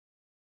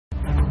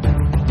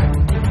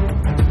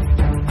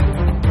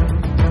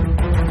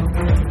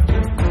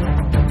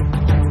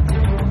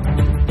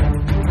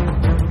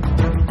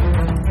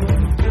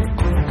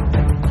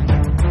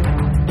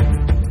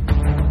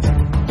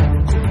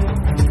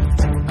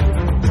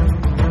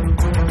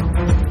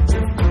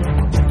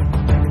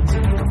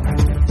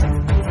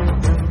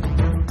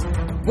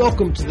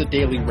Welcome to the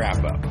Daily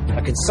Wrap-Up,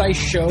 a concise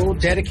show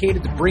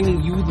dedicated to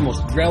bringing you the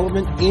most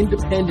relevant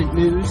independent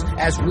news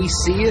as we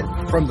see it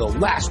from the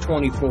last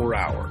 24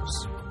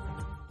 hours.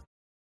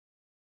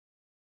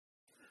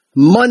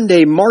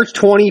 Monday, March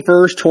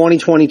 21st,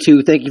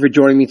 2022. Thank you for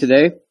joining me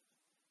today.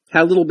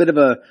 Had a little bit of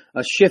a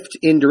shift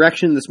in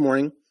direction this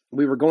morning.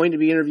 We were going to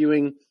be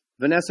interviewing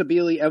Vanessa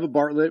Beeley, Eva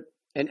Bartlett,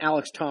 and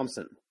Alex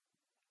Thompson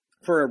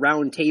for a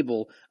round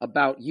table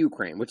about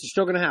Ukraine, which is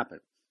still going to happen.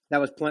 That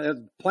was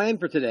planned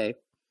for today.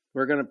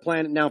 We're going to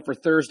plan it now for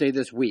Thursday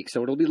this week,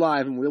 so it'll be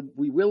live, and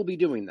we will be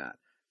doing that.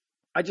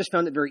 I just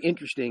found it very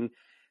interesting.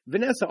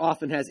 Vanessa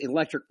often has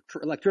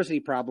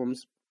electricity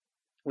problems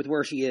with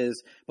where she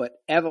is, but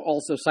Eva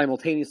also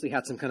simultaneously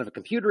had some kind of a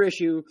computer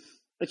issue.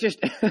 It's just,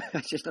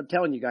 I'm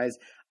telling you guys,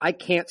 I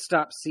can't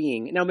stop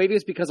seeing. Now, maybe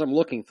it's because I'm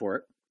looking for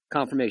it,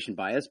 confirmation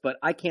bias, but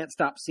I can't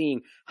stop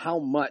seeing how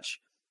much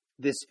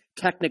this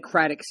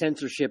technocratic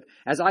censorship,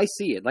 as I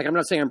see it, like I'm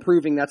not saying I'm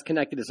proving that's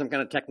connected to some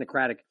kind of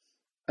technocratic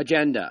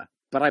agenda,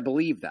 but I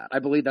believe that. I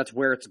believe that's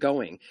where it's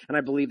going, and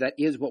I believe that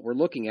is what we're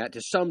looking at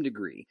to some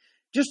degree.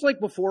 Just like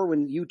before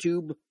when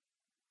YouTube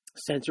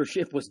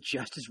censorship was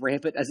just as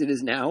rampant as it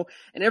is now,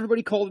 and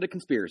everybody called it a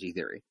conspiracy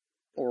theory,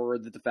 or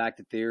that the fact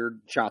that their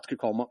shots could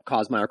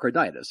cause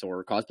myocarditis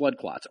or cause blood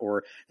clots,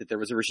 or that there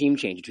was a regime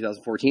change in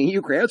 2014 in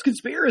Ukraine. It's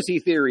conspiracy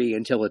theory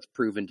until it's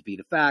proven to be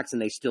the facts, and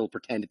they still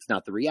pretend it's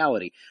not the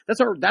reality.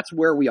 That's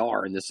where we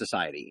are in this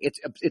society.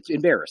 It's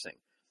embarrassing,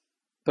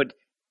 but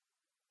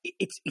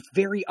it's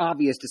very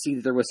obvious to see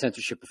that there was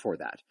censorship before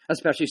that,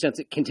 especially since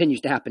it continues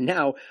to happen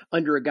now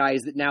under a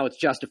guise that now it's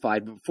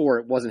justified, but before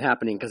it wasn't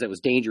happening because it was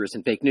dangerous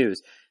and fake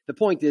news. The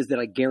point is that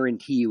I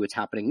guarantee you it's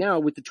happening now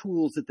with the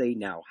tools that they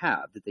now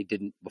have that they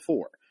didn't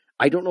before.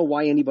 I don't know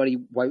why anybody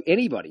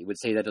would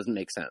say that doesn't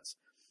make sense.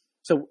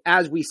 So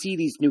as we see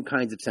these new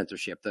kinds of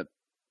censorship, the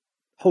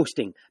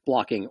hosting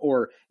blocking,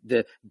 or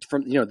the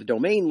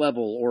domain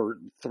level, or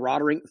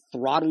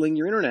throttling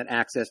your internet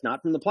access,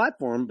 not from the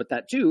platform, but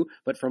that too,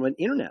 but from an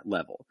internet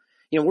level.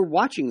 We're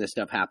watching this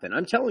stuff happen.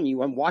 I'm telling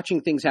you, I'm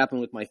watching things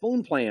happen with my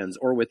phone plans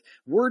or with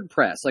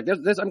WordPress. Like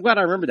this, I'm glad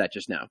I remember that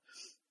just now.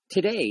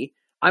 Today,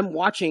 I'm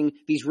watching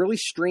these really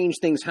strange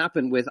things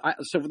happen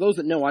so for those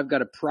that know, I've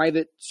got a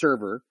private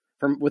server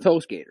with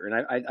HostGator,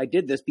 and I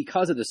did this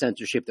because of the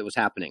censorship that was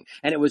happening,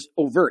 and it was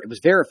overt. It was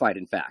verified,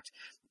 in fact.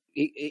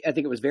 I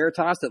think it was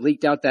Veritas that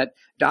leaked out that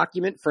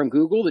document from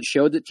Google that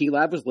showed that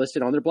TLab was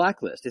listed on their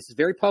blacklist. This is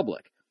very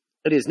public.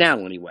 It is now,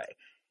 anyway.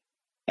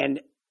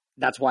 And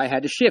that's why I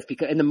had to shift,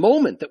 because in the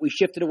moment that we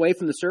shifted away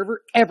from the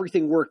server,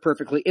 everything worked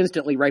perfectly,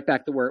 instantly, right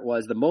back to where it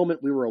was the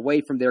moment we were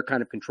away from their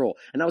kind of control.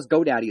 And that was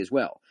GoDaddy as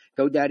well.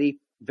 GoDaddy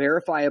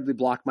verifiably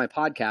blocked my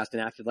podcast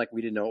and acted like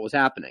we didn't know what was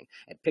happening,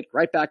 and picked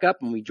right back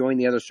up when we joined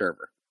the other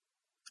server.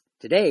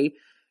 Today,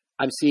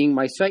 I'm seeing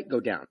my site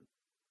go down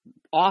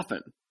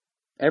often.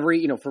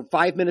 For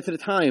 5 minutes at a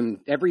time,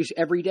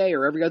 every day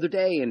or every other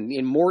day,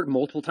 and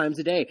multiple times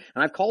a day.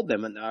 And I've called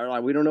them, and they're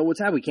like, we don't know what's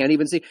happening. We can't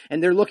even see.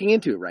 And they're looking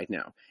into it right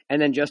now.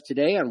 And then just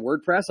today on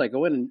WordPress, I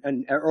go in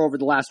and over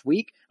the last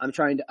week, I'm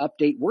trying to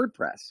update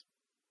WordPress.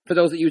 For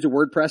those that use a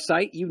WordPress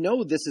site,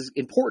 this is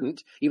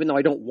important, even though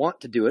I don't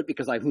want to do it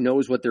because who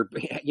knows what they're,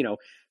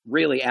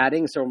 really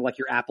adding. So I'm like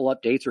your Apple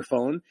updates or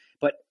phone.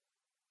 But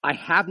I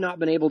have not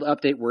been able to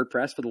update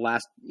WordPress for the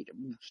last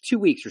 2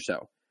 weeks or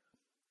so.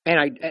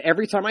 And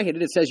every time I hit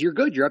it, it says, you're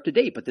good, you're up to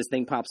date. But this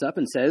thing pops up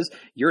and says,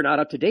 you're not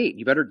up to date.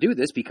 You better do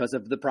this because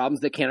of the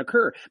problems that can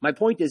occur. My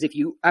point is, if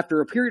you, after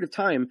a period of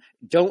time,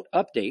 don't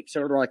update,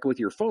 sort of like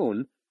with your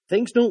phone,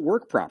 things don't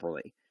work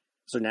properly.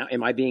 So now,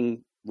 am I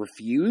being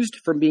refused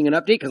from being an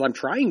update? Because I'm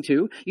trying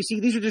to. You see,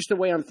 these are just the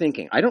way I'm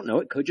thinking. I don't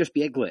know. It could just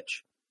be a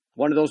glitch.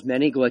 One of those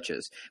many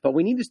glitches. But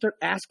we need to start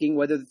asking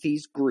whether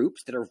these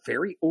groups that are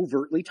very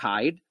overtly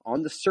tied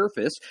on the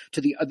surface to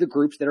the other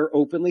groups that are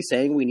openly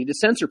saying we need to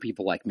censor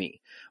people like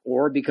me,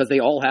 or because they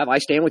all have I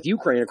stand with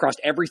Ukraine across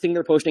everything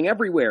they're posting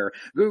everywhere,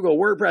 Google,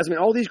 WordPress,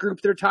 all these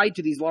groups that are tied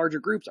to these larger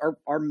groups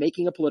are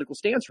making a political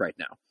stance right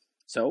now.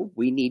 So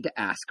we need to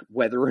ask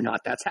whether or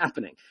not that's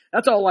happening.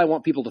 That's all I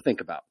want people to think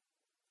about,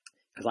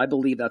 because I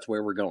believe that's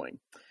where we're going.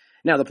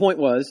 Now, the point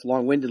was,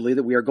 long-windedly,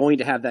 that we are going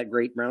to have that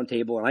great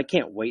roundtable, and I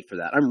can't wait for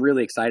that. I'm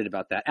really excited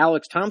about that.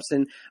 Alex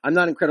Thompson, I'm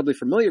not incredibly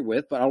familiar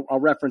with, but I'll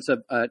reference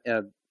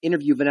a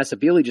interview Vanessa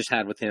Beeley just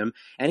had with him,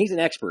 and he's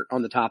an expert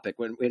on the topic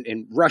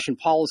in Russian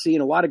policy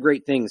and a lot of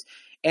great things.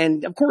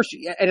 And, of course,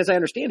 and as I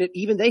understand it,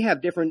 even they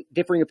have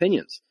differing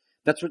opinions.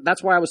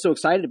 That's why I was so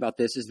excited about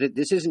this, is that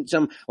this isn't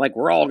some, like,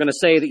 we're all going to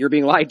say that you're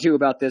being lied to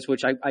about this,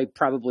 which I'm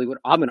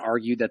going to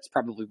argue that's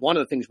probably one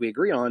of the things we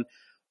agree on.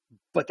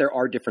 But there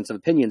are differences of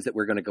opinions that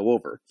we're going to go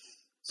over.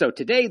 So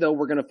today, though,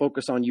 we're going to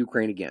focus on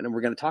Ukraine again, and we're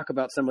going to talk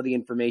about some of the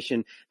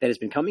information that has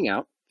been coming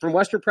out, from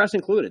Western press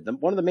included.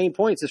 One of the main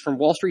points is from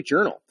Wall Street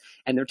Journal,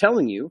 and they're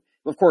telling you,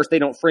 of course, they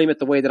don't frame it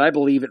the way that I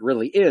believe it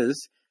really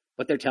is,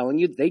 but they're telling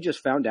you they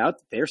just found out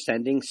that they're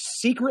sending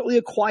secretly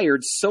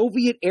acquired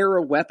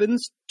Soviet-era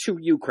weapons to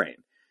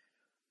Ukraine.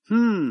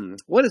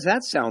 What does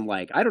that sound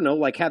like? I don't know,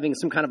 like having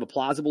some kind of a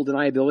plausible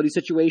deniability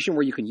situation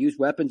where you can use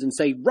weapons and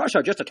say,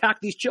 Russia just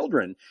attacked these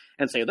children,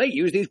 and say they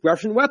used these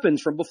Russian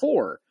weapons from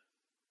before.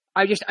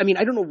 I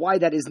don't know why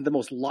that isn't the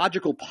most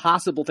logical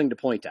possible thing to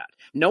point at.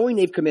 Knowing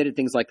they've committed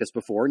things like this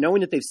before,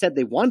 knowing that they've said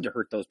they wanted to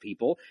hurt those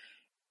people,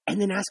 and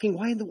then asking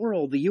why in the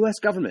world the U.S.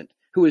 government,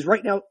 who is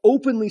right now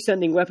openly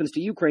sending weapons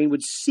to Ukraine,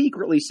 would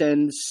secretly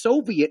send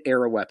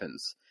Soviet-era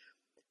weapons.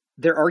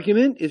 Their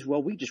argument is,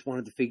 well, we just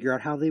wanted to figure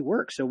out how they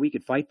work so we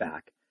could fight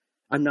back.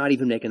 I'm not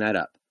even making that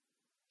up.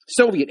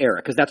 Soviet era,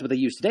 because that's what they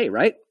use today,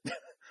 right?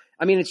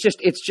 I mean, it's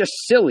just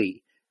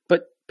silly,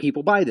 but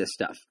people buy this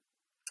stuff.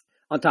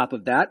 On top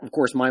of that, of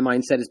course, my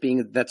mindset is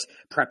being that's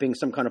prepping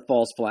some kind of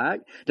false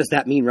flag. Does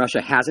that mean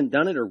Russia hasn't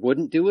done it or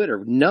wouldn't do it?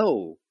 Or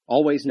no,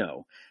 always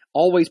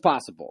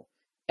possible.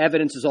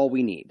 Evidence is all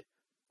we need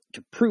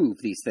to prove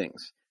these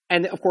things.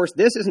 And of course,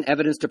 this isn't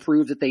evidence to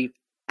prove that they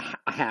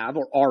have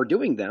or are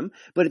doing them,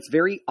 but it's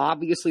very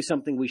obviously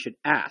something we should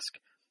ask.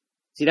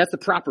 See, that's the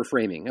proper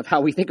framing of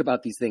how we think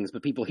about these things.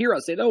 But people hear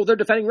us say, "Oh, they're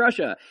defending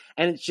Russia,"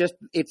 and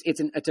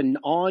it's an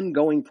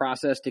ongoing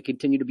process to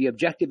continue to be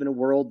objective in a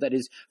world that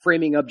is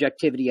framing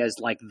objectivity as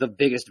like the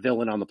biggest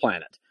villain on the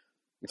planet.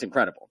 It's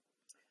incredible.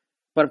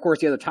 But of course,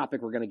 the other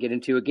topic we're going to get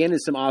into again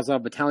is some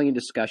Azov Battalion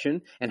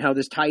discussion and how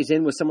this ties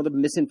in with some of the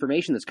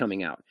misinformation that's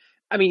coming out.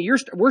 I mean,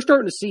 we're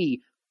starting to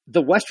see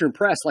the Western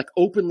press like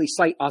openly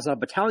cite Azov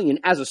Battalion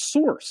as a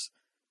source,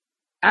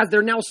 as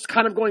they're now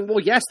kind of going, well,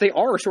 yes, they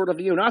are sort of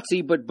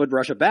neo-Nazi, but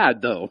Russia bad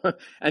though,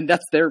 and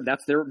that's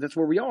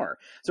where we are.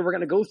 So we're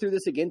going to go through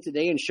this again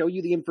today and show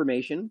you the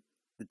information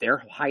that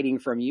they're hiding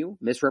from you,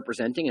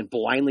 misrepresenting, and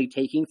blindly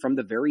taking from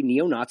the very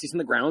neo-Nazis on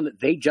the ground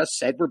that they just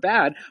said were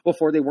bad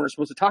before they weren't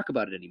supposed to talk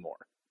about it anymore.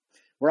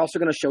 We're also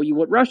going to show you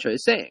what Russia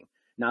is saying.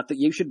 Not that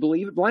you should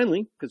believe it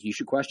blindly, because you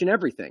should question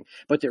everything,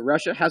 but that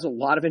Russia has a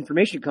lot of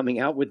information coming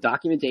out with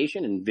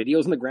documentation and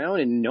videos on the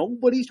ground, and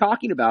nobody's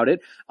talking about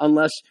it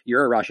unless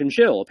you're a Russian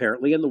shill,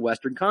 apparently in the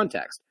Western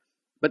context.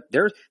 But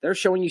they're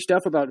showing you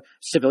stuff about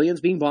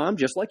civilians being bombed,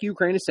 just like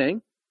Ukraine is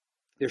saying.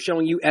 They're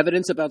showing you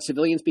evidence about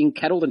civilians being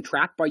kettled and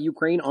tracked by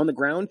Ukraine on the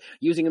ground,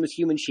 using them as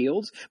human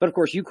shields. But of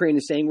course, Ukraine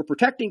is saying, we're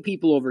protecting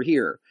people over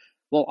here.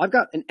 Well, I've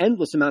got an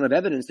endless amount of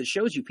evidence that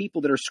shows you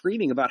people that are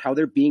screaming about how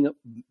they're being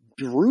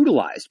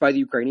brutalized by the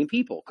Ukrainian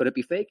people. Could it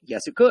be fake?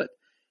 Yes, it could.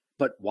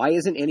 But why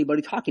isn't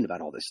anybody talking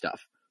about all this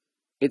stuff?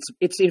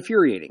 It's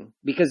infuriating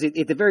because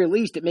at the very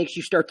least, it makes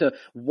you start to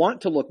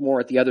want to look more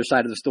at the other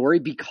side of the story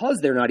because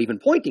they're not even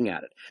pointing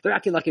at it. They're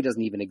acting like it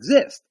doesn't even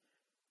exist.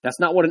 That's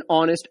not what an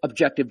honest,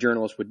 objective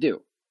journalist would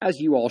do, as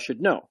you all should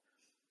know.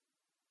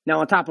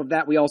 Now, on top of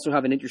that, we also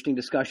have an interesting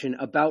discussion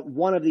about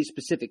one of these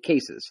specific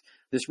cases.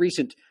 This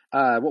recent,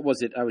 what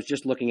was it? I was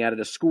just looking at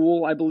it. A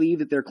school, I believe,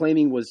 that they're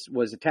claiming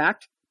was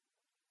attacked.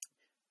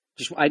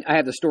 I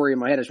have the story in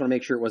my head. I just want to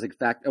make sure it was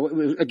exact.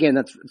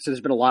 Again, so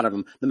there's been a lot of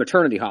them. The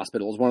maternity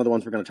hospital is one of the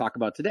ones we're going to talk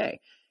about today,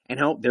 and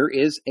how there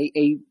is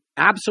a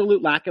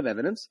absolute lack of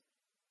evidence,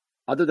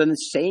 other than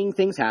saying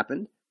things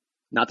happened.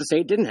 Not to say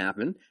it didn't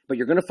happen, but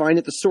you're going to find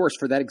that the source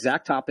for that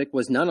exact topic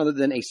was none other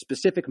than a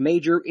specific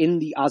major in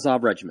the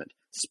Azov regiment,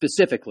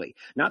 specifically.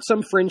 Not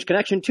some fringe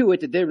connection to it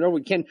that they know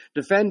we can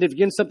defend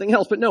against something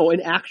else, but no, an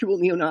actual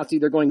neo-Nazi.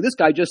 They're going, this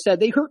guy just said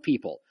they hurt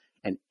people.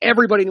 And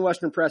everybody in the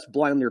Western press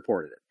blindly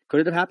reported it. Could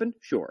it have happened?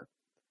 Sure.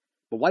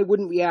 But why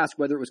wouldn't we ask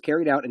whether it was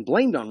carried out and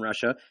blamed on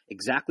Russia,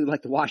 exactly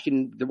like the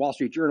Wall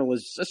Street Journal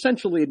is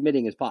essentially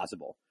admitting is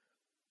possible?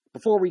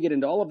 Before we get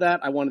into all of that,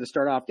 I wanted to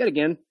start off yet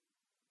again.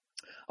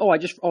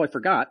 I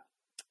forgot.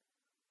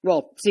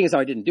 Well, seeing as how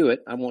I didn't do it,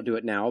 I won't do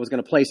it now. I was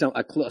going to play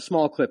a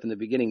small clip in the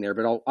beginning there,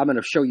 but I'm going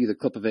to show you the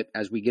clip of it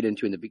as we get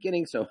into in the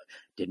beginning, so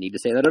didn't need to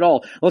say that at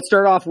all. Let's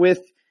start off with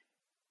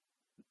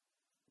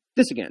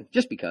this again,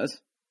 just because.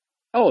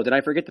 Oh, did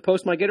I forget to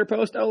post my Getter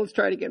post? Oh, let's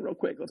try it again real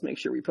quick. Let's make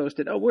sure we post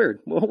it. Oh, weird.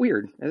 Well,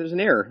 weird. There's an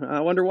error.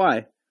 I wonder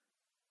why.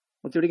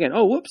 Let's do it again.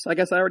 Oh, whoops. I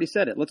guess I already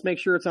said it. Let's make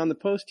sure it's on the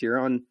post here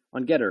on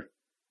Getter.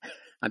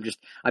 I'm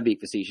being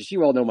facetious.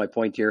 You all know my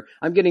point here.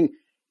 I'm getting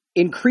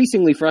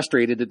increasingly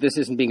frustrated that this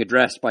isn't being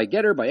addressed by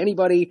Getter, by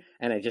anybody,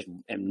 and I just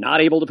am not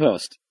able to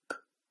post.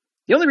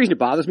 The only reason it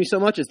bothers me so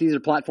much is these are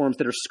platforms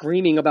that are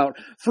screaming about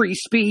free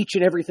speech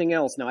and everything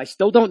else. Now, I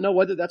still don't know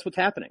whether that's what's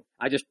happening.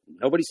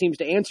 Nobody seems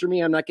to answer me.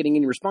 I'm not getting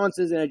any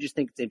responses, and I just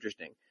think it's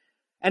interesting.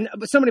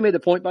 But somebody made the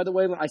point, by the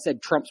way, when I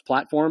said Trump's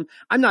platform.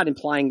 I'm not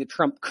implying that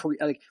Trump,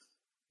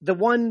 the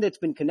one that's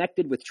been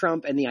connected with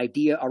Trump and the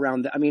idea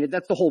around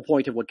that's the whole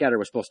point of what Getter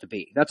was supposed to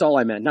be. That's all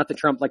I meant. Not that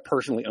Trump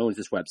personally owns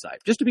this website.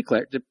 Just to be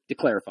clear, to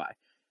clarify.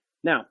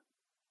 Now,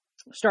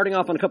 starting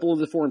off on a couple of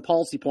the foreign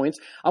policy points,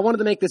 I wanted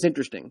to make this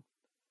interesting.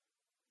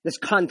 This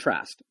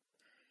contrast.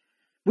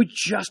 We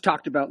just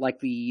talked about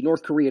the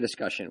North Korea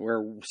discussion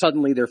where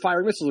suddenly they're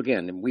firing missiles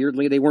again, and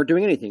weirdly they weren't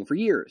doing anything for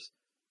years.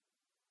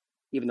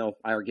 Even though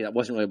I argue that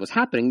wasn't really what was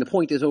happening, the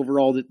point is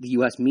overall that the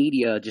U.S.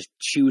 media just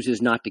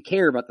chooses not to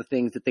care about the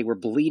things that they were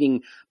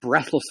bleeding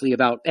breathlessly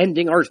about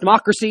ending our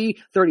democracy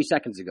 30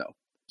 seconds ago.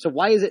 So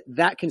why is it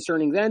that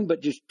concerning then,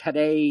 but just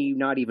today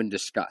not even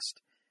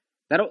discussed?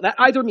 That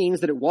either means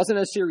that it wasn't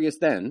as serious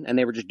then, and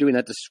they were just doing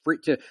that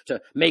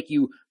to make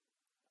you,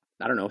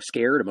 I don't know,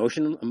 scared,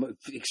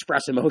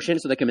 express emotion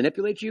so they can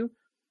manipulate you,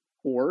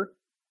 or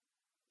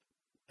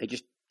they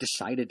just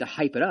decided to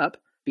hype it up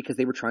because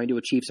they were trying to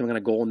achieve some kind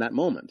of goal in that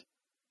moment.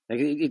 Like,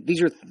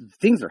 these are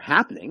things that are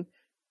happening,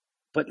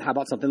 but how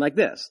about something like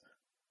this?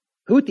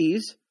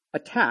 Houthis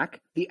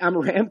attack the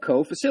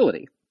Aramco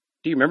facility.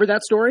 Do you remember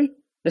that story?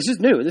 This is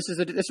new. This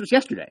was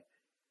yesterday.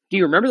 Do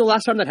you remember the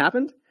last time that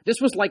happened? This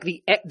was like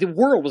the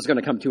world was going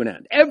to come to an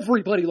end.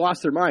 Everybody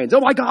lost their minds.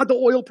 Oh my God, the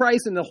oil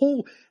price and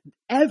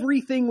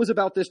everything was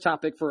about this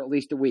topic for at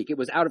least a week. It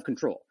was out of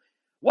control.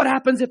 What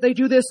happens if they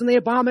do this and they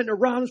bomb it and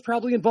Iran was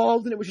probably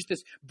involved, and it was just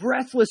this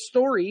breathless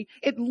story?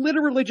 It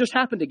literally just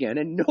happened again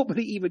and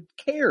nobody even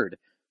cared.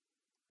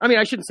 I mean,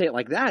 I shouldn't say it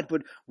like that,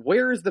 but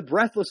where is the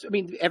breathless? I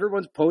mean,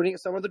 everyone's pointing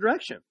at some other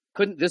direction.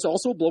 Couldn't this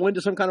also blow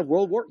into some kind of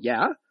world war?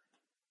 Yeah.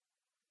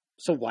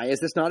 So why is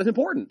this not as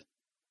important?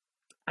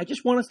 I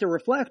just want us to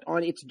reflect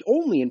on it's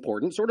only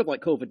important, sort of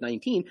like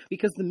COVID-19,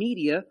 because the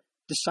media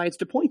decides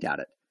to point at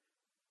it,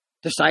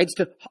 decides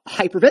to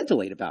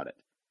hyperventilate about it,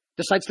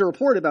 decides to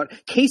report about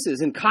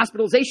cases and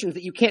hospitalizations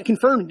that you can't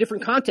confirm in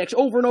different contexts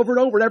over and over and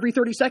over every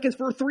 30 seconds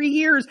for 3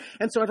 years.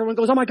 And so everyone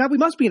goes, oh my God, we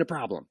must be in a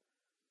problem.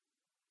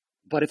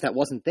 But if that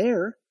wasn't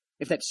there,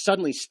 if that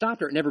suddenly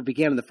stopped or it never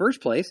began in the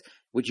first place,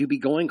 would you be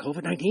going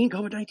COVID-19,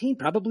 COVID-19?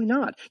 Probably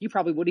not. You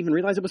probably wouldn't even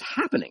realize it was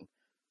happening.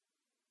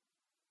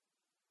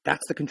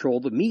 That's the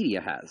control the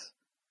media has,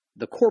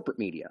 the corporate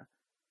media.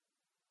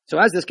 So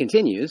as this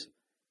continues,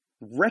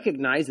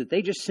 recognize that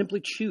they just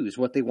simply choose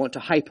what they want to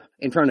hype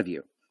in front of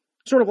you.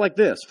 Sort of like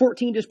this: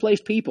 14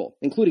 displaced people,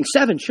 including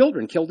 7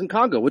 children killed in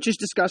Congo, which is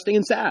disgusting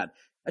and sad.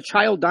 A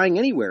child dying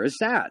anywhere is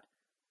sad,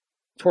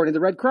 according to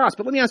the Red Cross.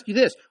 But let me ask you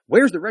this: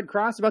 where's the Red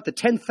Cross about the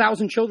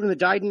 10,000 children that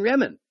died in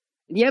Yemen?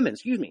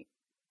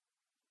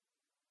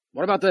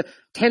 What about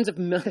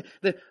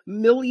the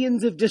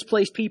millions of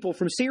displaced people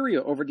from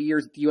Syria over the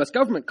years that the U.S.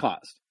 government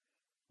caused?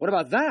 What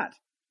about that?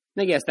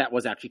 Now, yes, that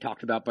was actually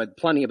talked about by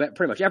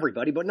pretty much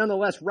everybody, but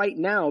nonetheless, right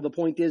now, the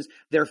point is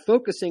they're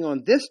focusing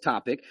on this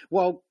topic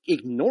while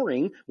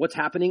ignoring what's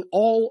happening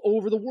all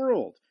over the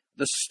world.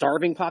 The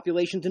starving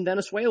populations in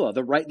Venezuela,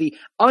 the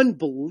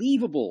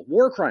unbelievable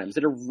war crimes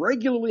that are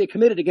regularly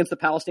committed against the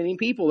Palestinian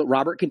people that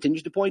Robert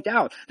continues to point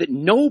out that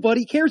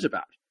nobody cares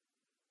about.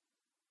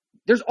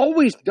 There's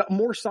always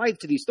more sides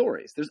to these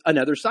stories. There's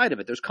another side of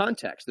it. There's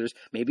context.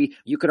 Maybe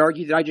you could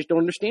argue that I just don't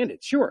understand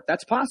it. Sure,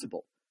 that's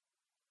possible.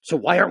 So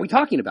why aren't we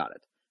talking about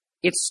it?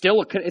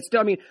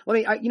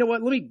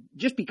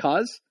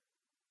 Because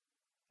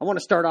I want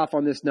to start off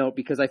on this note,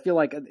 because I feel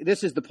like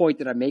this is the point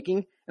that I'm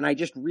making, and I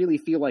just really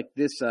feel like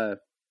this, you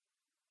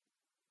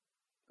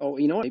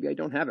know what? Maybe I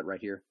don't have it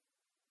right here.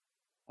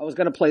 I was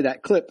going to play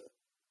that clip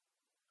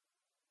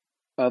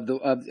of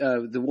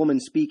the woman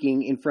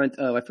speaking in front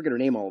of, I forget her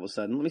name all of a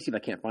sudden. Let me see if I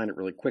can't find it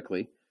really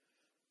quickly.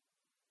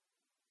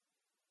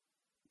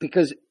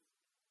 Because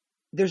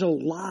there's a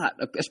lot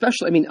of,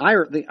 especially,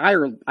 the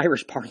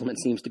Irish Parliament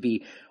seems to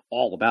be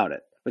all about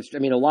it.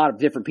 A lot of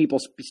different people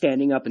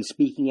standing up and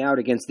speaking out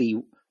against the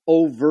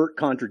overt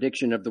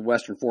contradiction of the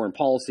Western foreign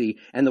policy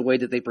and the way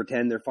that they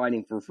pretend they're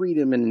fighting for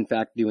freedom and in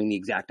fact doing the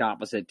exact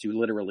opposite to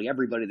literally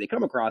everybody they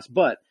come across.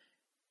 But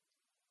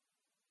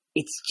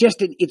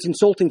it's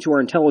insulting to our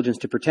intelligence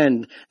to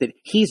pretend that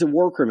he's a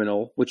war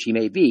criminal, which he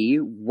may be,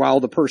 while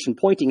the person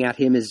pointing at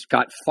him has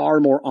got far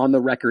more on the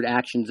record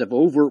actions of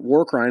overt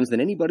war crimes than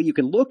anybody you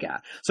can look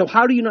at. So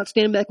how do you not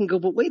stand back and go,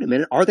 but wait a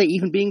minute, are they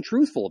even being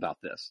truthful about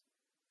this?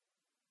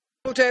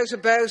 No doubt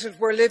about it,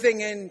 we're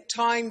living in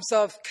times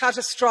of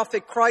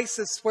catastrophic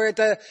crisis where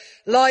the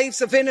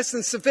lives of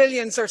innocent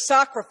civilians are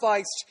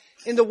sacrificed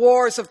in the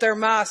wars of their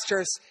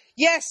masters.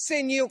 Yes,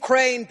 in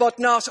Ukraine, but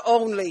not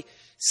only.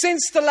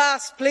 Since the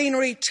last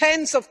plenary,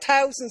 tens of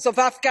thousands of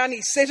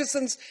Afghani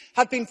citizens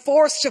have been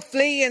forced to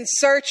flee in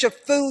search of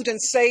food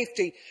and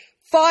safety.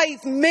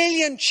 5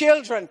 million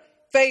children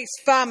face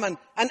famine,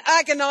 an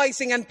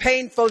agonising and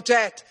painful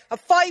death, a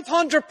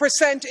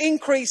 500%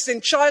 increase in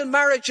child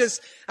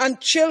marriages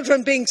and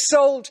children being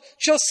sold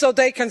just so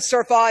they can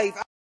survive.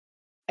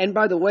 And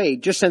by the way,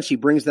 just since she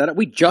brings that up,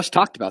 we just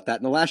talked about that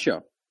in the last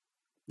show.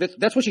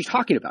 That's what she's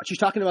talking about. She's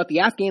talking about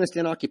the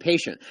Afghanistan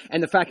occupation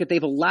and the fact that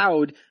they've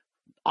allowed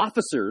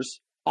officers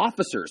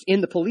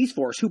in the police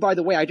force, who, by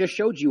the way, I just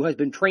showed you has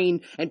been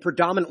trained and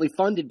predominantly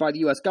funded by the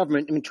U.S.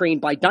 government and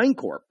trained by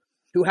DynCorp,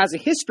 who has a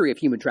history of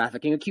human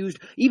trafficking, accused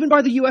even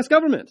by the U.S.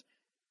 government.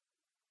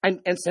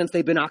 And since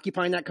they've been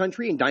occupying that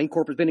country and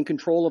DynCorp has been in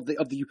control of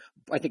the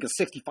I think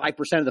it's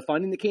 65% of the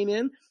funding that came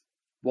in,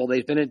 well,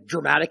 there's been a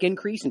dramatic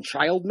increase in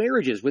child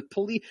marriages with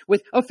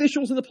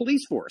officials in the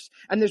police force.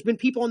 And there's been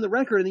people on the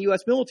record in the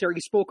U.S. military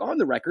who spoke on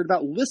the record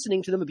about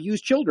listening to them abuse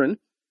children,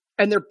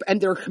 and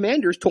their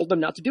commanders told them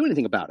not to do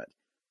anything about it.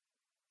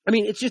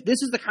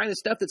 This is the kind of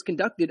stuff that's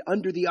conducted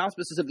under the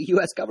auspices of the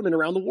U.S. government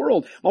around the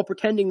world while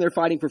pretending they're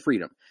fighting for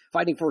freedom,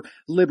 fighting for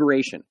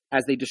liberation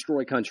as they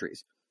destroy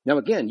countries. Now,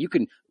 again, you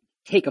can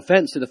take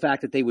offense to the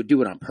fact that they would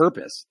do it on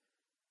purpose.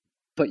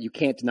 but you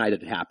can't deny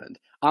that it happened.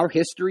 Our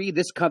history,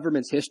 this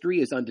government's history,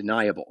 is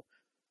undeniable.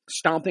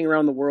 Stomping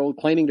around the world,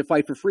 claiming to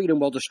fight for freedom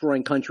while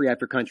destroying country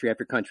after country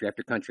after country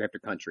after country after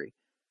country.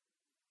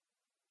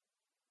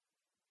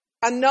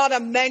 And not a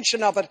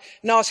mention of it.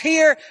 Not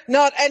here,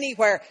 not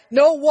anywhere.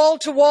 No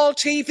wall-to-wall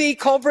TV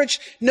coverage,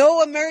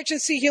 no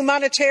emergency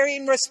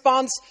humanitarian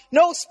response,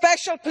 no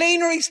special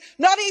plenaries,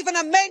 not even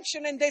a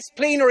mention in this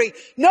plenary,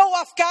 no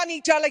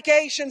Afghani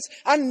delegations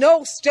and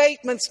no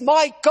statements.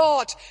 My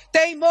God,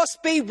 they must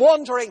be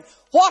wondering,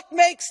 what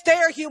makes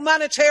their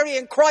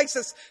humanitarian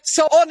crisis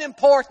so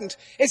unimportant?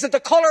 Is it the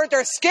colour of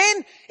their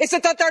skin? Is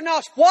it that they're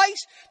not white?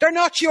 They're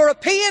not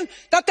European?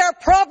 That their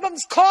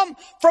problems come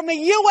from a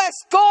US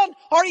gun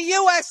or a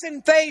US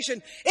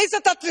invasion? Is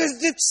it that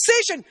the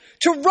decision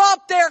to rob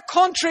their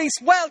country's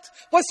wealth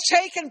was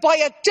taken by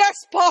a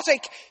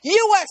despotic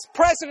US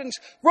president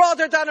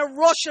rather than a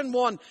Russian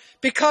one?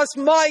 Because,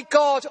 my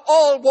God,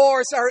 all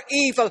wars are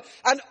evil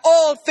and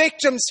all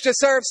victims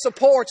deserve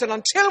support. And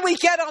until we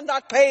get on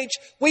that page,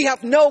 we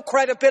have no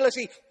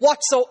credibility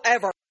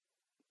whatsoever.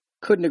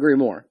 Couldn't agree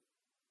more.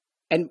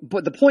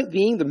 But the point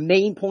being, the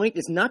main point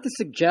is not to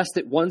suggest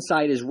that one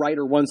side is right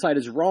or one side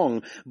is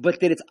wrong, but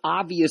that it's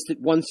obvious that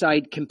one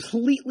side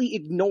completely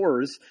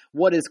ignores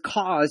what is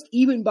caused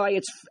even by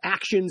its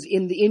actions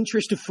in the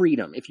interest of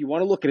freedom, if you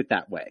want to look at it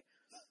that way.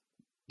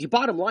 The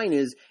bottom line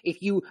is,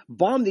 if you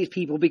bomb these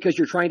people because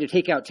you're trying to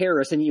take out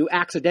terrorists and you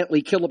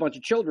accidentally kill a bunch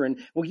of children,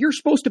 well, you're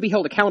supposed to be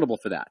held accountable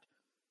for that.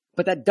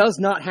 But that does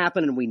not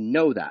happen, and we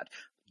know that.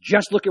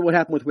 Just look at what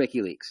happened with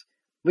WikiLeaks.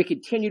 We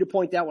continue to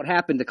point out what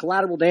happened, the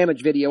collateral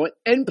damage video,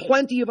 and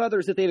plenty of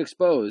others that they've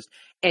exposed.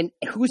 And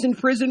who's in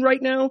prison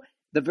right now?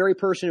 The very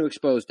person who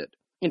exposed it.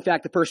 In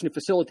fact, the person who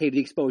facilitated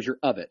the exposure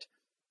of it.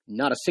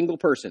 Not a single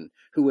person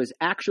who was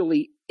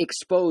actually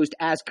exposed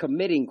as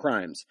committing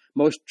crimes,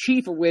 most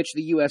chief of which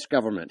the U.S.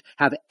 government,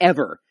 have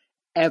ever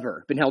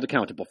been held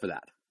accountable for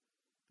that.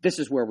 This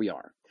is where we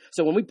are.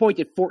 So when we point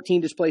at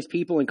 14 displaced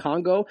people in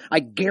Congo, I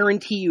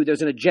guarantee you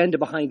there's an agenda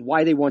behind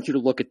why they want you to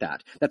look at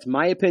that. That's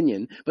my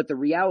opinion. But the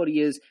reality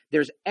is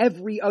there's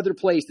every other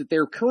place that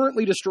they're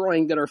currently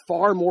destroying that are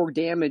far more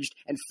damaged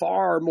and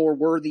far more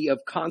worthy of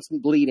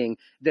constant bleeding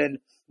than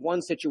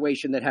one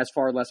situation that has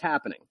far less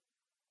happening.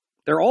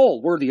 They're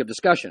all worthy of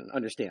discussion,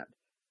 understand.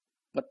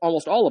 But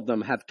almost all of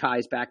them have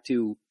ties back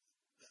to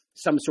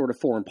some sort of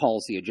foreign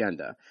policy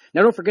agenda.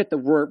 Now, don't forget the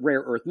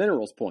rare earth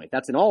minerals point.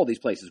 That's in all of these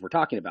places we're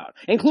talking about,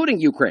 including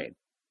Ukraine,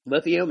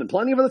 lithium, and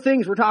plenty of other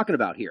things we're talking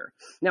about here.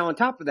 Now, on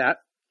top of that,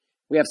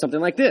 we have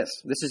something like this.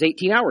 This is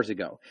 18 hours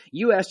ago.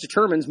 U.S.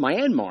 determines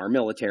Myanmar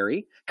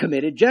military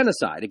committed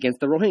genocide against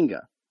the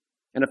Rohingya,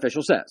 an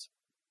official says.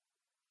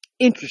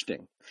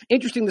 Interesting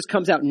this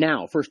comes out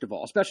now, first of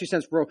all, especially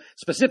since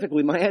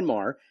specifically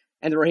Myanmar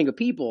and the Rohingya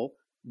people,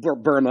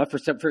 Burma, for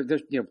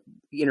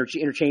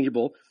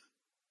interchangeable,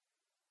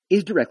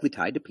 is directly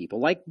tied to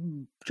people like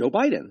Joe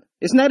Biden.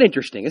 Isn't that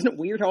interesting? Isn't it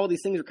weird how all these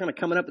things are kind of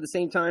coming up at the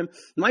same time?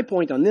 My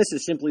point on this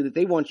is simply that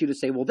they want you to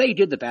say, well, they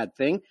did the bad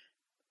thing.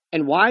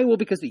 And why? Well,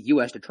 because the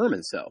U.S.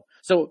 determines so.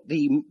 So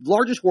the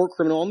largest war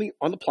criminal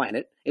on the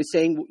planet is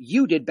saying, well,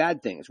 you did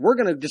bad things. We're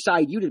going to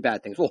decide you did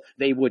bad things. Well,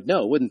 they would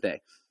know, wouldn't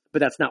they? But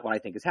that's not what I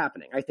think is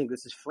happening. I think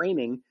this is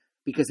framing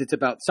because it's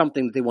about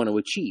something that they want to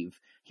achieve.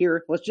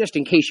 Here, let's just,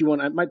 in case you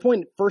want, my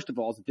point, first of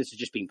all, is that this is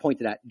just being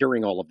pointed at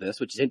during all of this,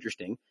 which is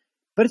interesting,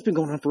 but it's been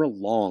going on for a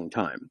long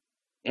time.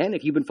 And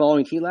if you've been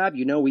following T-Lab,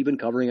 you know we've been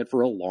covering it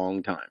for a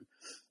long time.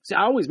 So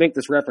I always make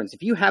this reference.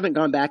 If you haven't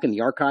gone back in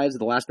the archives of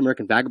The Last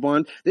American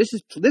Vagabond, this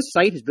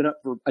site has been up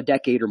for a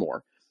decade or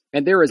more.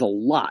 And there is a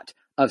lot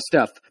of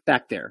stuff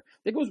back there.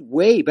 It goes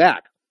way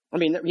back. I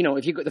mean,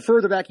 if you go, the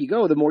further back you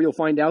go, the more you'll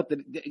find out that,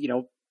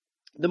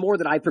 the more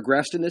that I've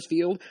progressed in this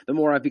field, the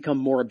more I've become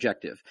more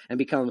objective and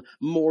become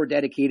more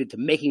dedicated to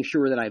making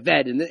sure that I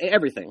vet and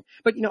everything.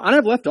 But, and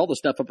I've left all the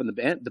stuff up in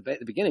the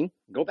beginning.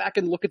 Go back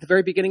and look at the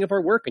very beginning of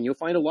our work, and you'll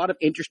find a lot of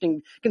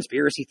interesting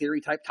conspiracy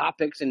theory type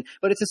topics.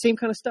 But it's the same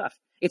kind of stuff.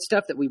 It's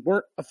stuff that we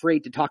weren't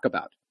afraid to talk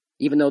about,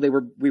 even though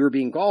we were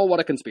being called, what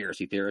a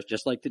conspiracy theorist,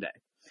 just like today.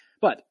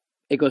 But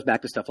it goes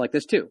back to stuff like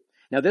this, too.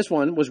 Now, this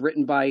one was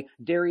written by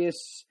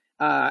Darius.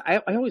 I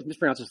always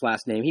mispronounce his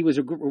last name. He was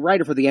a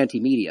writer for the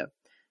Anti-Media.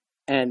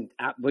 And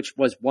which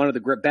was one of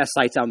the best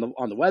sites on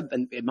the web,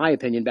 and in my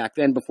opinion, back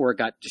then, before it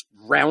got just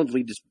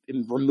roundly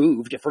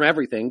removed from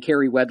everything.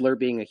 Kerry Wedler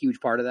being a huge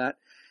part of that.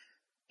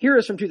 Here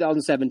is from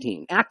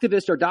 2017.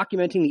 Activists are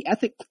documenting the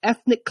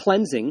ethnic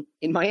cleansing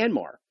in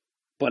Myanmar,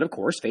 but of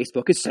course,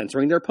 Facebook is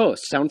censoring their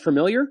posts. Sound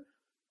familiar?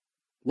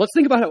 Let's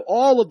think about how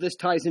all of this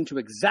ties into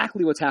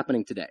exactly what's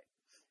happening today.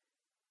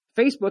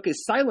 Facebook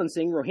is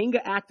silencing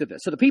Rohingya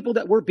activists, so the people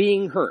that were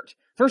being hurt.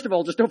 First of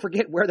all, just don't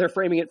forget where they're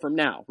framing it from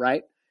now,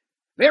 right?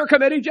 They're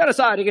committing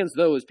genocide against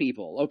those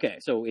people. Okay,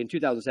 so in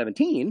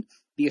 2017,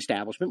 the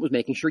establishment was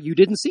making sure you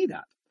didn't see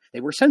that.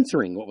 They were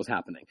censoring what was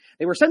happening.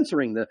 They were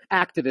censoring the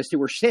activists who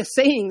were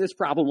saying this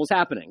problem was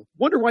happening.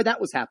 Wonder why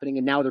that was happening,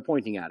 and now they're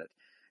pointing at it.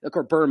 Of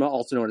course, Burma,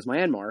 also known as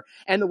Myanmar,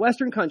 and the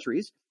Western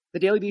countries, the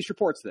Daily Beast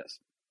reports this.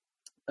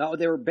 Oh,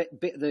 they were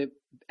the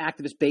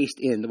activists based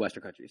in the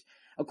Western countries.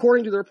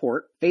 According to the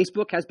report,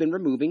 Facebook has been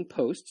removing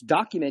posts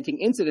documenting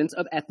incidents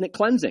of ethnic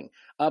cleansing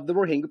of the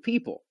Rohingya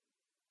people.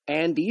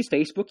 And these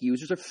Facebook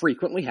users are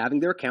frequently having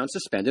their accounts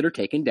suspended or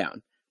taken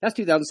down. That's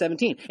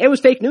 2017. It was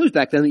fake news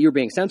back then that you were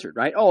being censored,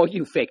 right? Oh,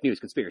 you fake news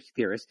conspiracy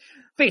theorists.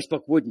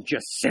 Facebook wouldn't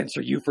just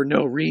censor you for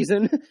no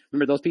reason.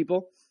 Remember those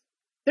people?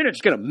 They're not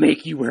just going to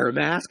make you wear a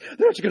mask.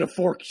 They're not just going to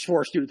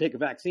force you to take a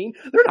vaccine.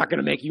 They're not going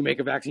to make you make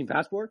a vaccine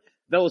passport.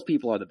 Those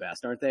people are the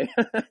best, aren't they?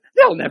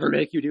 They'll never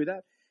make you do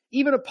that.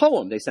 Even a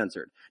poem they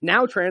censored,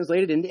 now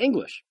translated into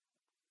English.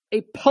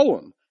 A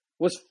poem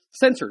was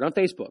censored on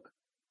Facebook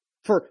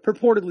for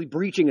purportedly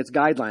breaching its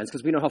guidelines,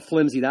 because we know how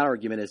flimsy that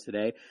argument is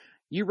today.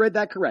 You read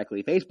that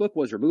correctly. Facebook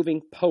was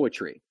removing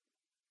poetry.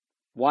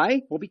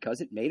 Why? Well,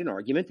 because it made an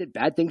argument that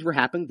bad things were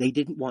happening they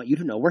didn't want you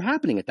to know were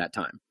happening at that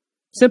time.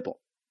 Simple.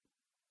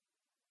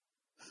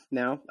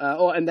 Now,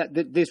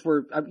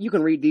 you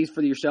can read these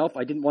for yourself.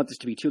 I didn't want this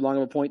to be too long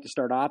of a point to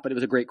start off, but it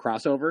was a great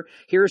crossover.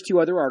 Here's two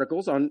other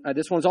articles on,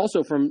 this one's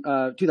also from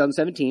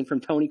 2017 from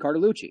Tony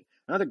Cartolucci,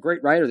 another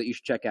great writer that you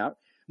should check out.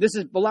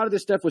 A lot of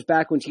this stuff was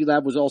back when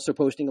T-Lab was also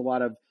posting a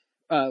lot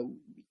of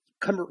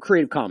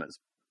Creative Commons,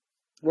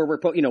 where we're,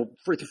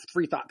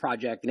 Free Thought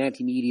Project and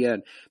Anti-Media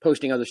and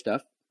posting other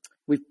stuff.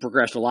 We've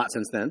progressed a lot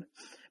since then.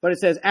 But it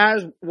says,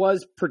 as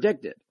was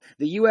predicted,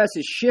 the U.S.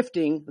 is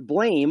shifting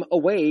blame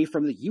away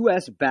from the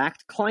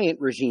U.S.-backed client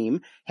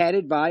regime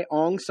headed by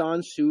Aung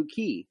San Suu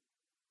Kyi.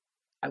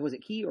 Was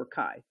it Kyi or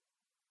Kai?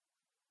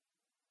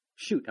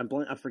 Shoot, I'm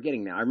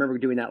forgetting now. I remember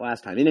doing that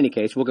last time. In any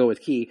case, we'll go with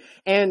Kyi.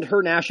 And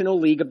her National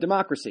League of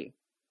Democracy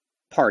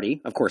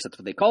Party, of course that's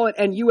what they call it,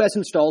 and U.S.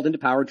 installed into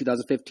power in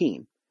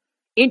 2015.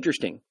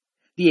 Interesting.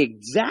 The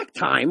exact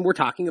time we're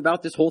talking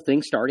about this whole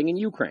thing starting in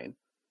Ukraine.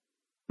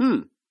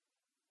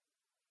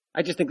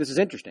 I just think this is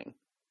interesting.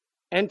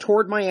 And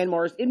toward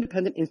Myanmar's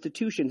independent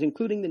institutions,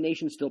 including the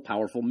nation's still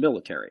powerful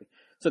military.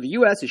 So the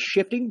U.S. is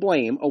shifting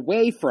blame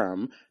away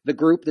from the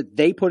group that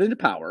they put into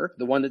power,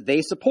 the one that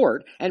they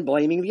support, and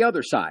blaming the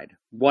other side.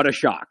 What a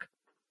shock.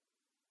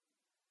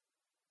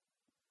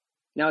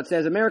 Now it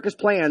says America's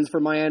plans for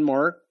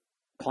Myanmar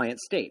client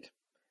state.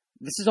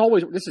 This is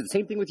the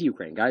same thing with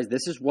Ukraine, guys.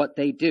 This is what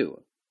they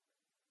do.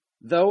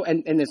 Though,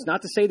 and it's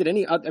not to say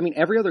that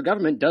every other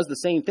government does the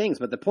same things,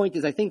 but the point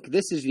is I think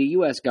this is the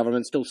U.S.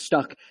 government still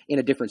stuck in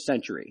a different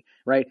century,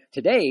 right?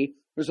 Today,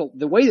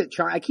 the way that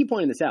China, I keep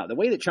pointing this out, the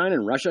way that China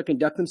and Russia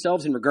conduct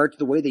themselves in regard to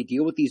the way they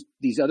deal with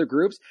these other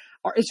groups,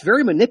 it's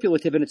very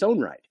manipulative in its own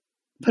right.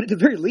 But at the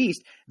very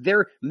least,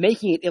 they're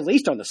making it, at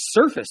least on the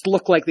surface,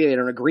 look like they had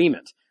an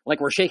agreement.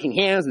 Like we're shaking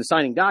hands and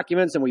signing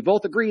documents and we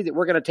both agree that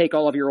we're going to take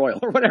all of your oil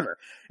or whatever.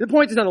 The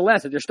point is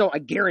nonetheless that there's still, I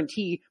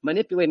guarantee,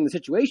 manipulating the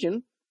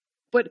situation.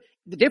 But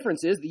the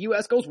difference is the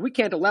U.S. goes, we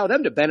can't allow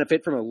them to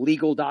benefit from a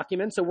legal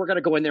document, so we're going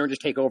to go in there and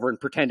just take over and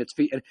pretend it's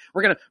and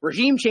we're going to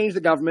regime change the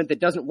government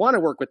that doesn't want to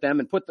work with them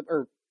and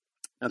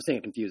I'm saying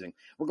it confusing.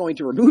 We're going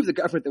to remove the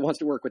government that wants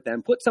to work with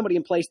them, put somebody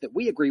in place that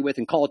we agree with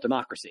and call it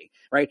democracy,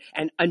 right?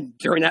 And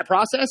during that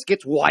process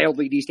gets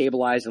wildly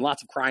destabilized and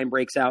lots of crime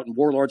breaks out and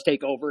warlords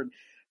take over. And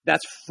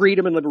that's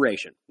freedom and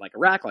liberation, like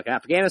Iraq, like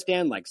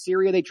Afghanistan, like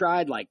Syria they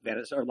tried, like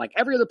Venezuela, or like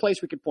every other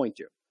place we could point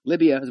to.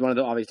 Libya is one of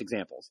the obvious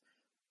examples.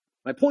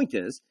 My point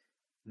is,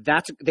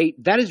 that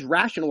is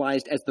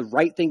rationalized as the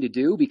right thing to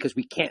do because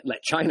we can't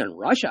let China and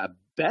Russia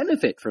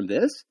benefit from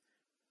this.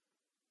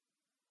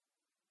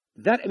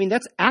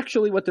 That's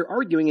actually what they're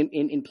arguing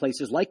in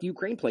places like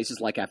Ukraine, places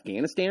like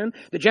Afghanistan.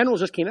 The generals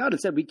just came out and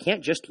said we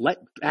can't just let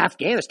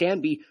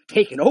Afghanistan be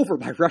taken over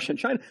by Russia and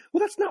China.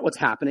 Well, that's not what's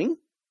happening.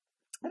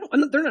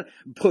 They're not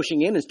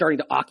pushing in and starting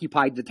to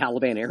occupy the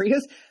Taliban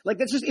areas.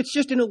 It's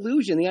just an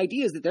illusion. The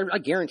idea is that I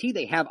guarantee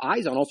they have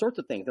eyes on all sorts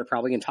of things. They're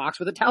probably in talks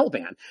with the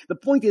Taliban. The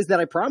point is that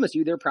I promise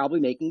you they're probably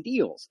making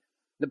deals.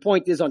 The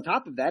point is on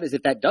top of that is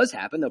if that does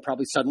happen, they'll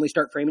probably suddenly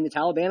start framing the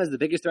Taliban as the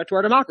biggest threat to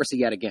our democracy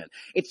yet again.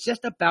 It's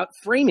just about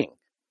framing.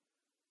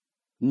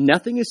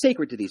 Nothing is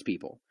sacred to these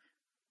people.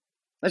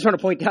 I just want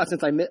to point out,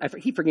 since I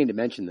keep forgetting to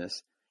mention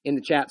this, in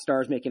the chat,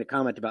 Star's making a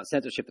comment about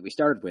censorship that we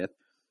started with.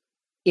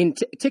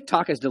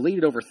 TikTok has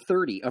deleted over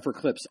 30 of her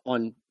clips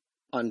on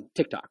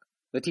TikTok,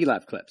 the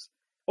T-Lab clips.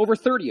 Over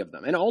 30 of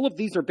them. And all of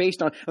these are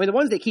based on, the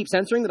ones they keep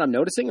censoring that I'm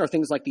noticing are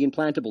things like the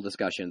implantable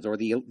discussions or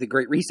the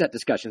Great Reset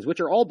discussions,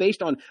 which are all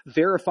based on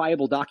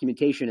verifiable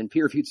documentation and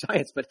peer-reviewed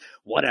science. But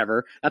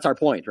whatever, that's our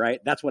point, right?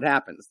 That's what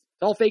happens.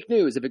 It's all fake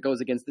news if it goes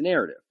against the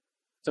narrative.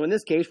 So in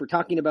this case, we're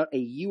talking about a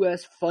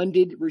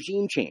U.S.-funded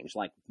regime change,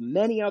 like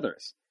many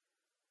others.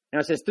 Now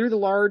it says, through the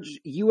large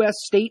U.S.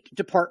 State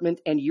Department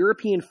and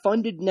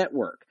European-funded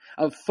network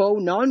of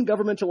faux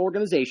non-governmental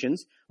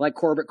organizations, like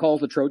Corbett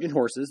calls the Trojan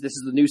horses. This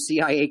is the new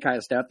CIA kind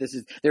of stuff.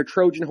 They're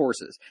Trojan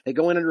horses. They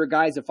go in under a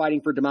guise of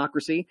fighting for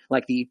democracy,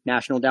 like the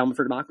National Endowment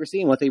for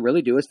Democracy, and what they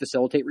really do is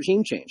facilitate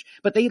regime change.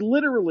 But they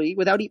literally,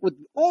 with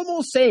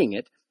almost saying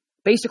it,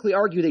 basically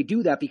argue they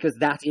do that because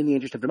that's in the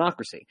interest of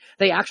democracy.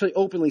 They actually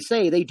openly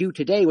say they do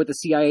today what the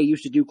CIA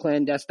used to do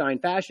clandestine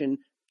fashion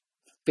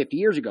 50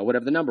 years ago,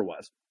 whatever the number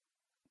was.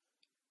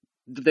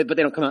 But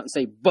they don't come out and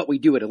say, but we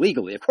do it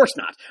illegally. Of course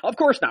not. Of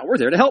course not. We're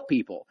there to help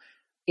people.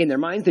 In their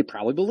minds, they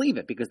probably believe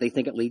it because they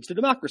think it leads to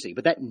democracy.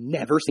 But that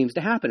never seems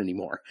to happen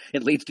anymore.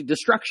 It leads to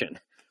destruction.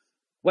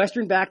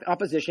 Western-backed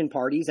opposition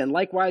parties and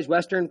likewise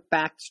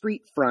Western-backed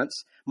street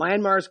fronts,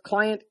 Myanmar's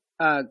current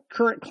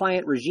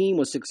client regime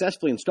was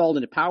successfully installed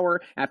into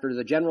power after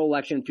the general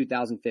election in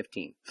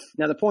 2015.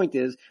 Now, the point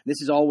is,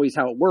 this is always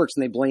how it works,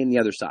 and they blame the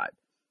other side,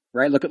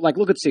 right? Look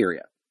at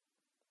Syria.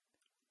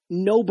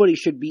 Nobody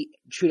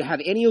should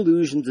have any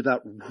illusions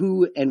about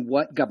who and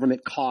what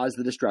government caused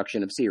the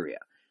destruction of Syria.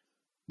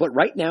 But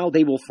right now,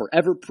 they will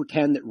forever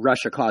pretend that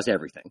Russia caused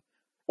everything.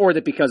 Or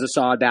that because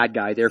Assad, bad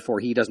guy, therefore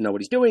he doesn't know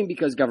what he's doing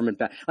because government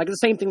bad. Like the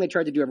same thing they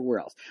tried to do everywhere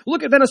else.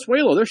 Look at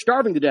Venezuela. They're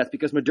starving to death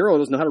because Maduro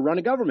doesn't know how to run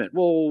a government.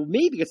 Well,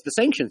 maybe it's the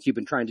sanctions you've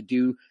been trying to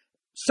do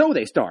so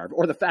they starve.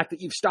 Or the fact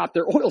that you've stopped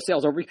their oil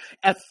sales over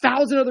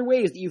 1,000 other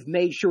ways that you've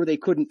made sure they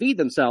couldn't feed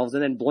themselves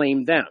and then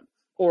blame them.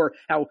 Or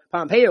how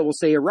Pompeo will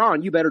say,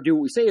 Iran, you better do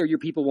what we say or your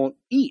people won't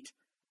eat.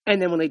 And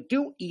then when they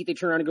do eat, they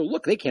turn around and go,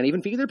 look, they can't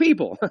even feed their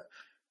people.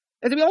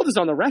 And all this is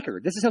on the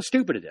record. This is how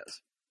stupid it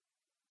is.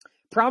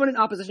 Prominent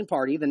opposition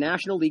party, the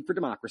National League for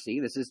Democracy,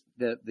 this is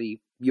the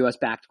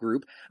U.S.-backed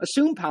group,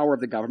 assumed power of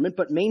the government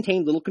but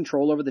maintained little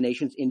control over the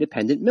nation's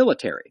independent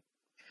military.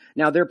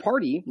 Now, their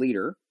party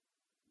leader,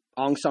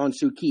 Aung San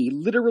Suu Kyi,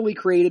 literally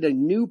created a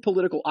new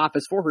political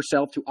office for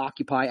herself to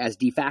occupy as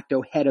de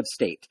facto head of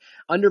state.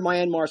 Under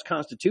Myanmar's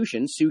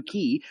constitution, Suu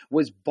Kyi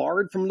was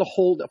barred from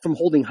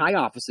holding high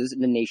offices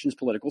in the nation's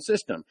political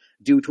system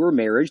due to her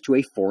marriage to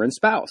a foreign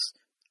spouse,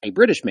 a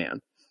British man,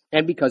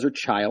 and because her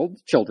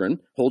children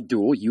hold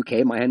dual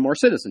UK-Myanmar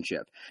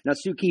citizenship. Now,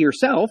 Suu Kyi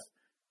herself,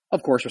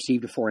 of course,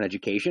 received a foreign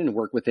education and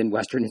worked within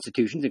Western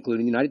institutions,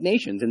 including the United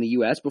Nations and the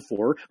U.S.,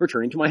 before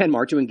returning to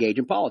Myanmar to engage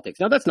in politics.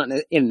 Now, that's not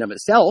in and of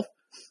itself,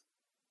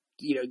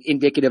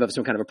 indicative of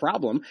some kind of a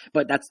problem,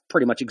 but that's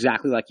pretty much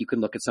exactly like you can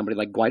look at somebody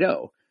like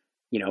Guaido,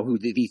 who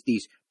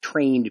these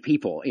trained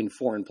people in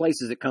foreign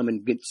places that come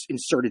and get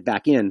inserted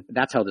back in.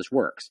 That's how this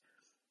works.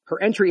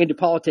 Her entry into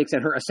politics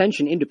and her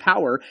ascension into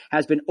power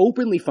has been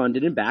openly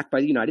funded and backed by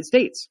the United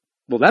States.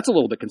 Well, that's a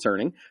little bit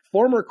concerning.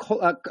 Former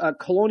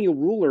colonial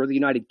ruler of the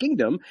United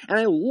Kingdom and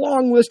a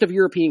long list of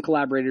European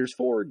collaborators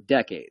for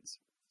decades.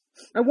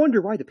 I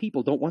wonder why the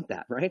people don't want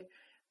that, right?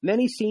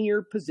 Many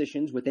senior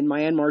positions within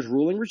Myanmar's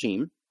ruling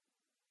regime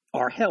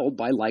are held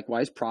by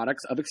likewise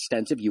products of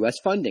extensive U.S.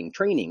 funding,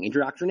 training,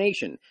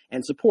 indoctrination,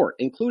 and support,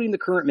 including the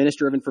current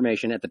Minister of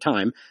Information at the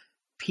time,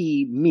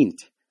 P.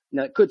 Mint.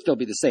 Now, it could still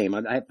be the same.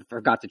 I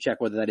forgot to check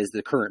whether that is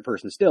the current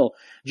person still.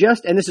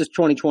 And this is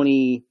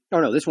 2020. Oh,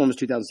 no, this one was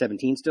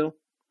 2017 still.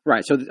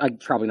 Right, so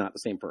probably not the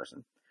same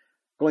person.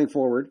 Going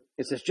forward,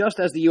 it says, just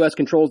as the U.S.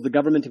 controls the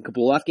government in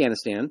Kabul,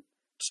 Afghanistan,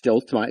 still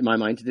to my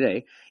mind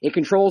today, it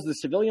controls the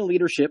civilian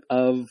leadership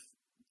of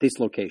this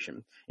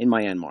location in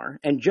Myanmar.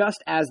 And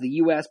just as the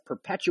U.S.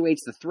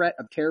 perpetuates the threat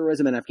of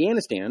terrorism in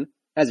Afghanistan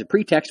as a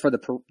pretext for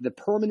the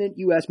permanent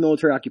U.S.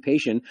 military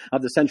occupation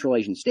of the Central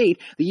Asian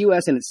state, the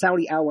U.S. and its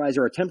Saudi allies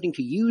are attempting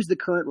to use the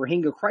current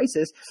Rohingya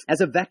crisis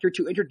as a vector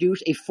to introduce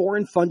a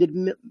foreign-funded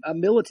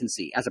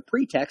militancy as a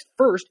pretext,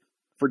 first,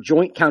 for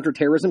joint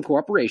counterterrorism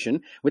cooperation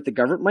with the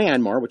government of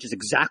Myanmar, which is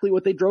exactly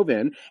what they drove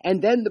in,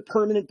 and then the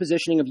permanent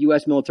positioning of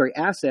U.S. military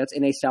assets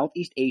in a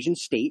Southeast Asian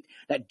state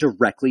that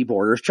directly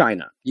borders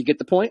China. You get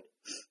the point?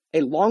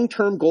 A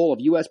long-term goal of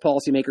U.S.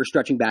 policymakers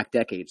stretching back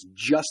decades,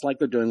 just like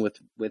they're doing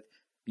with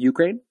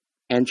Ukraine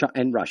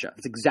and Russia.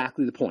 It's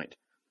exactly the point.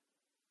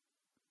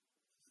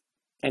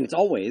 And it's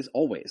always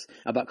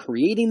about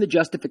creating the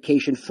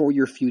justification for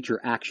your future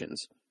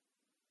actions.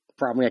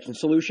 Problem, reaction,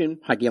 solution,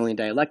 Hegelian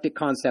dialectic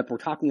concept. We're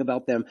talking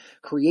about them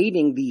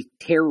creating the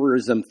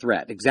terrorism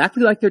threat,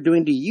 exactly like they're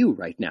doing to you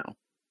right now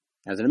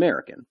as an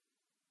American.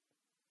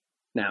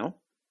 Now,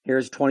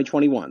 here's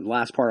 2021, the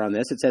last part on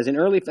this. It says, and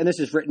this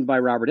is written by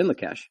Robert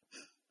Inlakesh,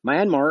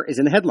 Myanmar is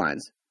in the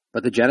headlines,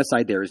 but the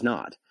genocide there is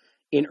not.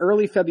 In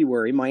early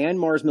February,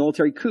 Myanmar's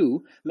military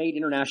coup made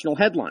international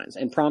headlines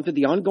and prompted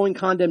the ongoing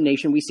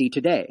condemnation we see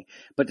today.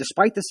 But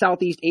despite the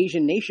Southeast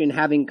Asian nation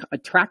having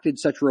attracted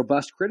such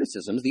robust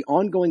criticisms, the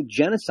ongoing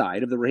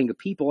genocide of the Rohingya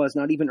people has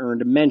not even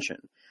earned a mention.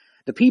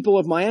 The people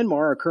of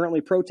Myanmar are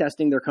currently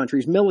protesting their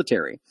country's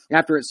military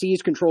after it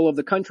seized control of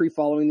the country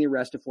following the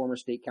arrest of former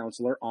state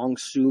councilor Aung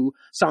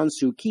San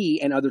Suu Kyi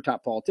and other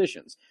top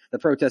politicians. The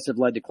protests have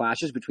led to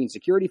clashes between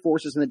security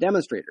forces and the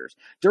demonstrators,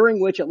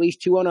 during which at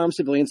least 2 unarmed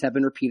civilians have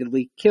been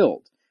repeatedly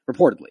killed,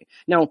 reportedly.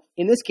 Now,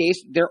 in this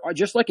case, there are,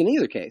 just like in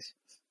either case,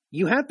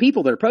 you have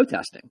people that are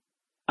protesting.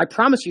 I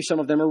promise you some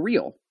of them are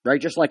real, right?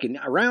 Just like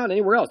around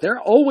anywhere else. There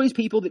are always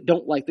people that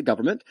don't like the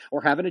government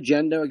or have an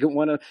agenda or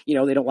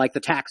they don't like the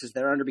taxes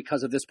they're under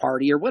because of this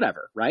party or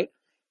whatever, right?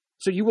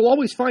 So you will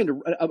always find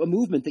a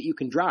movement that you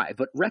can drive,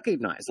 but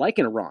recognize, like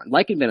in Iran,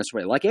 like in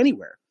Venezuela, like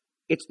anywhere,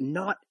 it's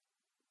not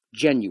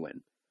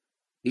genuine.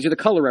 These are the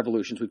color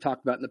revolutions we've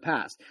talked about in the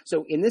past.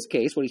 So in this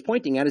case, what he's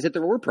pointing at is that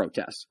there were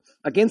protests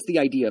against the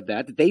idea of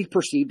that they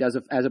perceived as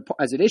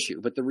an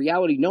issue. But the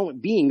reality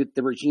being that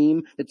the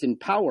regime that's in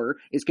power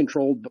is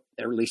controlled,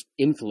 or at least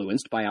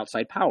influenced, by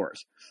outside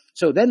powers.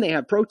 So then they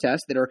have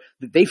protests that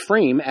they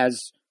frame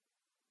as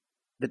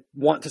that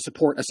want to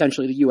support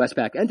essentially the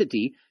U.S.-backed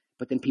entity,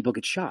 but then people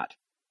get shot.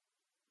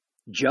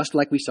 Just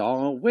like we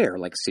saw where?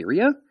 Like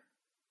Syria?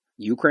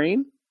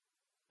 Ukraine?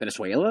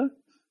 Venezuela?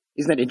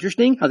 Isn't that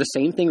interesting how the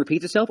same thing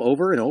repeats itself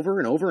over and over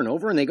and over and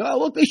over, and they go, oh,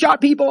 look, they shot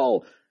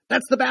people.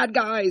 That's the bad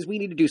guys. We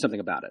need to do something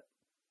about it.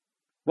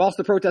 Whilst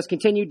the protests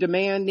continued,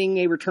 demanding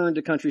a return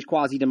to country's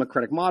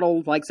quasi-democratic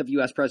model, likes of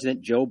U.S.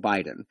 President Joe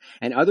Biden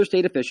and other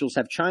state officials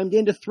have chimed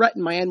in to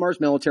threaten Myanmar's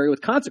military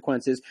with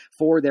consequences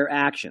for their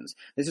actions.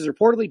 This is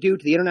reportedly due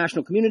to the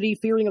international community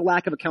fearing a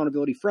lack of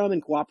accountability from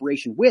and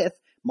cooperation with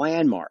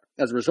Myanmar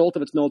as a result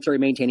of its military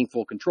maintaining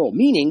full control,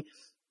 meaning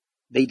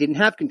they didn't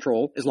have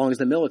control as long as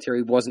the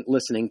military wasn't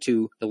listening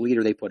to the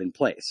leader they put in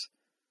place.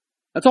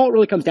 That's all it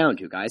really comes down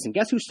to, guys. And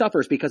guess who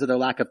suffers because of their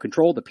lack of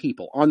control? The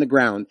people on the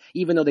ground,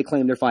 even though they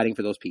claim they're fighting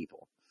for those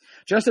people.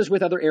 Just as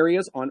with other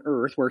areas on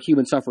Earth where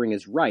human suffering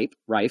is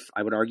rife,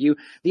 I would argue,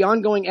 the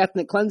ongoing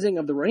ethnic cleansing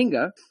of the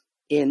Rohingya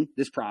in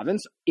this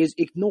province is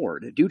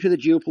ignored due to the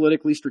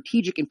geopolitically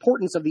strategic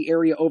importance of the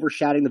area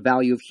overshadowing the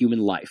value of human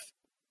life.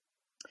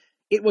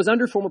 It was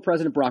under former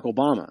President Barack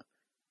Obama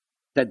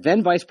that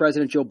then Vice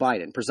President Joe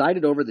Biden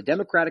presided over the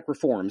democratic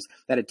reforms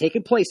that had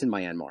taken place in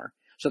Myanmar,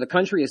 so the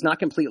country is not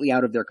completely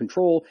out of their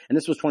control, and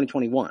this was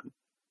 2021.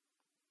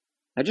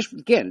 Now, just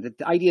again,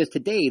 the idea is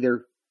today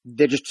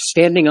they're just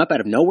standing up out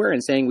of nowhere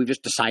and saying we've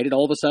just decided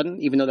all of a sudden,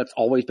 even though that's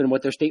always been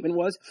what their statement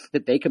was,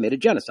 that they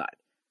committed genocide,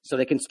 so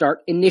they can start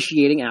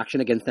initiating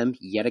action against them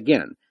yet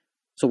again.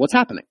 So what's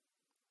happening?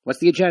 What's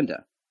the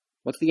agenda?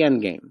 What's the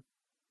end game?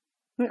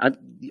 I'm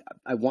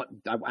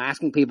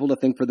asking people to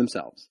think for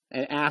themselves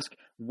and ask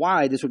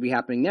why this would be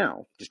happening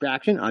now.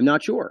 Distraction? I'm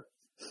not sure.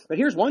 But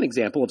here's one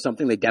example of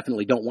something they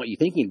definitely don't want you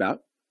thinking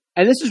about.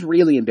 And this is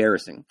really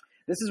embarrassing.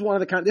 This is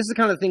the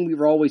kind of thing we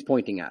were always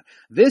pointing at.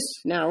 These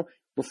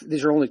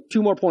are only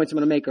two more points I'm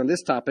going to make on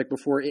this topic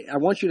before I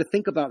want you to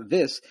think about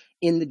this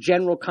in the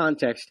general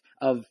context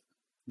of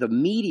the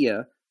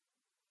media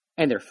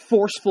and their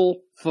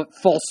forceful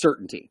false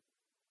certainty.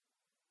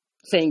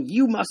 Saying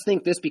you must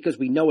think this because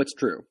we know it's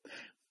true.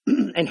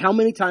 And how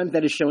many times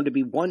that is shown to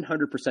be 100%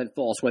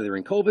 false, whether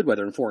in COVID,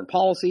 whether in foreign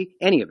policy,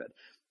 any of it.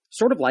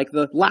 Sort of like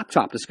the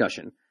laptop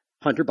discussion,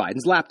 Hunter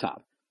Biden's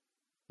laptop.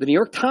 The New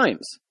York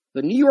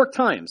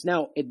Times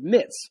now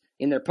admits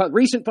in their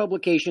recent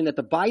publication that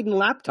the Biden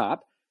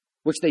laptop,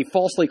 which they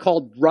falsely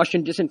called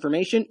Russian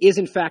disinformation, is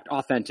in fact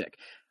authentic.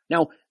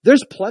 Now,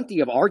 there's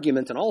plenty of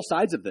arguments on all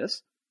sides of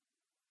this,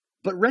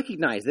 but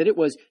recognize that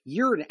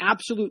you're an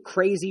absolute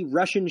crazy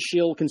Russian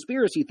shill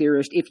conspiracy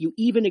theorist if you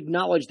even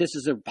acknowledge this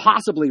is a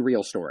possibly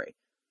real story.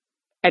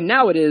 And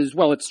now it is,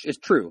 well, it's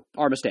true.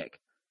 Our mistake.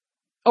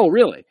 Oh,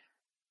 really?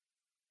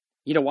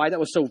 You know why that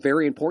was so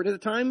very important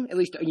at the time? At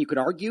least you could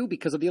argue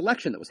because of the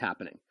election that was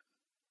happening.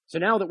 So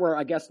now that we're,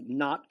 I guess,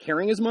 not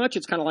caring as much,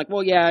 it's kind of like,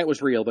 well, yeah, it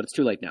was real, but it's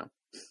too late now.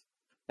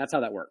 That's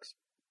how that works.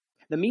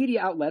 The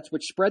media outlets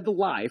which spread the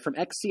lie from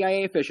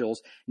ex-CIA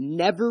officials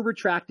never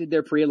retracted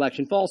their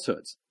pre-election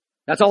falsehoods.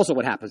 That's also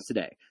what happens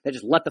today. They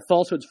just let the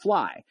falsehoods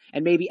fly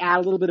and maybe add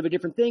a little bit of a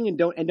different thing and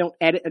don't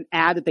edit and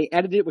add that they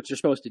edited it, which they're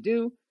supposed to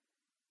do.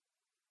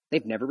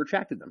 They've never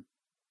retracted them.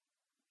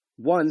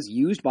 Ones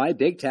used by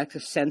big tech to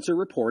censor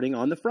reporting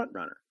on the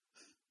frontrunner.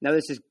 Now,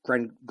 this is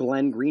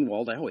Glenn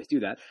Greenwald. I always do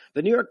that.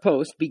 The New York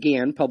Post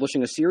began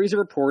publishing a series of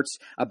reports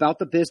about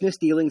the business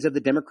dealings of the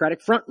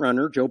Democratic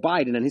frontrunner, Joe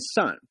Biden, and his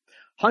son,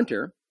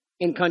 Hunter,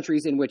 in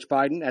countries in which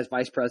Biden, as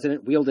vice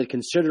president, wielded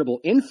considerable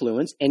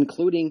influence,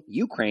 including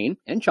Ukraine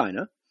and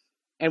China,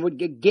 and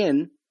would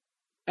again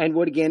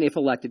if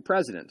elected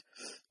president.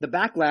 The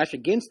backlash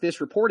against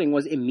this reporting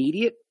was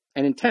immediate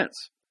and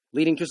intense,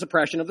 leading to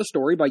suppression of the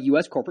story by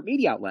U.S. corporate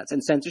media outlets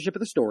and censorship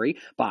of the story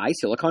by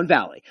Silicon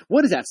Valley.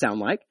 What does that sound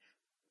like?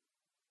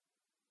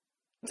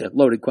 It's a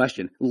loaded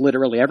question.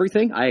 Literally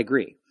everything? I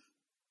agree.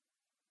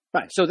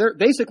 Right. So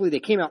they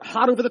came out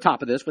hot over the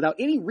top of this without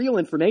any real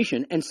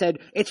information and said,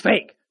 it's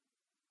fake.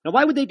 Now,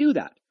 why would they do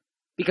that?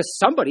 Because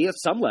somebody at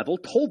some level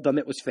told them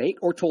it was fake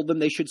or told them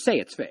they should say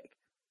it's fake.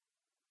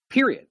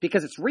 Period.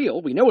 Because it's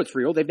real. We know it's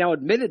real. They've now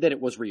admitted that it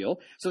was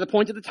real. So the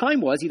point at the time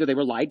was either they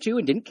were lied to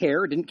and didn't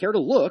care to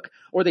look,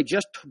 or they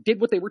just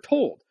did what they were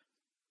told.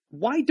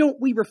 Why don't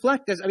we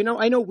reflect this? I mean,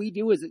 I know we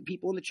do as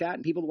people in the chat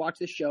and people who watch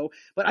this show,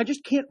 but I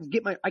just can't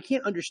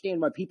understand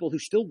why people who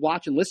still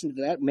watch and listen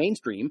to that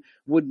mainstream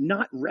would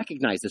not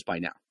recognize this by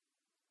now.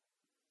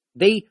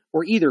 They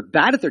were either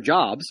bad at their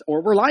jobs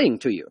or were lying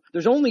to you.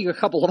 There's only a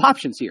couple of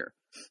options here.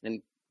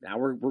 And now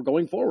we're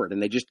going forward,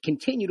 and they just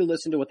continue to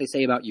listen to what they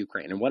say about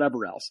Ukraine and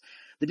whatever else.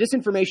 The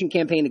disinformation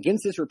campaign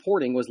against this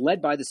reporting was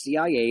led by the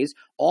CIA's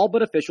all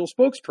but official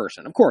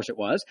spokesperson. Of course it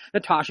was,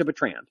 Natasha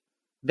Bertrand.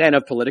 Then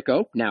of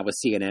Politico, now with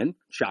CNN,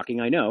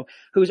 shocking I know,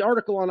 whose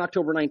article on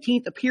October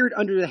 19th appeared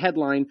under the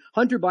headline,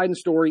 Hunter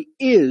Biden's story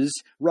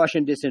is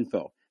Russian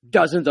disinfo.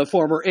 doesn't the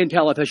former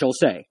Intel official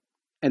say?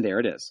 And there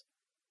it is.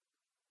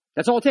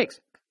 That's all it takes.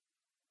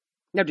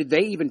 Now, did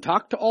they even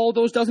talk to all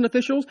those dozen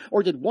officials,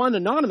 or did one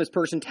anonymous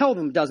person tell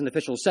them a dozen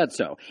officials said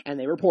so, and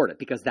they report it,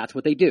 because that's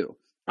what they do?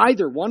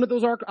 Either one of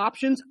those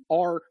options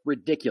are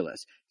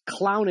ridiculous,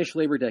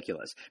 clownishly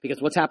ridiculous,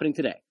 because what's happening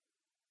today?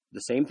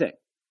 The same thing.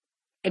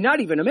 And not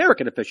even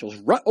American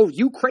officials,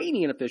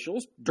 Ukrainian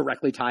officials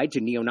directly tied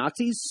to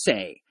neo-Nazis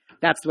say.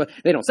 That's what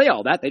they don't say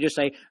all that. They just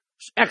say,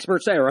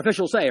 experts say, or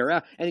officials say,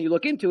 and you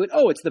look into it,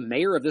 it's the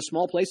mayor of this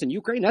small place in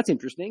Ukraine. That's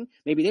interesting.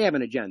 Maybe they have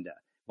an agenda.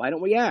 Why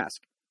don't we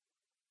ask?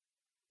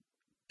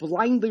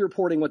 Blindly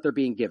reporting what they're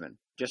being given,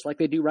 just like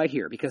they do right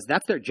here, because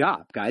that's their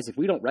job, guys. If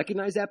we don't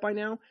recognize that by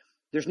now,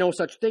 there's no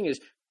such thing as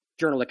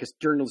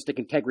journalistic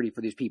integrity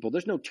for these people.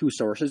 There's no two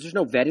sources. There's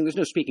no vetting. There's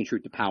no speaking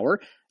truth to power.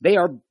 They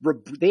are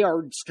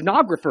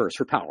stenographers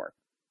for power.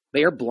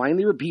 They are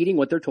blindly repeating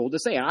what they're told to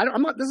say.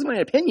 And this is my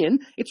opinion.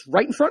 It's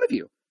right in front of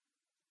you.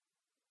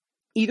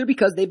 Either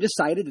because they've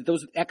decided that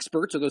those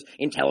experts or those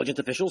intelligence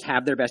officials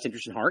have their best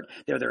interest in heart,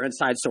 they're their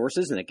inside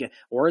sources,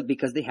 or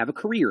because they have a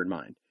career in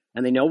mind.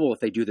 And they know, if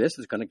they do this,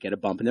 it's going to get a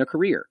bump in their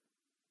career.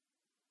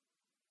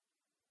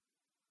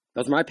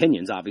 Those are my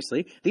opinions,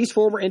 obviously. These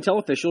former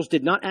Intel officials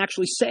did not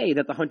actually say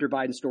that the Hunter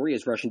Biden story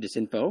is Russian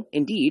disinfo.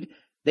 Indeed,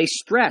 they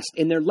stressed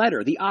in their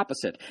letter the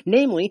opposite,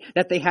 namely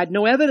that they had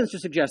no evidence to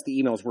suggest the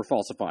emails were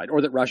falsified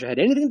or that Russia had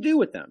anything to do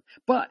with them.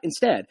 But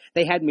instead,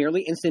 they had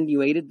merely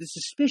insinuated the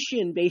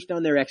suspicion based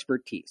on their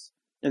expertise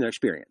and their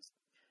experience.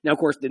 Now, of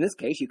course, in this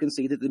case, you can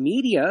see that the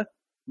media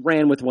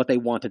ran with what they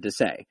wanted to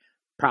say,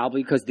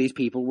 probably because these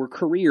people were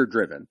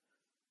career-driven.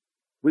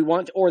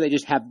 Or they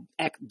just have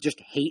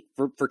hate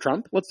for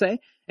Trump, let's say,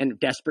 and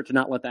desperate to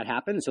not let that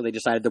happen. So they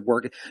decided to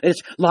work.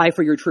 It's lie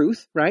for your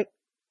truth, right?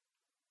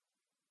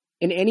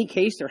 In any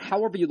case, or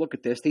however you look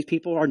at this, these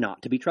people are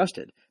not to be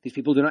trusted. These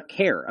people do not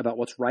care about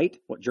what's right,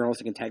 what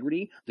journalistic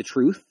integrity, the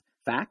truth,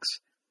 facts.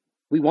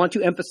 We want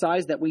to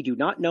emphasize that we do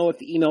not know if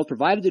the emails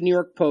provided to the New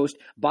York Post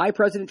by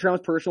President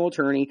Trump's personal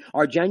attorney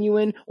are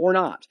genuine or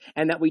not,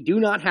 and that we do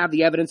not have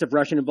the evidence of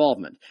Russian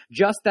involvement.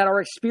 Just that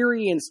our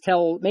experience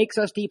makes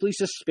us deeply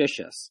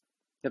suspicious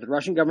that the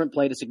Russian government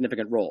played a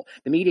significant role.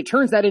 The media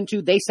turns that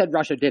into, they said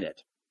Russia did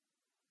it.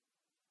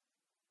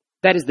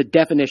 That is the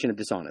definition of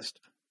dishonest.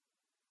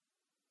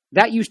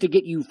 That used to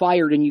get you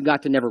fired and you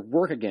got to never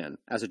work again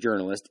as a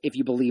journalist if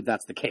you believe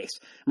that's the case,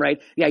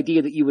 right? The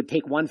idea that you would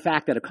take one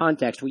fact out of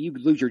context, you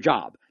could lose your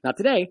job. Not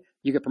today,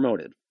 you get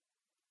promoted.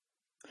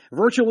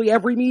 Virtually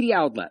every media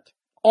outlet,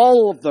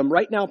 all of them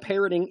right now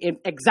parroting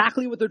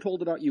exactly what they're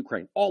told about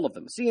Ukraine. All of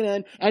them.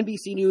 CNN,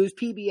 NBC News,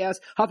 PBS,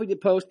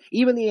 Huffington Post,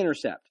 even The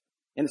Intercept.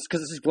 And it's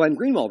because this is Glenn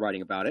Greenwald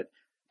writing about it.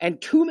 And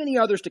too many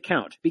others to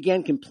count,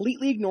 began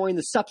completely ignoring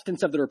the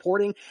substance of the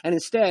reporting and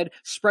instead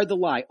spread the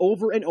lie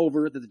over and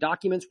over that the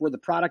documents were the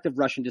product of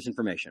Russian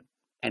disinformation.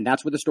 And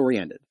that's where the story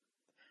ended.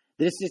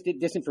 This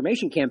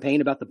disinformation campaign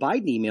about the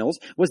Biden emails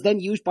was then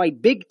used by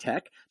big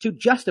tech to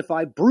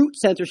justify brute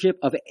censorship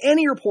of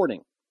any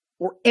reporting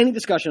or any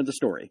discussion of the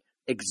story.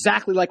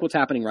 Exactly like what's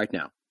happening right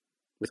now.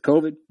 With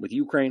COVID, with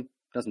Ukraine,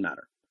 doesn't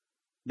matter.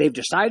 They've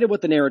decided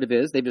what the narrative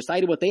is. They've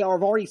decided what they have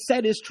already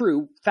said is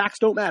true. Facts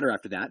don't matter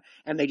after that.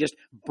 And they just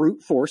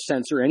brute force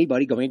censor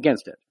anybody going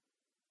against it.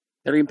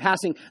 They're even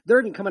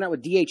coming out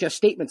with DHS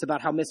statements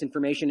about how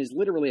misinformation is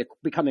literally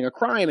becoming a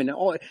crime. And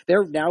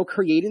they're now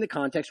creating the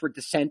context where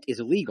dissent is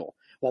illegal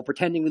while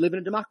pretending we live in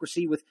a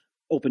democracy with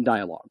open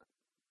dialogue.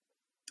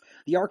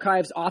 The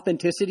archive's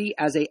authenticity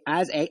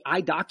I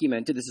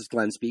documented, this is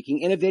Glenn speaking,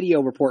 in a video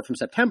report from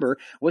September,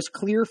 was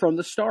clear from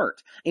the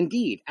start.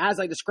 Indeed, as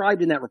I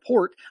described in that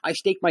report, I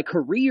staked my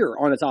career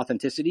on its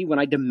authenticity when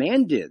I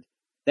demanded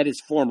that his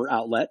former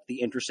outlet,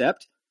 The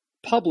Intercept,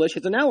 publish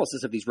its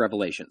analysis of these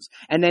revelations.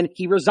 And then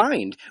he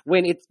resigned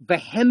when its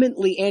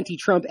vehemently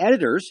anti-Trump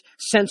editors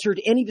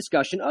censored any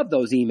discussion of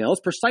those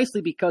emails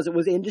precisely because it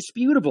was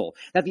indisputable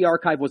that the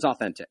archive was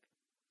authentic.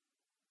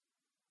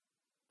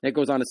 It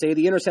goes on to say,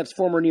 The Intercept's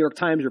former New York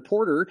Times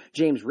reporter,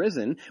 James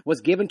Risen, was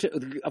given,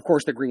 of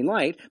course, the green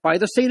light by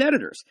the state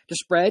editors to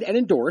spread and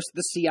endorse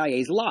the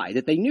CIA's lie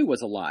that they knew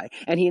was a lie,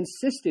 and he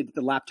insisted that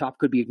the laptop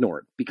could be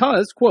ignored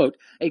because, quote,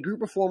 a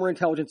group of former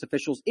intelligence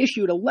officials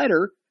issued a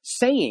letter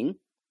saying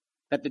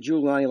that the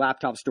Giuliani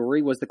laptop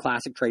story was the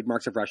classic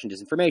trademarks of Russian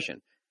disinformation.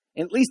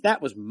 And at least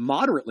that was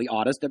moderately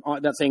honest,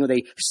 not saying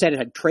they said it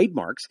had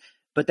trademarks,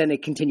 but then they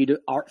continued to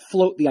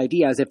float the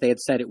idea as if they had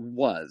said it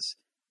was.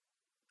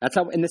 That's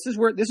how, and this is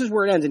where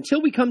it ends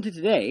until we come to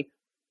today,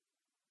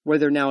 where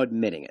they're now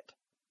admitting it.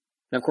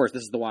 Now, of course,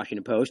 this is the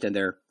Washington Post and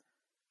their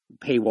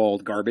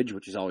paywalled garbage,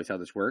 which is always how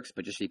this works.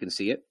 But just so you can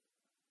see it.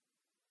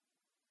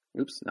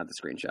 Oops, not the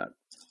screenshot.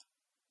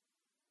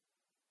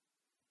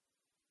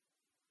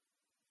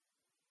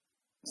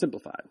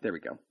 Simplified. There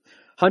we go.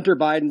 Hunter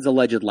Biden's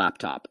alleged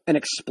laptop, an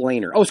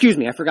explainer. Oh, excuse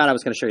me, I forgot I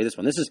was going to show you this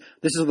one. This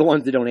is the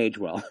ones that don't age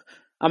well.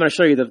 I'm going to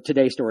show you the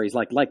today stories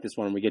like this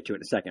one when we get to it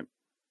in a second.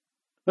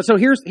 But so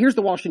here's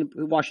the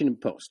Washington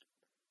Post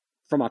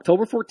from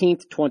October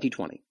 14th,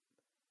 2020.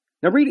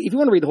 Now read it. If you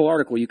want to read the whole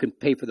article, you can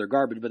pay for their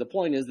garbage, but the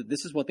point is that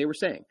this is what they were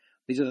saying.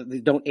 These are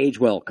the don't age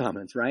well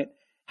comments, right?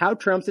 How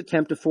Trump's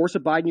attempt to force a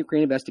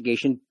Biden-Ukraine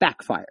investigation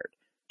backfired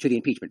to the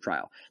impeachment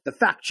trial. The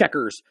fact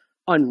checkers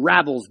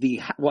unravels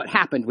what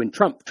happened when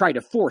Trump tried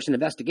to force an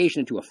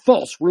investigation into a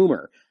false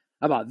rumor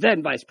about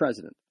then Vice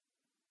President.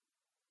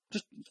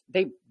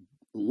 They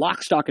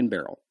lock, stock, and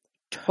barrel,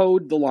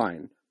 towed the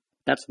line.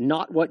 That's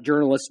not what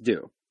journalists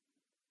do.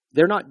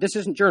 This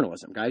isn't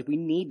journalism, guys. We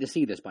need to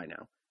see this by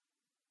now.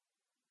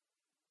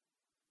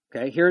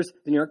 Okay, here's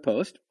the New York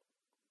Post.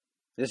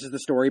 This is the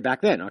story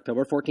back then,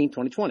 October 14,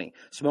 2020.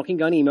 Smoking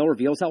gun email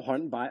reveals how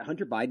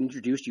Hunter Biden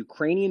introduced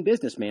Ukrainian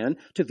businessman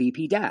to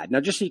VP dad. Now,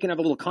 just so you can have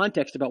a little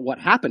context about what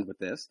happened with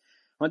this,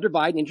 Hunter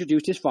Biden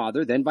introduced his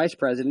father, then Vice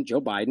President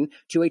Joe Biden,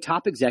 to a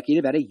top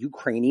executive at a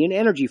Ukrainian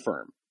energy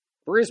firm,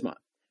 Burisma.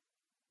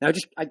 Now,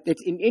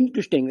 it's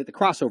interesting that the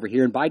crossover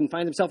here, and Biden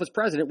finds himself as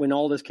president when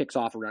all this kicks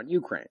off around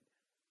Ukraine.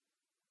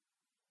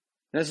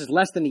 Now, this is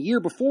less than a year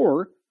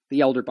before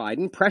the elder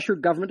Biden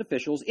pressured government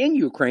officials in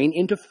Ukraine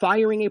into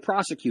firing a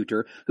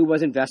prosecutor who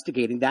was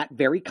investigating that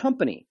very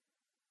company.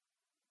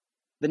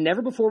 The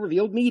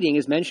never-before-revealed meeting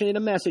is mentioned in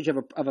a message of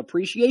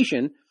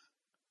appreciation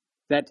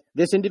that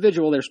this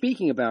individual they're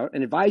speaking about,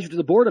 an advisor to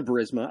the board of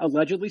Burisma,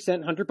 allegedly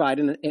sent Hunter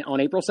Biden on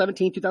April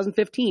 17,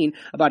 2015,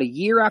 about a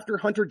year after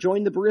Hunter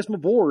joined the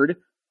Burisma board,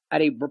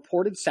 at a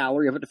reported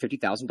salary of up to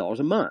 $50,000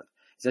 a month.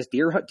 It says,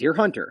 Dear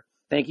Hunter,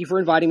 thank you for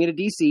inviting me to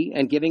D.C.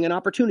 and giving an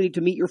opportunity to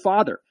meet your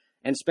father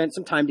and spend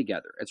some time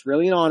together. It's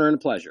really an honor and a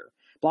pleasure.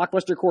 The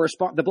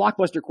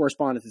Blockbuster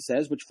correspondent, it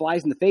says, which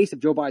flies in the face of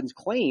Joe Biden's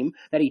claim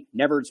that he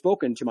never had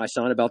spoken to my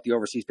son about the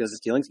overseas business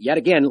dealings, yet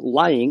again,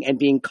 lying and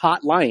being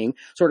caught lying,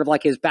 sort of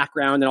like his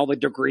background and all the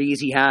degrees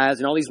he has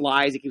and all these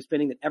lies he keeps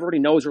spinning that everybody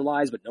knows are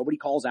lies, but nobody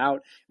calls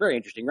out. Very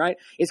interesting, right?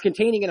 It's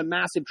containing in a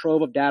massive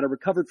trove of data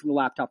recovered from the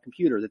laptop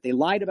computer that they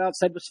lied about,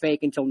 said was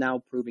fake, until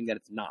now proving that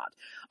it's not.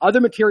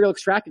 Other material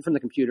extracted from the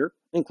computer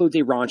includes a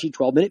raunchy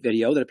 12-minute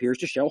video that appears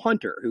to show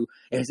Hunter, who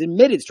has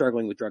admitted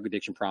struggling with drug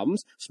addiction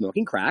problems,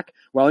 smoking crack,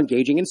 while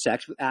engaging in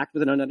sex act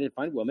with an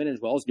unidentified woman, as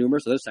well as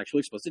numerous other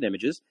sexually explicit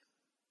images.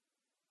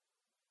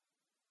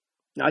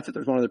 Now, I thought there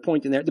was one other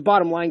point in there. The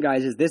bottom line,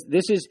 guys, is this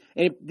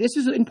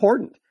is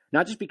important,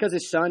 not just because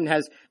his son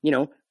has,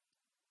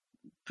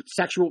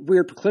 sexual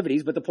weird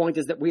proclivities, but the point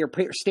is that we are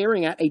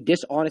staring at a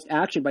dishonest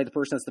action by the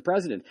person that's the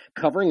president,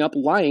 covering up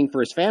lying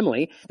for his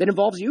family that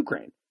involves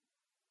Ukraine.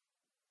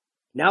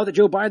 Now that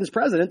Joe Biden's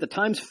president, the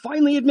Times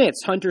finally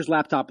admits Hunter's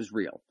laptop is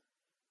real.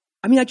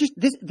 I mean,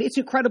 it's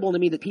incredible to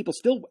me that people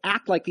still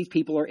act like these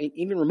people are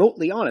even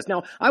remotely honest.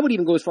 Now, I would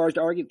even go as far as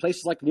to argue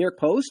places like the New York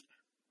Post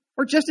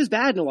are just as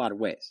bad in a lot of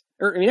ways.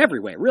 Or,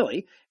 every way,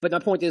 really. But my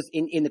point is,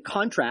 in the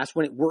contrast,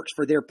 when it works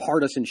for their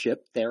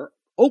partisanship, they're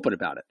open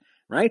about it,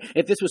 right?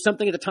 If this was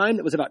something at the time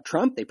that was about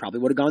Trump, they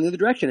probably would have gone the other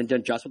direction and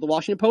done just what the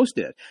Washington Post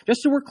did.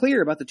 Just so we're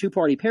clear about the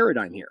two-party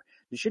paradigm here.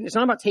 It's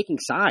not about taking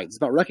sides. It's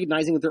about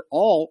recognizing that they're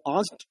all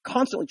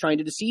constantly trying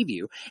to deceive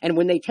you. And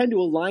when they tend to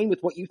align with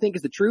what you think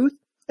is the truth,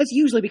 that's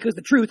usually because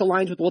the truth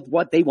aligns with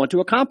what they want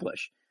to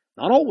accomplish.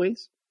 Not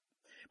always.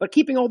 But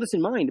keeping all this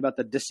in mind about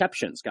the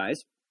deceptions,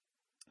 guys,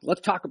 let's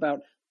talk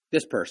about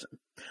this person.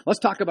 Let's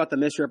talk about the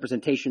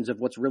misrepresentations of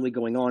what's really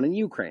going on in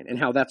Ukraine and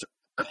how that's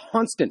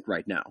constant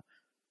right now.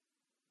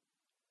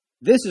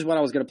 This is what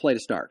I was going to play to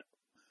start.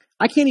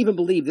 I can't even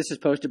believe this is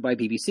posted by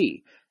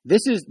BBC.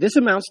 This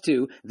amounts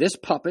to this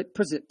puppet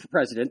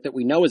president that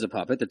we know is a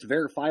puppet, that's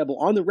verifiable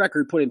on the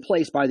record, put in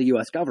place by the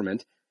U.S.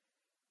 government,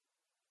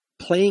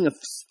 playing the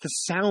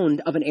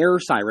sound of an air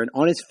siren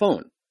on his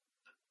phone.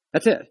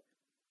 That's it.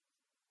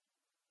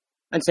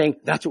 And saying,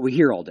 that's what we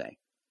hear all day.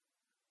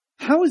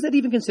 How is that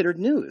even considered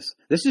news?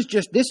 This is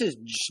just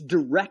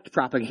direct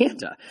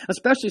propaganda,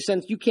 especially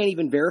since you can't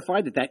even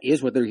verify that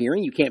is what they're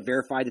hearing. You can't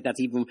verify that that's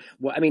even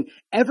what,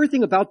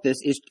 everything about this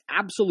is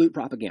absolute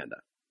propaganda.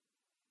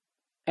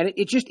 And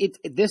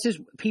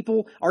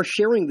people are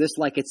sharing this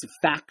like it's a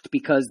fact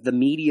because the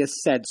media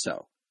said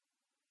so.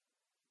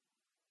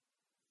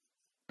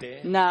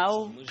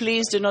 Now,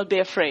 please do not be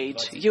afraid.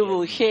 You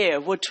will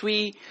hear what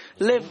we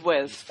live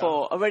with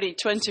for already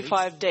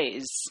 25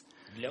 days.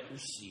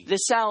 The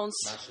sounds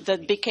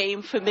that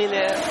became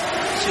familiar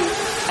to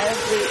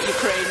every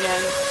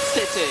Ukrainian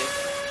city.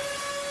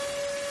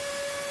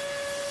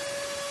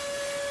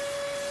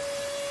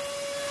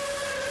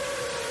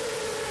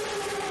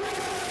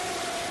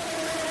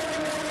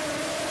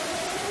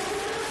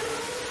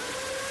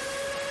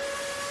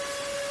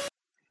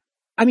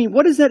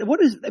 What is that?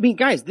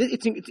 Guys,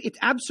 it's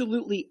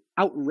absolutely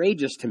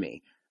outrageous to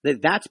me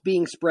that that's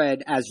being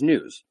spread as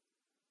news.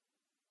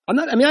 I'm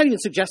not even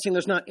suggesting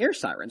there's not air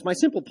sirens. My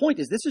simple point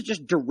is this is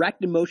just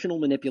direct emotional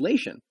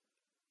manipulation.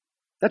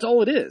 That's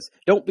all it is.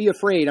 Don't be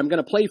afraid. I'm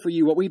going to play for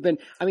you what we've been.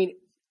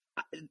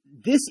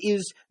 This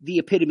is the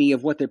epitome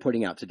of what they're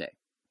putting out today.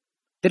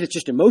 That it's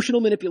just emotional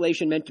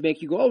manipulation meant to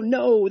make you go, oh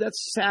no,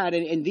 that's sad.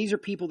 And these are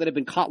people that have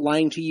been caught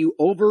lying to you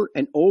over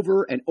and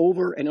over and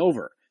over and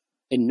over.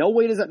 In no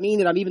way does that mean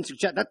that I'm even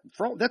suggesting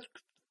that's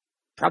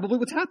probably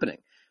what's happening.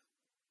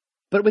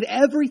 But with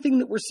everything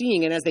that we're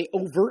seeing, and as they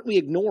overtly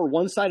ignore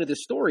one side of the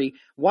story,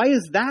 why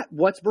is that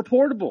what's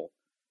reportable?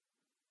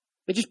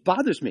 It just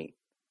bothers me.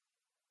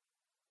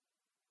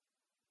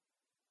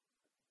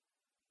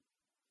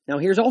 Now,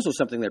 here's also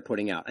something they're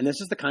putting out, and this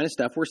is the kind of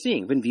stuff we're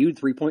seeing. Been viewed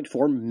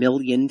 3.4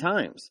 million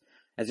times.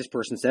 As this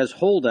person says,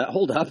 hold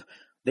up.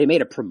 They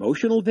made a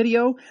promotional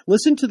video.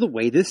 Listen to the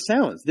way this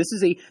sounds.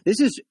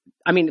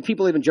 I mean,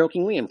 people even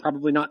jokingly, and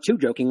probably not too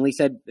jokingly,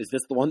 said, is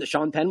this the one that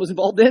Sean Penn was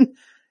involved in?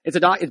 It's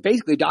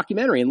basically a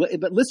documentary,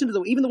 but listen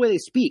to even the way they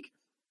speak.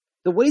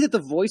 The way that the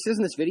voice is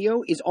in this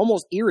video is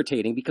almost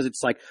irritating because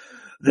it's like,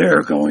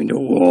 they're going to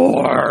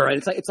war.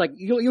 And it's like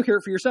you'll hear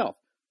it for yourself.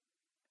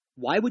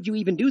 Why would you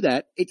even do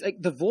that? It's like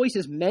the voice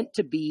is meant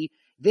to be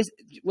this.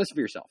 Listen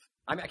for yourself.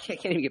 I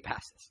can't even get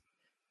past this.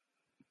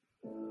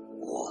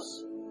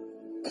 Was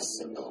a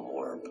simple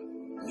verb,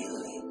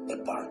 merely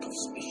a part of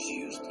speech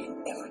used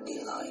in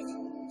everyday life,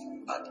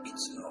 but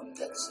it's not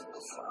that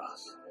simple for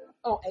us.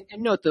 Oh,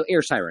 and note the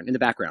air siren in the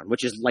background,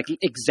 which is like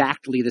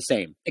exactly the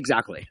same.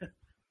 Exactly.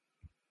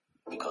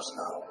 Because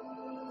now,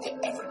 the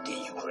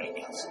everyday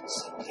Ukrainians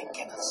simply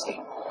cannot say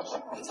words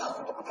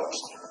without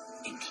bursting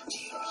into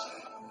tears.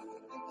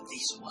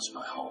 This was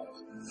my home.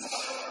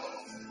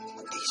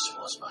 This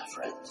was my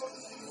friend.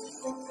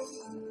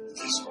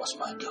 This was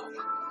my dog.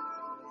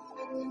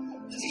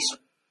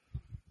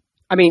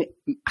 I mean,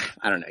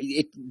 I don't know.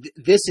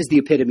 This is the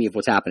epitome of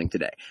what's happening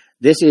today.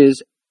 This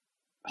is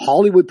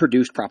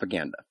Hollywood-produced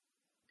propaganda.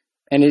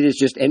 And it is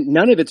just, and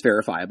none of it's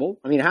verifiable.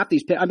 I mean, how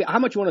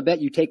much you want to bet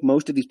you take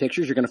most of these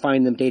pictures, you're going to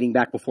find them dating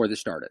back before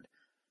this started.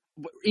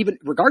 Even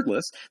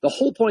regardless, the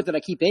whole point that I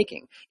keep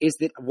making is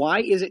that why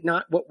is it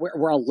not what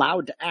we're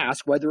allowed to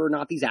ask whether or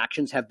not these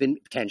actions have been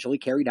potentially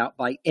carried out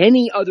by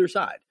any other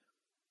side?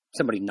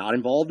 Somebody not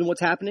involved in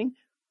what's happening?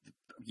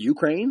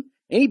 Ukraine?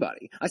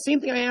 Anybody? The same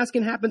thing I ask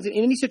and happens in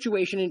any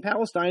situation in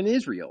Palestine and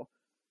Israel.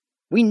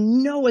 We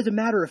know as a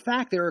matter of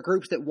fact there are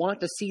groups that want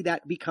to see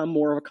that become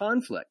more of a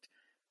conflict.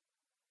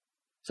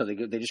 So they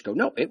just go,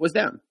 no, it was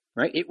them,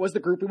 right? It was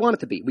the group we want it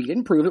to be. We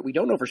didn't prove it. We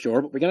don't know for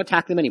sure, but we're going to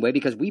attack them anyway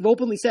because we've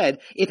openly said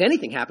if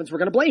anything happens, we're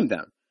going to blame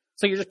them.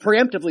 So you're just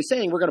preemptively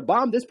saying we're going to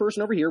bomb this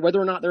person over here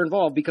whether or not they're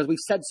involved because we've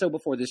said so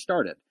before this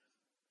started.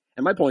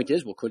 And my point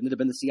is, well, couldn't it have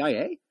been the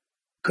CIA?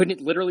 Couldn't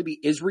it literally be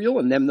Israel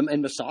and them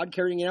and Mossad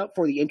carrying it out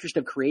for the interest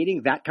of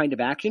creating that kind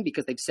of action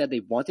because they've said they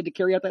wanted to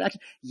carry out that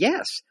action?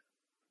 Yes.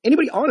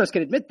 Anybody honest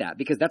can admit that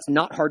because that's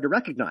not hard to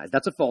recognize.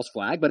 That's a false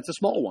flag, but it's a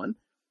small one.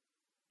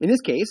 In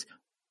this case,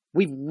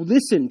 we've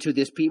listened to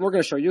this people. We're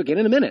going to show you again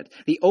in a minute.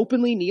 The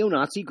openly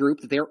neo-Nazi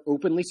group that they're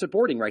openly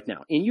supporting right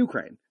now in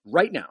Ukraine,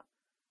 right now.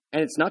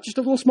 And it's not just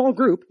a little small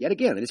group. Yet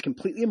again, it is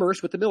completely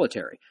immersed with the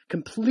military.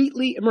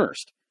 Completely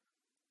immersed.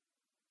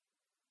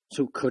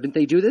 So couldn't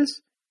they do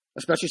this?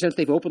 Especially since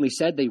they've openly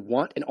said they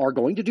want and are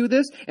going to do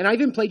this. And I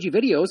even played you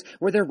videos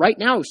where they're right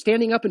now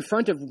standing up in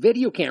front of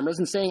video cameras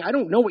and saying, I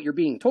don't know what you're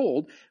being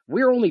told.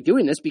 We're only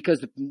doing this because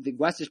the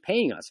West is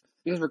paying us,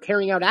 because we're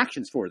carrying out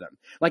actions for them.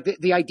 Like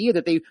the idea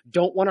that they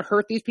don't want to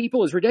hurt these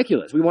people is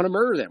ridiculous. We want to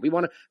murder them. We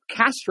want to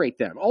castrate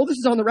them. All this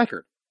is on the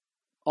record.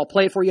 I'll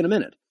play it for you in a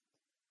minute.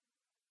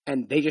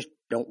 And they just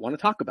don't want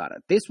to talk about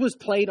it. This was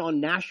played on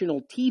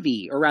national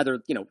TV, or rather,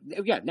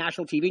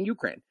 national TV in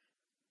Ukraine.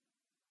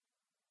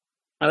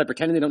 Are they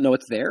pretending they don't know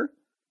it's there?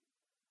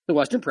 The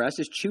Western press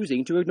is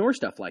choosing to ignore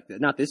stuff like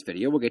that. Not this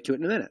video. We'll get to it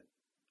in a minute.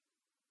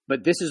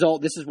 But this is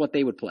what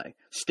they would play.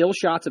 Still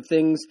shots of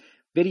things,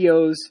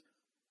 videos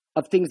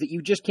of things that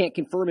you just can't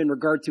confirm in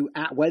regard to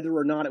whether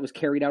or not it was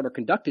carried out or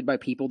conducted by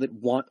people that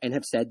want and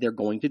have said they're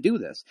going to do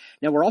this.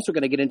 Now, we're also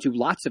going to get into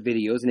lots of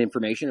videos and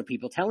information of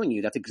people telling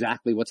you that's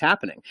exactly what's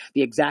happening.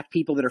 The exact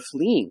people that are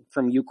fleeing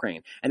from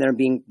Ukraine and that are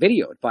being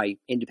videoed by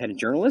independent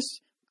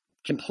journalists,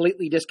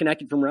 completely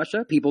disconnected from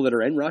Russia, people that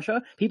are in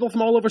Russia, people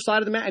from all over the side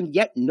of the map, and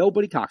yet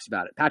nobody talks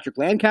about it. Patrick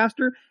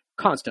Lancaster,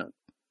 constant.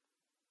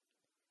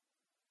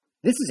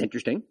 This is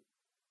interesting.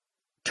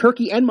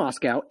 Turkey and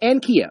Moscow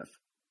and Kiev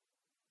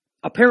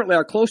apparently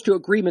are close to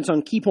agreements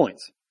on key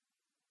points.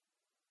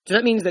 So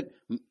that means that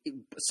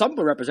some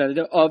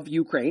representative of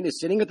Ukraine is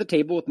sitting at the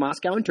table with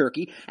Moscow and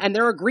Turkey, and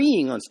they're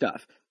agreeing on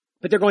stuff.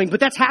 But they're going, but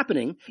that's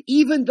happening,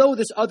 even though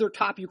this other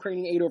top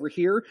Ukrainian aide over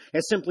here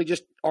has simply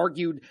just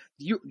argued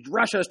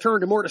Russia has turned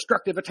to more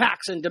destructive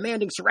attacks and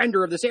demanding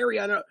surrender of this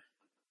area.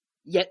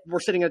 Yet we're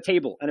sitting at a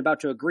table and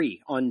about to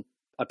agree on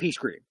a peace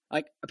agreement.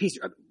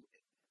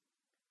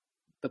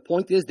 The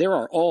point is there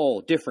are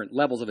all different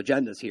levels of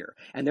agendas here.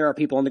 And there are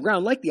people on the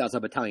ground like the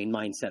Azov Battalion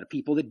mindset of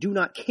people that do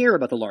not care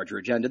about the larger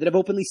agenda, that have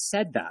openly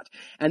said that.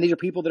 And these are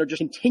people that are just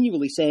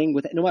continually saying,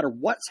 no matter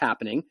what's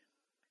happening,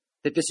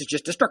 that this is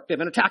just destructive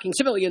and attacking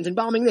civilians and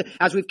bombing,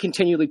 as we've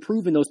continually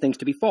proven those things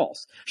to be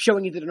false,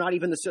 showing you that they're not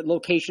even the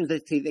locations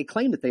that they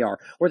claim that they are,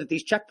 or that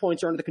these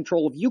checkpoints are under the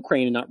control of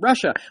Ukraine and not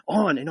Russia,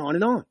 on and on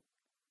and on.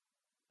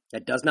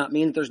 That does not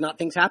mean that there's not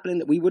things happening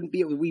that we would be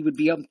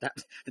able to,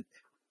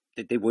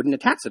 that they wouldn't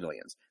attack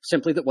civilians.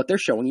 Simply that what they're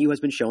showing you has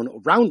been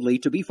shown roundly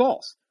to be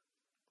false.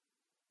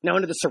 Now,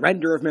 under the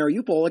surrender of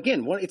Mariupol,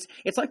 again,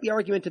 it's like the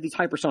argument of these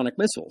hypersonic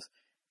missiles.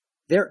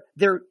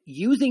 They're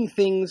using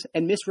things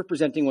and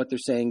misrepresenting what they're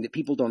saying that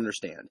people don't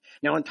understand.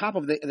 Now, on top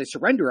of the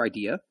surrender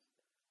idea,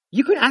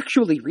 You could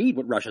actually read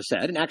what Russia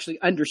said and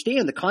actually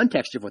understand the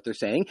context of what they're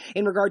saying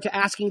in regard to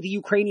asking the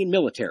Ukrainian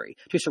military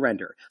to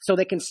surrender so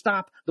they can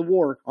stop the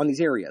war on these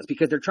areas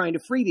because they're trying to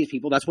free these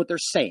people. That's what they're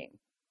saying.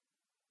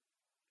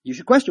 You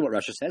should question what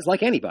Russia says,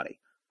 like anybody.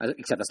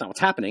 Except that's not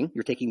what's happening.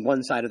 You're taking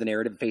one side of the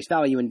narrative at face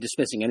value and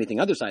dismissing anything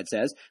other side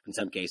says in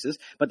some cases.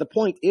 But the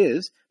point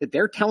is that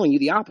they're telling you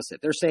the opposite.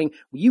 They're saying,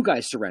 well, you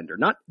guys surrender,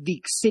 not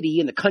the city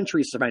and the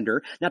country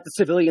surrender, not the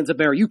civilians of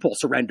Mariupol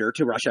surrender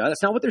to Russia.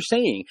 That's not what they're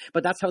saying,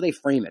 but that's how they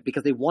frame it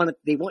because they want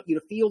you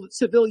to feel that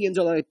civilians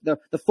are like the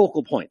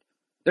focal point.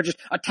 They're just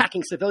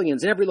attacking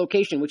civilians in every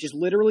location, which is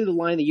literally the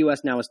line the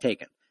U.S. now has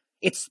taken.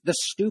 It's the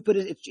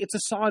stupidest. It's a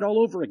saw it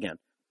all over again.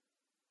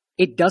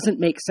 It doesn't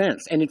make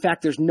sense. And in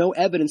fact, there's no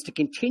evidence to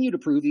continue to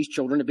prove these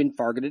children have been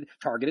targeted,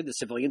 the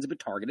civilians have been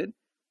targeted.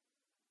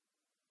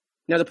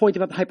 Now, the point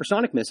about the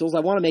hypersonic missiles,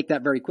 I want to make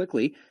that very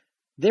quickly.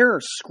 They're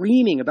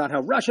screaming about how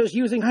Russia's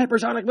using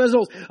hypersonic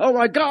missiles. Oh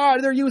my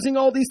God, they're using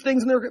all these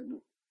things. Do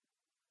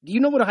you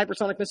know what a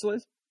hypersonic missile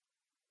is?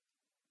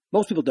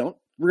 Most people don't,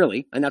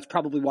 really. And that's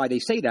probably why they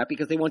say that,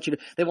 because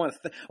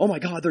oh my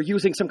God, they're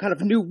using some kind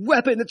of new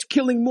weapon that's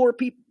killing more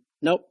people.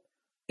 Nope.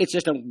 It's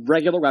just a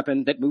regular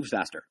weapon that moves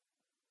faster.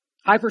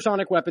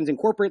 Hypersonic weapons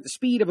incorporate the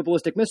speed of a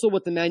ballistic missile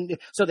with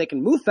so they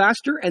can move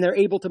faster and they're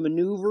able to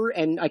maneuver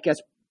and, I guess,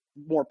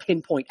 more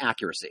pinpoint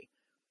accuracy.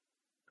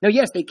 Now,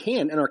 yes, they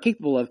can and are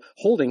capable of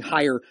holding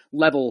higher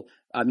level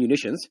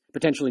munitions,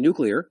 potentially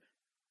nuclear.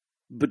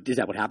 But is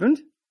that what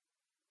happened?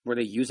 Were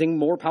they using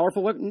more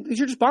powerful weapons?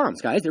 These are just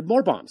bombs, guys. They're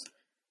more bombs.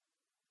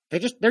 They're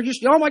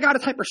just, oh my God,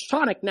 it's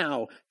hypersonic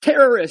now.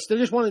 Terrorists. They're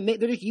just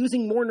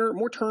using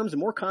more terms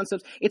and more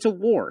concepts. It's a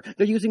war.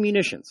 They're using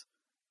munitions.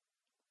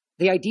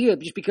 The idea,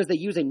 just because they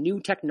use a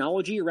new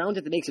technology around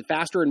it that makes it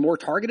faster and more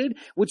targeted,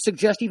 would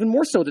suggest even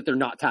more so that they're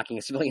not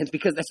attacking civilians,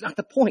 because that's not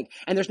the point,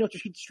 and there's no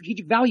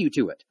strategic value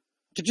to it.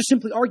 To just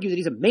simply argue that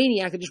he's a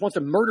maniac that just wants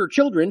to murder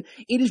children,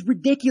 it is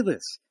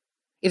ridiculous.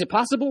 Is it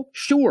possible?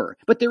 Sure.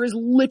 But there is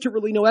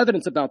literally no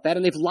evidence about that,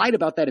 and they've lied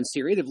about that in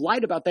Syria. They've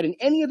lied about that in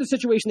any other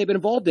situation they've been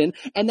involved in,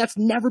 and that's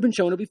never been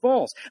shown to be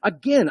false.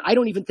 Again, I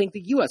don't even think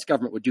the U.S.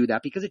 government would do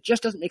that because it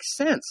just doesn't make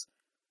sense.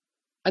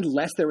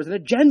 Unless there was an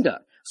agenda,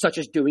 such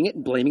as doing it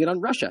and blaming it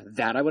on Russia.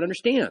 That I would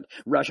understand.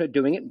 Russia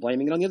doing it and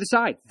blaming it on the other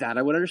side. That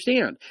I would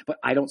understand. But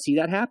I don't see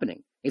that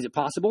happening. Is it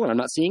possible and I'm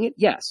not seeing it?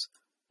 Yes.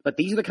 But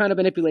these are the kind of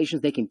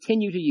manipulations they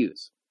continue to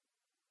use.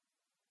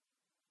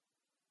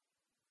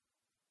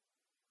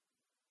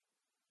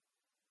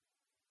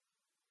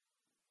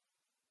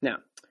 Now,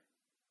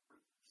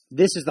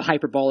 this is the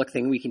hyperbolic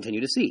thing we continue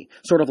to see.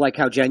 Sort of like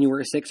how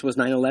January 6th was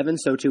 9/11,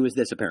 so too is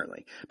this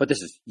apparently. But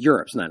this is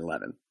Europe's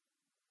 9/11.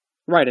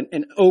 Right,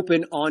 an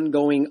open,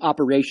 ongoing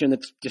operation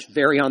that's just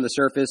very on the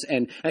surface,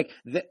 and like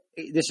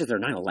this is their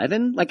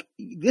 9/11. Like,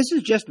 this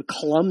is just a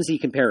clumsy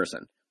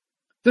comparison.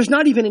 There's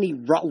not even any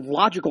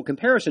logical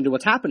comparison to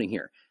what's happening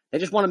here. They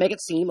just want to make it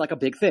seem like a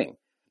big thing.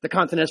 The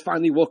continent has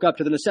finally woke up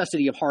to the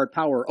necessity of hard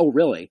power. Oh,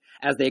 really?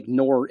 As they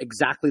ignore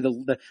exactly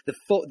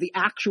the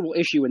actual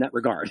issue in that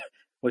regard,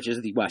 which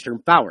is the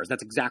Western powers.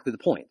 That's exactly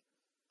the point.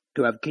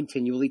 To have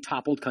continually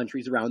toppled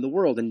countries around the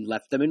world and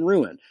left them in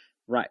ruin.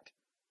 Right.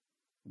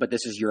 But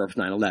this is Europe's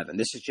 9/11.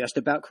 This is just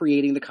about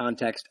creating the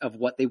context of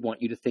what they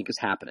want you to think is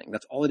happening.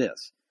 That's all it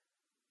is.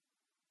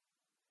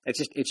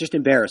 It's just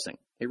embarrassing.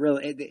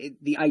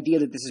 The idea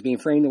that this is being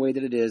framed the way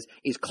that it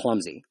is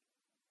clumsy.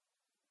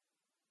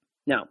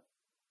 Now,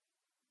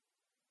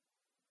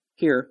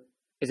 here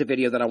is a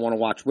video that I want to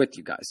watch with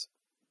you guys.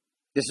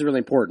 This is really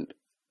important.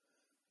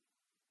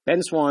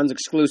 Ben Swann's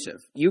exclusive.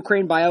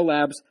 Ukraine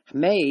Biolabs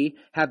may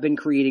have been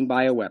creating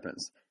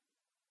bioweapons.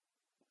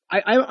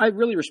 I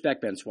really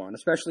respect Ben Swann,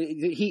 especially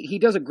he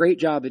does a great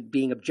job at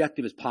being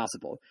objective as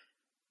possible.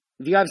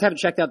 If you guys haven't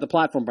checked out the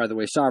platform, by the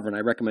way, Sovereign, I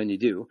recommend you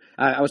do.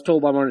 I was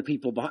told by one of the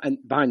people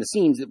behind the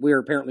scenes that we're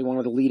apparently one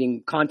of the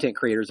leading content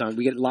creators on.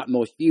 We get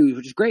most views,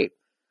 which is great.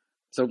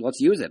 So let's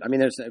use it. I mean,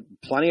 there's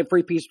plenty of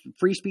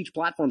free speech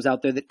platforms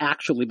out there that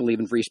actually believe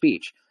in free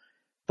speech.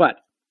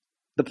 But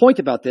the point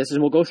about this, and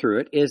we'll go through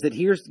it, is that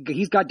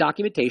he's got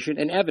documentation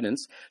and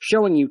evidence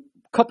showing you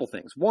a couple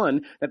things.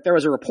 One, that there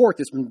was a report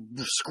that's been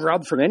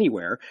scrubbed from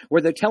anywhere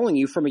where they're telling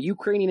you from a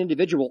Ukrainian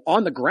individual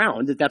on the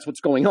ground that that's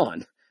what's going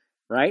on.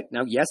 Right?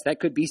 Now, yes, that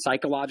could be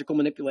psychological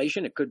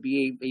manipulation. It could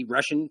be a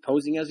Russian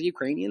posing as a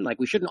Ukrainian. Like,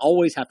 we shouldn't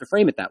always have to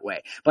frame it that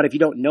way. But if you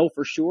don't know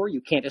for sure,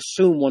 you can't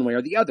assume one way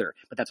or the other.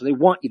 But that's what they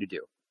want you to do.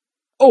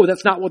 Oh,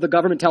 that's not what the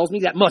government tells me?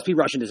 That must be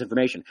Russian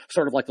disinformation.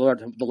 Sort of like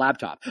the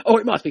laptop. Oh,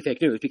 it must be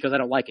fake news because I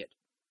don't like it.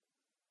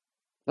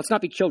 Let's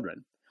not be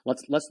children.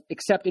 Let's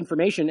accept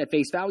information at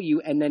face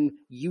value and then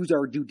use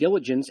our due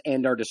diligence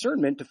and our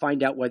discernment to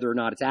find out whether or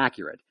not it's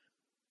accurate.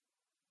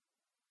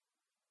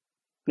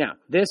 Now,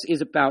 this is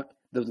about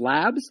the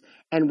labs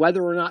and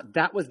whether or not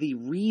that was the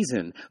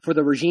reason for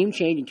the regime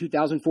change in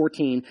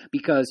 2014,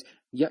 because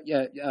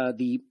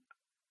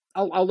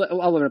I'll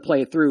let him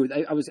play it through.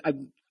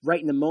 I'm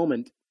right in the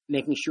moment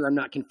making sure I'm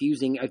not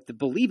confusing. I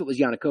believe it was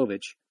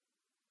Yanukovych.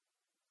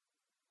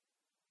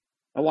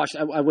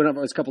 I went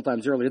over this a couple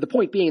times earlier. The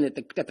point being that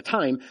at the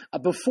time,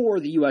 before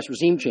the U.S.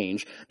 regime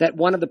change, that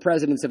one of the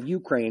presidents of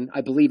Ukraine,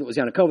 I believe it was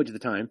Yanukovych at the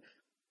time,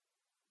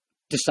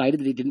 decided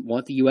that he didn't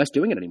want the U.S.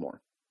 doing it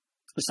anymore.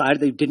 Decided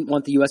they didn't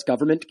want the U.S.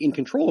 government in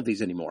control of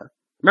these anymore.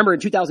 Remember,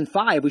 in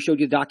 2005, we showed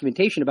you the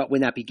documentation about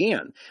when that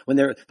began, when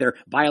their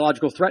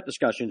biological threat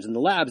discussions in the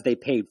labs they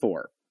paid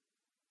for.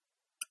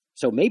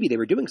 So maybe they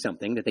were doing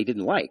something that they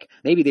didn't like.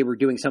 Maybe they were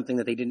doing something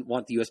that they didn't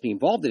want the U.S. to be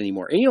involved in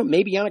anymore. And,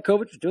 maybe Yanukovych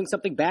was doing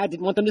something bad,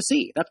 didn't want them to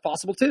see. That's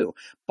possible, too.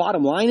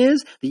 Bottom line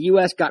is, the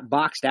U.S. got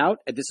boxed out,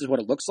 and this is what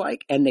it looks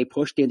like, and they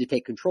pushed in to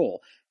take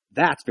control.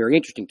 That's very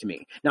interesting to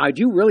me. Now, I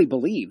do really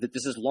believe that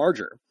this is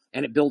larger,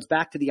 and it builds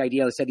back to the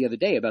idea I said the other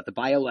day about the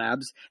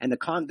biolabs and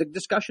the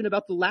discussion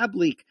about the lab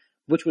leak,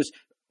 which was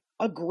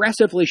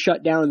aggressively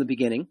shut down in the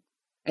beginning,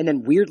 and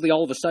then weirdly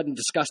all of a sudden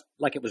discussed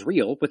like it was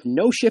real, with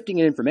no shifting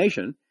in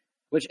information,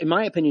 which in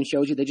my opinion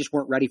shows you they just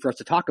weren't ready for us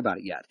to talk about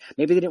it yet.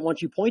 Maybe they didn't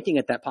want you pointing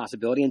at that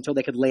possibility until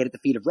they could lay it at the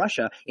feet of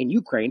Russia in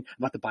Ukraine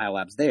about the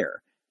biolabs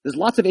there. There's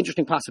lots of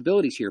interesting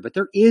possibilities here, but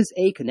there is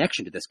a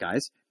connection to this,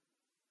 guys.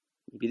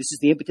 Maybe this is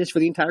the impetus for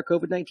the entire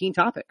COVID-19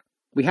 topic.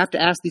 We have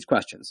to ask these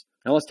questions.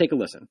 Now let's take a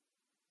listen.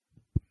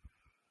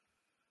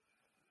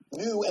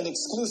 New and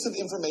exclusive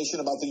information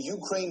about the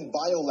Ukraine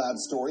Biolab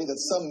story that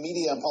some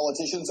media and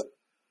politicians...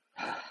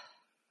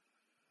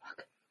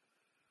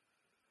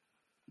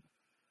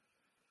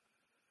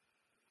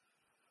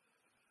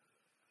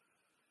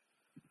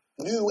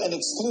 New and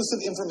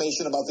exclusive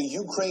information about the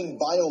Ukraine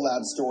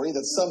Biolab story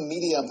that some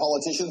media and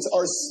politicians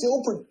are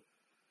still...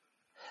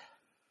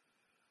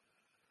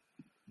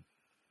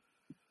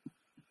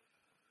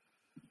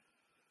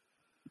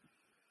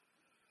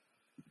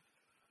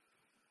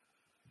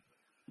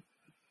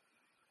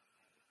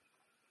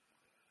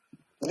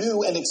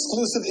 New and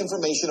exclusive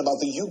information about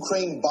the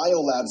Ukraine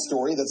Biolab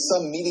story that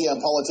some media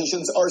and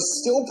politicians are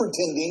still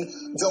pretending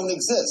don't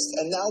exist.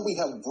 And now we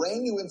have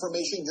brand new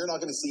information you're not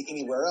going to see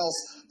anywhere else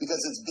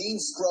because it's being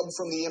scrubbed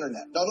from the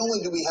internet. Not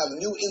only do we have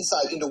new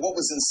insight into what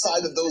was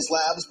inside of those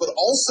labs, but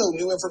also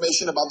new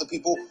information about the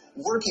people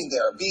working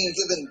there, being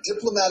given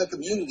diplomatic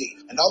immunity.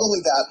 And not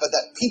only that, but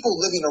that people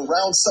living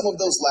around some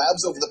of those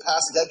labs over the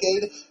past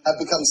decade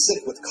have become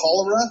sick with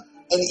cholera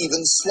and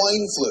even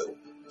swine flu.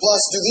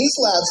 Plus, do these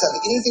labs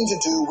have anything to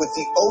do with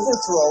the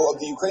overthrow of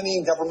the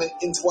Ukrainian government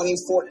in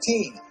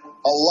 2014?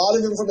 A lot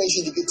of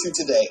information to get to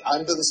today.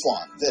 I'm Ben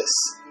Swan. This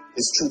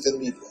is Truth in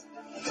Media.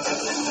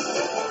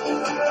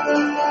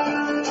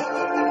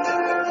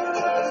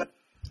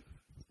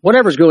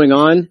 Whatever's going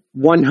on,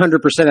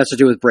 100% has to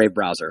do with Brave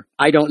browser.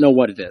 I don't know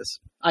what it is.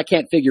 I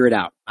can't figure it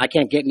out. I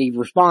can't get any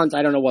response.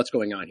 I don't know what's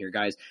going on here,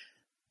 guys.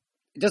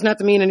 It doesn't have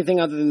to mean anything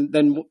other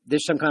than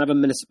there's some kind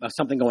of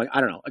something going, I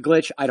don't know, a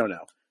glitch, I don't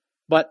know.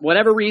 But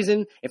whatever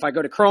reason, if I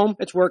go to Chrome,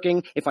 it's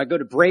working. If I go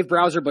to Brave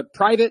browser, but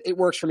private, it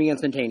works for me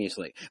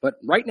instantaneously. But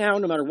right now,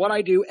 no matter what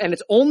I do, and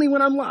it's only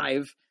when I'm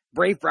live,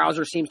 Brave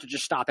browser seems to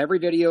just stop every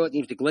video. It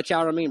needs to glitch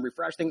out on me and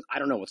refresh things. I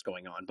don't know what's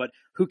going on, but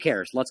who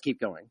cares? Let's keep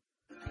going.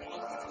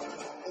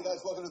 Hey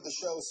guys, welcome to the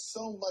show.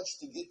 So much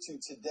to get to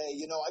today.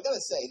 I got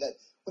to say that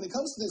when it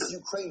comes to this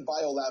Ukraine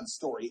Biolab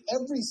story,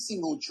 every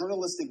single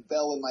journalistic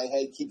bell in my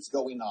head keeps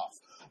going off,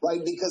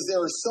 right? Because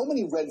there are so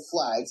many red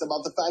flags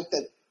about the fact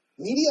that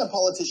media and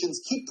politicians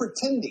keep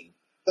pretending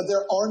that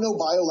there are no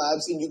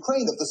biolabs in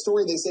Ukraine, that the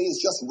story they say is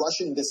just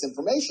Russian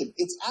disinformation.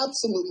 It's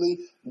absolutely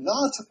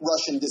not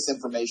Russian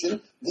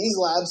disinformation. These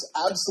labs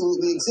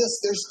absolutely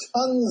exist. There's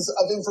tons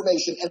of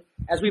information.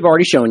 As we've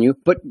already shown you,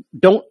 but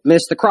don't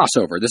miss the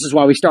crossover. This is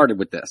why we started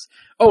with this.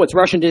 Oh, it's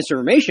Russian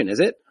disinformation, is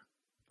it?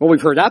 Well,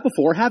 we've heard that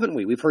before, haven't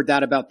we? We've heard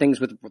that about things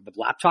with the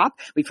laptop.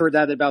 We've heard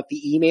that about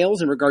the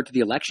emails in regard to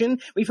the election.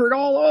 We've heard,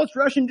 it's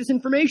Russian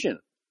disinformation.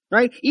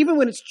 Right? Even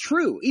when it's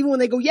true, even when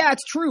they go, yeah,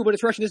 it's true, but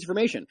it's Russian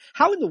disinformation.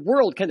 How in the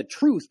world can the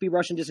truth be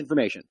Russian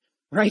disinformation?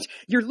 Right?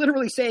 You're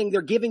literally saying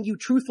they're giving you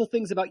truthful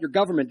things about your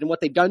government and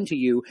what they've done to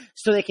you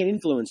so they can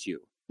influence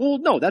you. Well,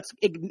 no, that's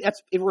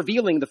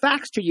revealing the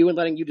facts to you and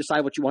letting you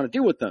decide what you want to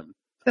do with them.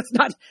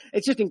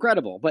 It's just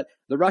incredible. But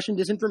the Russian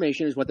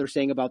disinformation is what they're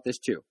saying about this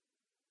too.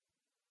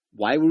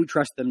 Why would we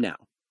trust them now?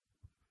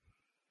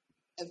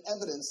 And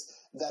evidence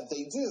that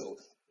they do.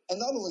 And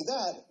not only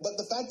that, but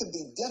the fact that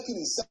the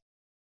deputy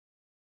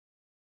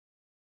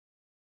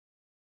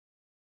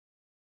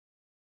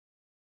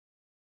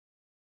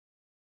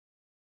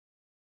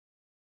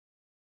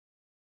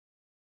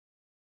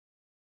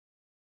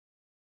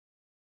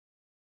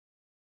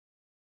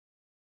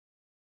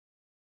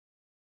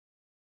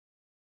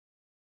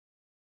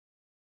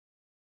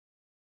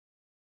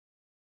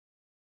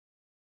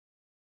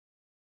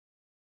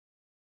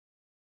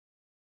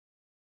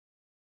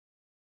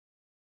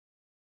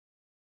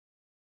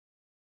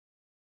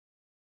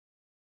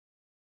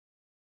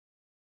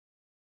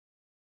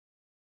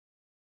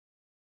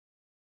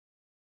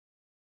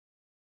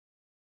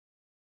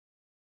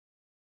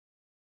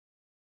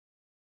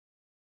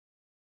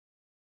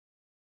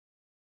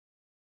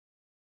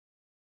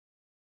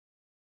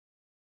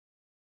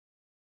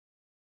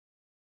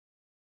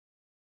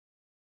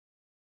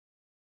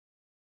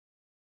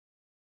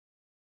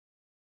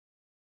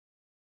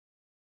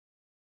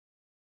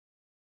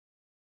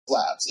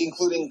labs,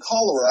 including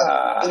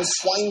cholera and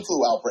swine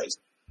flu outbreaks.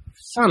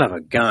 Son of a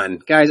gun.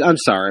 Guys, I'm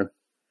sorry.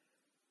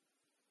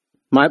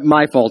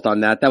 My fault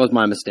on that. That was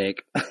my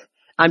mistake.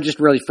 I'm just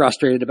really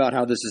frustrated about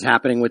how this is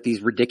happening with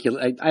these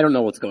ridiculous... I don't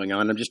know what's going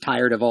on. I'm just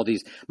tired of all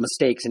these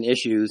mistakes and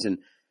issues, and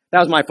that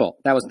was my fault.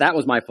 That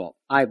was my fault.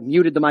 I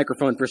muted the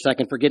microphone for a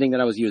second, forgetting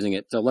that I was using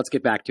it. So let's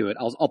get back to it.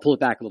 I'll pull it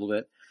back a little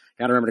bit.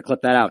 Got to remember to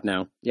clip that out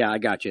now. Yeah, I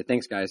got you.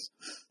 Thanks, guys.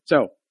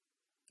 So,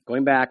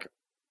 going back,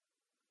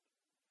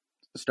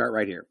 let's start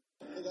right here.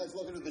 Hey guys,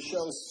 welcome to the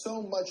show.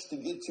 So much to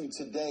get to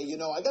today. You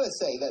know, I got to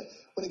say that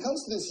when it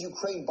comes to this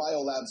Ukraine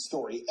Biolabs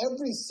story,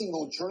 every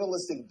single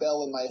journalistic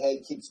bell in my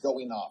head keeps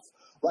going off,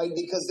 right?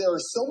 Because there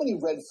are so many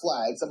red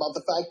flags about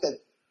the fact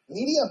that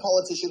media and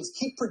politicians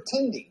keep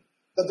pretending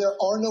that there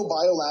are no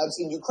biolabs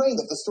in Ukraine,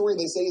 that the story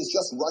they say is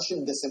just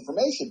Russian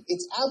disinformation.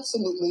 It's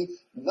absolutely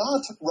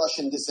not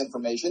Russian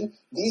disinformation.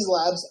 These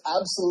labs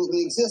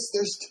absolutely exist.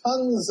 There's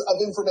tons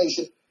of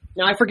information.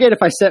 Now, I forget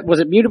if I said,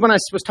 was it muted when I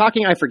was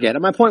talking? I forget.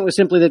 And my point was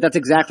simply that that's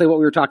exactly what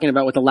we were talking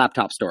about with the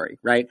laptop story,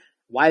 right?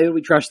 Why do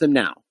we trust them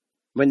now?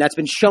 When that's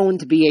been shown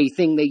to be a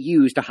thing they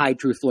use to hide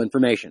truthful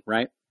information,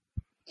 right?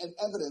 And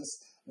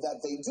evidence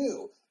that they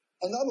do.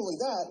 And not only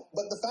that,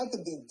 but the fact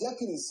that the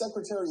Deputy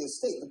Secretary of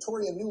State,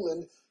 Victoria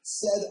Nuland,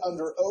 said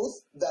under oath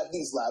that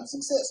these labs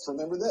exist.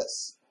 Remember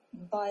this.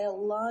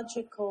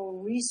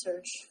 Biological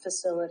research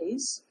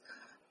facilities,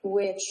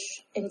 which,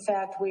 in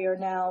fact, we are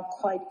now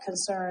quite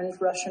concerned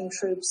Russian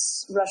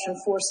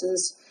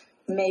forces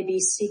may be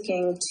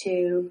seeking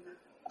to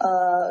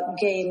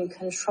gain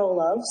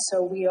control of.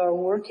 So we are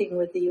working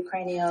with the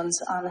Ukrainians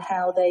on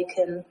how they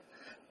can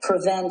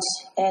prevent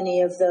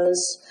any of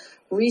those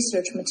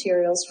research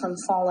materials from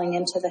falling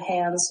into the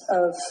hands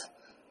of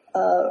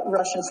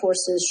Russian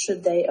forces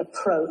should they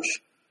approach.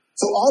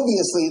 So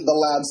obviously the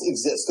labs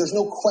exist. There's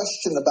no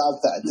question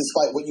about that,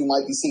 despite what you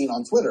might be seeing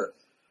on Twitter.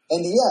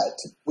 And yet,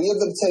 we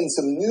have obtained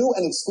some new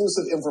and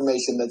exclusive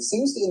information that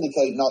seems to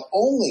indicate not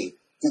only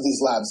do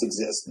these labs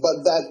exist,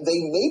 but that they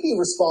may be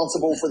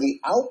responsible for the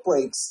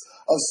outbreaks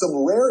of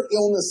some rare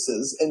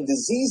illnesses and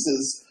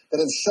diseases that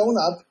have shown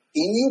up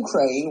in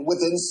Ukraine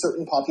within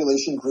certain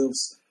population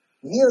groups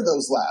near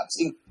those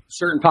labs.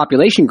 Certain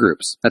population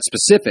groups, that's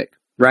specific,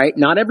 right?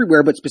 Not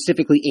everywhere, but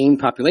specifically aimed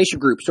population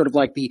groups, sort of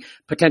like the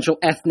potential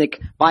ethnic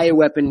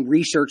bioweapon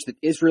research that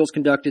Israel's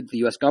conducted, the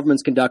U.S.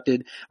 government's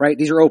conducted, right?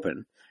 These are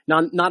open.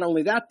 Not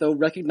only that, though,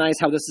 recognize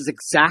how this is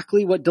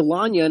exactly what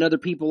Delanya and other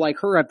people like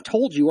her have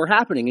told you are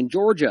happening in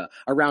Georgia,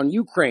 around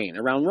Ukraine,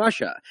 around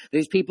Russia.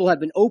 These people have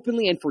been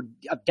openly and for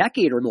a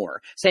decade or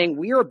more saying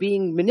we are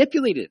being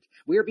manipulated.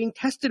 We are being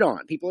tested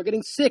on. People are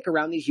getting sick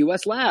around these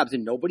U.S. labs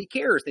and nobody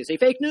cares. They say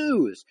fake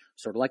news,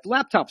 sort of like the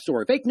laptop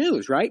story. Fake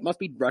news, right? Must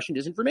be Russian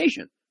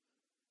disinformation.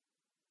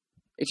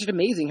 It's just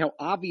amazing how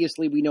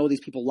obviously we know these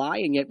people lie,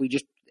 and yet we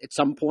just, at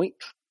some point,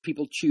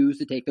 people choose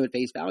to take them at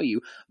face value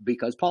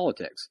because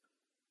politics.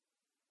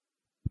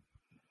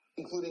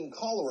 Including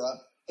cholera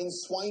and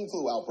swine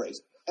flu outbreaks.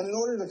 And in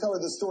order to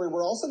cover this story,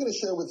 we're also going to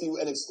share with you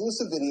an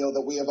exclusive video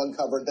that we have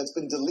uncovered that's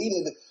been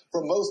deleted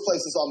from most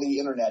places on the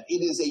internet.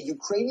 It is a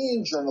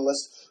Ukrainian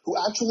journalist who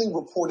actually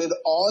reported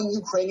on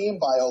Ukrainian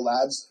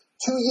biolabs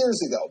 2 years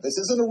ago. This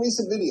isn't a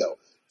recent video.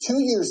 2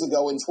 years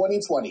ago in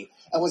 2020,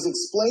 and was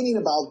explaining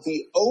about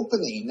the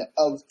opening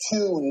of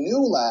 2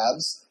 new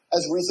labs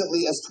as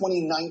recently as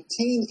 2019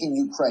 in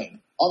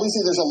Ukraine.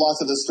 Obviously, there's a lot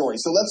to this story,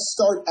 so let's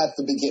start at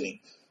the beginning.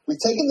 We've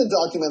taken the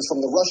documents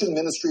from the Russian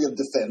Ministry of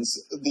Defense,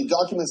 the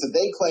documents that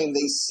they claim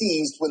they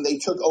seized when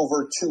they took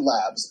over 2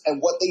 labs,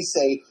 and what they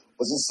say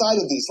was inside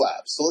of these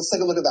labs. So let's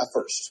take a look at that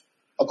first.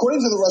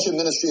 According to the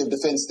Russian Ministry of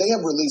Defense, they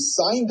have released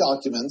signed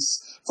documents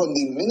from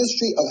the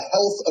Ministry of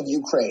Health of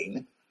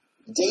Ukraine,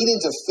 dated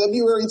to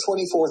February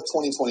 24th,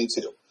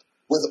 2022,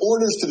 with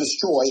orders to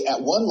destroy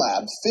at one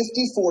lab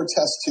 54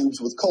 test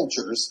tubes with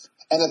cultures,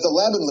 and at the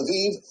lab in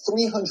Lviv,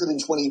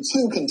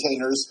 322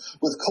 containers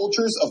with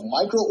cultures of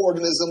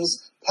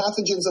microorganisms,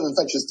 pathogens of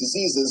infectious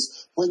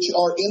diseases, which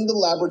are in the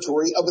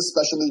laboratory of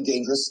especially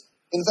dangerous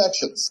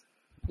infections.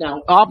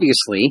 Now,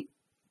 obviously,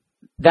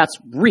 that's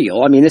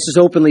real. I mean, this has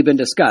openly been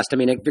discussed. I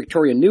mean,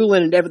 Victoria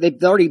Nuland,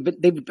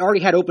 they've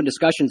already had open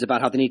discussions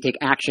about how they need to take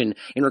action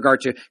in regard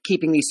to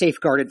keeping these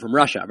safeguarded from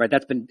Russia, right?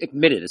 That's been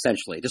admitted,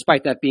 essentially,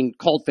 despite that being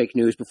called fake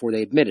news before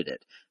they admitted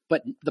it.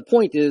 But the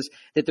point is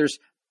that there's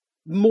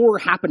more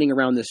happening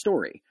around this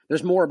story.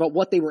 There's more about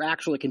what they were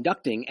actually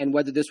conducting and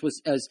whether this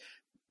was,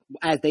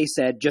 as they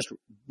said, just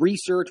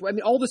research. I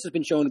mean, all this has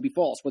been shown to be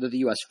false, whether the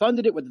U.S.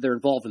 funded it, whether they're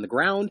involved in the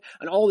ground,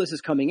 and all this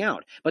is coming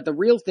out. But the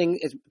real thing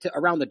is,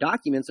 around the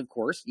documents, of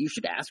course, you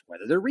should ask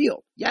whether they're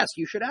real. Yes,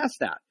 you should ask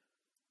that.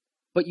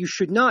 But you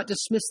should not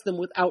dismiss them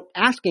without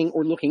asking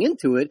or looking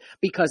into it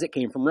because it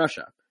came from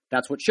Russia.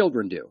 That's what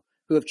children do,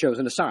 who have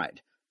chosen a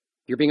side.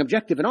 If you're being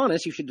objective and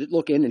honest, you should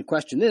look in and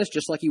question this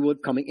just like you would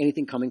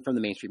anything coming from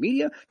the mainstream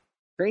media,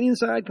 Ukrainian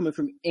side, coming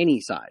from any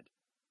side.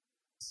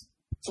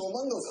 So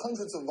among those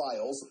hundreds of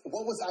vials,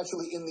 what was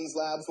actually in these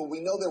labs? Well,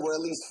 we know there were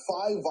at least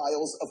 5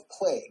 vials of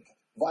plague,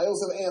 vials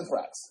of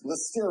anthrax,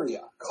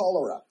 listeria,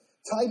 cholera,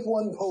 type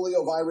 1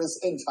 poliovirus,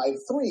 and type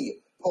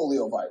 3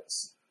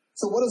 poliovirus.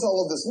 So what does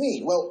all of this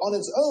mean? Well, on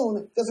its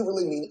own, it doesn't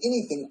really mean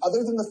anything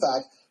other than the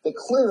fact that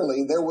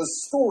clearly there was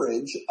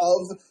storage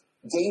of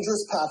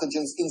dangerous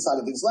pathogens inside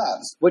of these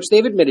labs. Which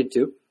they've admitted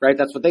to, right?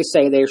 That's what they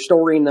say. They're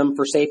storing them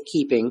for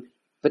safekeeping.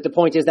 But the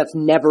point is that's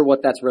never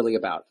what that's really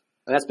about.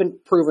 And that's been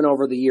proven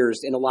over the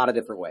years in a lot of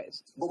different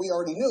ways. But we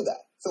already knew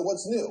that. So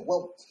what's new?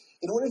 Well,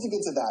 in order to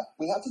get to that,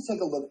 we have to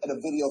take a look at a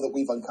video that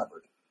we've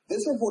uncovered.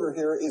 This reporter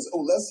here is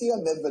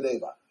Olesia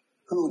Medvedeva,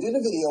 who did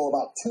a video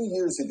about 2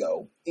 years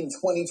ago in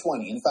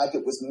 2020. In fact,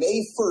 it was May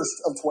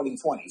 1st of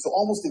 2020, so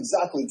almost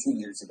exactly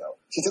 2 years ago.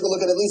 She took a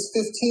look at least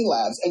 15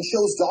 labs and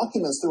shows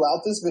documents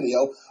throughout this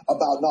video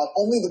about not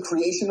only the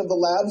creation of the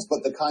labs,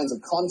 but the kinds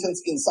of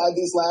contents inside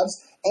these labs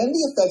and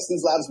the effects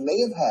these labs may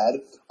have had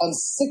on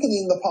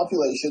sickening the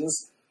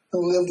populations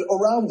who lived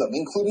around them,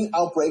 including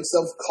outbreaks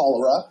of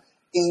cholera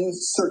in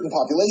certain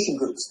population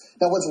groups.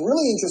 Now, what's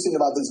really interesting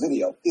about this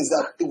video is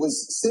that it was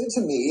sent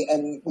to me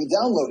and we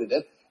downloaded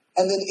it.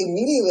 And then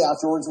immediately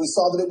afterwards, we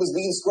saw that it was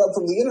being scrubbed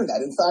from the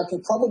internet. In fact,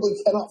 you probably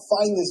cannot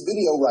find this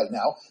video right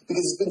now because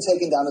it's been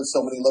taken down in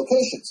so many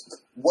locations.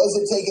 Was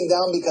it taken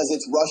down because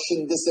it's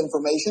Russian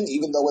disinformation,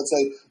 even though it's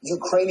a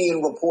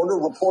Ukrainian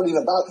reporter reporting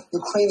about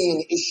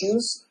Ukrainian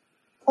issues?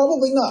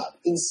 Probably not.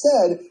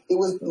 Instead, it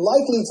was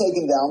likely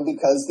taken down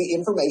because the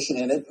information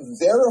in it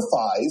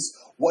verifies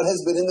what has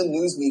been in the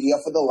news media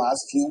for the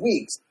last few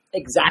weeks.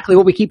 Exactly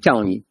what we keep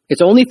telling you.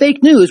 It's only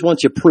fake news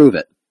once you prove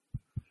it.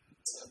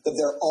 That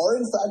there are,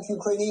 in fact,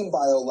 Ukrainian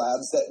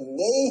biolabs that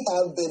may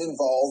have been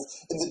involved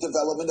in the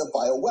development of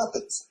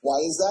bioweapons. Why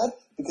is that?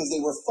 Because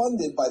they were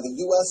funded by the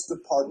U.S.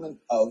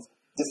 Department of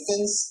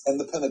Defense and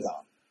the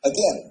Pentagon.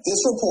 Again,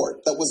 this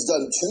report that was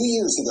done 2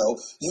 years ago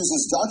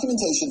uses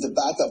documentation to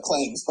back up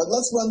claims, but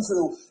let's run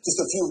through just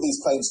a few of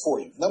these claims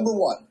for you. Number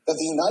one, that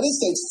the United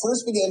States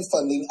first began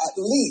funding at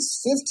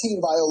least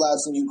 15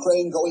 biolabs in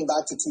Ukraine going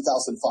back to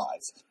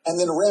 2005, and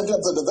then ramped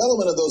up the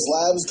development of those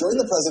labs during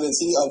the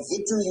presidency of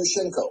Viktor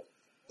Yushchenko.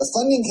 The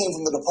funding came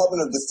from the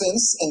Department of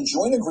Defense and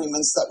joint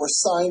agreements that were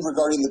signed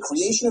regarding the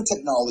creation of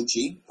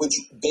technology, which,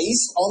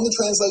 based on the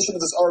translation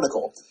of this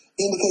article,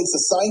 indicates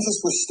the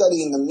scientists were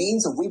studying the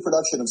means of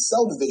reproduction of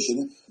cell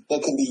division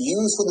that can be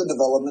used for the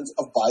development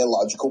of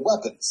biological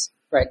weapons.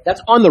 Right. That's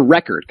on the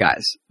record,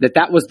 guys,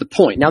 that was the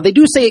point. Now, they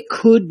do say it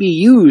could be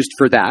used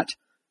for that.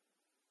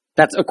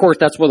 Of course,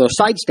 that's where they'll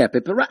sidestep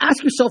it. But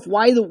ask yourself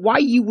why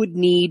you would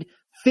need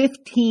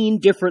 15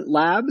 different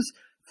labs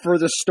for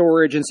the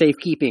storage and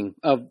safekeeping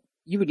of.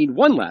 You would need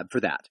one lab for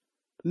that.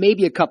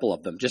 Maybe a couple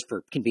of them just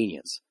for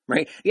convenience,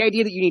 right? The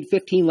idea that you need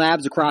 15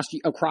 labs across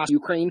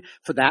Ukraine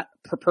for that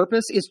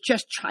purpose is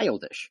just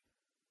childish.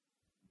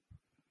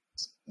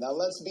 Now,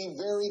 let's be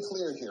very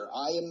clear here.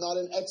 I am not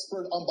an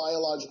expert on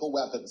biological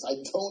weapons. I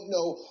don't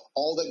know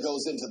all that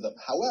goes into them.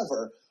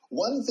 However,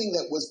 one thing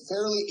that was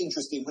fairly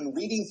interesting when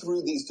reading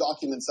through these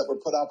documents that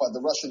were put out by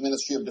the Russian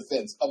Ministry of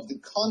Defense of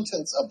the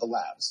contents of the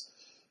labs,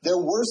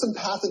 there were some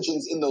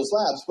pathogens in those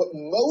labs, but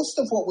most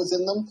of what was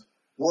in them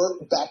were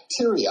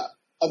bacteria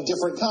of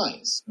different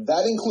kinds.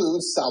 That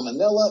includes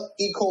Salmonella,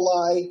 E.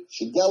 coli,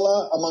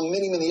 Shigella, among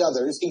many, many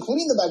others,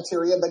 including the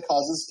bacteria that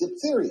causes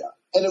diphtheria.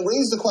 And it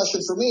raised the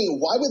question for me,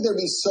 why would there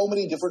be so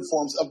many different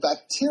forms of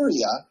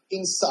bacteria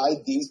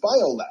inside these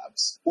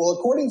biolabs? Well,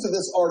 according to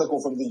this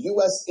article from the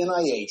US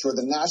NIH, or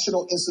the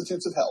National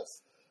Institutes of Health,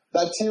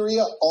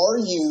 bacteria are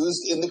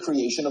used in the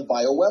creation of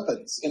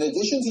bioweapons. In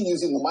addition to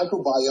using the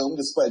microbiome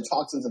to spread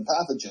toxins and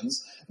pathogens,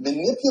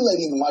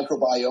 manipulating the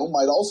microbiome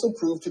might also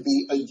prove to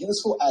be a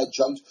useful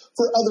adjunct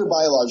for other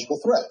biological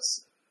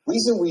threats.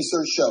 Recent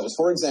research shows,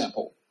 for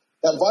example,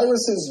 that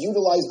viruses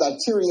utilize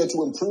bacteria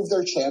to improve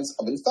their chance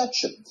of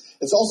infection.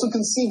 It's also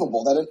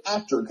conceivable that an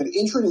actor could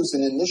introduce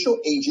an initial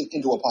agent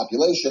into a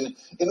population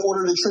in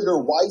order to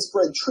trigger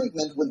widespread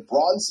treatment with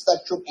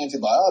broad-spectrum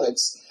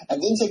antibiotics, and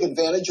then take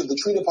advantage of the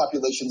treated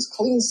population's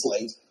clean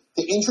slate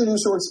to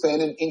introduce or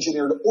expand an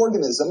engineered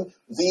organism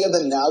via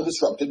the now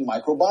disrupted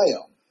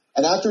microbiome.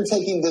 An actor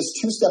taking this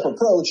two-step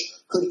approach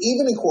could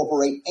even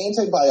incorporate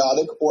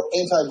antibiotic or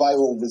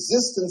antiviral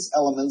resistance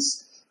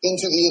elements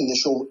into the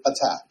initial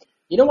attack.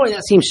 You know why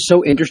that seems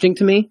so interesting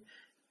to me?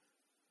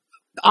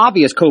 The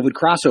obvious COVID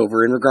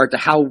crossover in regard to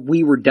how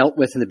we were dealt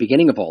with in the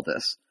beginning of all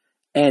this.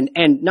 And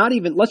not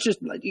even, let's just,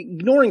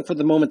 ignoring for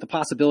the moment the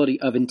possibility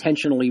of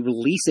intentionally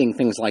releasing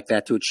things like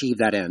that to achieve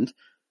that end,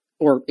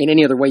 or in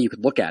any other way you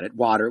could look at it,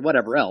 water,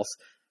 whatever else,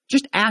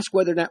 just ask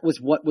whether that was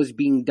what was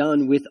being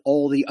done with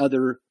all the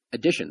other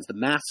additions, the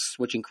masks,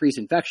 which increase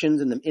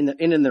infections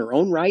in their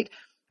own right?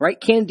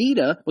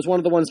 Candida was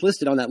one of the ones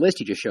listed on that list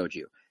he just showed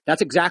you.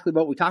 That's exactly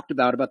what we talked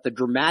about the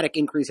dramatic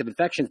increase of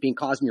infections being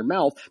caused in your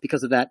mouth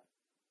because of that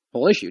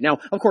whole issue. Now,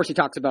 of course, he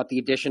talks about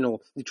the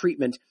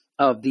treatment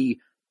of the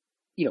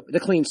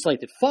clean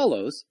slate that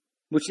follows,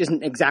 which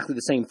isn't exactly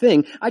the same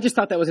thing. I just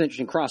thought that was an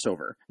interesting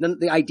crossover. Then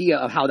the idea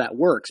of how that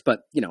works,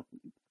 but,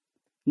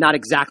 not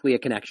exactly a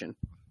connection.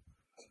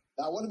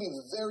 Now, I want to be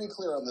very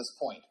clear on this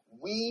point.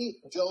 We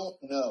don't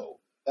know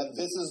that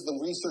this is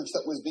the research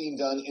that was being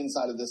done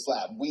inside of this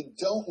lab. We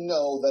don't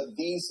know that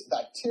these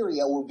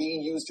bacteria were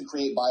being used to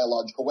create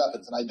biological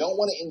weapons, and I don't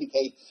want to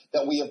indicate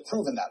that we have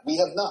proven that. We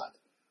have not.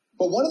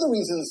 But one of the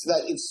reasons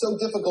that it's so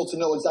difficult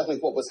to know exactly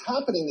what was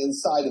happening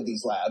inside of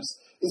these labs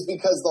is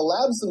because the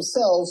labs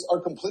themselves are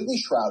completely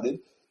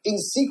shrouded in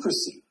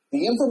secrecy.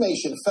 The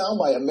information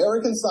found by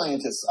American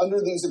scientists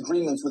under these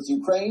agreements with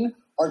Ukraine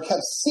are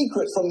kept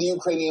secret from the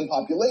Ukrainian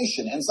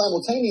population, and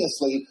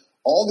simultaneously,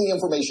 all the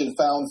information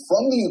found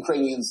from the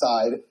Ukrainian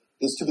side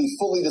is to be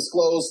fully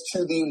disclosed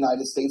to the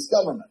United States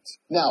government.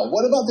 Now,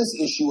 what about this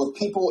issue of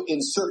people in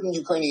certain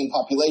Ukrainian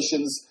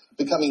populations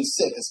becoming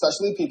sick,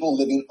 especially people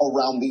living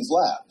around these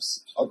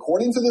labs?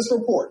 According to this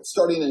report,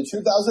 starting in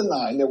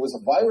 2009, there was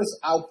a virus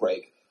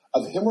outbreak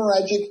of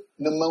hemorrhagic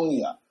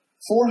pneumonia.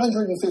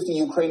 450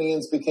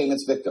 Ukrainians became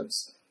its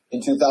victims.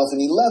 In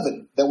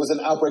 2011, there was an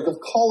outbreak of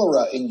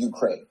cholera in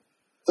Ukraine.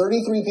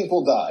 33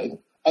 people died,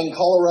 and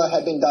cholera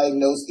had been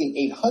diagnosed in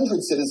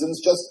 800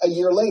 citizens just a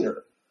year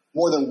later.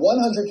 More than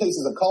 100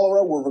 cases of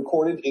cholera were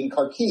recorded in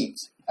Kharkiv.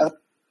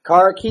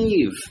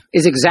 Kharkiv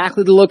is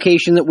exactly the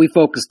location that we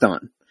focused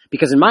on,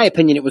 because in my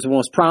opinion, it was the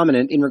most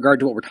prominent in regard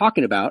to what we're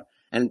talking about,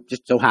 and it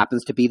just so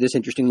happens to be this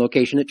interesting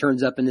location that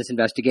turns up in this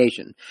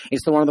investigation.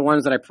 It's one of the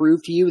ones that I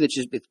proved to you that's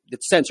just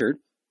it's censored.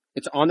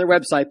 It's on their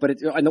website, but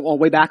it's on the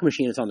Wayback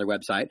Machine. It's on their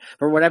website.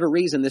 For whatever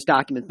reason, this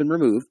document's been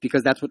removed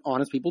because that's what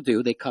honest people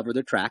do. They cover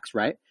their tracks,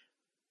 right?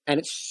 And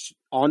it's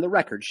on the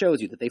record,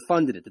 shows you that they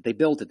funded it, that they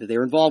built it, that they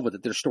were involved with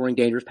it, they're storing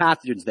dangerous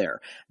pathogens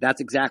there.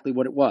 That's exactly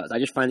what it was. I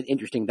just find it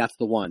interesting that's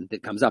the one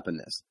that comes up in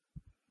this.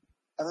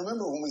 And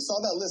remember, when we saw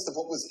that list of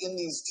what was in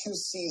these two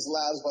seized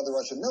labs by the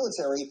Russian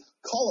military,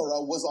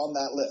 cholera was on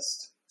that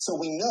list. So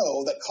we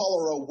know that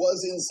cholera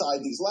was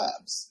inside these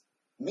labs.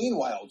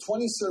 Meanwhile,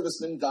 20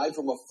 servicemen died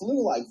from a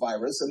flu-like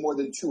virus, and more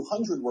than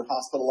 200 were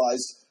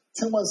hospitalized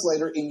 2 months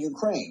later in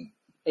Ukraine.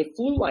 A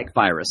flu-like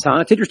virus, huh?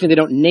 It's interesting they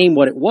don't name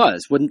what it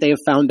was. Wouldn't they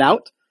have found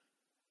out?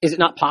 Is it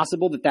not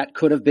possible that that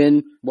could have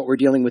been what we're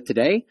dealing with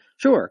today?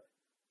 Sure.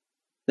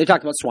 They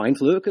talked about swine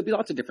flu. It could be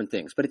lots of different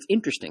things, but it's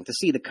interesting to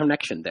see the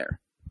connection there.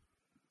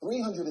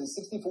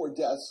 364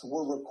 deaths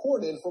were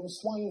recorded from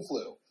swine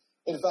flu.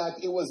 In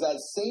fact, it was that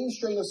same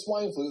strain of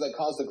swine flu that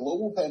caused a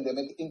global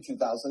pandemic in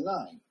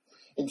 2009.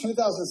 In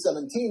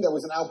 2017, there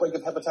was an outbreak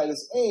of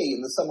hepatitis A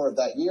in the summer of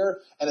that year,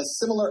 and a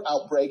similar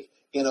outbreak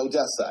in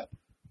Odessa.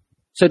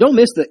 So don't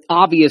miss the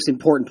obvious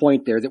important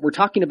point there that we're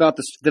talking about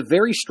the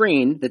very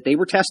strain that they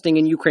were testing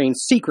in Ukraine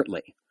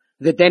secretly,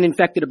 that then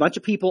infected a bunch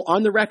of people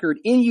on the record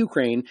in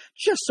Ukraine,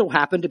 just so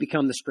happened to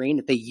become the strain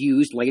that they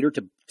used later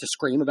to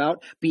scream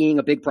about being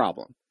a big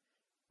problem.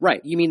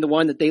 Right. You mean the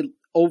one that they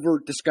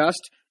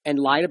over-discussed and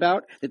lied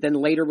about, that then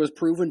later was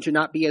proven to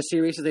not be as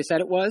serious as they said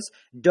it was?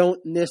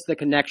 Don't miss the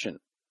connection.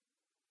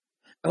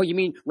 Oh, you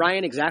mean,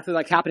 Ryan, exactly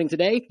like happening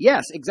today?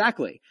 Yes,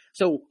 exactly.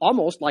 So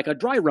almost like a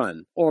dry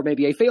run, or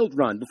maybe a failed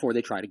run before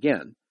they tried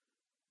again.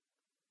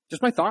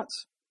 Just my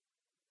thoughts.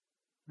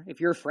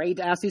 If you're afraid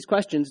to ask these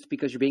questions, it's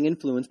because you're being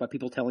influenced by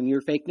people telling you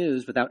fake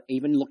news without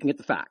even looking at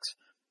the facts.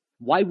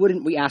 Why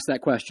wouldn't we ask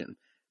that question?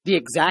 The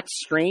exact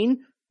strain?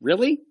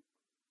 Really?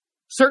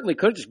 Certainly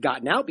could have just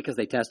gotten out because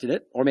they tested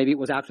it, or maybe it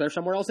was out there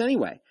somewhere else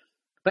anyway.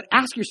 But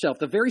ask yourself,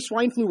 the very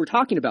swine flu we're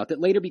talking about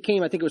that later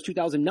became, I think it was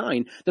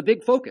 2009, the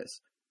big focus,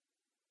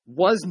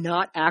 was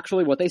not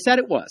actually what they said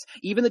it was.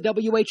 Even the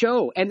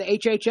WHO and the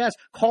HHS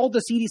called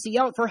the CDC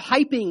out for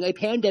hyping a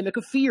pandemic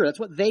of fear. That's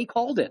what they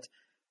called it.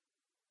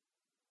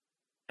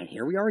 And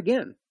here we are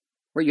again,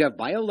 where you have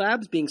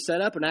biolabs being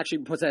set up and actually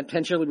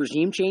potentially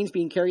regime change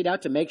being carried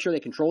out to make sure they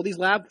control these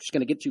labs, which is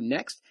going to get to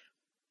next,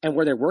 and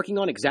where they're working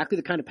on exactly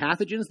the kind of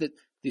pathogens that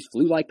these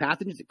flu-like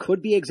pathogens that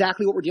could be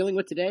exactly what we're dealing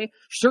with today.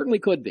 Certainly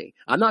could be.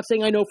 I'm not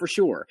saying I know for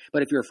sure,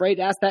 but if you're afraid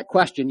to ask that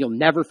question, you'll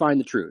never find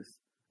the truth.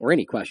 Or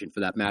any question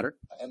for that matter.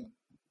 And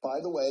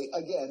by the way,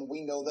 again,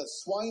 we know that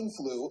swine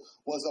flu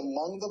was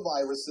among the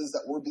viruses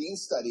that were being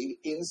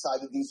studied inside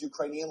of these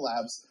Ukrainian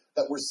labs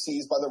that were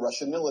seized by the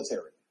Russian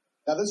military.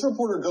 Now, this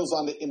reporter goes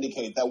on to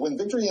indicate that when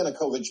Viktor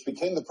Yanukovych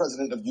became the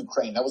president of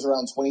Ukraine, that was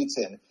around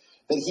 2010,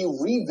 that he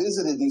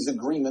revisited these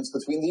agreements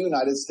between the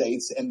United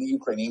States and the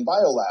Ukrainian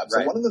biolabs.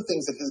 Right. And one of the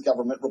things that his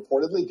government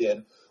reportedly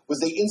did was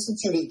they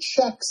instituted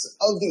checks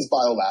of these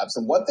biolabs.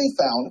 And what they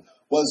found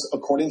was,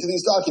 according to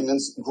these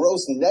documents,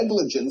 gross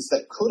negligence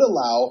that could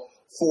allow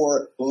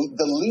for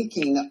the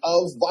leaking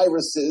of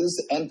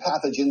viruses and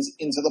pathogens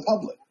into the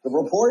public. The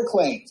report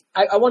claims...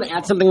 I want to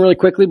add something really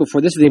quickly before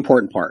this is the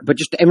important part, but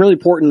just and really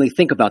importantly,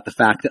 think about the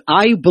fact that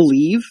I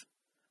believe,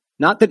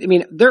 not that, I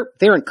mean,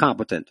 they're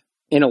incompetent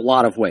in a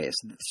lot of ways,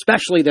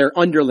 especially their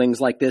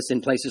underlings like this in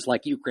places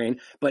like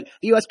Ukraine, but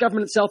the U.S.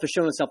 government itself has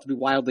shown itself to be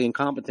wildly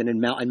incompetent and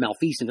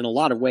malfeasant in a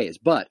lot of ways,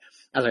 but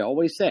as I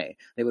always say,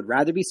 they would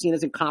rather be seen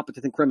as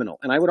incompetent than criminal.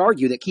 And I would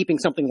argue that keeping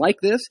something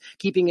like this,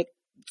 keeping it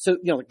so,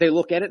 they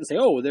look at it and say,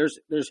 oh, there's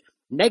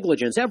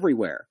negligence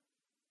everywhere.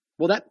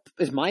 Well, that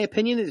is my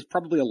opinion. It is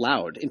probably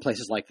allowed in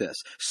places like this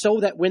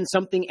so that when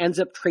something ends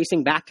up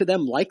tracing back to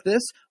them like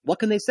this, what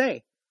can they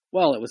say?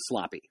 Well, it was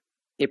sloppy.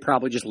 It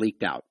probably just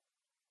leaked out.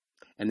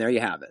 And there you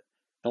have it.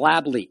 the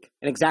lab leak,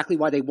 and exactly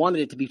why they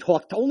wanted it to be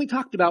only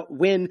talked about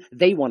when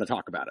they want to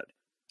talk about it.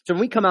 So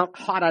when we come out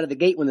hot out of the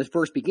gate when this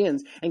first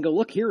begins and go,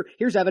 look,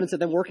 here's evidence of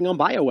them working on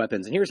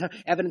bioweapons, and here's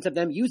evidence of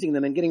them using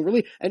them and getting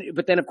really,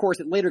 but then of course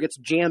it later gets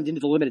jammed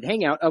into the limited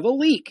hangout of a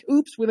leak.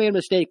 Oops, we made a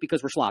mistake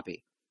because we're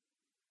sloppy.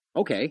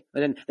 Okay,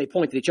 and then they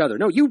point at each other.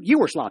 No, you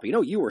were sloppy.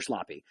 No, you were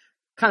sloppy.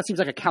 Kind of seems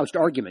like a couched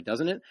argument,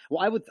 doesn't it?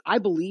 Well, I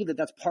believe that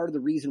that's part of the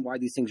reason why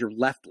these things are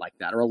left like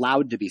that, or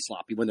allowed to be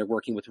sloppy when they're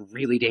working with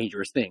really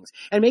dangerous things.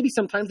 And maybe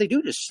sometimes they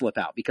do just slip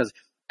out because,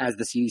 as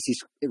the CDC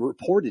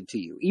reported to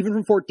you, even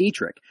from Fort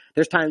Detrick,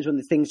 there's times when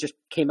the things just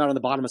came out on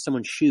the bottom of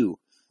someone's shoe.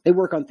 They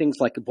work on things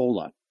like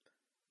Ebola,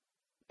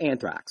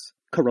 anthrax,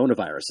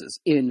 coronaviruses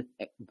in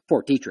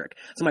Fort Detrick.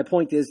 So my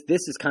point is,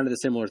 this is kind of the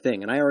similar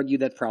thing, and I argue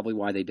that's probably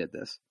why they did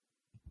this.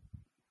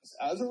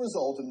 As a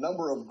result, a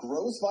number of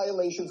gross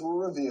violations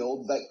were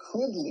revealed that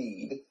could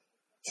lead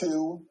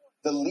to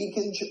the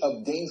leakage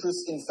of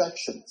dangerous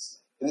infections.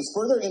 It is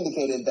further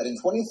indicated that in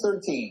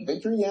 2013,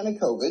 Viktor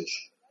Yanukovych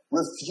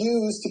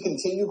refused to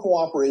continue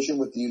cooperation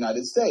with the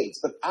United States.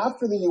 But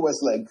after the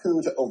U.S.-led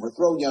coup to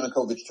overthrow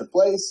Yanukovych took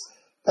place,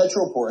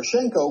 Petro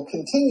Poroshenko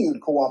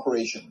continued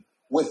cooperation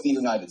with the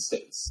United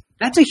States.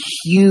 That's a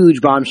huge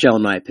bombshell,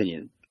 in my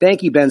opinion.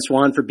 Thank you, Ben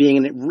Swan, for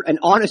being an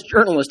honest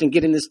journalist and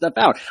getting this stuff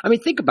out. I mean,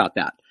 think about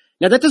that.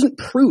 Now, that doesn't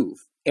prove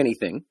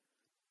anything,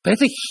 but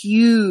it's a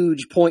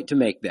huge point to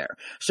make there.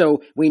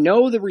 So we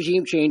know the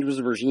regime change was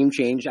a regime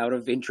change out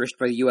of interest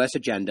for the U.S.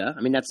 agenda. I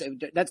mean,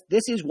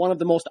 this is one of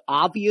the most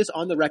obvious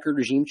on-the-record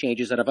regime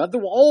changes that of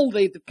all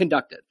they've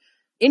conducted.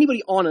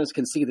 Anybody honest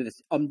can see that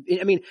it's,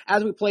 I mean,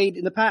 as we played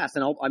in the past,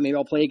 and maybe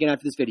I'll play again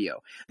after this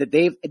video, that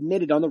they've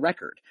admitted on the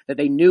record that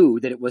they knew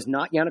that it was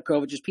not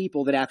Yanukovych's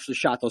people that actually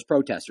shot those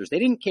protesters. They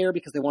didn't care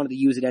because they wanted to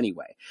use it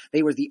anyway.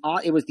 It was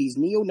these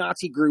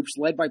neo-Nazi groups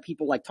led by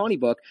people like Tony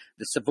Book,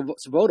 the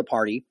Svoboda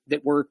Party,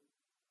 that were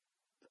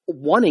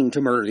wanting to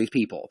murder these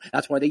people.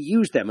 That's why they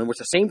used them. And it's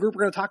the same group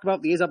we're going to talk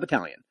about, the Azov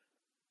Battalion.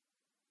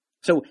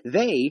 So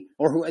the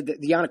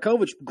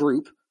Yanukovych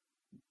group,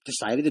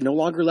 decided to no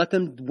longer let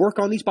them work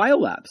on these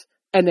biolabs.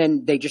 And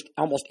then they just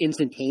almost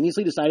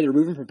instantaneously decided to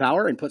remove him from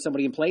power and put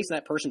somebody in place, and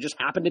that person just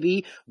happened to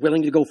be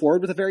willing to go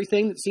forward with the very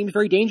thing that seems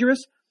very dangerous.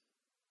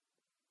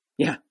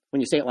 Yeah, when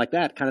you say it like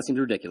that, it kind of seems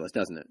ridiculous,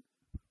 doesn't it?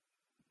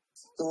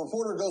 The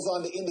reporter goes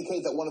on to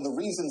indicate that one of the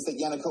reasons that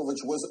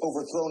Yanukovych was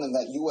overthrown in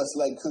that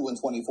U.S.-led coup in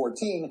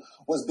 2014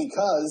 was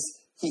because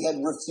he had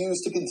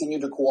refused to continue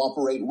to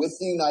cooperate with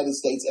the United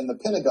States and the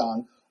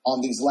Pentagon on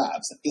these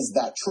labs. Is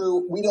that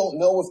true? We don't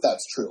know if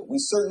that's true. We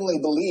certainly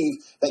believe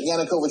that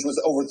Yanukovych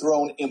was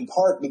overthrown in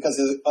part because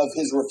of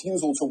his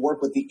refusal to work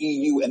with the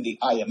EU and the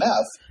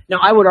IMF. Now,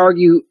 I would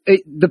argue,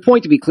 the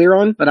point to be clear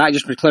on, but I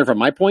just to clarify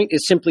my point,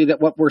 is simply that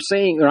what we're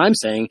saying, or I'm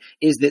saying,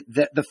 is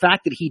that the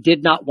fact that he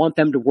did not want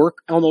them to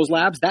work on those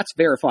labs, that's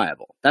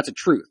verifiable. That's a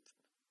truth.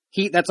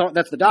 That's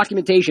the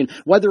documentation.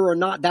 Whether or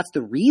not that's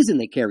the reason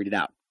they carried it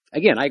out.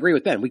 Again, I agree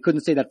with Ben. We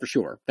couldn't say that for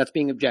sure. That's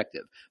being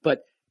objective.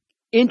 But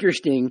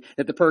interesting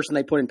that the person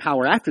they put in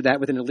power after that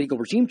with an illegal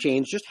regime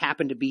change just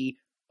happened to be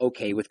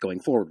okay with going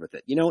forward with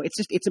it. You know,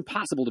 it's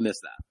impossible to miss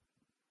that.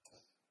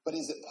 But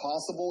is it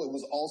possible it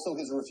was also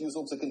his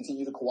refusal to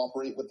continue to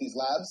cooperate with these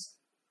labs?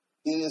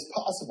 It is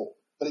possible.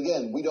 But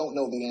again, we don't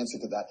know the answer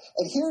to that.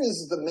 And here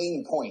is the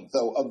main point,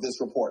 though, of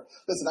this report.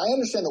 Listen, I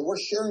understand that we're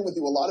sharing with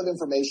you a lot of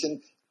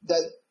information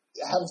that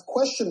have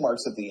question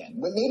marks at the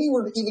end. But maybe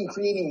we're even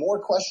creating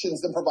more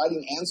questions than providing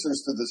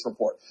answers to this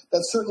report.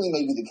 That certainly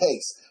may be the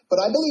case.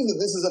 But I believe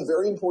that this is a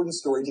very important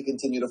story to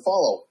continue to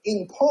follow,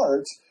 in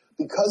part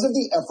because of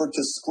the effort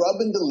to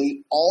scrub and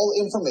delete all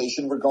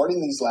information regarding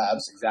these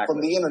labs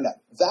from the internet.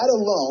 That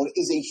alone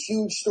is a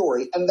huge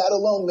story, and that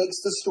alone makes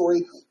the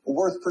story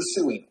worth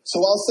pursuing.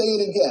 So I'll say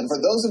it again. For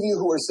those of you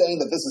who are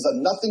saying that this is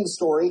a nothing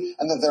story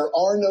and that there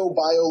are no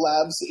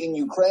biolabs in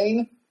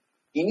Ukraine,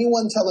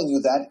 anyone telling you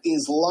that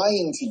is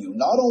lying to you.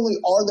 Not only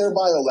are there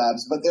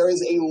biolabs, but there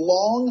is a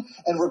long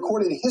and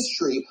recorded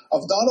history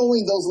of not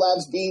only those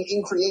labs being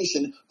in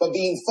creation, but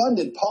being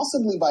funded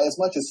possibly by as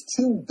much as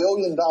 $2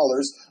 billion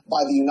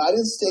by the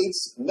United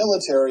States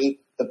military,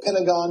 the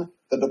Pentagon,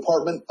 the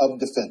Department of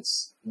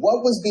Defense.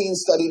 What was being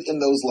studied in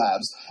those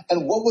labs,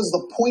 and what was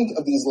the point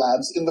of these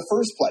labs in the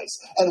first place?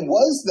 And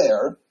was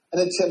there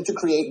an attempt to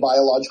create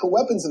biological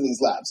weapons in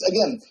these labs?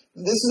 Again,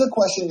 this is a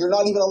question you're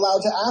not even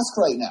allowed to ask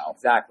right now.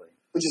 Exactly.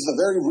 Which is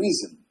the very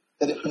reason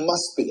that it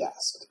must be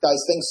asked. Guys,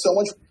 thanks so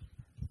much.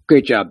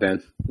 Great job,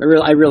 Ben.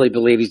 I really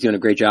believe he's doing a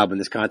great job in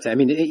this content. I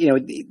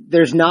mean,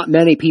 there's not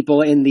many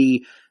people in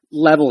the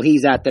level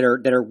he's at that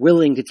are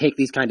willing to take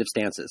these kind of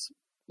stances.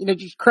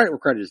 Just credit where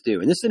credit is due.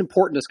 And this is an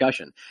important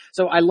discussion.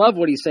 So I love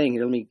what he's saying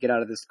here. Let me get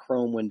out of this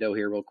Chrome window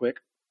here real quick.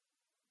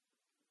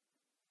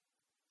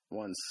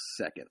 1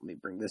 second. Let me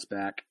bring this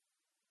back.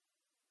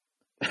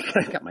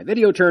 I got my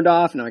video turned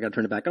off. Now I got to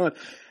turn it back on.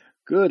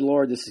 Good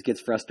Lord, this gets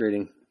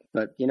frustrating.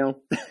 But,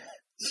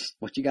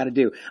 what you got to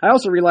do. I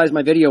also realized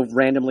my video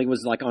randomly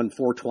was like on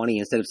 420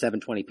 instead of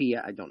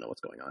 720p. I don't know what's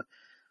going on.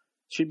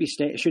 Should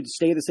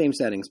stay the same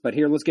settings. But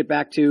here, let's get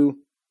back to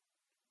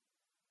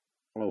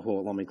Oh, hold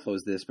on, let me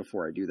close this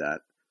before I do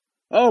that.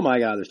 Oh my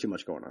God, there's too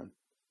much going on.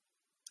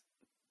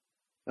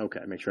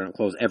 Okay, make sure I don't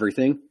close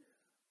everything.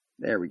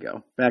 There we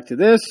go. Back to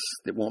this.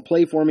 It won't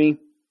play for me.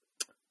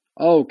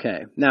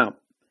 Okay, now,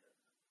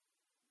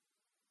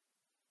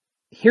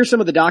 here's some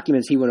of the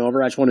documents he went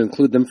over. I just want to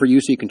include them for you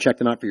so you can check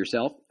them out for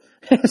yourself.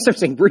 So I'm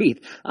saying, breathe.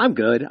 I'm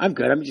good.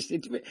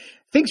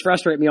 Things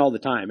frustrate me all the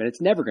time, and it's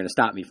never going to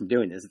stop me from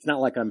doing this. It's not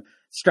like I'm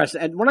stressed.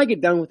 And when I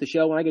get done with the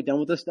show, when I get done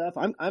with this stuff,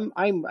 I'm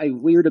a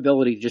weird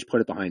ability to just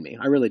put it behind me.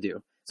 I really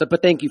do. So,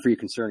 but thank you for your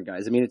concern,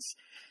 guys. I mean,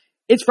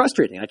 it's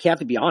frustrating. I have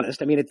to be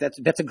honest. I mean,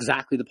 that's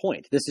exactly the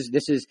point. This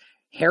is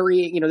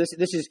harrying. You know,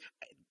 this is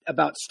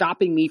about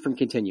stopping me from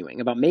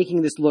continuing, about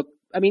making this look.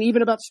 I mean,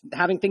 even about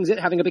having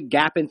a big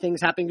gap in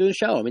things happening to the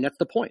show. I mean, that's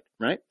the point,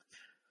 right?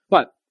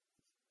 But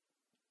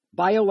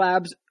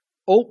Biolab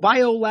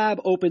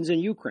opens in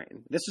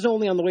Ukraine. This is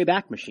only on the way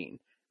back machine,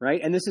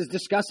 right? And this is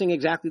discussing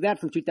exactly that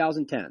from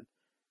 2010.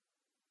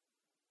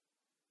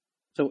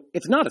 So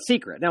it's not a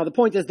secret. Now, the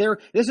point is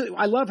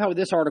I love how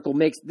this article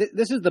makes,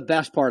 this is the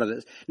best part of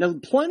this. Now,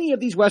 plenty of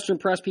these Western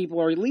press people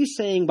are at least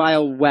saying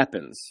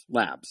bioweapons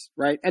labs,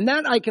 right? And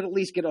that I could at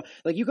least get,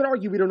 like, you could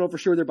argue we don't know for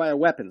sure they're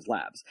bioweapons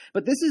labs.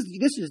 But this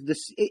is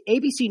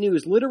ABC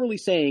News literally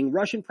saying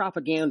Russian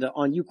propaganda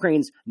on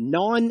Ukraine's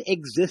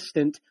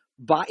non-existent,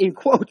 in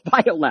quotes,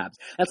 biolabs.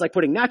 That's like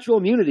putting natural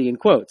immunity in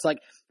quotes. Like,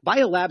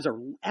 biolabs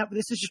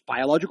this is just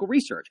biological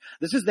research.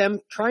 This is them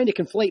trying to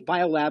conflate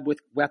biolab with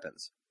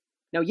weapons.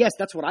 Now, yes,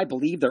 that's what I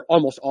believe they're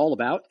almost all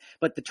about,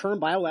 but the term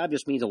biolab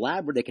just means a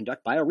lab where they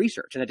conduct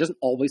bioresearch, and it doesn't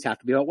always have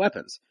to be about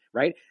weapons,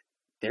 right?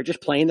 They're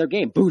just playing their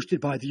game, boosted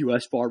by the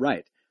U.S. far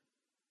right.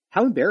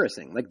 How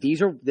embarrassing. Like,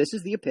 this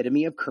is the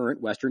epitome of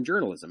current Western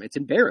journalism. It's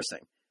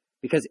embarrassing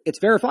because it's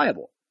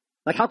verifiable.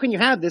 Like, how can you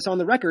have this on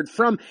the record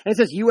and it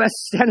says U.S.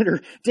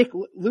 Senator Dick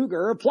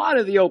Lugar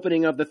applauded the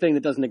opening of the thing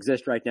that doesn't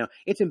exist right now.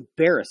 It's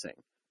embarrassing.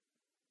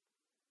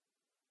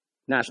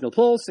 National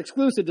Pulse,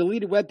 exclusive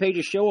deleted web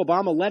pages show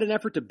Obama led an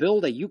effort to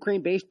build a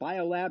Ukraine-based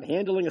biolab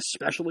handling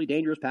especially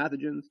dangerous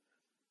pathogens.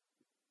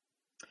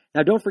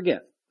 Now, don't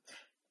forget,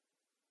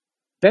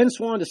 Ben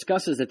Swann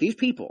discusses that these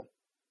people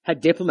had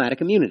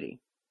diplomatic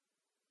immunity,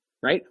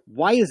 right?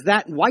 Why is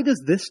that? Why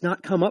does this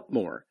not come up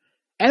more?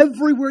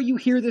 Everywhere you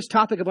hear this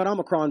topic about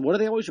Omicron, what do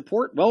they always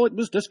report? Well, it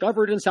was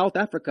discovered in South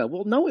Africa.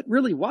 Well, no, it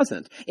really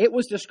wasn't. It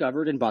was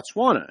discovered in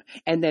Botswana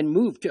and then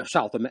moved to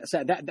South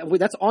America.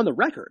 That's on the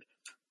record.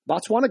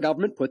 Botswana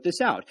government put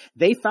this out.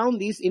 They found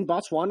these in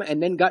Botswana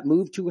and then got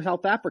moved to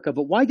South Africa.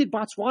 But why did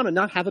Botswana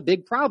not have a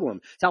big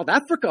problem? South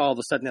Africa all of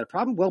a sudden had a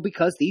problem? Well,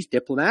 because these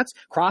diplomats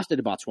crossed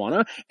into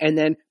Botswana and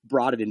then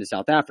brought it into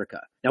South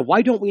Africa. Now,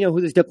 why don't we know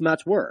who these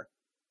diplomats were?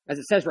 As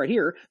it says right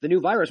here, the new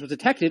virus was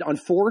detected on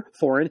 4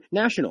 foreign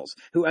nationals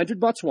who entered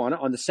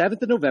Botswana on the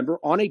 7th of November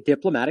on a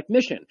diplomatic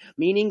mission,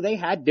 meaning they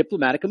had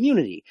diplomatic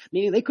immunity,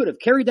 meaning they could have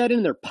carried that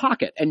in their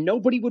pocket and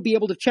nobody would be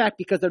able to check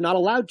because they're not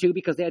allowed to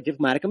because they had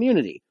diplomatic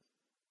immunity.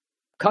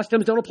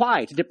 Customs don't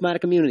apply to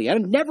diplomatic immunity.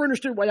 I've never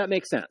understood why that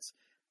makes sense.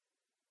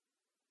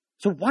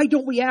 So why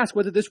don't we ask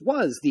whether this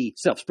was the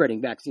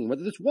self-spreading vaccine,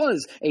 whether this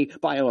was a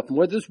bioweapon,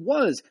 whether this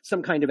was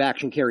some kind of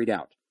action carried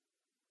out?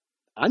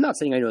 I'm not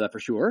saying I know that for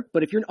sure,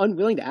 but if you're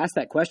unwilling to ask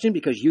that question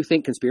because you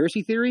think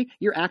conspiracy theory,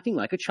 you're acting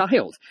like a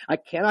child. I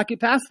cannot get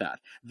past that.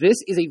 This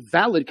is a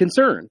valid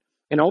concern,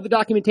 and all the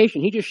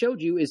documentation he just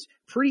showed you is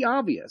pretty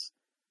obvious.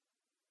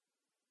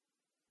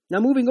 Now,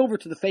 moving over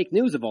to the fake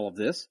news of all of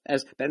this,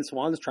 as Ben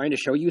Swann is trying to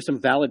show you some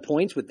valid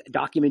points with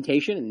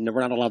documentation, and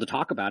we're not allowed to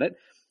talk about it,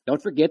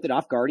 don't forget that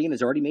Off Guardian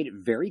has already made it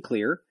very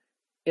clear,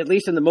 at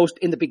least in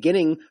the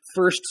beginning,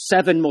 first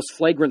 7 most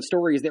flagrant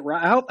stories that were.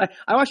 I hope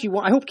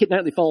Kit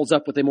Knightley follows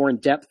up with a more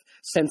in-depth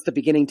since the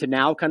beginning to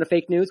now kind of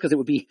fake news, because it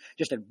would be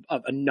just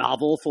a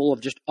novel full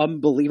of just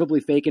unbelievably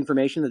fake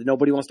information that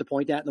nobody wants to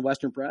point at in the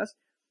Western press.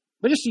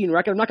 But just so you know,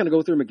 I'm not going to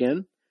go through them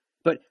again,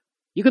 but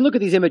you can look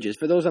at these images.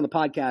 For those on the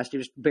podcast,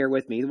 just bear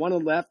with me. The one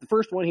on the left, the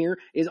first one here,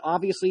 is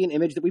obviously an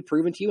image that we've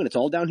proven to you, and it's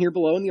all down here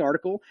below in the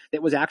article,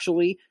 that was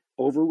actually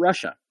over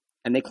Russia.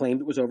 And they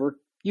claimed it was over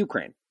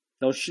Ukraine.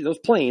 Those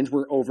planes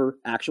were over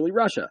actually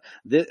Russia.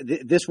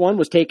 This one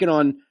was taken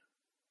on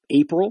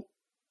April,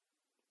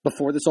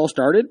 before this all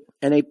started,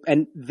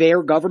 and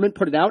their government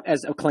put it out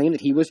as a claim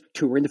that he was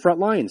touring the front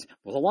lines. It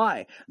was a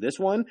lie. This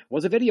one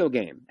was a video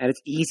game, and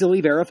it's easily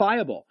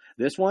verifiable.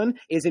 This one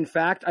is, in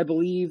fact, I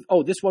believe,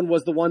 this one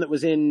was the one that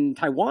was in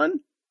Taiwan?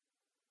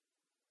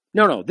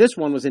 No, this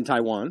one was in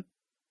Taiwan.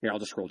 Here, I'll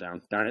just scroll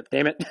down. Darn it,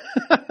 damn it.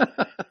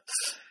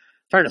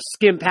 Trying to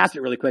skim past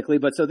it really quickly,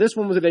 but so this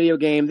one was a video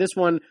game. This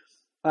one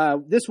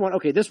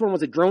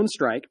was a drone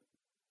strike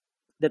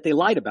that they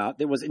lied about.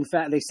 There was, in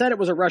fact, they said it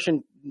was a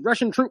Russian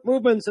troop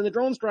movements and the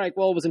drone strike.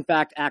 Well, it was in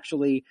fact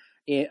actually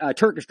a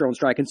Turkish drone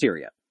strike in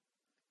Syria.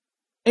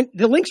 And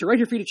the links are right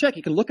here for you to check.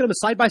 You can look at them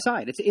side by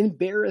side. It's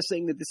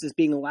embarrassing that this is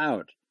being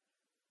allowed.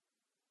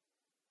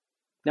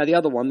 Now, the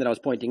other one that I was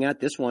pointing at,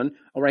 this one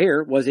right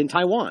here, was in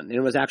Taiwan. And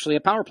it was actually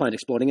a power plant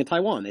exploding in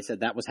Taiwan. They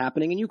said that was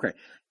happening in Ukraine.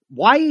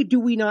 Why do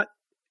we not,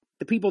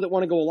 the people that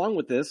want to go along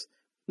with this,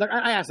 like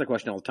I ask that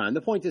question all the time.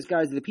 The point is,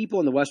 guys, the people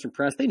in the Western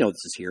press, they know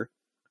this is here.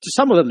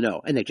 Some of them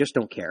know, and they just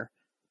don't care.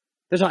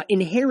 There's an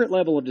inherent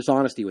level of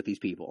dishonesty with these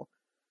people.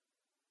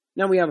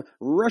 Now we have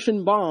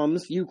Russian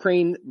bombs,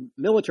 Ukraine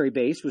military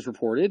base was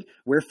reported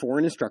where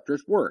foreign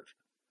instructors worked.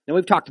 Now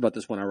we've talked about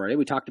this one already.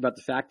 We talked about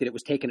the fact that it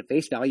was taken at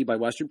face value by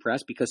Western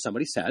press because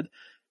somebody said.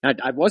 Now,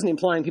 I wasn't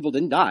implying people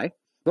didn't die,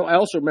 but I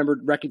also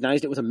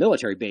recognized it was a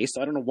military base,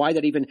 so I don't know why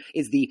that even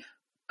is the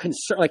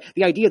concern. Like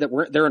the idea that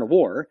they're in a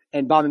war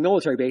and bombing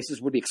military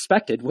bases would be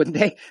expected, wouldn't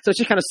they? So it's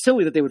just kind of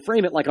silly that they would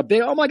frame it like a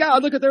big, oh my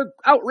God, look at their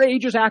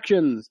outrageous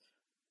actions.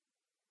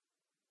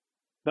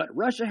 But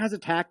Russia has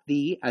attacked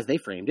the, as they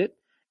framed it,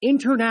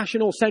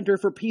 International Center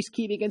for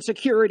Peacekeeping and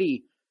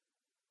Security.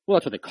 Well,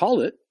 that's what they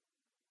call it.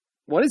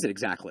 What is it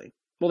exactly?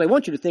 Well, they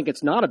want you to think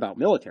it's not about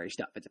military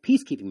stuff. It's a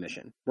peacekeeping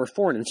mission where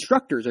foreign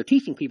instructors are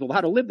teaching people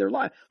how to live their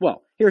life.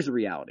 Well, here's the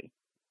reality.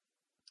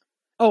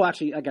 Oh,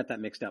 actually, I got that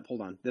mixed up. Hold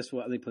on.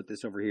 Let me put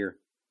this over here.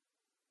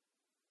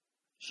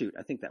 Shoot,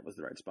 I think that was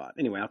the right spot.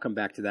 Anyway, I'll come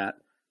back to that.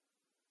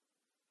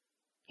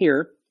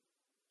 Here.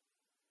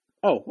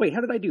 Oh, wait,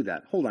 how did I do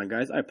that? Hold on,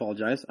 guys. I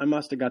apologize. I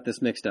must have got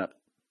this mixed up.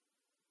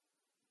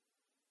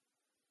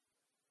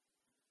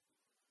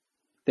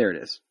 There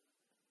it is.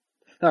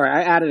 All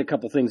right, I added a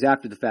couple things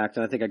after the fact,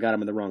 and I think I got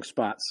them in the wrong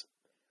spots.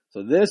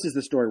 So this is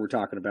the story we're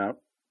talking about.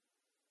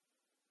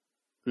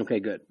 Okay,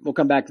 good. We'll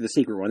come back to the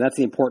secret one. That's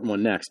the important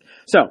one next.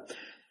 So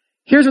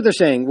here's what they're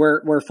saying,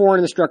 where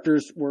foreign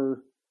instructors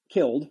were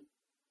killed.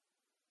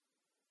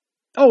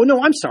 Oh,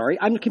 no, I'm sorry.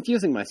 I'm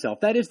confusing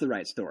myself. That is the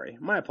right story.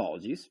 My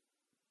apologies.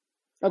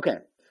 Okay.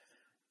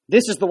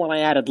 This is the one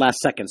I added last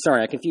second.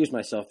 Sorry, I confused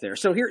myself there.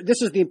 So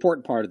this is the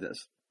important part of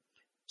this.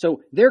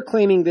 So they're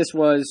claiming this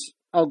was,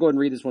 I'll go ahead and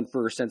read this one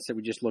first since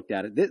we just looked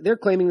at it. They're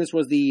claiming this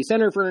was the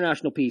Center for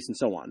International Peace and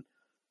so on.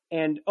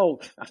 And,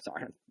 I'm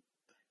sorry.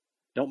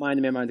 Don't mind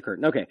the man behind the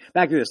curtain. Okay,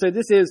 back to this. So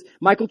this is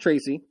Michael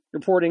Tracy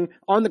reporting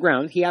on the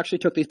ground. He actually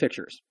took these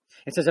pictures.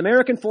 It says,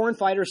 American foreign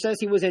fighter says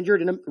he was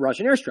injured in a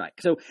Russian airstrike.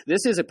 So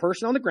this is a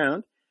person on the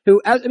ground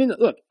who,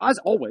 look, as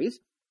always,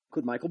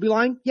 could Michael be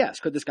lying?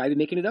 Yes. Could this guy be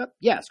making it up?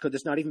 Yes. Could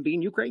this not even be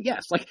in Ukraine?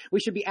 Yes. Like, we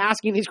should be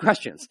asking these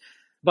questions.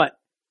 But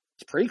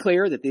it's pretty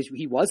clear that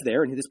he was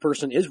there and this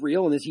person is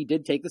real and he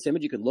did take this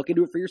image. You can look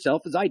into it for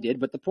yourself as I did.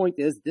 But the point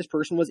is, this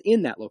person was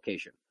in that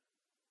location.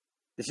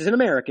 This is an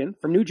American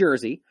from New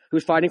Jersey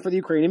who's fighting for the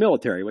Ukrainian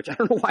military, which I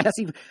don't know why it's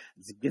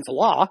against the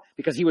law,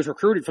 because he was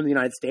recruited from the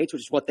United States, which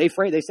is what they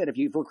said. If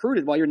you've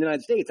recruited while you're in the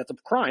United States, that's a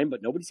crime,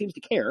 but nobody seems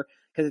to care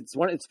because it's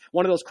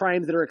one of those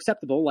crimes that are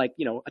acceptable, like,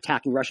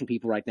 attacking Russian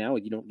people right now.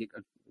 You don't get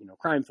a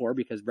crime for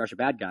because Russia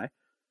bad guy.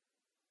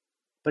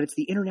 But it's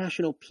the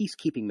international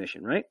peacekeeping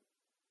mission, right?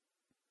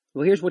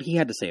 Well, here's what he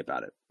had to say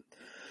about it.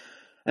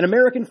 An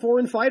American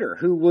foreign fighter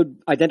who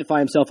would identify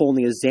himself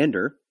only as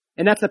Xander,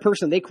 and that's the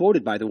person they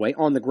quoted, by the way,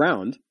 on the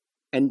ground,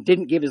 and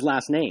didn't give his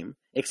last name.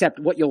 Except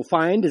what you'll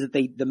find is that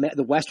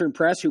the Western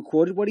press who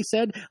quoted what he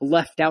said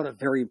left out a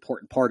very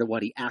important part of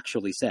what he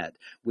actually said,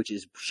 which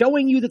is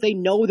showing you that they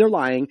know they're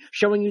lying,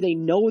 showing you they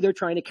know they're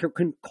trying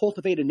to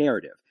cultivate a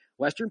narrative.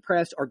 Western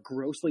press are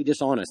grossly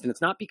dishonest, and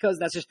it's not because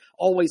that's just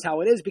always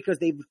how it is, because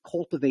they've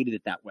cultivated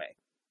it that way.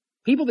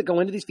 People that go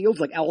into these fields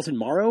like Alison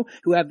Morrow,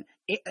 who have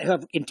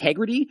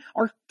integrity,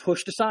 are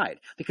pushed aside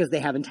because they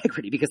have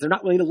integrity, because they're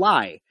not willing to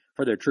lie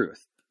for their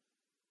truth.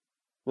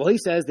 Well, he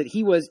says that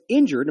he was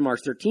injured on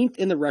March 13th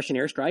in the Russian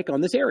airstrike on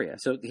this area.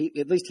 So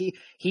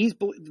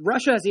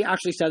Russia has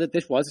actually said that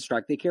this was a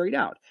strike they carried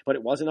out, but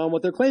it wasn't on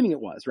what they're claiming it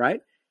was,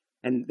 right?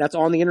 And that's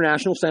on the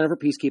International Center for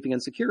Peacekeeping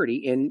and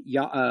Security in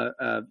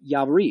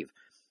Yavoriv,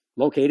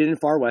 located in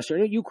far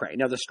western Ukraine.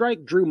 Now, the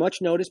strike drew much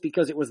notice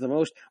because it was the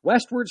most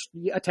westward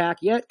attack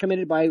yet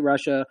committed by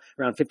Russia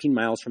around 15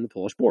 miles from the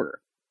Polish border.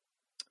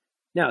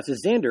 Now, it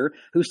says Xander,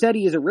 who said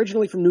he is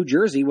originally from New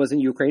Jersey, was in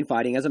Ukraine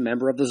fighting as a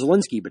member of the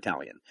Zelensky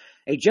Battalion,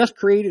 a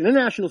just-created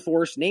international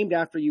force named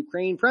after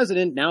Ukraine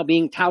president, now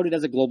being touted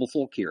as a global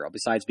folk hero,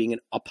 besides being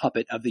a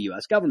puppet of the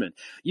U.S. government.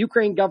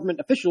 Ukraine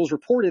government officials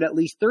reported at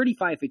least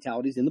 35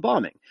 fatalities in the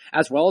bombing,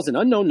 as well as an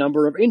unknown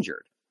number of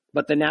injured.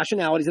 But the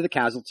nationalities of the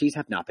casualties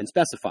have not been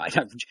specified.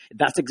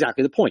 That's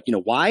exactly the point. You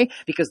know why?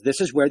 Because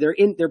this is where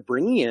they're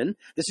bringing in,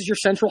 this is your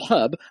central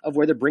hub of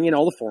where they're bringing in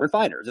all the foreign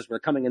fighters. This is where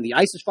coming in the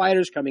ISIS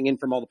fighters, coming in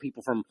from all the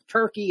people from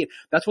Turkey.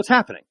 That's what's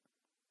happening.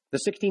 The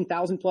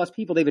 16,000 plus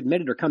people they've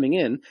admitted are coming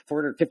in,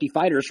 450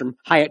 fighters from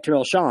Hayat Tahrir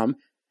al-Sham.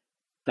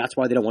 That's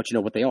why they don't want you to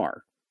know what they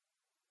are.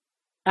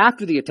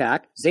 After the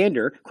attack,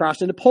 Xander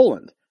crossed into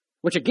Poland,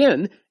 which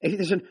again,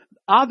 there's an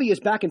obvious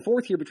back and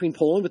forth here between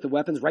Poland with the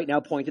weapons right now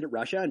pointed at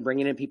Russia and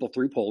bringing in people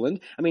through Poland.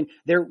 I mean,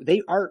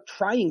 they are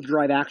trying to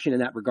drive action in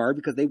that regard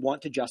because they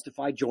want to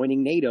justify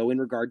joining NATO in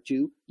regard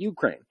to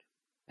Ukraine.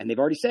 And they've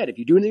already said, if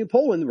you do anything in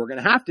Poland, we're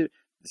going to have to.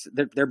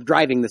 They're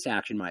driving this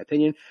action, in my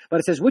opinion.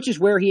 But it says, which is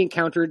where he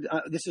encountered,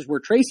 this is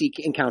where Tracy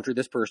encountered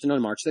this person on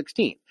March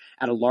 16th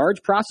at a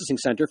large processing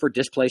center for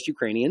displaced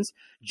Ukrainians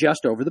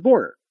just over the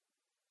border.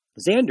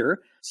 Xander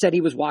said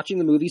he was watching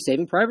the movie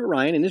Saving Private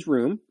Ryan in his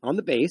room on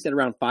the base at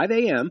around 5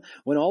 a.m.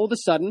 when all of a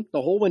sudden the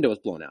whole window was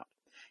blown out.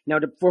 Now,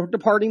 for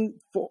departing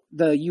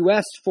the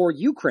U.S. for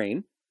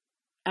Ukraine,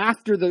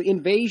 After the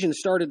invasion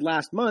started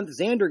last month,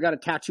 Xander got a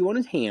tattoo on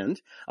his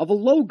hand of a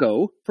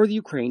logo for the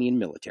Ukrainian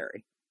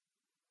military.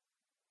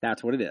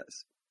 That's what it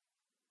is.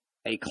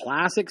 A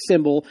classic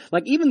symbol,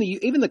 like even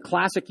the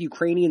classic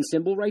Ukrainian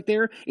symbol right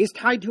there is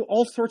tied to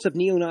all sorts of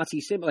neo-Nazi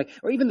symbols, like,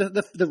 or even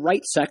the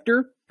right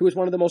sector, who is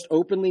one of the most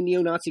openly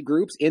neo-Nazi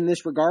groups in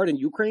this regard in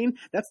Ukraine.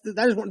 That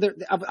is one.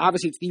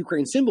 Obviously, it's the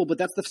Ukraine symbol, but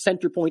that's the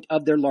center point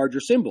of their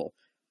larger symbol.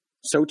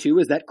 So too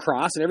is that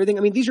cross and everything.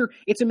 I mean,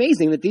 it's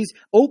amazing that these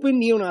open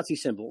neo-Nazi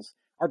symbols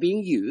are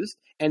being used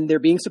and they're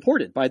being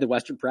supported by the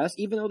Western press,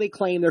 even though they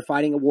claim they're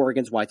fighting a war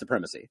against white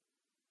supremacy.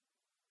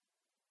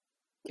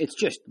 It's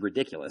just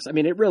ridiculous. I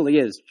mean, it really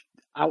is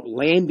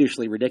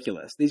outlandishly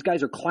ridiculous. These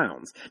guys are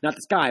clowns. Not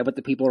this guy, but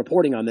the people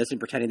reporting on this and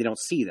pretending they don't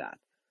see that.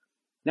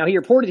 Now, he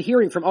reported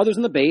hearing from others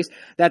on the base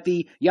that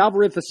the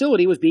Yavoriv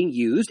facility was being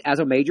used as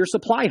a major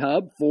supply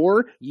hub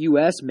for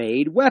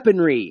U.S.-made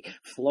weaponry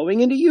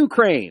flowing into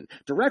Ukraine.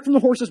 Direct from the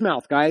horse's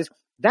mouth, guys.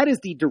 That is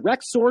the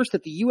direct source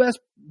that the U.S.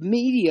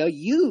 media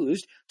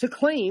used to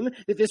claim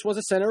that this was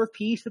a center of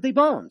peace that they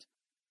bombed.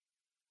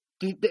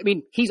 I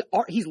mean,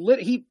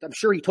 I'm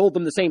sure he told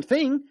them the same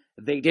thing.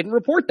 They didn't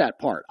report that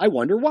part. I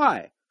wonder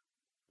why.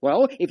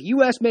 Well, if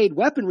U.S.-made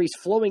weaponry is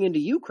flowing into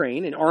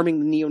Ukraine and arming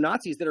the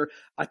neo-Nazis that are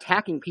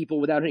attacking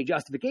people without any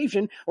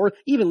justification, or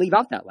even leave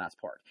out that last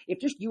part. If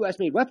just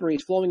U.S.-made weaponry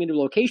is flowing into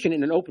a location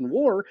in an open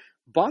war,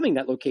 bombing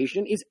that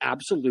location is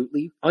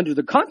absolutely, under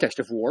the context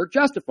of war,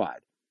 justified.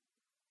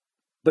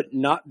 But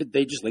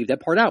they just leave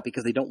that part out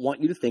because they don't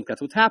want you to think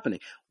that's what's happening.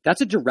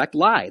 That's a direct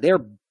lie.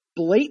 They're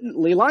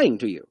blatantly lying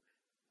to you.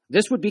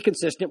 This would be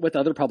consistent with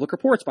other public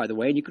reports, by the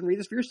way, and you can read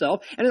this for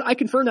yourself, and I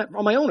confirm that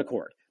on my own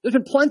accord. There's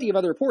been plenty of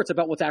other reports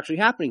about what's actually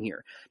happening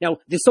here. Now,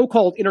 the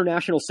so-called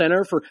International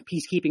Center for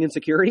Peacekeeping and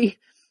Security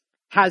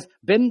has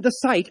been the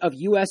site of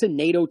U.S. and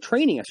NATO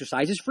training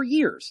exercises for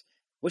years,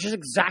 which is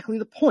exactly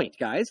the point,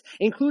 guys,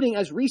 including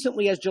as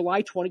recently as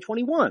July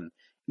 2021.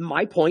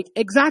 My point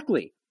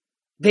exactly.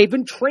 They've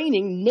been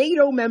training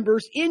NATO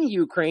members in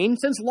Ukraine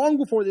since long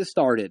before this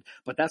started,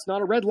 but that's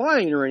not a red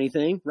line or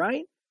anything,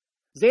 right?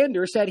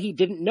 Xander said he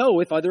didn't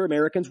know if other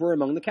Americans were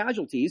among the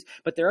casualties,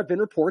 but there have been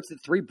reports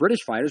that 3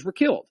 British fighters were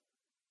killed.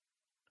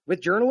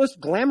 With journalists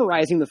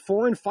glamorizing the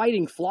foreign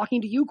fighting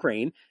flocking to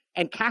Ukraine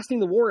and casting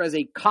the war as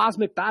a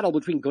cosmic battle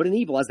between good and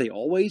evil, as they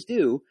always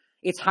do,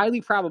 it's highly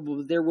probable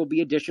that there will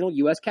be additional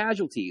U.S.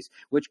 casualties,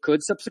 which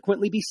could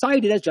subsequently be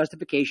cited as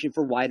justification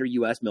for wider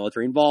U.S.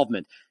 military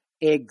involvement.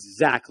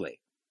 Exactly.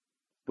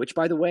 Which,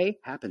 by the way,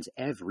 happens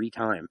every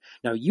time.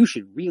 Now, you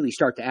should really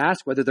start to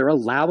ask whether they're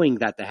allowing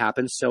that to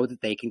happen so that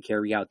they can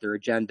carry out their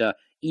agenda,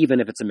 even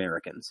if it's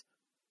Americans.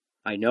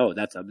 I know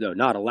they're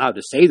not allowed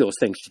to say those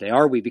things today,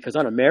 are we? Because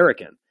I'm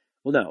American.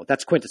 Well, no,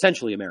 that's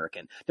quintessentially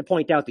American. To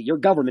point out that your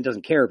government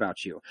doesn't care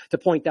about you. To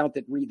point out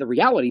that the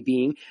reality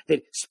being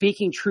that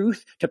speaking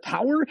truth to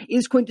power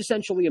is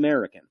quintessentially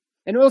American.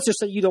 And let's just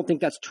say you don't think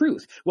that's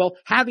truth. Well,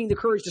 having the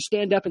courage to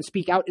stand up and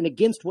speak out and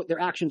against what their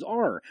actions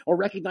are, or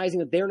recognizing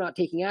that they're not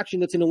taking action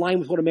that's in line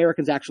with what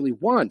Americans actually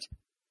want.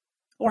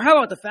 Or how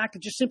about the fact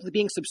that just simply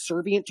being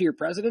subservient to your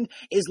president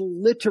is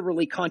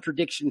literally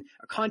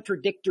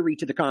contradictory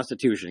to the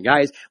Constitution?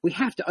 Guys, we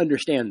have to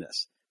understand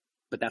this.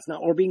 But that's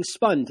not what we're being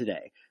spun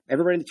today.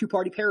 Everybody in the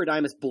two-party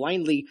paradigm is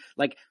blindly,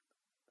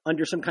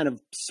 under some kind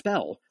of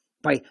spell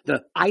by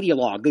the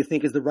ideologue they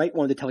think is the right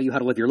one to tell you how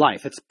to live your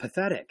life. It's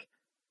pathetic.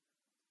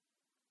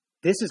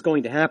 This is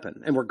going to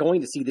happen, and we're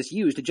going to see this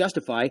used to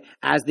justify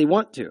as they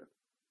want to.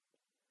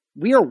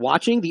 We are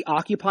watching the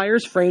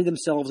occupiers frame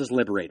themselves as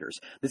liberators.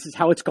 This is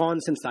how it's gone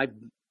since I've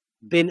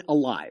been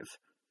alive.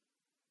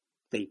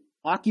 They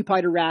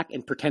occupied Iraq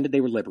and pretended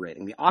they were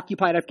liberating. They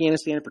occupied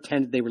Afghanistan and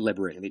pretended they were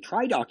liberating. They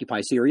tried to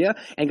occupy Syria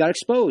and got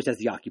exposed as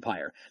the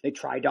occupier. They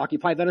tried to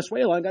occupy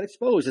Venezuela and got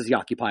exposed as the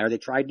occupier. They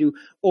tried to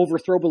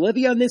overthrow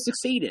Bolivia and they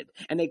succeeded.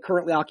 And they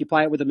currently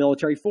occupy it with a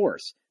military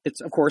force.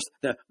 It's, of course,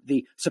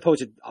 the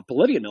supposed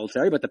Bolivian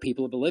military, but the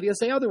people of Bolivia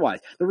say otherwise.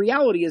 The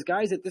reality is,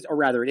 guys, that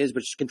it is,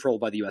 but it's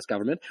controlled by the U.S.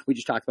 government. We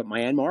just talked about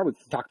Myanmar. We've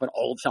talked about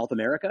all of South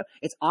America.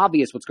 It's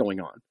obvious what's going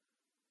on.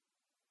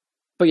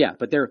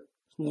 But they're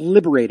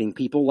liberating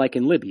people like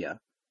in Libya.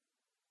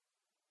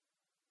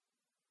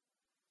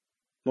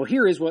 Well,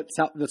 here is what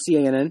the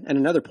CNN and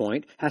another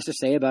point has to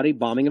say about a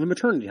bombing of a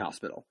maternity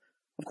hospital.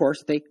 Of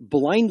course, they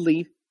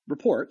blindly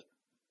report,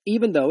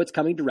 even though it's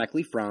coming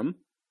directly from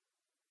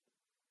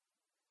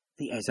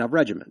the Azov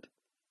regiment.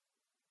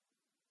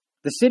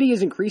 The city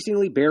is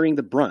increasingly bearing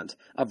the brunt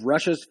of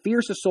Russia's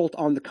fierce assault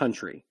on the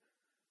country,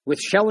 with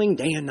shelling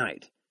day and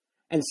night,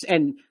 and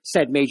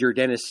said Major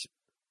Denis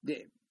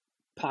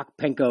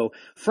Pokpenko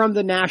from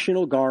the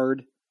National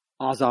Guard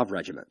Azov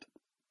regiment.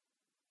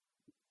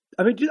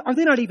 I mean, are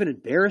they not even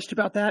embarrassed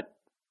about that?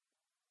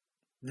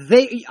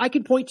 I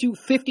could point to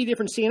 50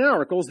 different CNN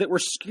articles that were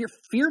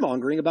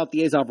fear-mongering about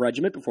the Azov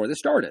regiment before this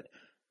started.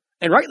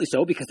 And rightly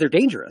so, because they're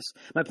dangerous.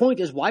 My point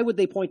is, why would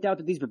they point out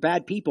that these were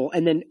bad people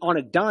and then on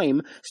a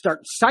dime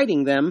start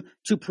citing them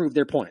to prove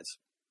their points?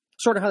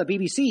 Sort of how the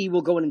BBC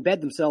will go and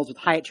embed themselves with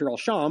Hayat Tahrir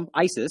al-Sham,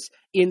 ISIS,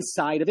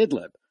 inside of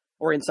Idlib.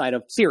 or inside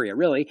of Syria,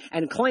 really,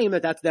 and claim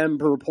that that's them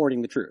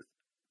reporting the truth.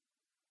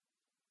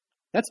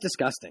 That's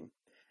disgusting.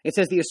 It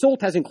says the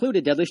assault has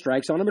included deadly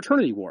strikes on a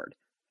maternity ward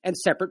and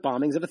separate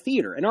bombings of a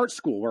theater and art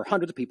school where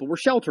hundreds of people were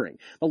sheltering,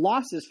 the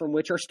losses from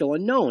which are still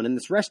unknown, and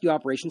this rescue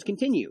operations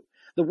continue.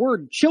 The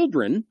word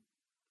children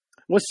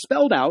was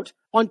spelled out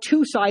on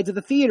two sides of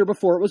the theater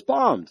before it was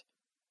bombed,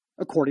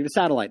 according to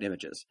satellite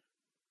images.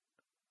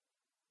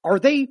 Are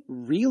they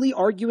really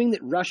arguing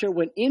that Russia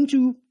went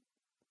into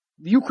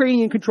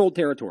Ukrainian-controlled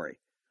territory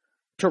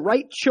to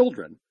write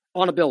children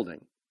on a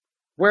building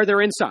where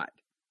they're inside?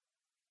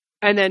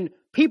 And then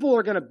people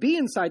are going to be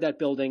inside that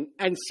building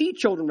and see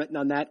children written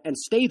on that and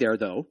stay there,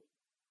 though,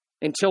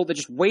 until they're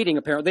just waiting,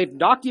 apparently. They've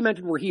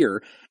documented we're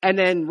here, and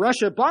then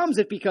Russia bombs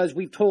it because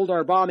we've told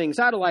our bombing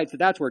satellites that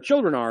that's where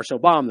children are, so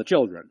bomb the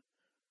children.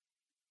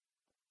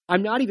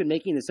 I'm not even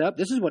making this up.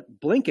 This is what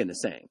Blinken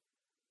is saying.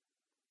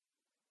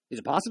 Is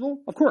it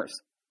possible? Of course.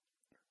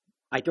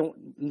 I don't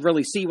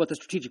really see what the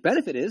strategic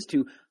benefit is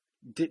to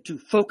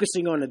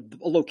focusing on a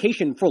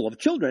location full of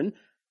children,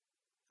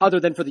 other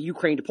than for the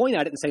Ukraine to point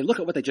at it and say, look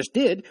at what they just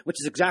did, which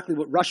is exactly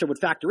what Russia would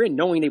factor in,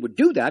 knowing they would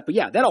do that. But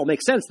yeah, that all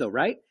makes sense though,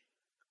 right?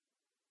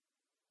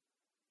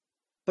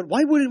 But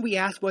why wouldn't we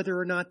ask whether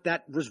or not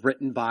that was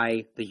written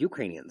by the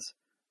Ukrainians?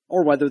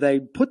 Or whether they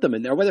put them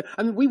in there?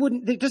 We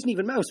wouldn't, it doesn't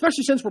even matter,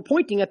 especially since we're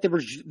pointing at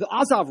the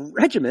Azov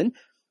regiment,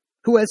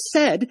 who has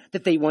said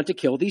that they want to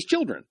kill these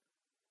children.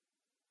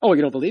 Oh,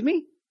 you don't believe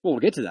me? Well, we'll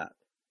get to that.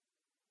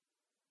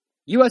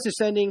 U.S. is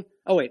sending,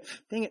 oh wait,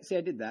 dang it, see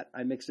I did that.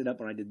 I mixed it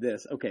up when I did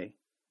this. Okay.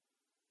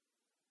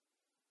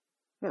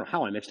 I don't know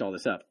how I mixed all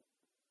this up.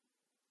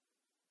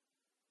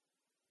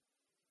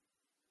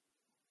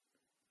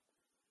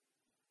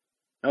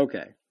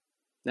 Okay.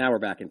 Now we're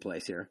back in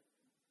place here.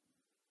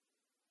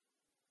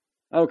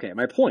 Okay,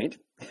 my point,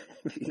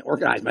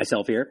 organize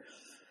myself here.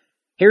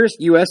 Here's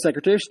U.S.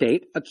 Secretary of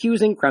State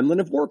accusing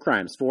Kremlin of war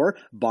crimes for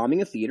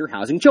bombing a theater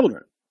housing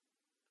children.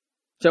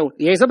 So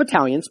the Azov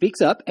Battalion speaks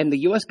up and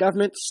the U.S.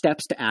 government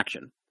steps to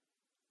action.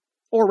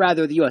 Or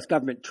rather, the U.S.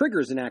 government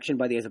triggers an action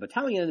by the Azov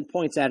Battalion and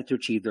points at it to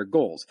achieve their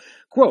goals.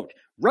 Quote,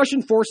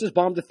 Russian forces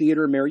bombed a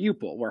theater in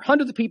Mariupol, where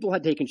hundreds of people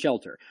had taken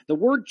shelter. The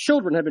word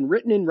children had been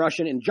written in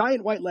Russian in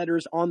giant white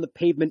letters on the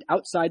pavement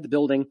outside the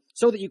building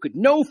so that you could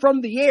know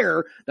from the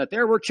air that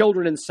there were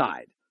children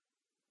inside.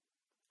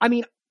 I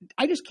mean,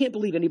 I just can't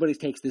believe anybody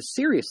takes this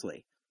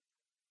seriously.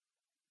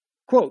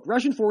 Quote,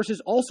 Russian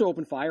forces also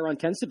opened fire on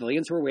 10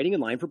 civilians who were waiting in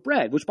line for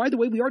bread, which, by the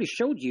way, we already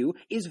showed you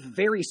is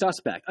very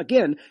suspect.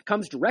 Again,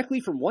 comes directly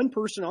from one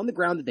person on the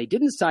ground that they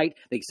didn't cite.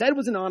 They said it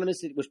was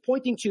anonymous. It was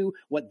pointing to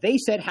what they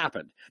said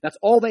happened. That's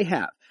all they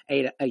have.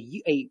 A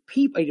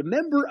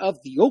member of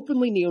the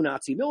openly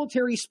neo-Nazi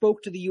military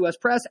spoke to the U.S.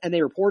 press, and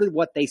they reported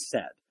what they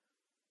said.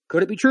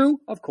 Could it be true?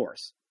 Of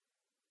course.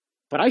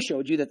 But I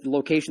showed you that the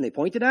location they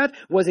pointed at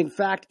was, in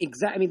fact,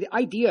 the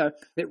idea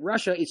that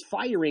Russia is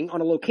firing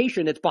on a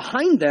location that's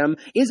behind them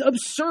is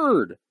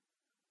absurd.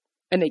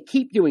 And they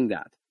keep doing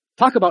that.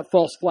 Talk about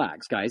false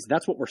flags, guys.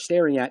 That's what we're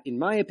staring at, in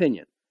my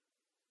opinion.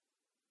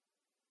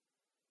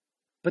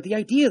 But the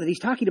idea that he's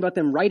talking about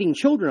them writing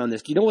children on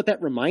this, do you know what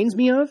that reminds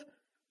me of?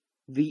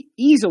 The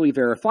easily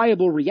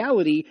verifiable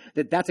reality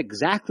that that's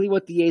exactly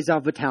what the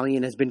Azov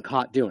Battalion has been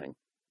caught doing.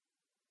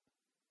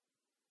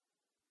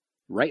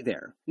 Right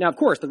there. Now, of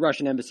course, the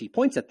Russian embassy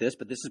points at this,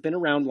 but this has been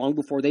around long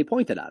before they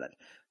pointed at it.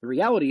 The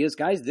reality is,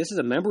 guys, this is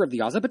a member of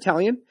the Azov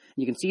Battalion.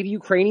 You can see the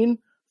Ukrainian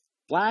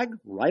flag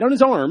right on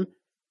his arm.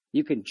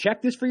 You can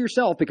check this for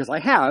yourself, because I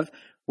have,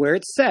 where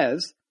it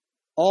says,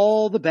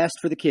 all the best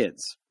for the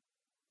kids.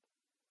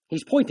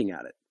 He's pointing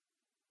at it.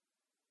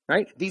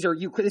 Right? This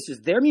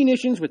is their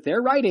munitions with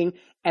their writing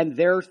and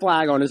their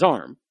flag on his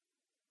arm.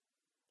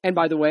 And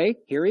by the way,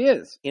 here he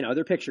is in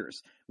other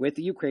pictures with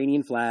the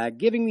Ukrainian flag,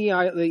 giving the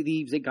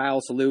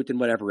Zigheil salute and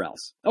whatever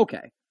else.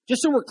 Okay,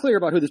 just so we're clear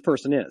about who this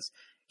person is.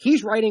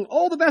 He's writing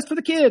all the best for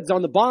the kids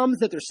on the bombs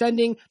that they're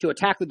sending to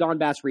attack the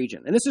Donbass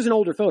region. And this is an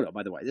older photo,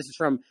 by the way. This is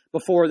from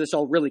before this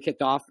all really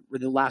kicked off, or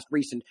the last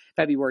recent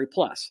February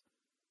plus.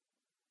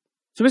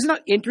 So isn't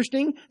it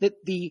interesting that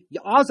the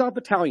Azov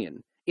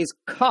Battalion is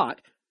caught,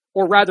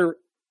 or rather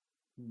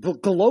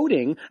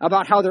gloating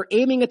about how they're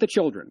aiming at the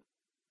children,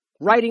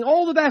 writing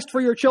all the best for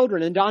your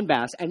children in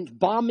Donbass and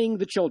bombing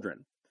the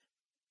children.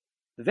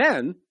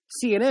 Then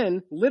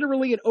CNN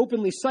literally and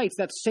openly cites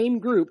that same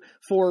group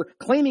for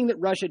claiming that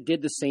Russia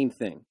did the same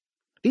thing.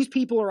 These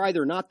people are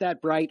either not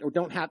that bright or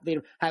they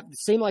have the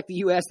same like the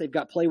U.S. They've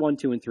got play 1,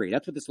 2, and 3.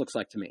 That's what this looks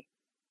like to me.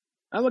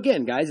 Now,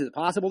 again, guys, is it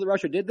possible that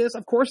Russia did this?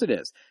 Of course it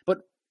is. But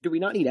do we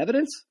not need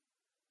evidence?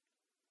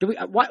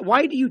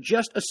 Why do you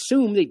just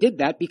assume they did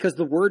that because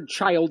the word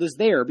child is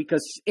there?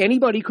 Because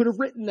anybody could have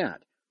written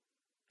that.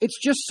 It's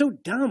just so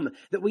dumb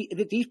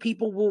that these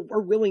people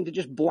are willing to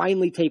just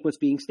blindly take what's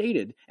being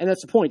stated. And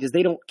that's the point, is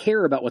they don't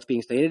care about what's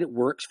being stated. It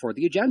works for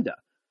the agenda.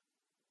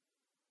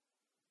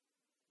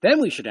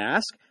 Then we should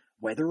ask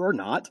whether or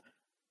not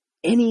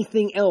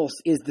anything else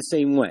is the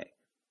same way,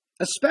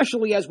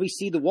 especially as we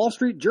see the Wall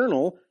Street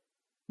Journal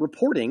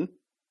reporting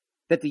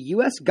that the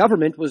U.S.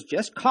 government was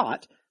just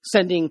caught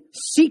sending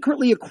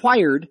secretly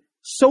acquired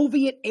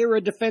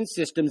Soviet-era defense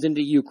systems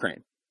into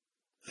Ukraine.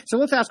 So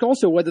let's ask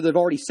also whether they've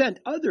already sent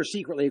other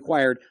secretly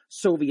acquired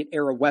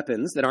Soviet-era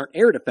weapons that aren't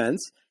air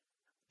defense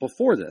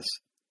before this.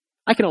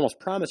 I can almost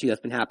promise you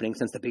that's been happening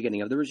since the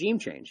beginning of the regime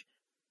change.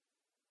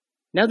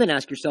 Now then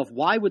ask yourself,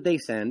 why would they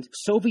send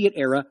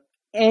Soviet-era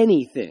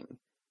anything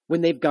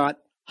when they've got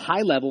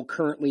high-level,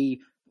 currently,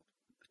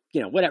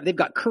 whatever, they've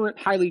got current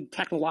highly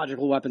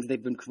technological weapons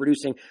they've been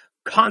producing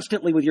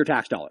constantly with your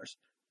tax dollars.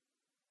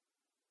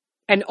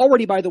 And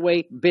already, by the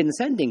way, been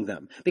sending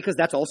them, because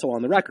that's also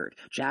on the record.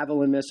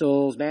 Javelin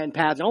missiles,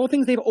 manpads, and all the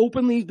things they've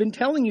openly been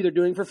telling you they're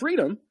doing for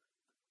freedom.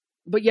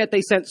 But yet they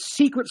sent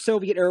secret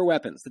Soviet-era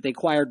weapons that they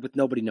acquired with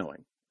nobody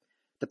knowing.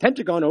 The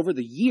Pentagon over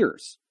the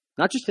years,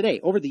 not just today,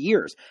 over the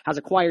years, has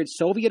acquired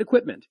Soviet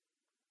equipment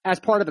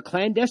as part of a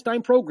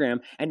clandestine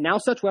program, and now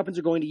such weapons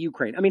are going to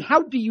Ukraine. I mean,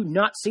 how do you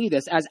not see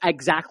this as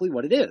exactly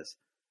what it is?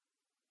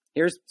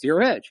 Here's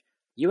Zero Hedge.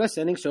 U.S.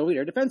 sending Soviet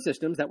air defense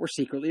systems that were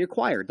secretly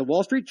acquired. The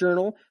Wall Street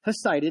Journal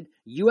has cited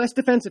U.S.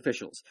 defense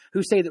officials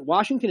who say that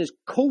Washington is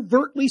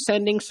covertly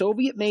sending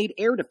Soviet-made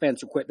air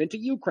defense equipment to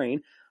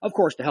Ukraine, of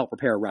course, to help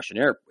repair Russian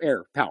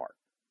air power.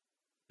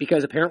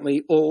 Because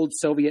apparently old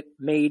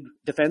Soviet-made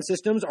defense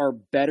systems are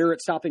better at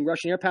stopping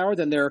Russian air power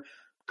than their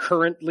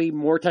currently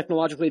more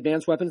technologically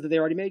advanced weapons that they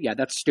already made? Yeah,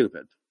 that's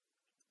stupid.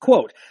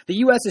 Quote, the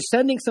U.S. is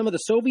sending some of the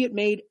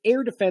Soviet-made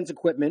air defense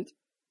equipment,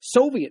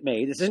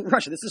 Soviet-made, this isn't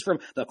Russia, this is from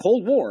the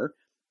Cold War,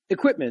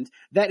 equipment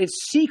that is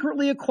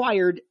secretly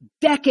acquired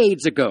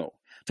decades ago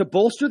to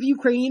bolster the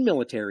Ukrainian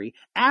military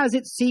as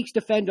it seeks to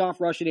fend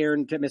off Russian air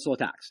and missile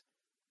attacks.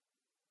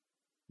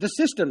 The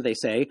system, they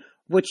say,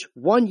 which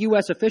one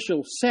U.S.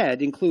 official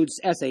said includes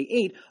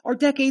SA-8, are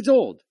decades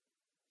old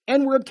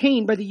and were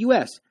obtained by the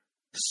U.S.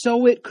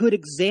 so it could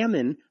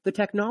examine the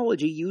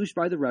technology used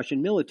by the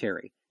Russian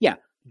military. Yeah,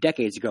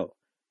 decades ago,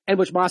 and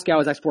which Moscow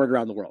has exported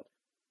around the world.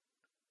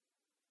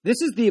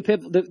 This is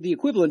the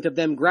equivalent of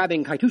them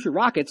grabbing Katyusha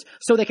rockets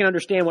so they can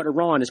understand what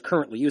Iran is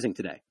currently using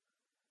today.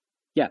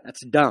 Yeah,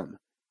 that's dumb,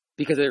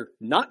 because they're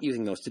not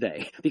using those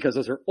today, because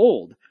those are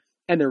old,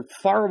 and they're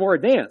far more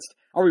advanced.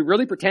 Are we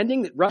really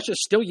pretending that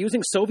Russia's still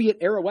using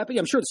Soviet-era weapons?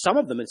 I'm sure some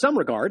of them in some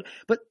regard,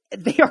 but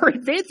they are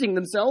advancing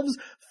themselves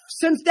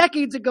since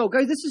decades ago.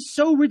 Guys, this is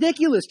so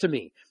ridiculous to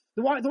me.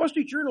 The Wall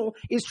Street Journal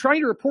is trying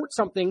to report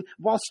something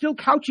while still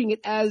couching it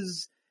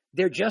as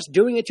they're just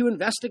doing it to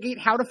investigate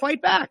how to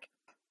fight back.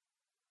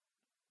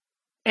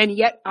 And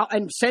yet,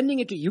 and sending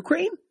it to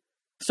Ukraine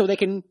so they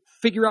can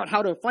figure out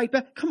how to fight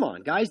back? Come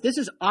on, guys. This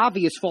is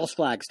obvious false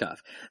flag stuff.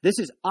 This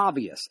is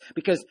obvious,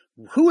 because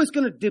who is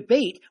going to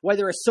debate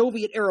whether a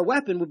Soviet-era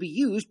weapon would be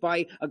used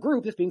by a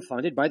group that's being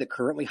funded by the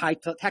currently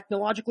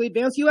technologically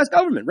advanced U.S.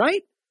 government,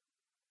 right?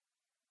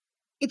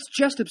 It's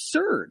just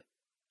absurd.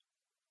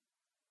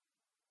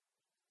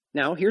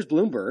 Now, here's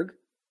Bloomberg.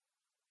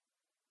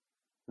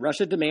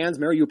 Russia demands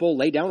Mariupol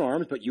lay down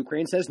arms, but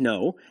Ukraine says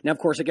no. Now, of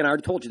course, again, I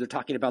already told you they're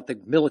talking about the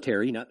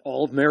military, not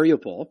all of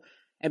Mariupol.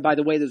 And by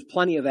the way, there's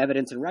plenty of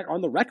evidence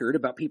on the record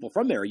about people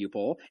from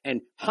Mariupol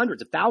and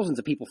hundreds of thousands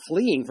of people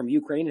fleeing from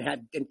Ukraine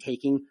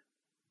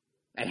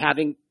and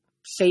having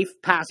safe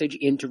passage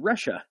into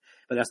Russia.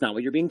 But that's not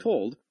what you're being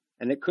told.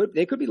 And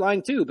they could be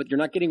lying too, but you're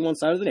not getting one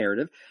side of the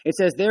narrative. It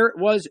says there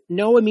was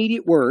no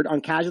immediate word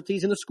on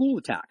casualties in the school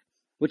attack,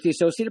 which the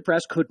Associated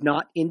Press could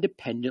not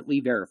independently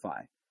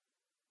verify.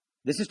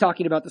 This is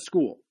talking about the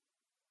school,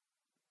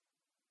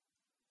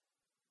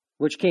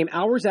 which came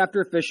hours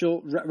after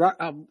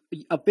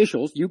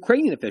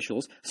Ukrainian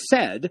officials,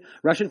 said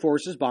Russian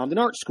forces bombed an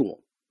art school.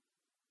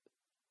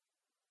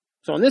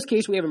 So in this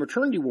case, we have a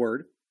maternity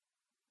ward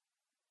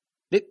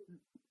that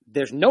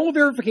there's no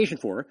verification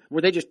for,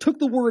 where they just took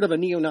the word of a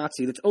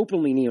neo-Nazi that's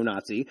openly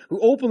neo-Nazi, who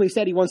openly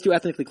said he wants to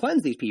ethnically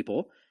cleanse these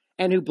people,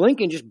 and who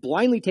Blinken just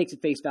blindly takes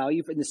at face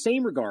value in the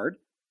same regard,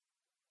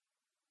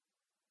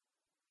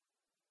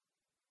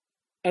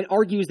 and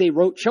argues they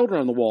wrote children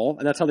on the wall,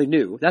 and that's how they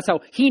knew. That's how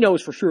he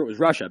knows for sure it was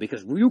Russia,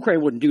 because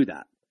Ukraine wouldn't do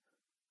that.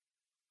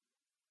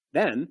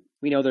 Then,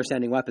 we know they're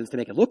sending weapons to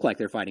make it look like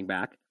they're fighting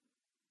back,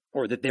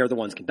 or that they're the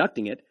ones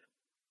conducting it.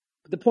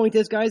 But the point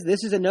is, guys,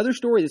 this is another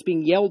story that's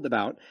being yelled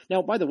about.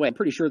 Now, by the way, I'm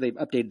pretty sure they've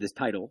updated this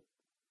title.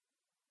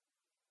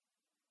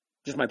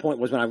 Just my point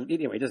was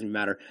anyway, it doesn't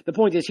matter. The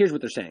point is, here's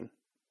what they're saying.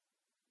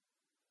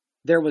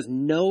 There was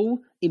no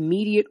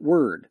immediate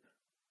word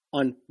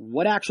on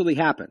what actually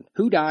happened,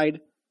 who died,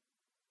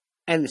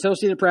 and the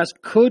Associated Press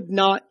could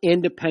not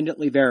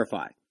independently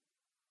verify.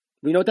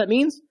 We know what that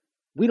means?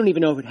 We don't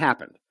even know if it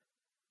happened.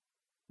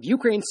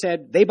 Ukraine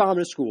said they bombed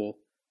a school.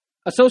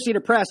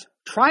 Associated Press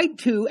tried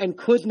to and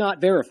could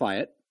not verify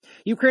it.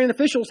 Ukrainian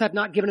officials have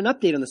not given an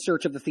update on the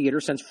search of the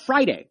theater since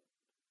Friday.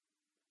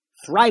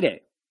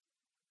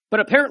 But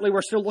apparently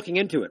we're still looking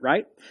into it,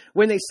 right?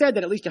 When they said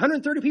that at least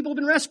 130 people have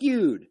been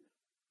rescued.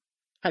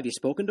 Have you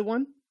spoken to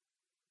one?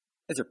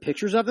 Is there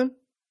pictures of them?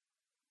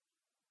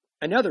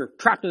 Another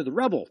trapped into the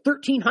rubble,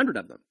 1,300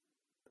 of them.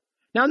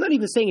 Now, I'm not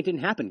even saying it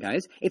didn't happen,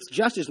 guys. It's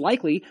just as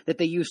likely that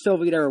they used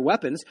Soviet-era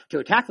weapons to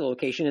attack the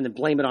location and then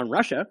blame it on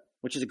Russia,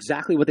 which is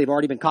exactly what they've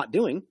already been caught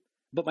doing.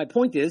 But my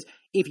point is,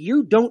 if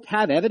you don't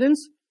have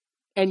evidence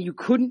and you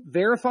couldn't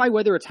verify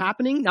whether it's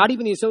happening, not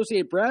even the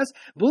Associated Press,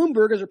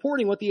 Bloomberg is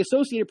reporting what the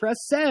Associated Press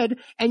said,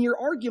 and your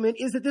argument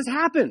is that this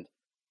happened.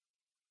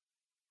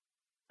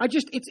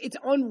 It's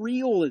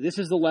unreal that this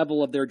is the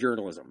level of their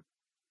journalism.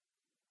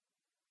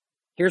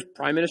 Here's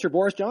Prime Minister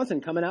Boris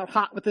Johnson coming out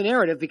hot with the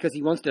narrative because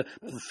he wants to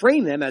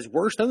frame them as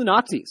worse than the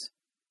Nazis.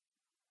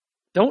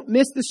 Don't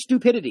miss the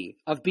stupidity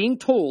of being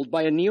told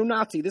by a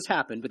neo-Nazi this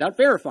happened without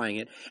verifying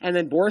it, and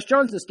then Boris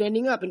Johnson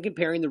standing up and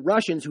comparing the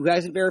Russians who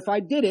hasn't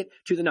verified did it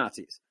to the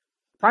Nazis.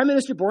 Prime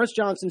Minister Boris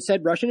Johnson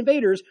said Russian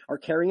invaders are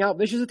carrying out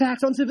vicious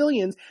attacks on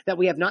civilians that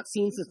we have not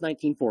seen since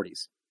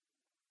 1940s.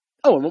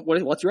 Oh,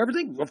 and what's your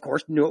everything? Of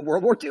course,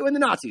 World War II and the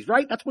Nazis,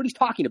 right? That's what he's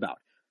talking about.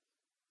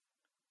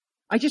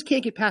 I just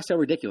can't get past how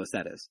ridiculous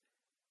that is.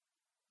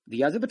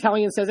 The Azov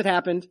Battalion says it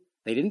happened,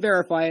 they didn't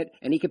verify it,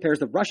 and he compares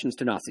the Russians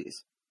to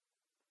Nazis.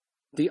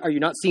 Are you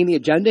not seeing the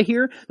agenda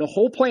here? The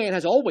whole plan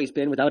has always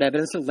been, without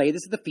evidence, to lay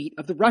this at the feet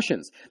of the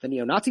Russians. The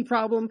neo-Nazi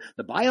problem,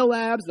 the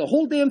biolabs, the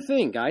whole damn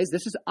thing, guys.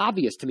 This is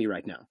obvious to me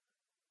right now.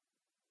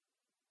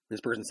 This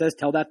person says,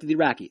 tell that to the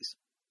Iraqis.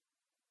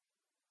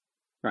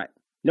 Right.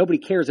 Nobody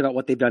cares about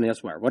what they've done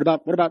elsewhere. What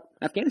about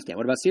Afghanistan?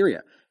 What about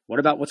Syria? What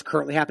about what's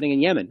currently happening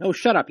in Yemen? Oh,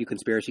 shut up, you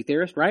conspiracy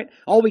theorist, right?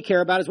 All we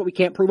care about is what we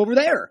can't prove over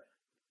there.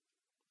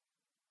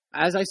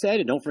 As I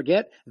said, and don't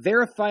forget,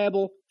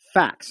 verifiable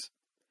facts.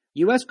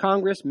 U.S.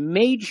 Congress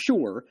made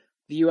sure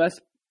the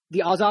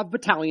Azov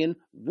Battalion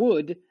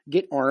would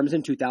get arms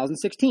in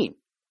 2016.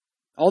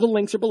 All the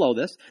links are below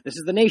this. This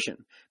is The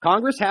Nation.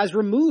 Congress has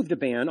removed a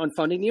ban on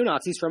funding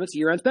neo-Nazis from its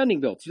year-end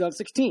spending bill,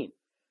 2016.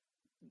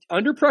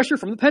 Under pressure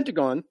from the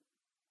Pentagon,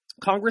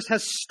 Congress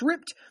has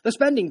stripped the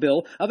spending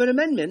bill of an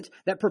amendment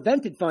that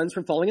prevented funds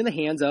from falling in the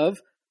hands of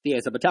the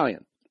Azov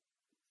Battalion.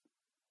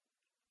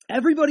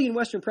 Everybody in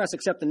Western press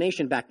except The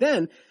Nation back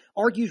then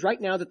argues right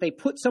now that they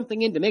put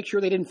something in to make sure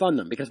they didn't fund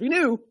them, because we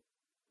knew,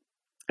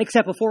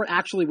 except before it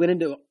actually went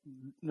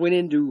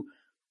into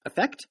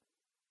effect,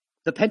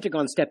 the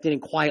Pentagon stepped in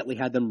and quietly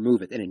had them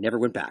remove it, and it never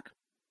went back.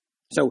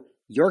 So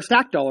your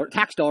tax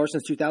dollars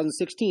since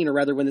 2016, or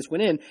rather when this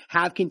went in,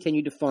 have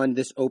continued to fund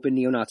this open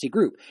neo-Nazi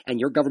group, and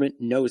your government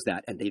knows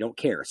that, and they don't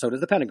care. So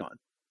does the Pentagon.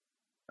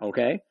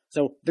 Okay?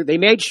 So they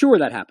made sure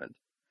that happened.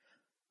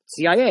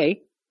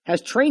 CIA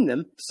has trained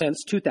them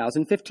since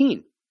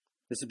 2015.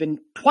 This has been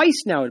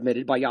twice now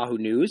admitted by Yahoo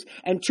News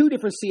and two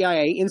different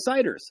CIA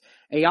insiders.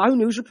 A Yahoo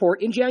News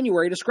report in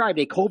January described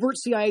a covert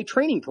CIA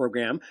training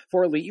program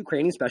for elite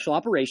Ukrainian special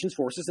operations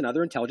forces and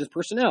other intelligence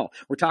personnel.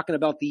 We're talking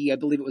about I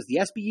believe it was the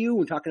SBU.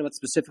 We're talking about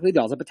specifically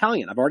the Azov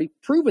Battalion. I've already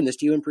proven this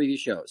to you in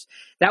previous shows.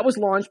 That was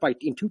launched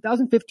in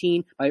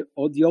 2015 by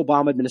the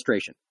Obama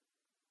administration.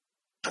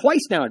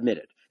 Twice now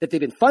admitted that they've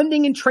been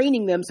funding and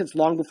training them since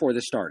long before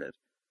this started.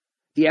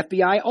 The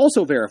FBI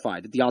also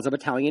verified that the Azov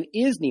Battalion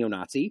is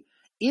neo-Nazi,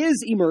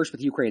 is immersed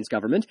with Ukraine's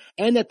government,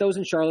 and that those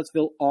in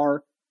Charlottesville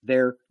are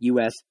their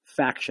U.S.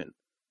 faction.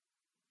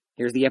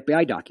 Here's the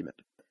FBI document,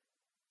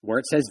 where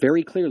it says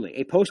very clearly,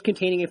 a post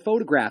containing a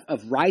photograph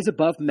of Rise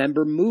Above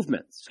member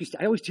movements. Excuse me,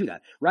 I always do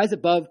that. Rise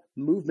Above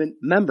movement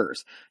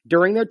members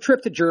during their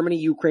trip to Germany,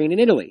 Ukraine, and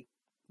Italy.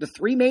 The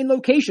three main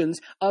locations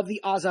of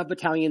the Azov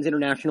Battalion's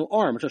international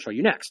arm, which I'll show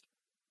you next.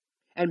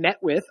 And met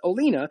with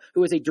Olena,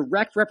 who is a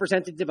direct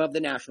representative of the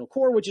National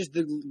Corps, which is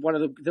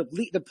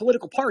the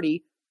political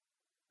party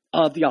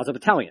of the Azov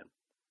Battalion,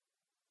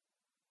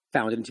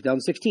 founded in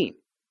 2016.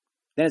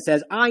 Then it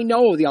says, I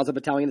know the Azov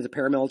Battalion is a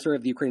paramilitary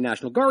of the Ukrainian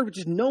National Guard, which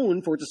is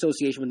known for its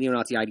association with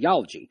neo-Nazi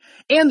ideology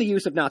and the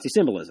use of Nazi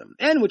symbolism,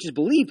 and which is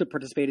believed to have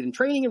participated in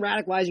training and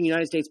radicalizing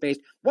United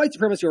States-based white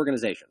supremacy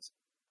organizations.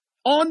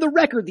 On the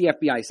record, the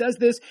FBI says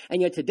this,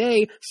 and yet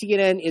today,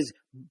 CNN is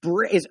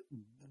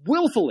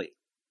willfully,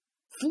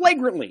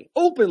 flagrantly,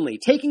 openly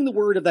taking the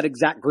word of that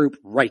exact group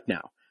right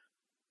now.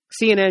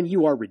 CNN,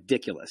 you are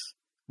ridiculous.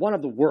 One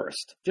of the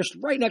worst. Just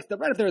right up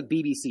there with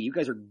BBC. You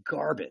guys are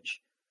garbage.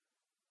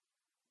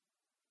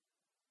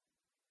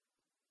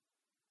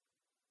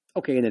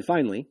 Okay, and then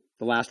finally,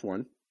 the last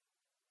one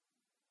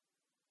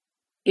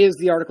is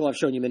the article I've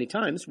shown you many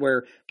times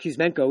where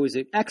Kuzmenko, who is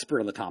an expert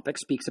on the topic,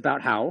 speaks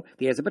about how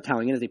the Azov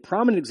Battalion is a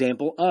prominent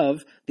example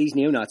of these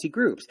neo-Nazi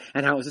groups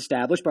and how it was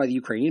established by the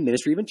Ukrainian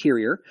Ministry of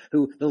Interior,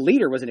 who the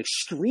leader was an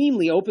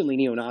extremely openly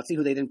neo-Nazi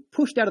who they then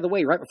pushed out of the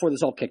way right before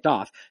this all kicked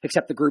off,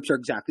 except the groups are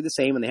exactly the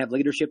same and they have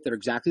leadership that are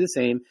exactly the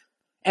same,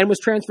 and was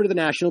transferred to the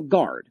National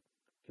Guard,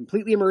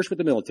 completely immersed with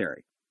the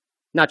military.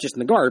 Not just in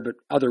the Guard, but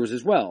others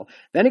as well.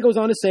 Then it goes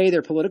on to say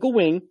their political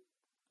wing,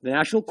 the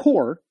National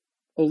Corps,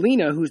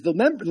 Olena, who's the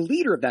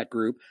leader of that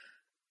group,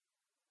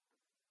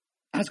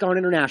 has gone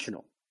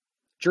international.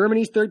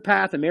 Germany's Third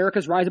Path,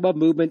 America's Rise Above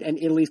movement, and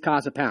Italy's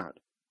Casa Pound.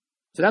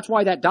 So that's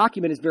why that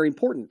document is very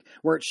important,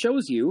 where it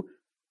shows you,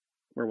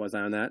 where was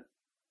I on that?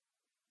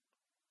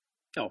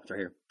 Oh, it's right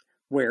here.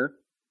 Where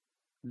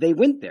they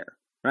went there,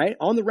 right?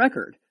 On the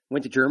record.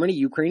 Went to Germany,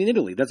 Ukraine, and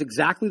Italy. That's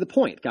exactly the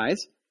point, guys.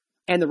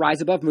 And the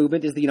Rise Above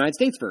movement is the United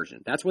States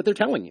version. That's what they're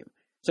telling you.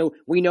 So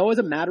we know as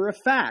a matter of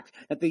fact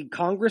that the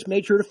Congress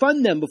made sure to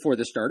fund them before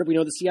this started. We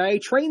know the CIA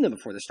trained them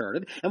before this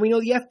started. And we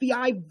know the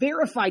FBI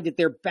verified that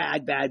they're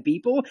bad, bad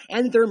people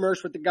and that they're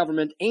immersed with the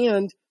government.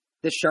 And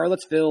this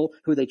Charlottesville,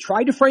 who they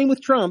tried to frame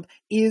with Trump,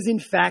 is in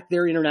fact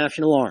their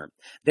international arm.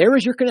 There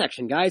is your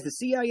connection, guys. The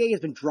CIA has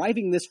been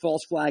driving this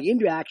false flag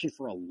into action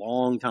for a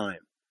long time.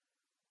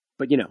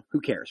 But,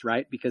 who cares,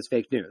 right? Because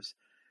fake news.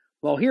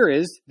 Well, here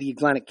is the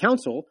Atlantic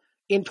Council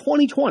in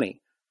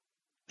 2020.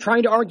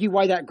 Trying to argue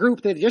why that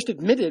group that just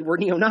admitted were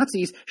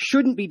neo-Nazis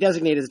shouldn't be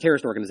designated as a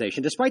terrorist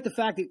organization, despite the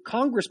fact that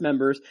Congress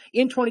members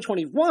in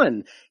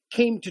 2021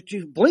 came to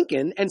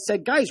Blinken and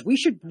said, guys,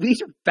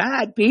 these are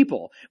bad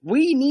people.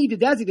 We need to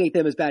designate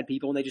them as bad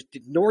people, and they just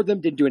ignored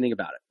them, didn't do anything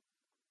about it.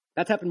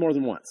 That's happened more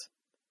than once.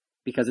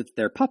 Because it's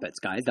their puppets,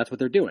 guys. That's what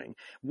they're doing.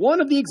 One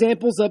of the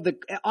examples of the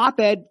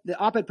op-ed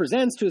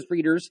presents to its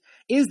readers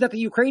is that the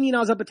Ukrainian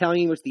Azov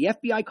Battalion, which the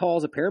FBI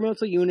calls a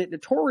paramilitary unit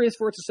notorious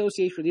for its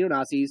association with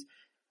neo-Nazis,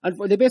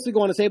 they basically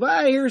go on to say,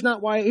 but here's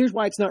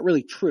why it's not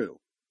really true.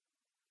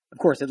 Of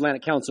course,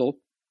 Atlantic Council,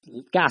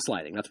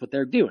 gaslighting. That's what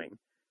they're doing.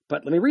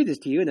 But let me read this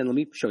to you, and then let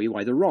me show you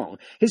why they're wrong.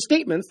 His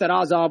statements that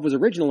Azov was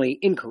originally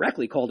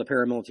incorrectly called a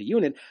paramilitary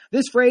unit,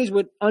 this phrase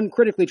would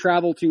uncritically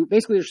travel to,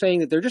 basically they're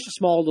saying that they're just a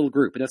small little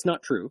group, and that's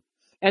not true.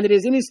 And it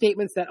is in his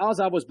statements that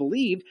Azov was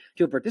believed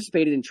to have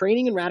participated in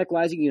training and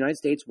radicalizing United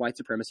States white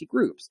supremacy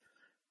groups.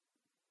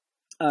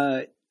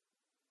 That's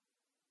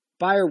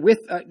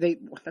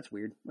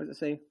weird. What does it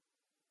say?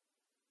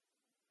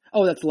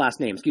 Oh, that's the last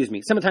name. Excuse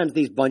me. Sometimes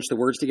these bunch the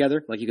words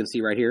together, like you can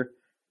see right here.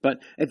 But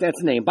if that's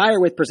the name.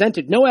 Bayerwith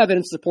presented no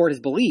evidence to support his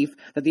belief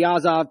that the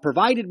Azov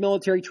provided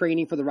military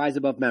training for the Rise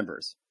Above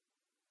members.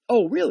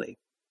 Oh, really?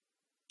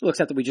 Well,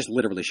 except that we just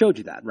literally showed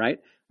you that, right?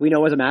 We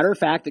know as a matter of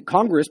fact that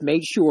Congress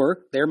made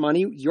sure their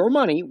money, your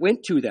money,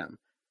 went to them.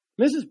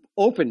 This is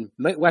open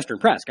Western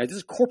press, guys. This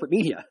is corporate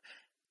media.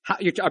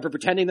 You're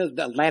pretending that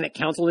the Atlantic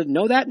Council didn't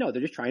know that? No,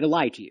 they're just trying to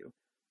lie to you.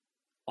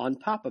 On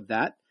top of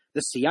that,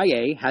 the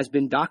CIA has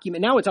been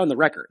documented. Now it's on the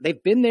record.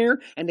 They've been there,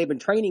 and they've been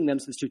training them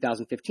since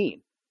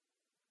 2015.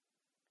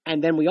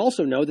 And then we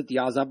also know that the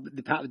Azov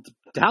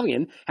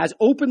Battalion has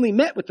openly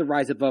met with the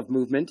Rise Above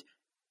movement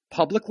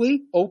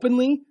publicly,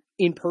 openly,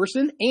 in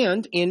person,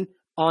 and in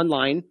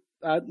online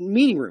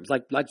meeting rooms,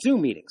 like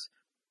Zoom meetings.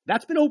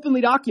 That's been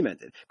openly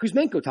documented.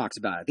 Kuzmenko talks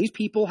about it. These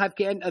people have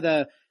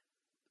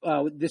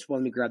this one.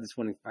 Let me grab this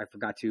one. I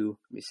forgot to.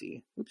 Let me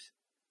see. Oops.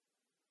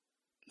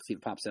 Let's see if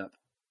it pops up.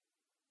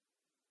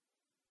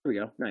 Here we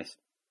go. Nice.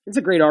 It's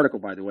a great article,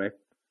 by the way.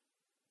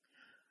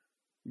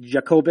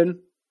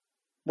 Jacobin,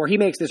 where he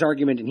makes this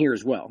argument in here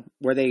as well,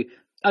 where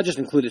I'll just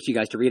include it to you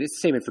guys to read.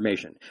 It's the same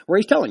information. Where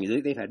he's telling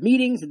you they've had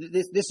meetings.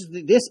 This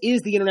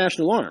is the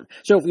international arm.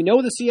 So if we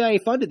know the CIA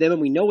funded them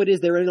and we know it is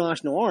their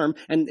international arm,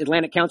 and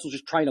Atlantic Council is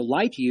just trying to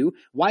lie to you,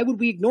 why would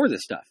we ignore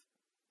this stuff?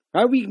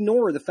 Why would we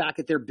ignore the fact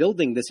that they're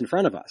building this in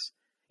front of us?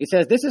 It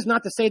says this is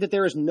not to say that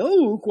there is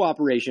no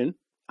cooperation.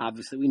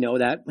 Obviously, we know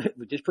that.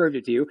 We just proved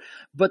it to you.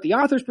 But the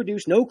authors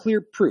produce no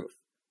clear proof.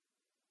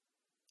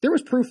 There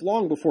was proof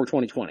long before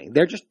 2020.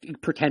 They're just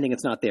pretending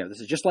it's not there.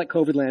 This is just like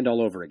COVID land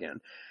all over again.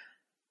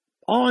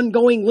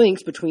 Ongoing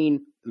links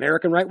between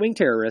American right-wing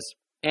terrorists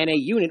and a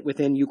unit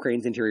within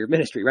Ukraine's interior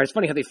ministry, right? It's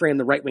funny how they frame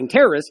the right-wing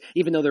terrorists,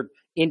 even though they're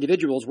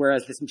individuals,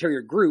 whereas this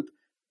interior group,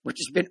 which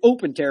has been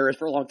open terrorists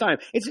for a long time,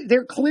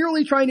 they're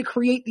clearly trying to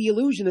create the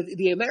illusion that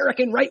the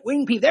American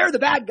right-wing people, they're the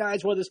bad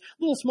guys, while this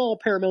little small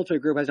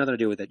paramilitary group has nothing to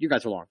do with it. You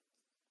guys are wrong.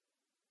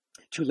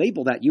 To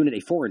label that unit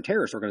a foreign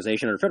terrorist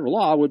organization under federal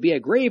law would be a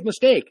grave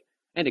mistake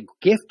and a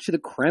gift to the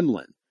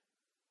Kremlin.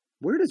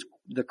 Where does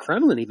the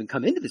Kremlin even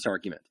come into this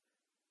argument?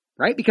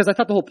 Right? Because I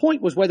thought the whole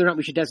point was whether or not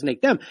we should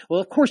designate them. Well,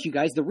 of course, you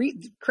guys,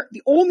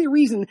 the only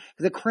reason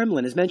the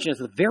Kremlin is mentioned as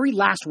the very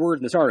last word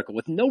in this article,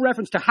 with no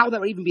reference to how that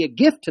would even be a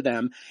gift to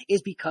them,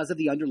 is because of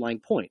the underlying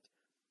point.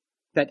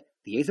 That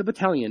the Azov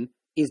Battalion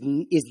is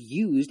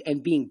used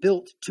and being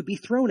built to be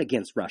thrown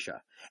against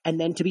Russia, and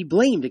then to be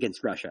blamed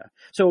against Russia.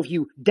 So if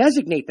you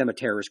designate them a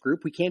terrorist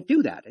group, we can't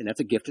do that, and that's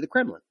a gift to the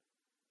Kremlin.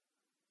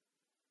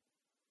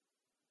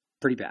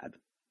 Pretty bad.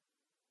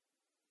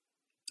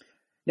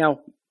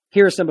 Now,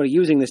 here's somebody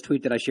using this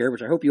tweet that I shared,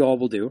 which I hope you all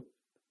will do,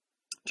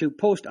 to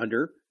post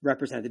under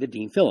Representative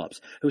Dean Phillips,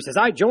 who says,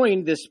 I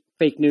joined this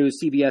fake news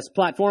CBS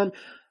platform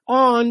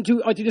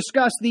to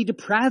discuss the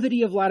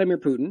depravity of Vladimir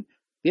Putin,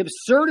 the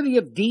absurdity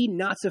of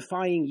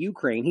denazifying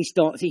Ukraine.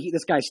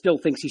 This guy still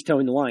thinks he's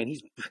towing the line.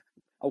 He's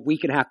a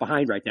week and a half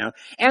behind right now.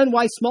 And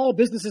why small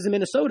businesses in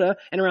Minnesota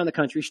and around the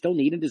country still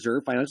need and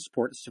deserve financial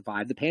support to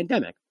survive the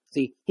pandemic.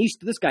 See,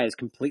 this guy is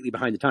completely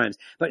behind the times,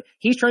 but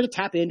he's trying to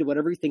tap into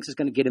whatever he thinks is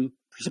going to get him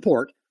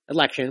support,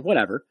 election,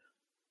 whatever.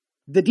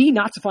 The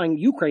denazifying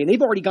Ukraine,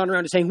 they've already gone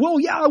around to saying, well,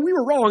 yeah, we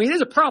were wrong. It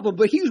is a problem,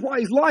 but here's why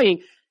he's lying.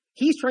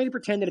 He's trying to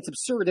pretend that it's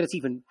absurd that it's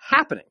even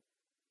happening.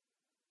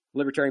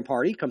 Libertarian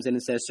Party comes in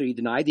and says, so you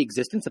deny the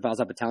existence of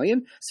Azov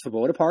Battalion,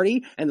 Svoboda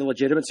Party, and the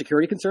legitimate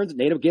security concerns that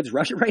NATO gives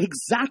Russia? Right,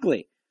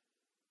 exactly.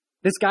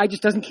 This guy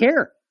just doesn't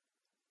care.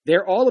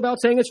 They're all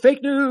about saying it's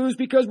fake news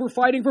because we're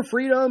fighting for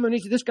freedom, and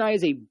this guy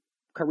is a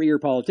career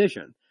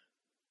politician.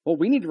 Well,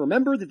 we need to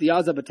remember that the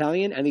Azov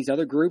Battalion and these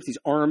other groups, these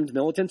armed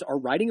militants, are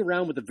riding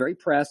around with the very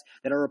press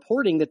that are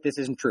reporting that this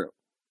isn't true.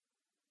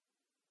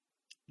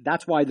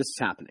 That's why this is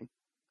happening.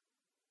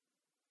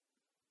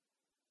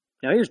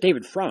 Now here's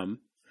David Frum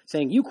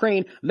saying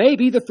Ukraine may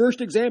be the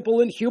first example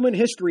in human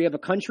history of a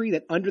country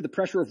that under the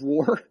pressure of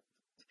war,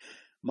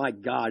 my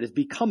God, is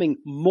becoming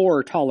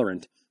more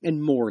tolerant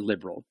and more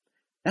liberal.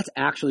 That's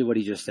actually what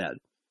he just said.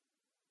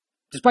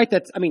 Despite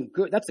that,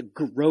 that's a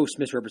gross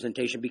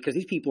misrepresentation because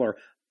these people are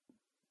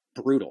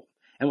brutal.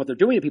 And what they're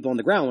doing to people on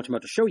the ground, which I'm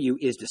about to show you,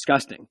 is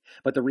disgusting.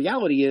 But the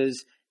reality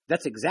is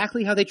that's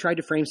exactly how they tried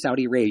to frame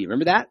Saudi Arabia.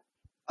 Remember that?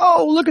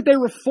 Oh, look at their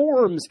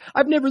reforms.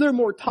 They're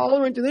more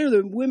tolerant and they're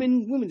the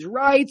women's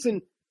rights.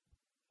 And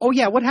oh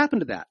yeah, what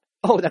happened to that?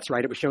 Oh, that's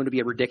right. It was shown to be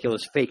a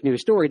ridiculous fake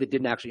news story that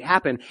didn't actually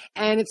happen.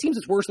 And it seems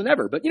it's worse than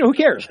ever. But who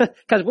cares?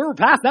 Because we're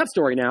past that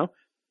story now.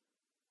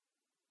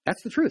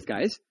 That's the truth,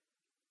 guys.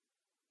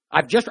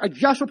 I just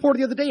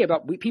reported the other day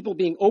about people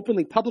being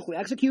openly, publicly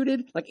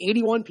executed, like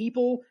 81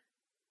 people.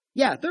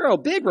 Yeah, they're a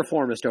big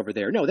reformist over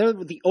there. No, they're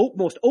the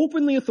most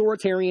openly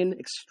authoritarian,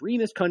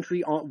 extremist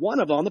country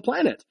on the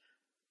planet.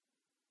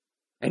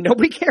 And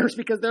nobody cares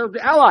because they're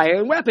ally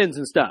and weapons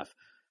and stuff.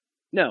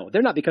 No,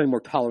 they're not becoming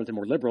more tolerant and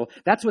more liberal.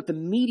 That's what the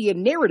media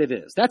narrative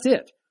is. That's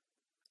it.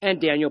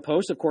 And Daniel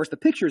posts, of course, the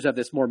pictures of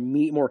this more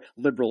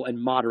liberal and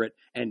moderate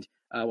and,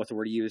 what's the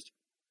word he used?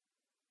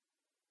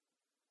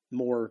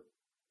 More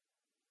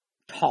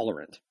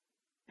tolerant.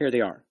 Here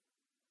they are.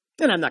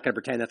 And I'm not going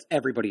to pretend that's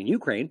everybody in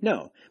Ukraine.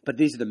 No. But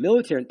these are the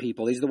militant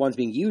people. These are the ones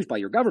being used by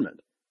your government.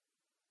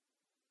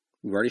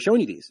 We've already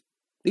shown you these.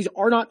 These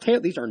are not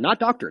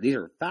doctored. These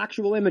are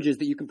factual images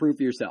that you can prove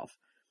for yourself.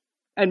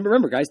 And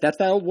remember, guys, that's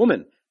that old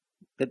woman.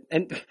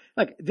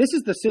 This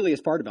is the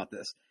silliest part about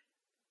this.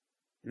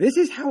 This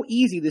is how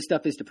easy this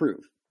stuff is to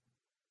prove.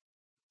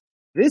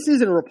 This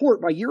is a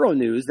report by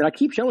Euronews that I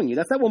keep showing you.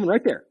 That's that woman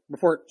right there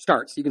before it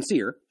starts. You can see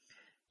her.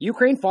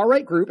 Ukraine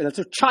far-right group, and that's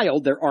a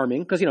child they're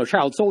arming, because,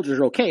 child soldiers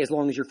are okay as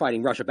long as you're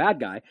fighting Russia bad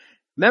guy.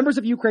 Members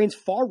of Ukraine's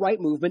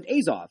far-right movement,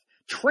 Azov,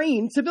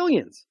 trained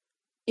civilians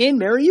in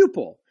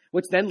Mariupol,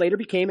 which then later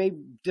became a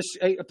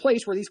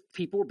place where these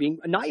people were being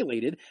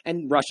annihilated,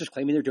 and Russia's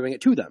claiming they're doing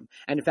it to them.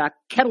 And in fact,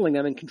 kettling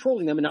them and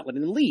controlling them and not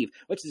letting them leave,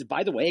 which is,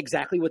 by the way,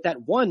 exactly what that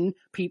one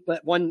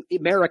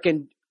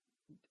American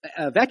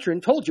veteran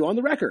told you on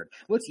the record.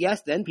 Which,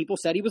 yes, then people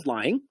said he was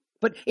lying.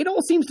 But it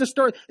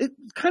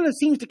kind of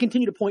seems to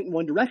continue to point in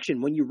one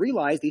direction when you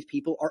realize these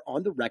people are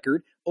on the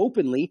record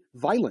openly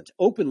violent,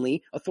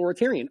 openly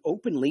authoritarian,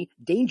 openly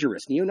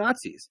dangerous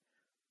neo-Nazis.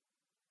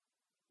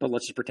 But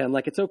let's just pretend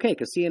like it's okay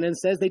because CNN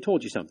says they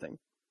told you something.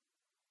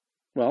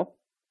 Well,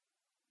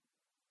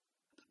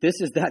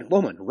 this is that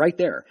woman right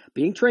there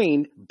being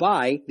trained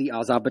by the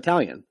Azov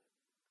Battalion.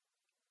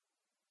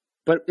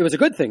 But it was a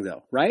good thing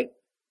though, right?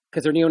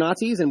 Because they're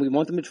neo-Nazis and we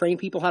want them to train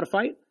people how to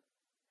fight.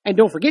 And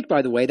don't forget,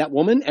 by the way, that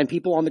woman and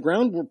people on the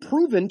ground were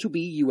proven to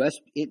be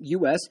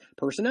U.S.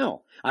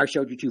 personnel. I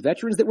showed you 2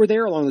 veterans that were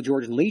there along the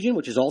Georgian Legion,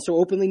 which is also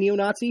openly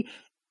neo-Nazi.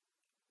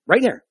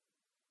 Right there.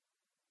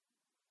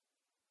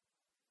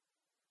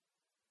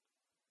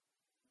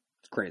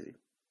 It's crazy.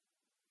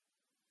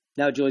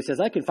 Now, Julie says,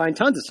 I can find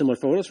tons of similar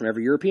photos from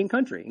every European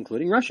country,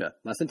 including Russia.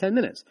 Less than 10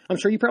 minutes. I'm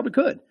sure you probably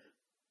could.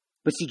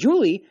 But see,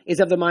 Julie is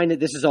of the mind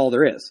that this is all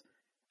there is.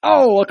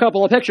 Oh, a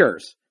couple of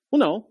pictures. Well,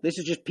 no, this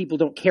is just people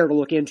don't care to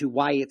look into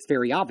why it's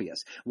very obvious.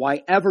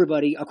 Why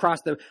everybody across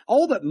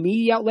all the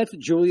media outlets that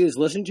Julia is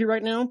listening to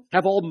right now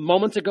have all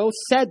moments ago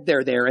said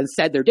they're there and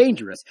said they're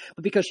dangerous.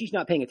 But because she's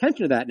not paying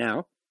attention to that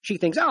now, she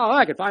thinks, oh,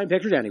 I can find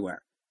pictures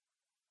anywhere.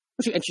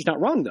 And she's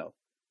not wrong, though.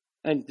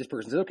 And this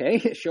person says, okay,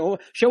 show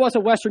us a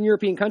Western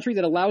European country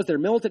that allows their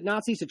militant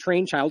Nazis to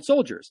train child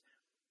soldiers.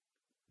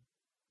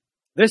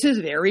 This is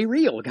very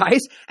real,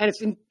 guys. And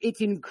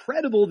it's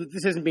incredible that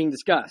this isn't being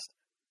discussed.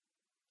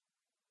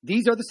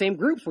 These are the same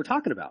groups we're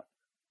talking about.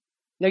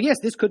 Now, yes,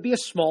 this could be a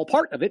small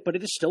part of it, but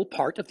it is still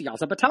part of the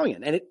Azov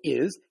Battalion, and it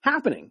is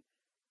happening.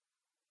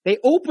 They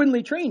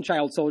openly trained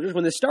child soldiers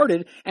when this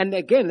started, and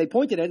again, they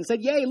pointed at it and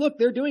said, yay, look,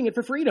 they're doing it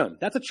for freedom.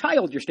 That's a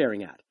child you're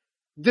staring at.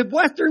 The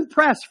Western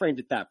press framed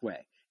it that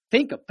way.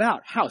 Think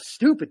about how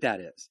stupid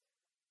that is.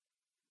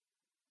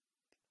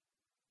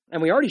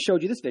 And we already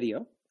showed you this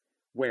video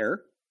where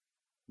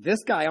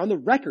this guy on the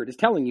record is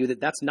telling you that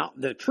that's not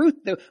the truth.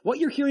 What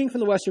you're hearing from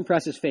the Western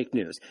press is fake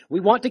news. We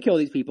want to kill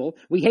these people.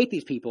 We hate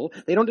these people.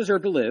 They don't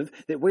deserve to live.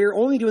 That we're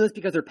only doing this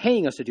because they're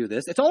paying us to do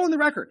this. It's all on the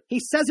record. He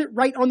says it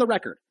right on the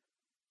record.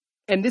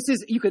 And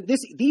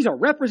these are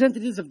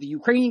representatives of the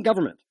Ukrainian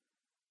government.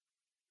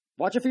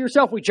 Watch it for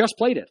yourself. We just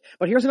played it.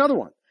 But here's another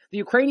one. The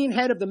Ukrainian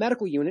head of the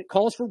medical unit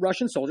calls for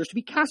Russian soldiers to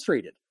be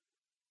castrated.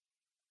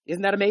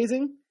 Isn't that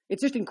amazing?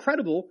 It's just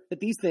incredible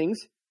that these things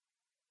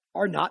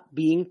are not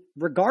being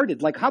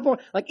regarded. Like, how about,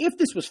 if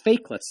this was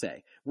fake, let's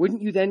say,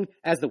 wouldn't you then,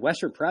 as the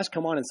Western press,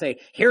 come on and say,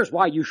 here's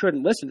why you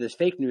shouldn't listen to this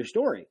fake news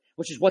story,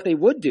 which is what they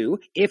would do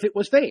if it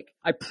was fake.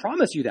 I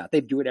promise you that.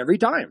 They do it every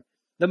time.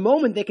 The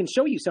moment they can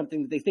show you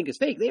something that they think is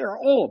fake, they are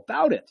all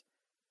about it.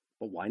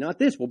 But why not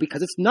this? Well,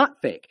 because it's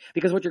not fake.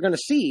 Because what you're going to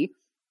see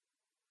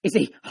is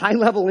a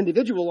high-level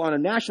individual on a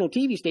national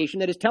TV station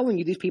that is telling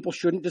you these people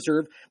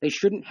they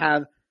shouldn't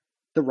have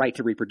the right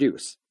to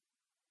reproduce.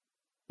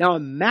 Now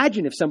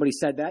imagine if somebody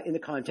said that in the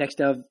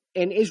context of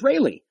an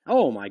Israeli.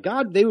 Oh my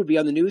God, they would be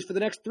on the news for the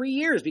next 3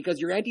 years because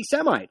you're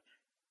anti-Semite.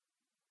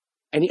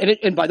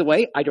 And by the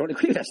way, I don't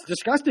agree. That's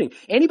disgusting.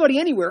 Anybody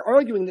anywhere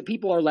arguing that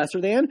people are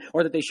lesser than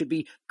or that they should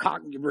be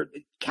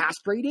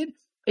castrated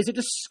is a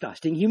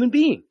disgusting human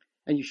being.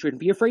 And you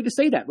shouldn't be afraid to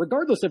say that,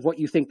 regardless of what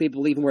you think they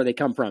believe and where they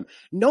come from.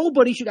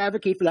 Nobody should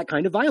advocate for that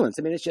kind of violence.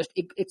 I mean,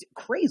 it's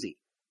crazy.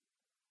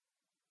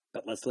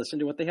 But let's listen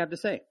to what they have to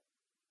say.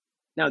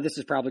 Now, this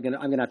is probably I'm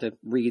going to have to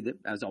read it,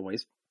 as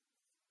always.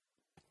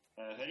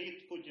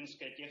 It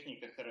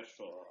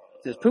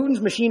says, Putin's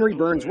machinery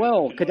burns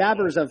well.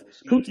 Cadavers of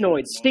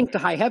Putinoids stink to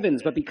high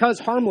heavens, but because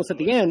harmless at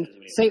the end,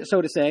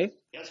 so to say,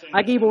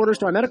 I gave orders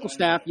to my medical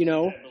staff,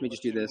 let me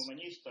just do this.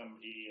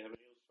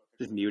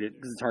 Just mute it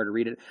because it's hard to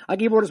read it. I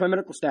gave orders to my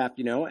medical staff,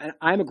 and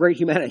I'm a great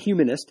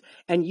humanist,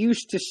 and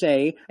used to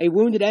say a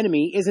wounded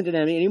enemy isn't an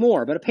enemy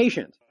anymore, but a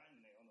patient.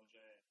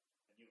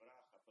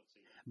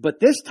 But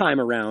this time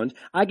around,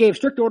 I gave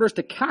strict orders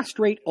to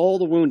castrate all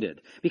the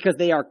wounded because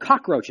they are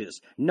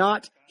cockroaches,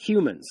 not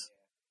humans.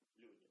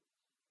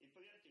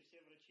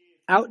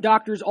 Out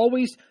doctors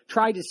always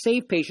try to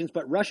save patients,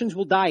 but Russians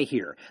will die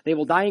here. They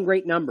will die in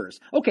great numbers.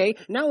 Okay,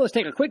 now let's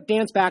take a quick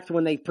dance back to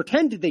when they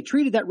pretended they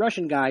treated that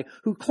Russian guy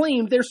who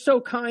claimed they're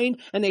so kind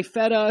and they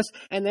fed us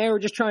and they were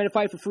just trying to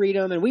fight for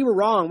freedom and we were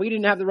wrong. We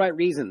didn't have the right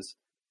reasons.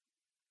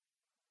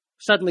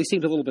 Suddenly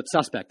seems a little bit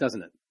suspect,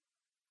 doesn't it?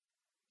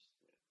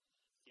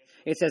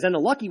 It says, and the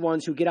lucky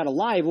ones who get out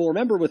alive will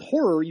remember with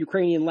horror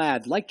Ukrainian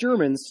lads, like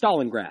Germans,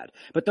 Stalingrad.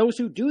 But those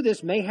who do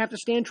this may have to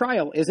stand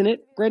trial, isn't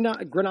it,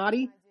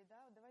 Grenadi?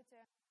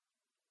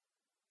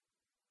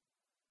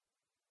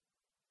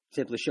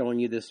 Simply showing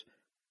you this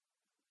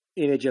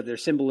image of their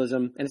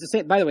symbolism. And it's the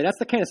same, by the way, that's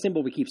the kind of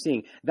symbol we keep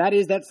seeing. That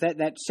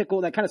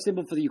sickle, that kind of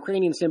symbol for the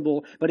Ukrainian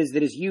symbol, but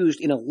that is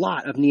used in a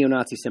lot of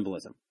neo-Nazi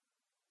symbolism.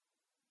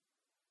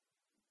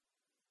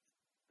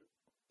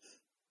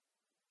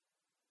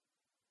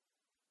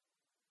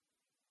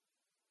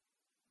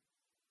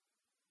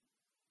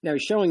 Now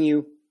he's showing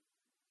you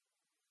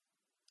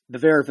the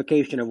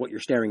verification of what you're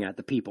staring at,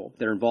 the people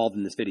that are involved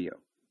in this video.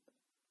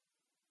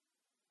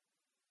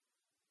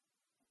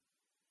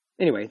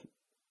 Anyway,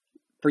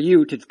 for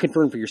you to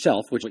confirm for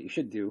yourself, which is what you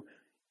should do,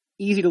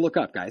 easy to look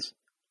up, guys.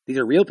 These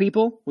are real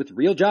people with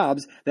real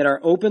jobs that are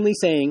openly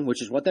saying,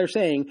 which is what they're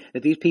saying,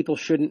 that these people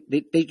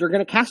they're going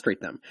to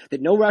castrate them,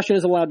 that no Russian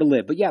is allowed to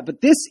live.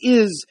 But this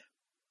is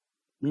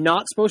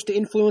not supposed to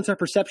influence our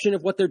perception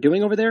of what they're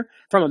doing over there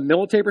from a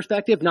military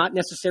perspective, not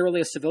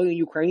necessarily a civilian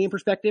Ukrainian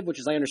perspective, which,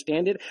 as I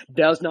understand it,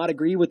 does not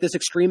agree with this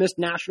extremist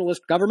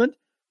nationalist government.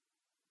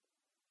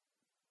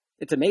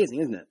 It's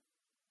amazing, isn't it?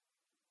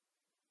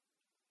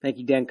 Thank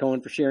you, Dan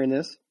Cohen, for sharing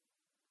this.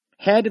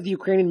 Head of the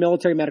Ukrainian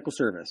Military Medical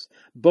Service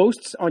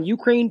boasts on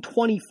Ukraine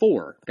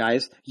 24,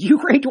 guys,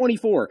 Ukraine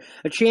 24,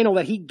 a channel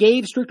that he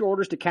gave strict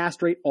orders to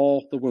castrate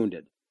all the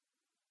wounded.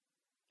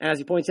 As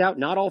he points out,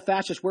 not all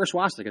fascists wear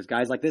swastikas,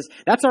 guys, like this.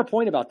 That's our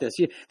point about this.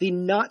 The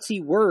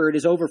Nazi word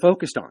is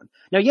over-focused on.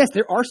 Now, yes,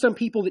 there are some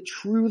people that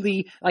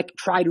truly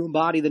try to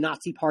embody the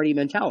Nazi party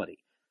mentality.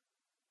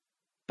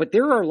 But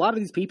there are a lot of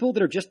these people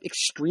that are just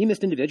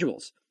extremist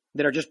individuals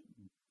that are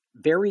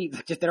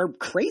that are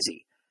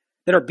crazy,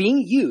 that are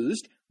being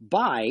used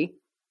by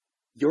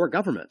your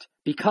government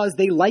because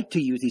they like to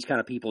use these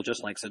kind of people,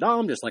 just like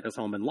Saddam, just like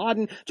Osama bin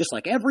Laden, just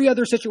like every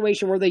other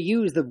situation where they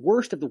use the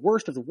worst of the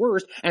worst of the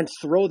worst and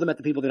throw them at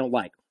the people they don't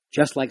like,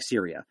 just like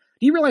Syria.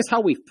 Do you realize how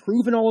we've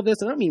proven all of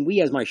this? And I don't mean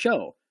we as my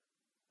show.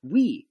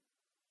 We,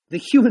 the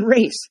human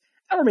race,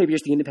 or maybe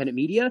just the independent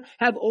media,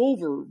 have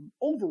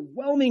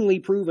overwhelmingly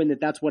proven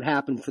that that's what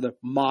happened for the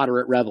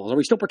moderate rebels. Are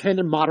we still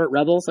pretending moderate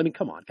rebels? I mean,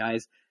 come on,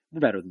 guys. We're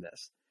better than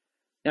this.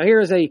 Now here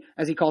is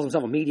as he calls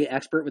himself, a media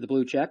expert with a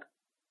blue check.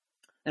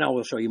 And I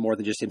will show you more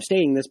than just him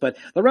stating this, but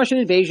the Russian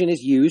invasion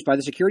is used by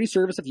the security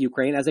service of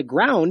Ukraine as a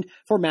ground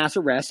for mass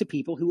arrests of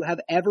people who have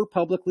ever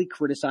publicly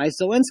criticized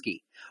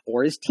Zelensky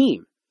or his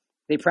team.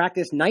 They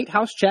practice night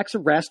house checks,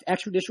 arrest,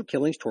 extrajudicial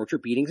killings, torture,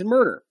 beatings, and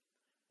murder.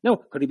 No,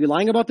 could he be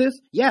lying about this?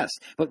 Yes,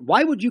 but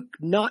why would you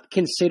not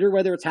consider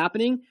whether it's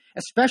happening,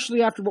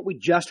 especially after what we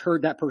just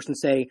heard that person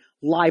say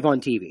live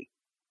on TV?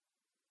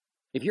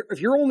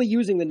 If you're only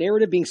using the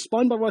narrative being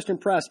spun by Western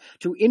press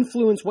to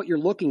influence what you're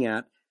looking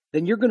at,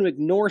 then you're going to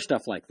ignore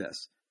stuff like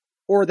this,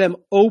 or them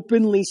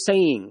openly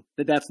saying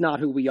that that's not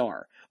who we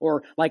are,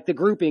 or like the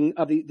grouping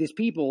of these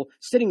people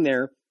sitting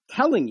there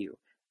telling you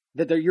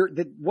that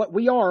that what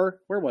we are.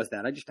 Where was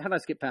that? How did I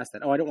skip past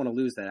that? Oh, I don't want to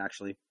lose that.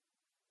 Actually,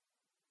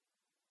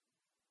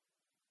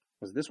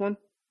 was it this one?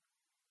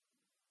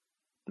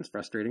 That's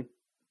frustrating.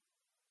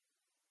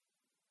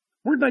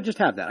 Where did I just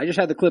have that? I just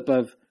had the clip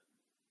of.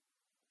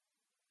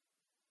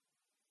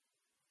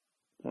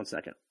 1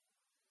 second.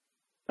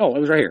 Oh, it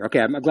was right here.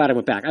 Okay, I'm glad I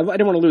went back. I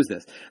didn't want to lose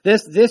this.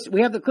 This,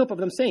 we have the clip of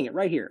them saying it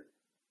right here.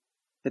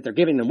 That they're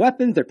giving them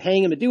weapons, they're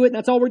paying them to do it, and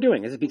that's all we're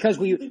doing. Is it because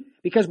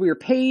we are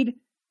paid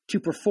to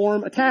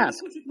perform a task.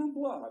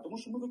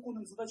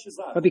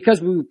 But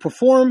because we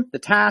perform the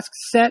task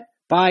set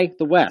by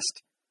the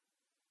West.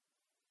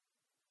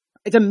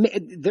 They're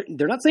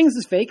not saying this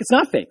is fake. It's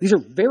not fake. These are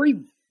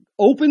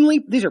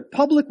these are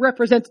public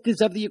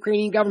representatives of the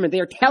Ukrainian government. They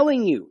are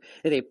telling you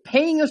that they're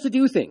paying us to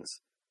do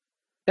things,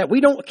 that we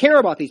don't care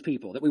about these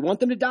people, that we want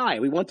them to die.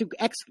 We want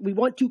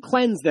to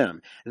cleanse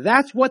them.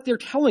 That's what they're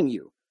telling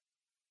you.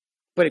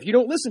 But if you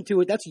don't listen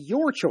to it, that's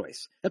your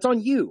choice. That's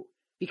on you,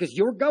 because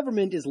your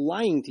government is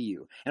lying to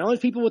you. And all those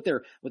people with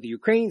the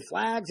Ukrainian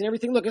flags and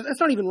everything, look, that's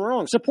not even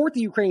wrong. Support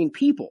the Ukrainian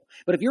people.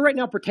 But if you're right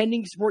now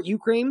pretending to support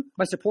Ukraine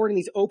by supporting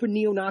these open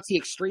neo-Nazi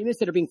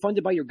extremists that are being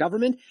funded by your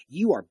government,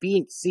 you are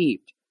being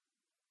deceived.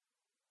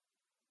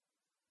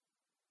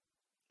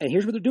 And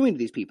here's what they're doing to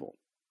these people.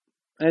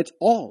 And it's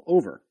all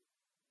over.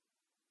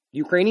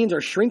 Ukrainians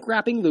are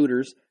shrink-wrapping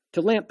looters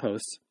to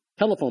lampposts,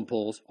 telephone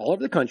poles all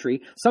over the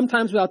country,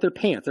 sometimes without their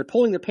pants. They're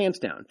pulling their pants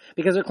down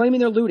because they're claiming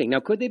they're looting. Now,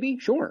 could they be?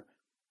 Sure.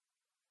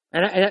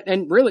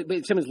 And really,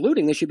 if someone's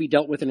looting, they should be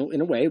dealt with in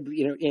a way,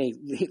 in a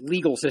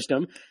legal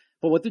system.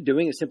 But what they're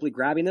doing is simply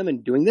grabbing them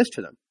and doing this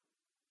to them.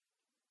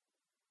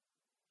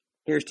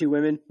 Here's two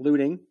women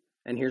looting,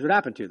 and here's what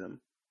happened to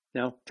them.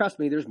 Now, trust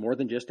me, there's more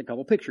than just a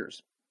couple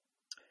pictures.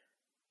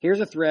 Here's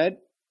a thread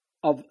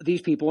of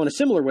these people in a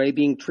similar way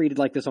being treated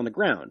like this on the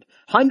ground.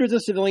 Hundreds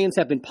of civilians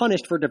have been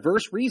punished for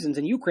diverse reasons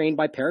in Ukraine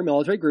by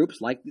paramilitary groups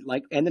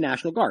and the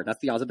National Guard. That's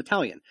the Azov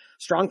Battalion.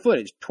 Strong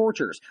footage,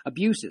 tortures,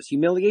 abuses,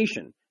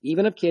 humiliation,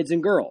 even of kids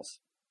and girls.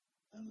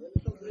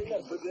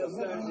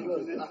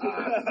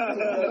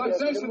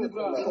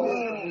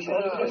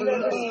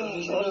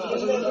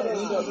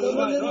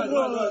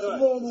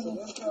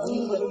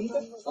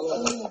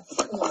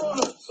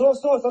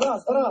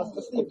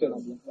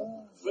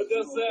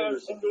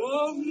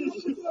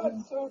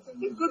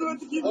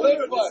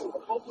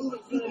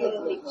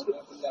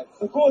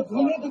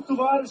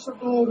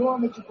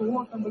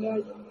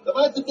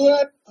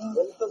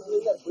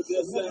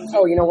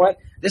 Oh, you know what?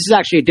 This is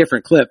actually a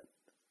different clip.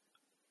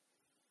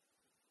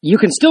 You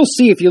can still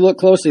see, if you look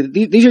closely,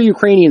 these are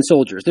Ukrainian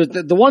soldiers.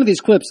 The one of these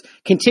clips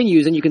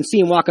continues, and you can see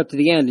him walk up to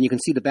the end, and you can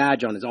see the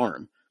badge on his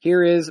arm.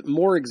 Here is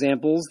more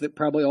examples that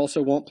probably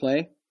also won't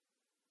play.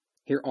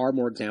 Here are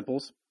more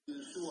examples.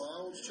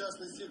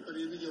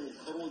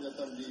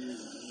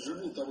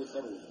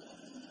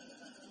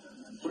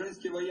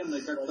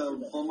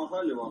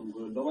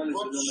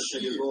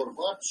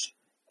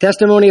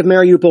 Testimony of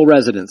Mariupol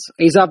residents.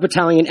 Azov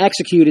Battalion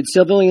executed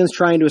civilians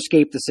trying to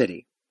escape the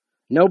city.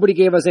 Nobody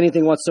gave us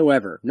anything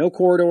whatsoever. No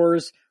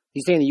corridors.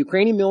 He's saying the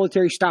Ukrainian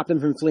military stopped them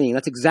from fleeing.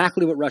 That's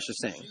exactly what Russia's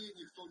saying.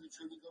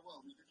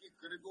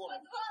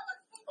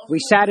 We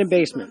sat in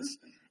basements.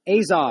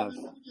 Azov,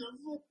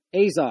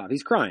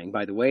 he's crying,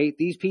 by the way.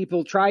 These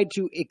people tried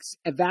to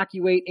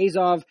evacuate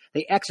Azov.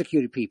 They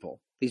executed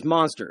people. These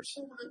monsters.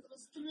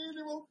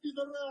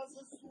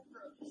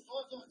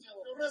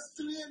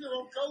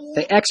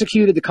 They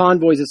executed the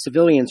convoys of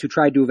civilians who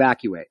tried to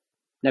evacuate.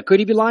 Now, could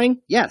he be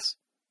lying? Yes.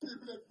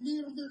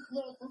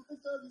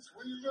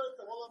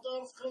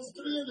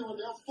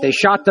 They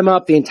shot them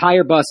up, the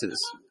entire buses.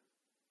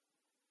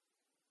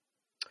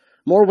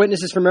 More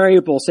witnesses from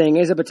Mariupol saying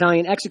Azov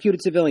Battalion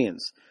executed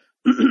civilians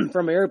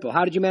from Mariupol.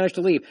 How did you manage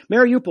to leave?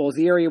 Mariupol is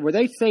the area where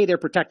they say they're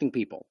protecting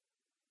people.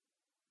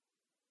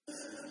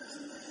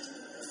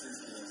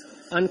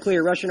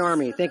 Unclear. Russian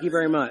army. Thank you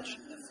very much.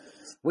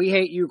 We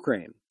hate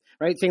Ukraine.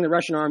 Right? Saying the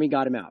Russian army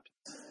got him out.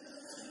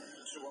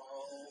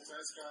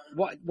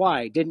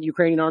 Why? Didn't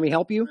Ukrainian army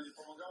help you?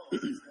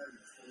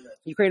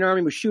 Ukrainian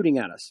army was shooting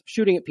at us,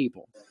 shooting at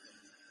people.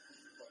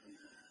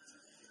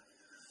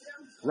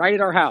 Right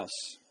at our house.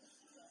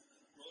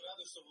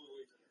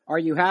 Are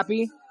you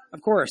happy?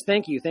 Of course.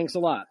 Thank you. Thanks a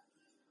lot.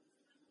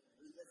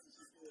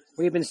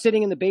 We have been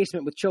sitting in the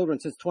basement with children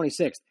since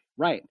 26th.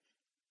 Right.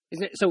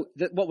 Isn't it? So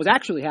what was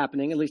actually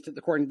happening, at least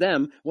according to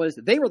them, was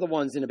they were the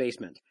ones in a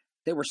basement.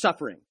 They were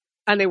suffering.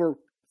 And they were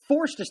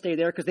forced to stay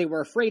there because they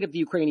were afraid of the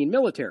Ukrainian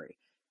military.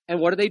 And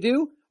what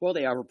do? Well,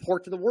 they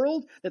report to the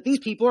world that these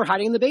people are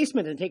hiding in the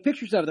basement and take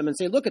pictures of them and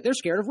say, look, they're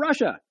scared of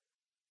Russia.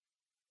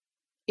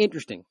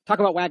 Interesting. Talk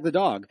about wag the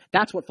dog.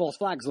 That's what false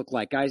flags look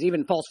like, guys.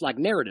 Even false flag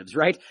narratives,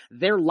 right?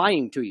 They're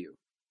lying to you.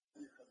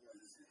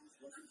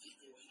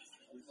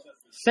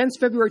 Since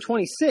February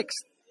 26th,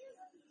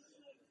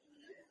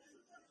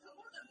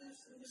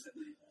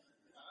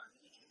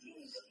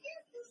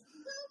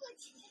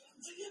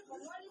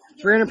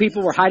 $300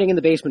 people were hiding in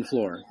the basement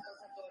floor.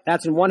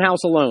 That's in one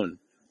house alone.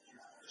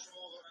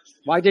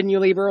 Why didn't you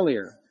leave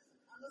earlier?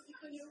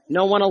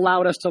 No one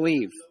allowed us to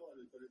leave.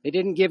 They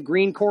didn't give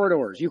green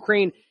corridors.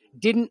 Ukraine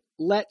didn't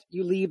let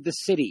you leave the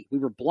city. We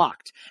were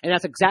blocked. And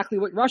that's exactly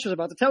what Russia's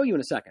about to tell you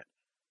in a second.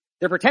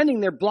 They're pretending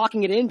they're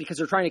blocking it in because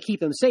they're trying to keep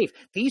them safe.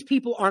 These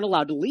people aren't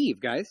allowed to leave,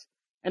 guys.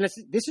 And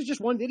this is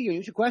just one video, and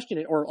you should question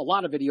it, or a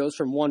lot of videos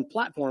from one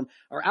platform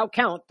are out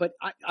count, but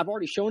I've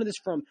already shown this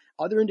from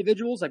other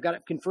individuals. I've got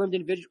it confirmed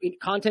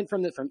content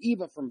from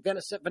Eva, from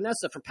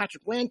Vanessa, from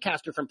Patrick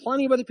Lancaster, from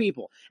plenty of other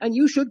people. And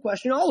you should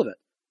question all of it.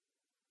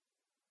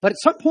 But at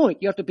some point,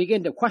 you have to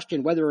begin to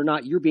question whether or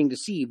not you're being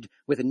deceived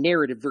with a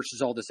narrative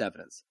versus all this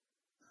evidence.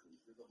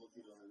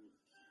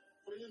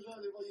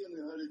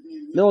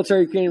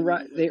 Military Ukraine,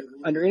 they,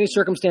 under any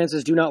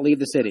circumstances, do not leave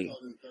the city.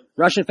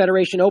 Russian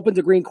Federation opens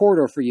a green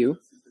corridor for you.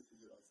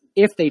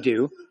 If they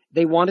do,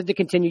 they wanted to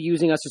continue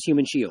using us as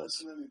human shields.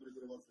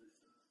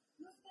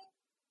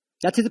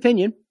 That's his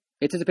opinion.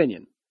 It's his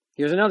opinion.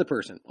 Here's another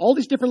person. All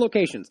these different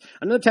locations.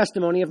 Another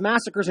testimony of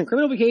massacres and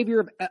criminal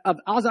behavior of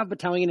Azov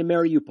Battalion in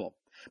Mariupol.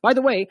 By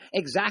the way,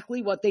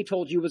 exactly what they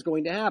told you was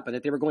going to happen,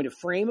 that they were going to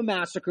frame a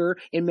massacre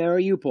in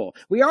Mariupol.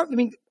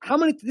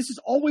 This is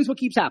always what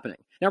keeps happening.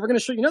 Now we're going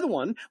to show you another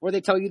one where they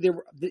tell you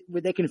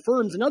where they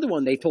confirms another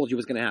one they told you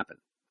was going to happen.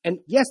 And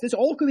yes, this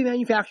all could be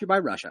manufactured by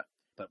Russia,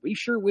 but we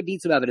sure would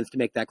need some evidence to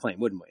make that claim,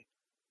 wouldn't we?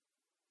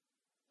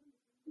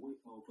 We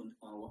opened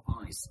our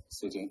eyes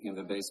sitting in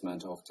the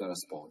basement of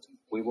Terrasport.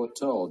 We were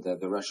told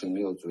that the Russian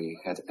military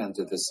had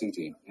entered the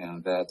city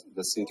and that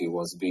the city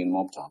was being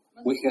mopped up.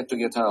 We had to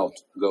get out,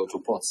 go to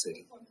Port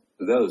City.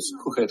 Those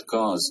who had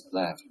cars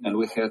left, and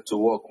we had to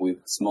walk with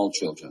small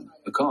children.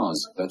 The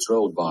cars that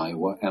rode by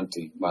were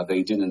empty, but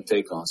they didn't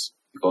take us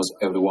because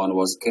everyone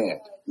was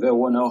scared. There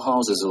were no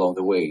houses along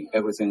the way.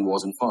 Everything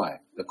was on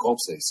fire. The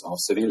corpses of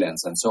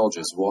civilians and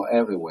soldiers were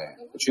everywhere.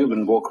 The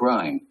children were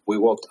crying. We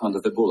walked under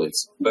the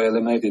bullets,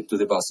 barely made it to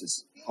the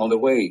buses. On the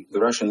way, the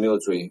Russian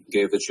military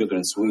gave the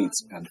children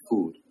sweets and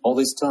food. All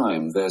this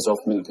time, the Azov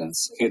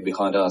militants hid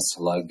behind us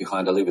like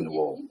behind a living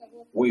wall.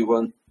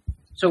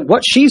 So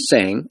what she's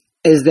saying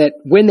is that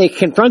when they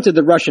confronted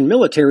the Russian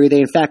military, they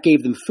in fact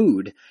gave them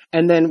food.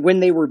 And then when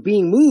they were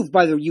being moved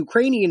by the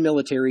Ukrainian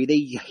military,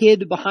 they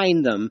hid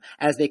behind them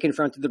as they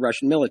confronted the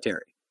Russian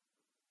military.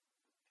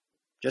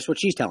 Just what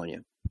she's telling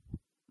you.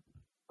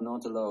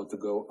 Not allowed to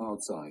go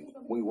outside.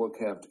 We were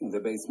kept in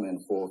the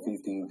basement for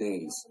 15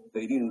 days.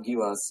 They didn't give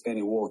us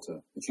any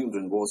water. The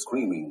children were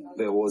screaming.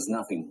 There was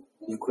nothing.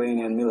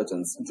 Ukrainian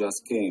militants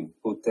just came,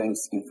 put tanks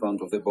in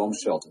front of the bomb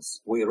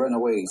shelters. We ran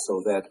away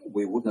so that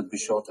we would not be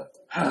shot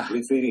at.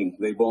 Retreating,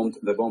 they bombed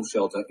the bomb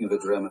shelter in the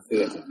drama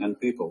theater, and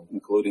people,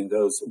 including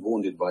those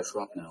wounded by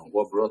shrapnel,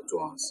 were brought to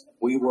us.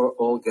 We were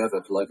all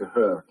gathered like a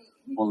herd.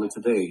 Only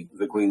today,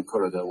 the green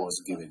corridor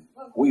was given.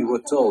 We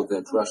were told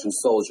that Russian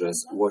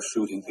soldiers were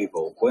shooting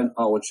people. When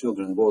our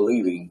children were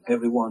leaving,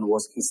 everyone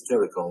was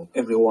hysterical.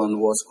 Everyone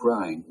was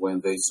crying when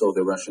they saw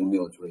the Russian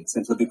military,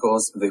 simply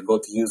because they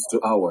got used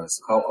to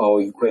how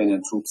our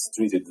Ukrainian troops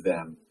treated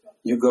them.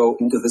 You go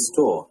into the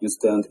store, you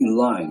stand in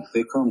line,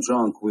 they come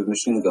drunk with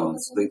machine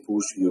guns, they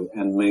push you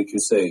and make you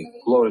say,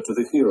 "Glory to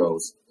the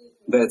heroes."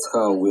 That's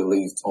how we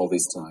lived all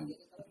this time.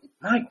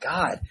 My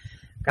God,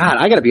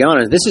 I got to be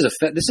honest.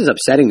 This is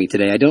upsetting me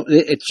today.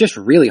 It's just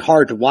really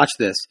hard to watch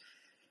this.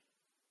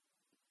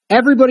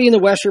 Everybody in the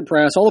Western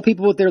press, all the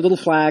people with their little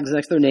flags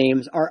next to their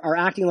names, are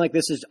acting like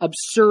this is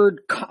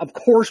absurd, of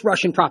course,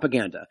 Russian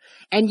propaganda.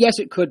 And yes,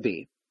 it could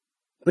be.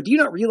 But do you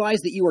not realize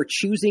that you are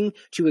choosing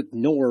to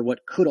ignore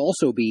what could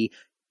also be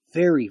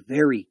very,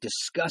 very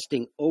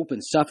disgusting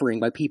open suffering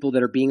by people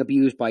that are being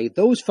abused by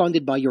those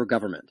funded by your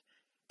government?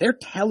 They're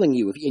telling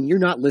you, and you're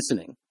not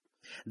listening.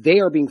 They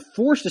are being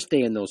forced to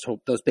stay in those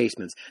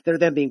basements. They're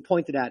then being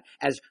pointed at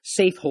as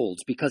safe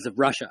holds because of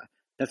Russia.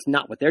 That's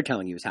not what they're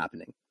telling you is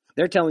happening.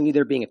 They're telling you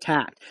they're being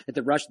attacked, that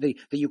the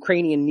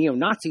Ukrainian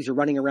neo-Nazis are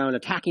running around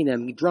attacking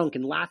them, drunk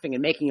and laughing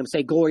and making them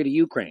say glory to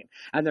Ukraine.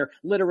 And they're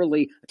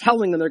literally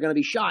telling them they're going to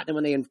be shot. And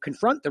when they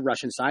confront the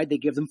Russian side, they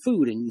give them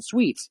food and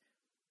sweets.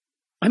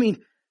 I mean,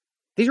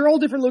 these are all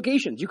different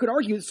locations. You could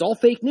argue it's all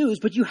fake news,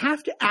 but you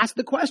have to ask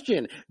the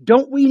question,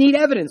 don't we need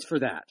evidence for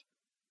that?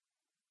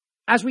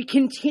 As we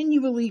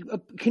continually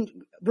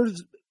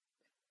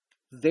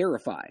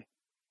verify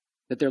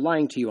that they're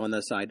lying to you on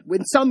this side,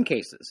 in some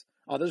cases.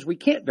 Others we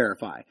can't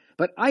verify.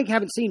 But I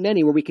haven't seen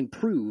many where we can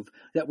prove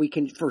that we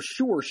can for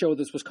sure show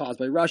this was caused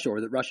by Russia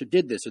or that Russia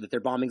did this or that their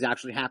bombings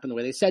actually happened the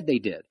way they said they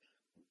did.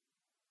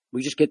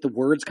 We just get the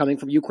words coming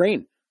from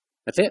Ukraine.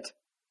 That's it.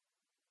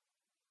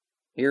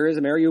 Here is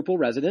a Mariupol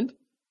resident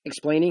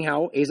explaining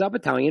how Azov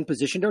Battalion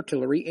positioned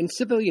artillery in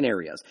civilian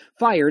areas,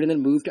 fired and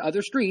then moved to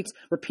other streets,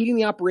 repeating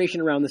the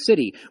operation around the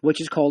city, which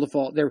is called a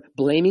fault. They're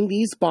blaming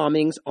these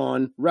bombings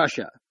on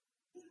Russia.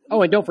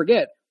 Oh, and don't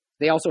forget,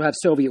 they also have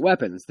Soviet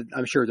weapons that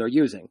I'm sure they're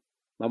using.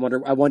 I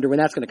wonder when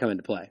that's going to come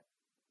into play.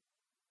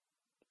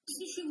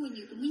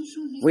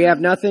 We have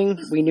nothing.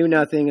 We knew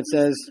nothing. It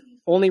says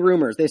only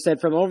rumors. They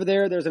said from over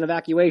there, there's an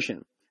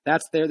evacuation.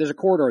 There's a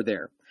corridor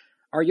there.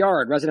 Our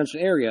yard, residential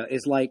area,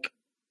 is like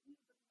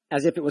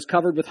as if it was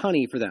covered with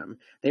honey for them.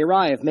 They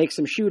arrive, make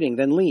some shooting,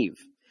 then leave.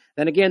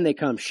 Then again they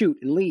come, shoot,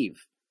 and leave.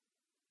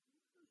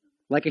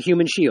 Like a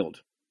human shield.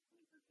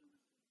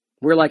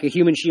 We're like a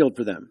human shield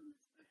for them.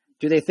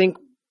 Do they think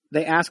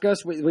they ask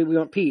us, we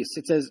want peace?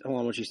 It says, hold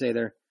on, what'd you say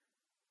there?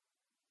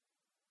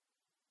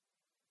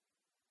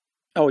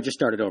 Oh, it just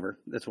started over.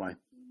 That's why.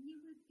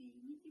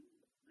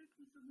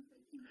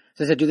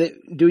 So I said,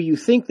 do you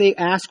think they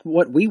ask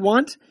what we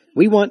want?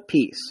 We want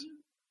peace.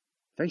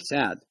 Very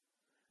sad.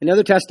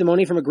 Another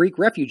testimony from a Greek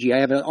refugee. I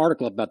have an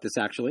article about this,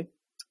 actually.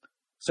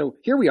 So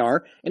here we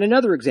are in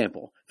another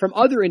example from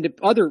other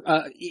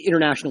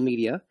international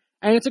media,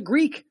 and it's a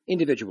Greek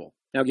individual.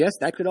 Now, yes,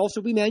 that could also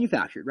be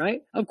manufactured,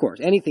 right? Of course,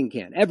 anything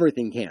can,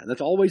 everything can.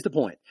 That's always the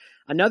point.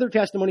 Another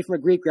testimony from a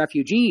Greek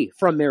refugee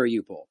from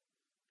Mariupol.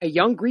 A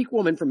young Greek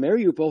woman from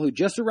Mariupol who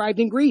just arrived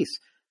in Greece.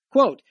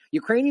 Quote,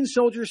 Ukrainian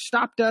soldiers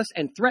stopped us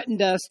and threatened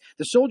us.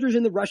 The soldiers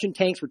in the Russian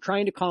tanks were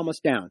trying to calm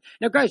us down.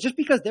 Now, guys, just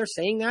because they're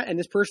saying that and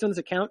this person on this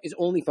account is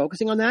only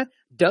focusing on that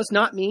does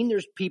not mean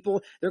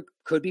there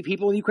could be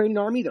people in the Ukrainian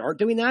army that aren't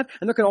doing that.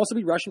 And there could also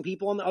be Russian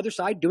people on the other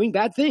side doing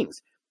bad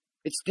things.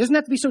 It doesn't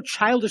have to be so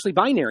childishly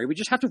binary. We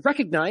just have to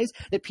recognize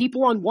that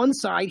people on one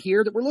side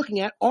here that we're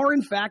looking at are,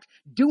 in fact,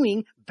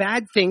 doing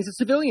bad things to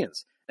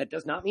civilians. That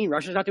does not mean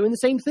Russia's not doing the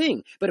same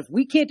thing. But if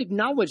we can't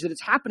acknowledge that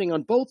it's happening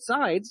on both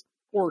sides,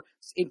 or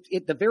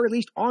at the very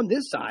least on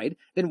this side,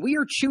 then we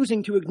are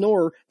choosing to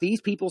ignore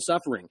these people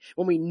suffering.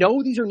 When we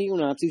know these are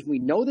neo-Nazis, we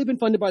know they've been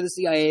funded by the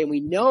CIA, and we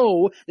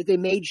know that they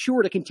made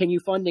sure to continue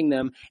funding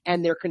them,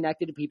 and they're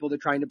connected to people they're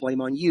trying to blame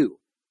on you.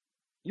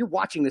 You're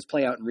watching this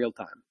play out in real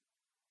time.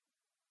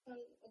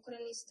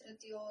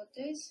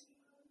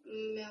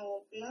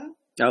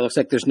 Now, it looks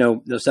like there's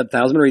no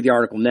subtitles. I'm going to read the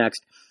article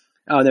next.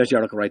 Oh, there's the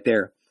article right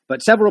there.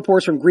 But several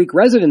reports from Greek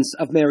residents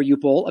of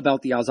Mariupol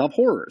about the Azov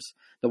horrors.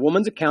 The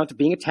woman's account of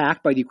being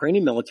attacked by the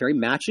Ukrainian military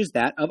matches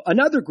that of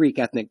another Greek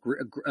ethnic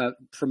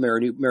from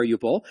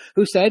Mariupol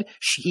who said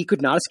he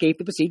could not escape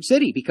the besieged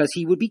city because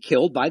he would be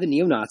killed by the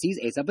neo-Nazis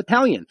Azov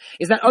battalion.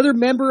 Is that other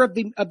member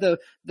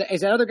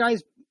is that other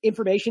guy's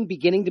information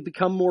beginning to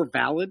become more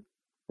valid?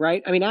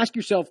 Right? I mean, ask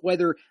yourself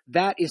whether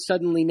that is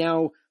suddenly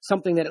now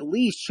something that at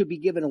least should be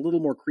given a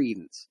little more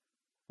credence.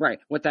 Right.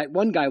 What that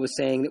one guy was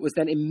saying that was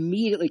then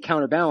immediately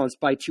counterbalanced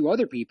by two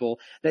other people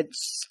that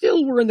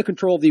still were in the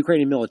control of the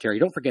Ukrainian military.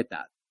 Don't forget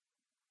that.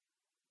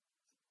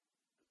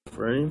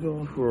 For any of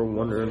you who are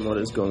wondering what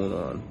is going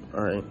on,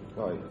 all right,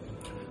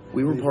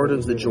 we were part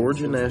of the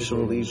Georgian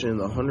National Legion,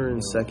 the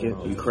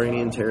 102nd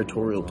Ukrainian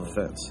Territorial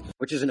Defense,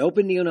 which is an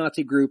open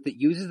neo-Nazi group that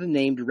uses the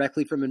name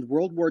directly from a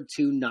World War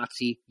II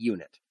Nazi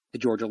unit, the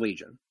Georgia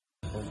Legion.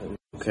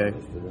 Okay.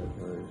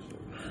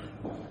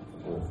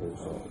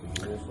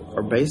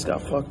 Our base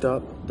got fucked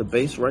up. The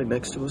base right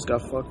next to us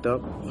got fucked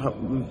up.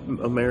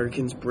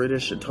 Americans,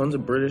 British, tons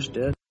of British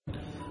dead.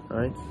 All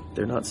right?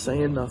 They're not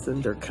saying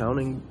nothing. They're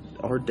counting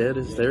our dead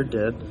as their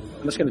dead.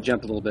 I'm just going to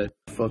jump a little bit.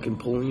 Fucking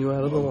pulling you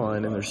out of the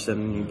line, and they're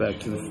sending you back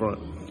to the front.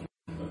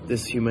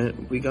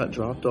 We got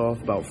dropped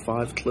off about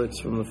 5 clicks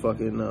from the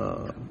fucking,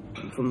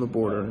 from the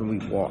border, and we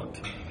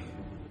walked.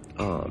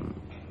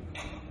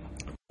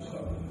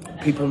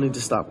 People need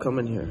to stop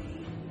coming here.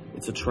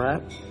 It's a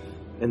trap.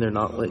 And they're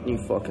not letting you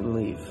fucking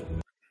leave.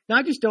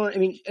 Now,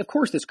 of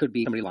course this could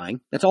be somebody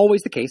lying. That's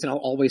always the case, and I'll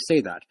always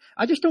say that.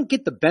 I just don't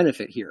get the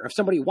benefit here of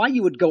why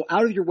you would go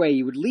out of your way,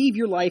 you would leave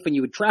your life, and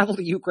you would travel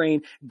to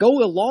Ukraine, go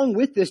along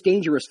with this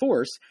dangerous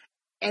force,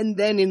 and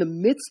then in the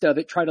midst of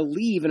it, try to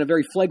leave in a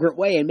very flagrant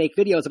way and make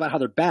videos about how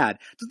they're bad.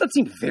 Doesn't that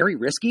seem very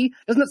risky?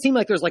 Doesn't that seem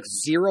like there's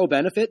zero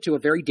benefit to a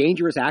very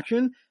dangerous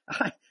action?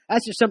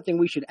 That's just something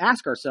we should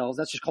ask ourselves.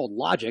 That's just called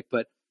logic,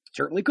 but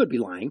certainly could be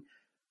lying.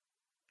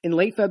 In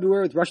late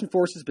February, with Russian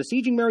forces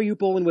besieging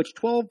Mariupol, in which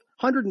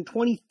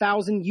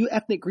 120,000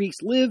 ethnic Greeks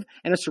live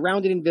and are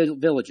surrounded in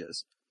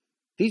villages.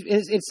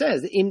 It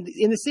says in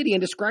the city and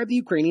describe the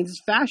Ukrainians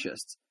as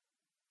fascists.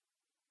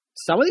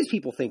 Some of these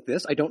people think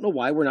this. I don't know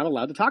why we're not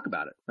allowed to talk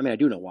about it. I mean, I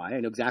do know why. I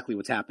know exactly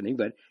what's happening,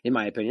 but in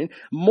my opinion,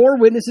 more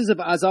witnesses of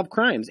Azov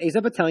crimes.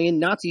 Azov battalion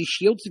Nazis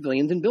shield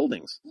civilians in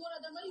buildings.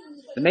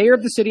 The mayor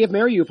of the city of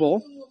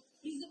Mariupol.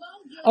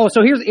 Oh,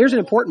 so here's an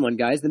important one,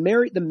 guys. The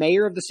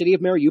mayor of the city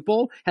of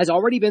Mariupol has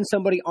already been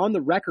somebody on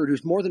the record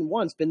who's more than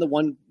once been the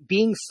one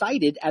being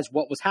cited as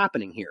what was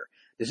happening here.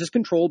 This is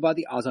controlled by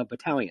the Azov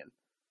battalion.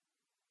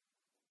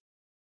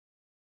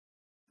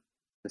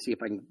 Let's see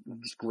if I can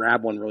just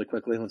grab one really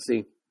quickly. Let's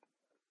see.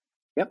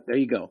 Yep, there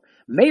you go.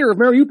 Mayor of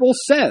Mariupol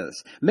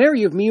says.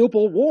 Mayor of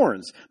Mariupol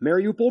warns.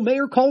 Mariupol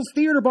mayor calls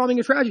theater bombing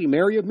a tragedy.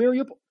 Mayor of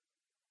Mariupol.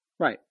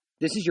 Right.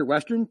 This is your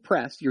Western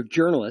press, your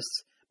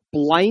journalists,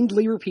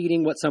 blindly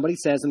repeating what somebody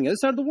says on the other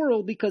side of the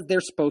world because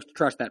they're supposed to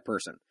trust that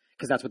person.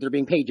 Because that's what they're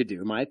being paid to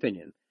do, in my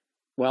opinion.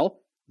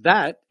 Well,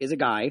 that is a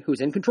guy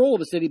who's in control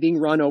of a city being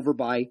run over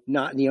by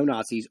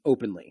neo-Nazis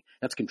openly.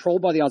 That's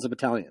controlled by the Azov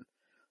battalion.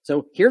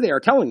 So here they are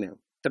telling them,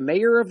 the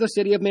mayor of the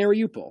city of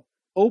Mariupol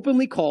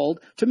openly called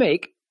to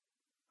make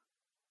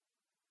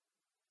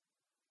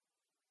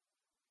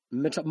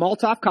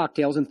Molotov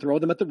cocktails and throw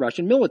them at the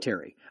Russian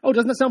military. Oh,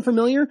 doesn't that sound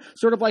familiar?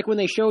 Sort of like when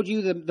they showed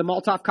you the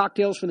Molotov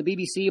cocktails from the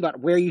BBC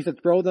about where you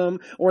should throw them,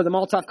 or the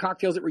Molotov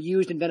cocktails that were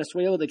used in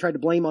Venezuela they tried to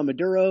blame on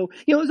Maduro.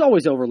 There's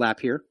always overlap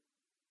here.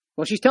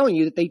 Well, she's telling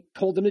you that they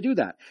told them to do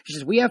that. She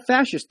says, we have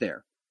fascists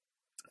there.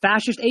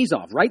 Fascist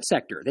Azov, right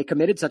sector. They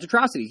committed such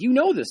atrocities. You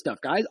know this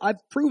stuff, guys.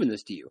 I've proven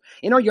this to you.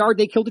 In our yard,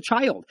 they killed a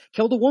child,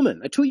 killed a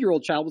woman. A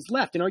 2-year-old child was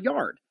left in our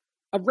yard.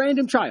 A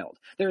random child.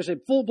 There's a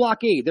full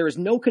blockade. There is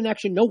no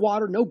connection, no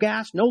water, no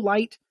gas, no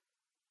light.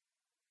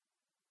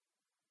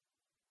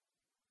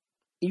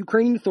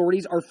 Ukrainian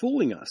authorities are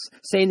fooling us,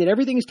 saying that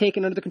everything is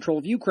taken under the control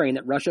of Ukraine,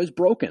 that Russia is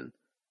broken.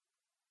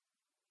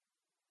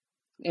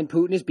 And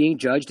Putin is being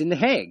judged in The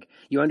Hague.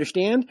 You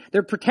understand?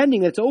 They're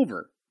pretending that it's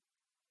over,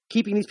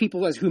 keeping these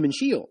people as human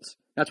shields.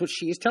 That's what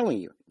she is telling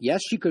you.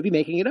 Yes, she could be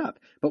making it up,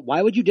 but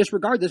why would you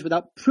disregard this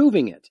without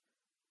proving it?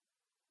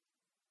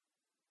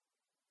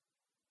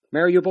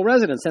 Mariupol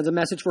resident sends a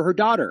message for her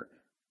daughter.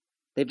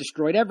 They've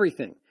destroyed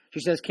everything.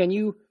 She says, can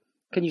you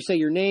say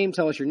your name?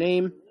 Tell us your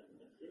name.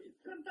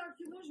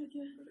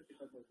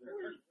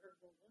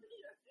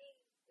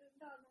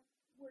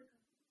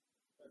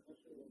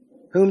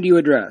 Whom do you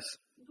address?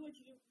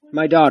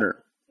 My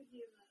daughter.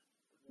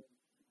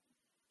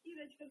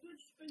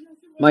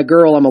 My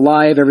girl, I'm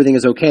alive. Everything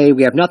is okay.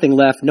 We have nothing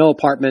left. No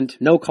apartment.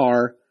 No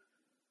car.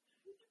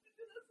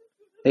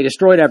 They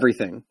destroyed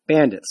everything.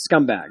 Bandits.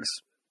 Scumbags.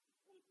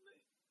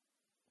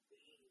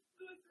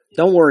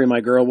 Don't worry,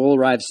 my girl. We'll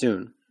arrive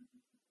soon.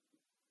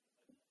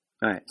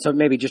 All right. So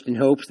maybe just in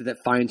hopes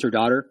that finds her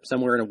daughter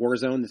somewhere in a war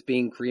zone that's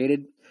being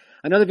created.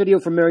 Another video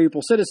from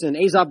Mariupol citizen.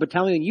 Azov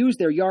battalion used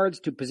their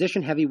yards to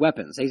position heavy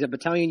weapons. Azov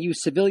battalion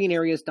used civilian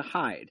areas to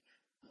hide.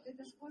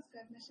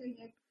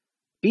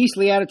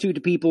 Beastly attitude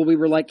to people. We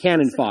were like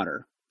cannon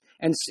fodder.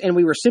 And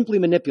we were simply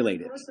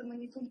manipulated.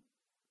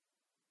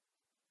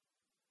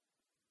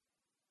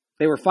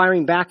 They were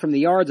firing back from the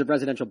yards of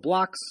residential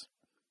blocks,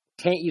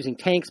 using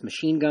tanks,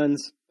 machine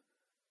guns.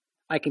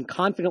 I can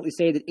confidently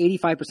say that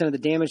 85% of the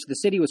damage to the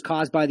city was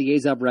caused by the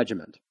Azov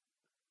regiment.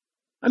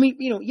 I mean,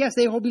 yes,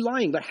 they will be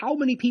lying, but how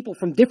many people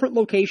from different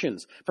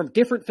locations, from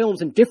different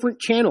films and different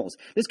channels?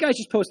 This guy's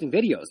just posting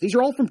videos. These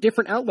are all from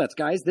different outlets,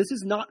 guys. This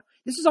is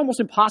almost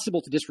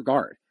impossible to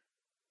disregard.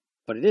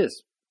 But it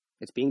is.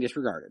 It's being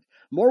disregarded.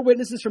 More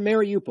witnesses from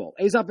Mariupol.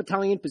 Azov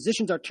battalion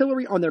positions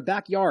artillery on their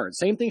backyard.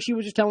 Same thing she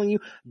was just telling you.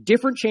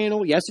 Different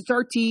channel. Yes, it's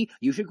RT.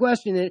 You should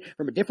question it.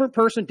 From a different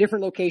person,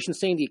 different location,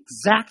 saying the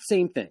exact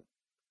same thing.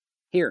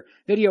 Here,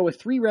 video with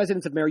 3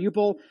 residents of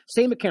Mariupol.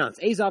 Same accounts.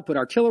 Azov put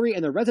artillery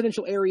in their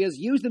residential areas,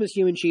 used them as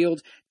human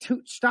shields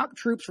to stop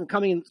them from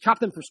coming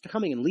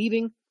and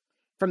leaving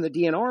from the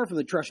DNR, from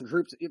the Russian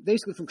troops,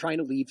 basically from trying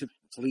to leave to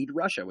lead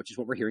Russia, which is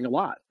what we're hearing a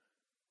lot.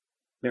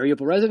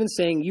 Mariupol residents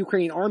saying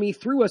Ukrainian army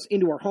threw us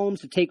into our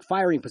homes to take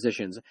firing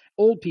positions,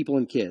 old people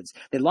and kids.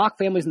 They locked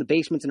families in the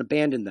basements and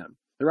abandoned them.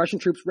 The Russian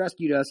troops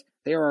rescued us.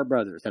 They are our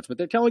brothers. That's what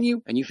they're telling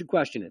you, and you should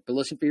question it, but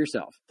listen for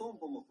yourself.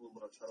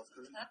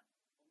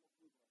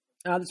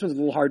 This one's a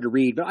little hard to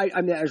read, but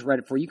I just read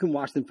it for you. You can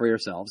watch them for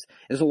yourselves.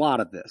 There's a lot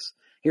of this.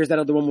 Here's that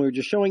other one we were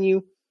just showing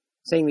you,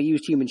 saying they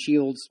used human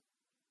shields.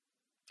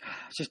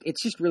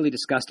 It's just really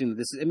disgusting.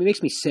 It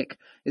makes me sick.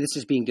 This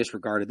is being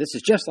disregarded. This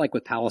is just like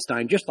with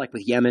Palestine, just like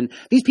with Yemen.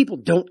 These people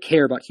don't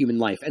care about human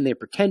life, and they're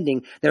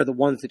pretending they're the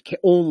ones that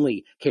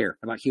only care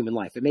about human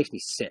life. It makes me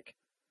sick.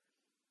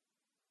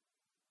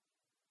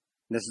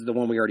 This is the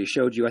one we already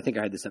showed you. I think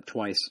I had this up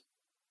twice.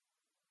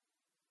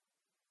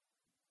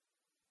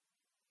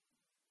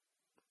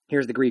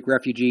 Here's the Greek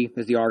refugee.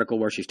 There's the article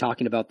where she's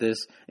talking about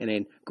this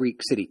in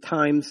Greek City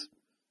Times.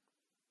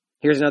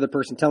 Here's another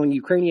person telling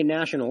Ukrainian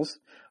nationals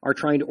are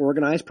trying to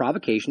organize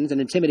provocations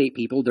and intimidate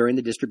people during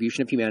the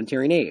distribution of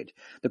humanitarian aid.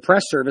 The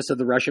press service of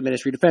the Russian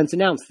Ministry of Defense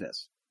announced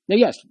this. Now,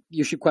 yes,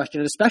 you should question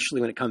it,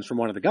 especially when it comes from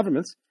one of the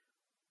governments.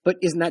 But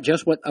isn't that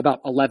just what about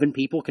 11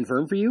 people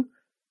confirmed for you?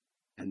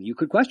 And you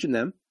could question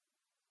them.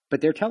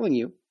 But they're telling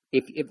you,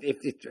 if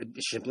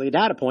it's simply a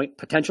data point,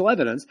 potential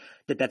evidence,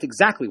 that that's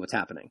exactly what's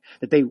happening,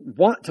 that they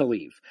want to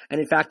leave. And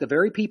in fact, the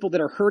very people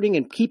that are hurting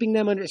and keeping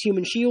them under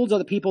human shields are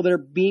the people that are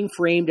being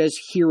framed as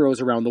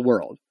heroes around the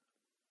world.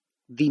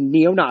 The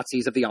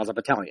neo-Nazis of the Azov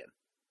battalion.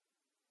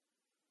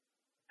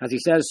 As he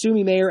says,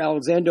 Sumy Mayor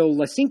Alexander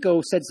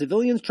Lysenko said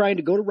civilians trying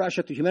to go to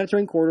Russia through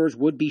humanitarian corridors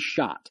would be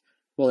shot.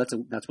 Well,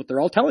 that's what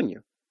they're all telling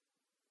you.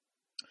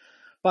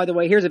 By the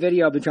way, here's a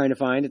video I've been trying to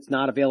find. It's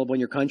not available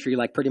in your country,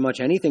 like pretty much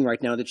anything right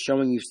now that's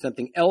showing you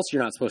something else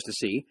you're not supposed to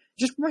see.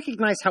 Just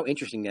recognize how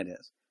interesting that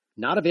is.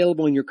 Not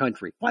available in your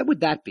country. Why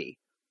would that be?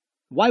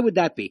 Why would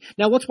that be?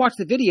 Now let's watch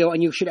the video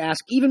and you should ask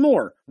even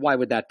more, why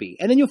would that be?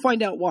 And then you'll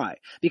find out why.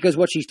 Because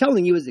what she's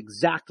telling you is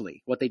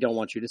exactly what they don't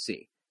want you to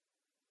see.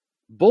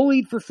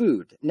 Bullied for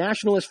food.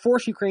 Nationalists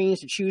force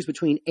Ukrainians to choose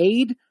between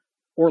aid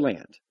or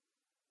land.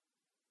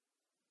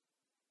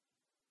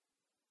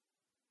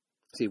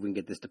 See if we can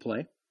get this to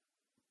play.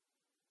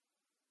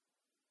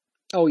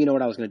 Oh, you know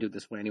what? I was going to do it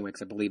this way anyway,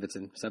 because I believe it's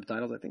in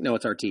subtitles, I think. No,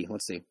 it's RT.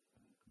 Let's see.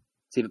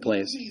 See if it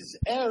plays. These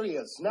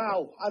areas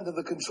now under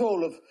the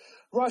control of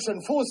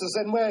Russian forces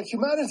and where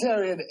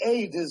humanitarian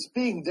aid is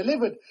being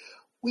delivered,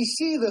 we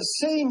see the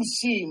same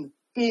scene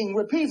being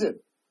repeated.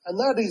 And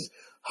that is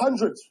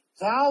hundreds,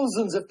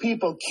 thousands of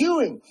people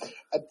queuing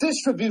at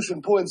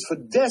distribution points for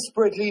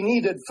desperately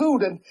needed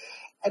food.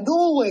 And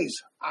always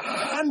a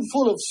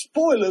handful of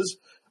spoilers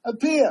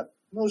appear,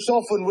 most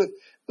often with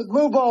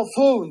mobile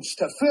phones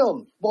to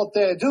film what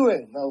they're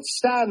doing. They'll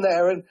stand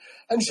there and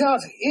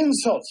shout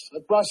insults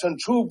at Russian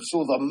troops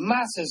or the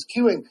masses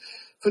queuing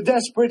for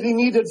desperately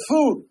needed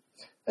food.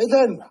 They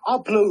then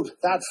upload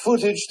that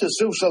footage to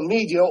social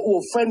media or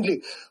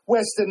friendly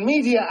Western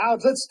media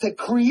outlets to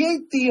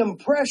create the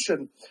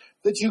impression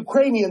that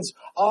Ukrainians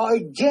are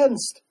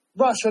against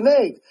Russian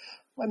aid.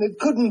 when it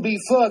couldn't be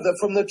further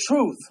from the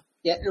truth.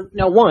 Yeah.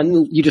 Now,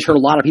 one, you just heard a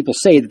lot of people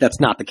say that that's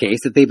not the case,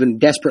 that they've been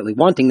desperately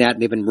wanting that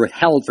and they've been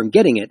withheld from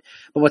getting it.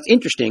 But what's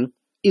interesting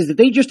is that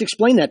they just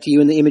explained that to you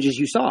in the images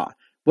you saw.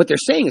 What they're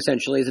saying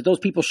essentially is that those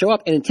people show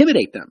up and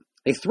intimidate them.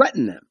 They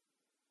threaten them.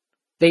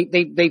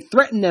 They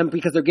threaten them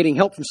because they're getting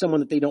help from someone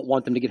that they don't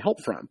want them to get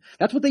help from.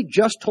 That's what they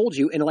just told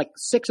you in like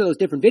 6 of those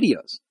different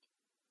videos.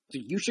 So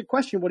you should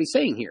question what he's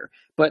saying here.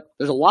 But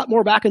there's a lot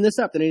more backing this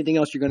up than anything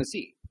else you're going to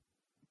see.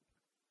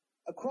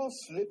 Across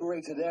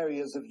liberated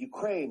areas of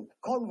Ukraine,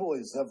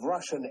 convoys of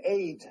Russian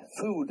aid,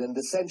 food and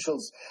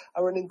essentials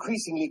are an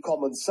increasingly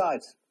common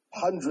sight.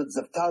 Hundreds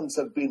of tons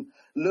have been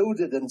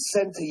loaded and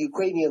sent to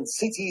Ukrainian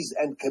cities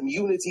and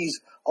communities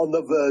on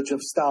the verge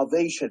of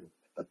starvation.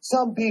 But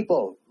some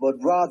people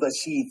would rather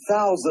see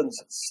thousands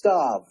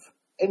starve.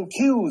 In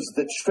queues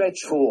that stretch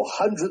for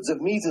hundreds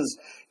of meters,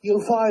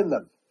 you'll find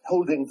them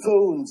holding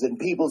phones in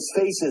people's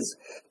faces.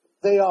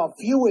 They are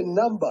few in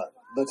number,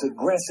 but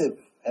aggressive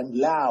and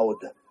loud.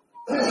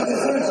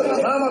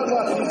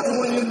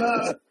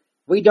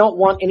 We don't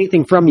want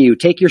anything from you.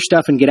 Take your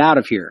stuff and get out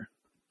of here.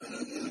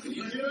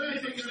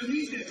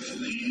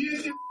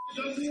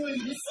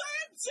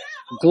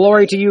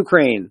 Glory to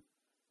Ukraine.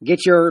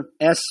 Get your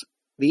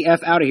the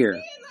F out of here.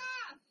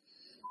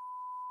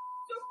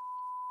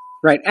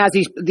 Right, as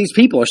these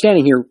people are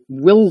standing here,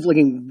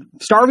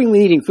 starvingly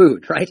needing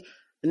food, right?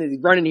 And they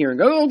run in here and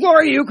go, "Oh,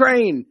 glory to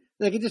Ukraine!"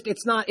 Like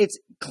it's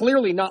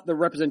clearly not the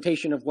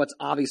representation of what's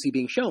obviously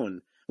being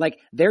shown. Like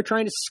they're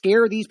trying to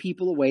scare these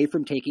people away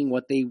from taking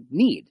what they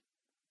need.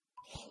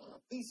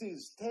 This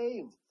is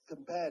tame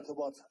compared to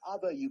what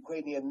other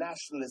Ukrainian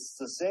nationalists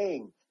are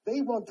saying.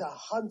 They want to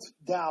hunt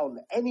down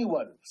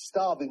anyone,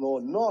 starving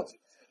or not,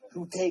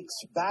 who takes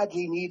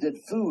badly needed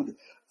food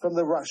from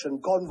the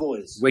Russian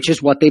convoys. Which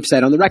is what they've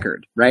said on the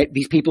record, right?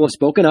 These people have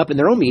spoken up in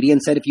their own media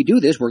and said, if you do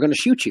this, we're going to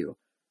shoot you.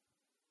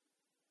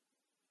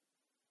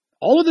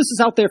 All of this is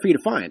out there for you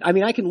to find. I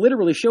mean, I can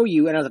literally show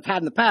you, and as I've had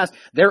in the past,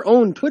 their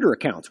own Twitter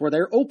accounts where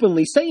they're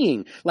openly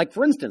saying, like,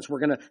 for instance,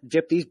 we're going to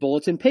dip these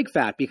bullets in pig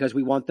fat because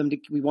we want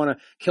to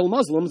kill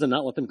Muslims and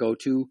not let them go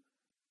to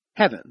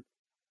heaven.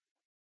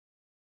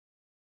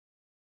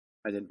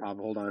 I didn't pop.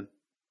 Hold on.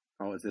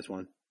 Oh, it's this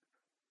one.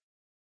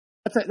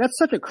 That's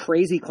such a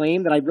crazy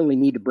claim that I really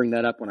need to bring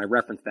that up when I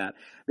reference that.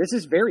 This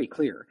is very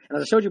clear. And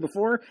as I showed you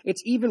before,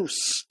 it's even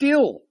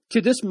still,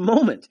 to this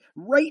moment,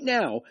 right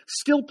now,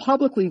 still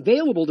publicly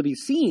available to be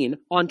seen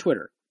on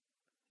Twitter.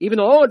 Even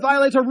though, it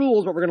violates our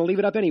rules, but we're going to leave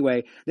it up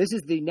anyway. This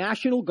is the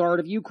National Guard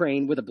of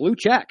Ukraine with a blue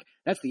check.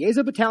 That's the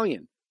Azov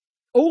Battalion.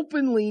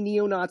 Openly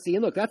neo-Nazi.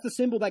 And look, that's the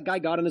symbol that guy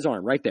got on his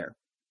arm right there.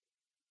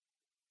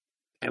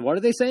 And what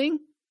are they saying?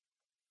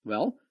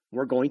 Well,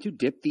 we're going to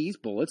dip these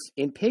bullets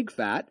in pig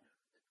fat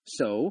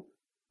so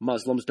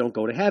Muslims don't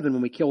go to heaven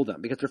when we kill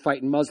them because they're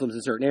fighting Muslims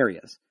in certain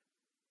areas.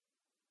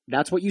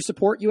 That's what you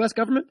support, U.S.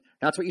 government?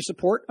 That's what you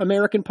support,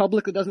 American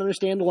public that doesn't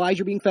understand the lies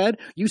you're being fed?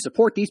 You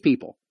support these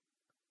people.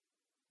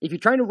 If you're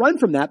trying to run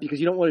from that because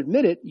you don't want to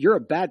admit it, you're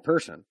a bad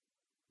person.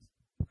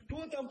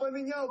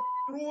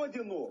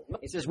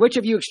 It says, which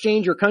of you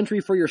exchange your country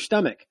for your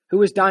stomach?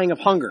 Who is dying of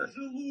hunger?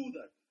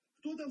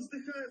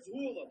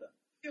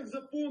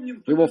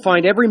 We will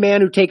find every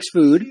man who takes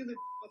food.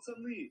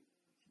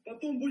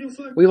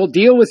 We will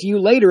deal with you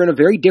later in a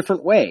very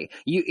different way.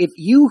 If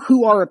you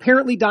who are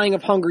apparently dying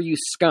of hunger, you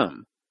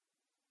scum.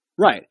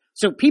 Right.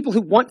 So people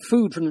who want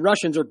food from the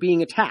Russians are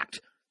being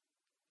attacked.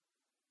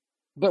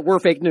 But we're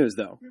fake news,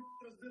 though.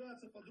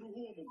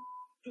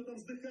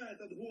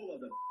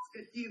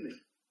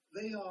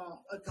 They are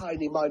a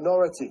tiny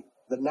minority,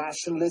 the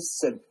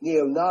nationalists and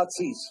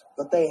neo-Nazis,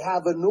 but they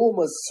have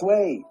enormous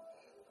sway.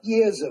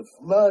 Years of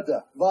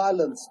murder,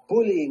 violence,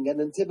 bullying,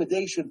 and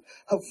intimidation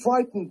have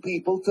frightened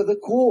people to the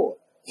core.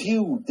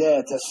 Few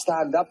dare to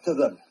stand up to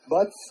them.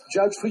 But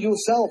judge for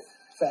yourself.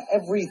 For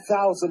every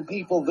 1,000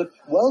 people that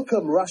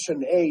welcome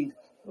Russian aid,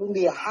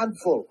 only a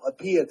handful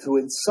appear to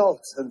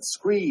insult and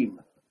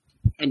scream.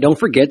 And don't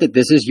forget that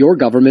this is your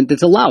government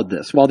that's allowed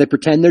this, while they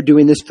pretend they're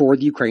doing this for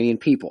the Ukrainian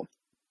people.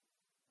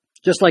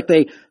 Just like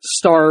they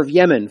starve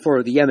Yemen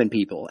for the Yemen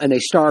people, and they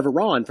starve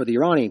Iran for the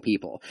Iranian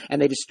people, and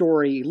they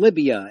destroy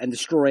Libya and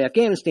destroy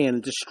Afghanistan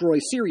and destroy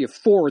Syria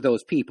for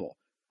those people.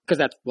 Because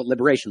that's what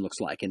liberation looks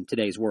like in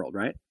today's world,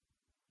 right?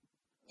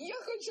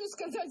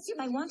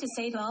 I want to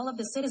say to all of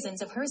the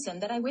citizens of Kherson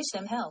that I wish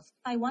them health.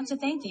 I want to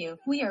thank you.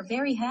 We are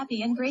very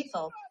happy and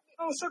grateful.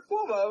 On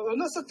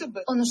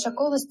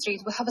Ushakova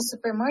Street, we have a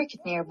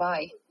supermarket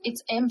nearby.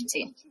 It's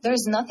empty.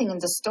 There's nothing in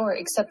the store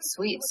except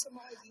sweets.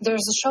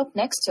 There's a shop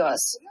next to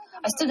us.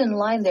 I stood in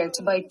line there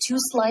to buy 2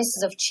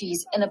 slices of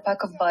cheese and a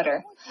pack of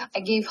butter.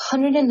 I gave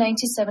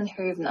 197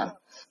 hryvnia.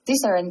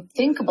 These are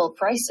unthinkable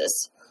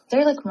prices.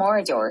 They're like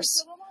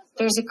Mordors.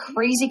 There's a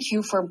crazy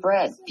queue for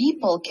bread.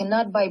 People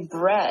cannot buy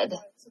bread.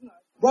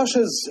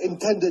 Russia's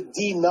intended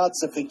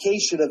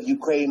denazification of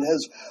Ukraine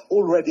has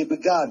already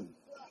begun.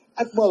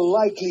 It will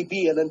likely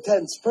be an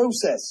intense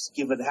process,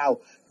 given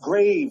how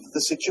grave the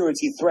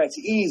security threat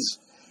is.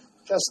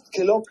 Just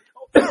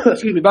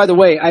excuse me, by the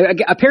way, I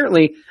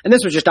apparently, and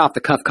this was just off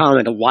the cuff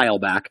comment a while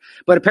back,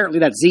 but apparently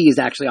that Z is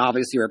actually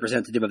obviously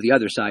representative of the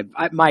other side.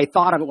 My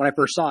thought of it when I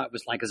first saw it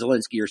was like a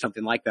Zelensky or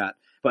something like that,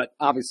 but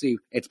obviously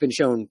it's been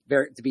shown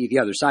to be the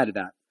other side of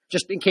that.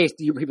 Just in case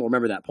you people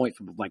remember that point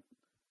from like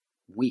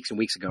weeks and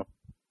weeks ago.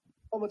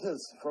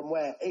 Kilometers from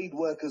where aid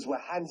workers were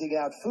handing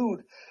out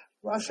food,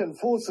 Russian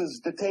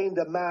forces detained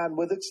a man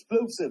with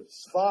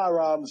explosives,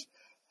 firearms,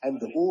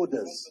 and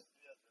orders.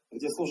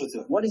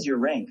 What is your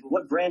rank?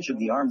 What branch of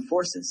the armed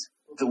forces?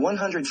 The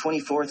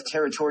 124th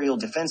Territorial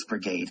Defense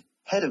Brigade,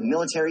 head of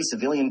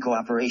military-civilian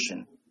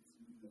cooperation.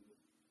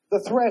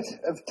 The threat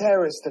of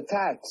terrorist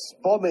attacks,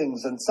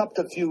 bombings, and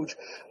subterfuge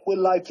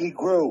will likely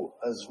grow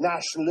as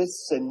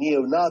nationalists and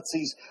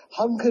neo-Nazis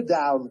hunker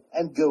down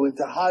and go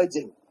into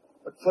hiding.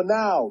 But for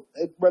now,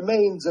 it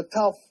remains a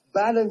tough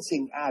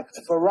balancing act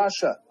for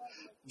Russia,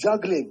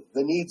 juggling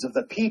the needs of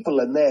the people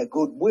and their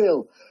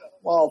goodwill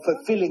while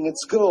fulfilling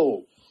its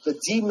goal, the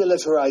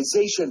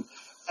demilitarization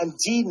and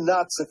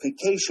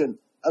denazification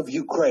of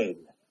Ukraine.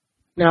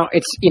 Now,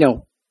 it's,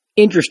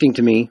 interesting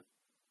to me.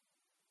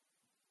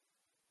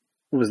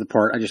 What was the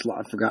part? I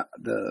forgot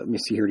let me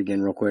see here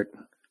again real quick.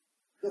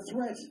 The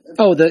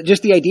threat.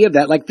 Just the idea of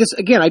that. Like this,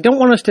 again, I don't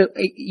want us to,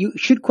 you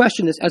should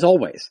question this as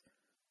always.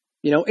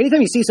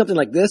 Anytime you see something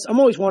like this, I'm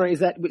always wondering,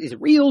 is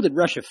it real? Did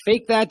Russia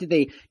fake that? Did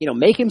they,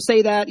 make him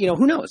say that?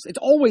 Who knows? It's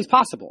always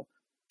possible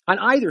on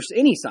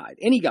any side,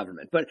 any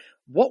government. But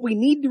what we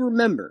need to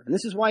remember, and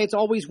this is why it's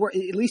always,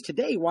 at least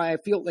today, why I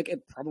feel like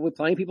probably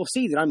plenty of people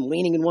see that I'm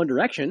leaning in one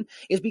direction,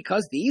 is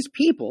because these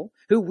people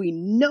who we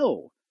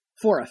know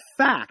for a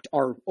fact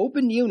are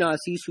open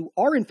neo-Nazis who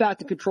are in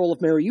fact in control of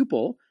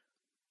Mariupol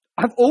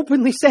have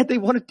openly said they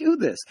want to do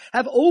this,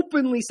 have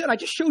openly said, I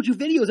just showed you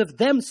videos of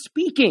them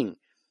speaking.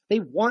 They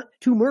want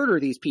to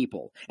murder these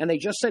people. And they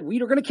just said, we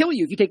are going to kill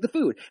you if you take the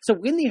food. So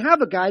when they have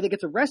a guy that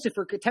gets arrested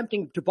for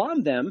attempting to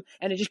bomb them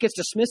and it just gets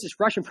dismissed as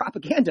Russian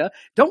propaganda,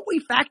 don't we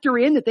factor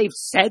in that they've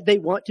said they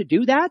want to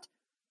do that?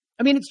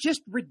 I mean, it's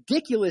just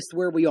ridiculous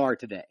where we are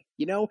today,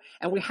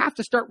 and we have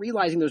to start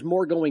realizing there's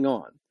more going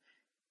on.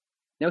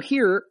 Now,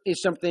 here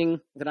is something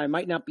that I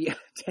might not be,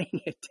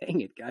 dang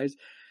it, guys.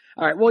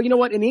 All right, well, you know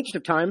what? In the interest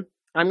of time,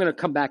 I'm going to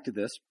come back to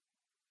this.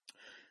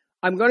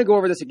 I'm going to go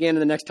over this again in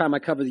the next time I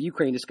cover the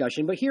Ukraine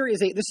discussion, but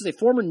this is a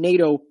former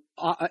NATO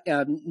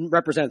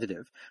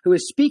representative who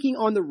is speaking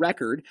on the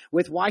record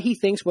with why he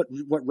thinks what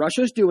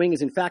Russia is doing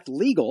is in fact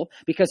legal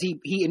because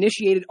he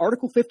initiated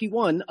Article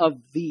 51 of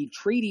the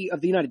Treaty of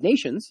the United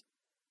Nations,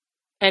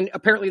 and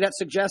apparently that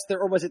suggests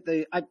or was it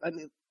I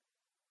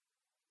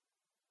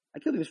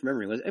could be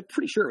misremembering. I'm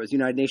pretty sure it was the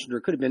United Nations, or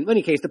it could have been. In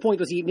any case, the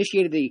point was he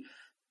initiated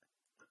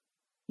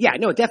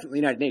definitely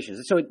United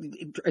Nations. So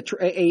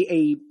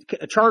a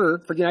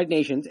charter for the United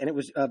Nations, and it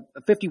was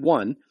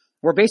 51,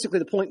 where basically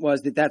the point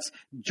was that that's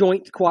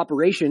joint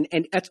cooperation,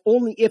 and that's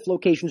only if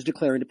locations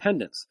declare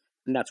independence.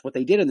 And that's what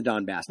they did in the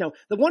Donbass. Now,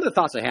 one of the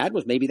thoughts I had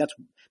was maybe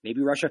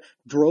Russia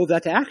drove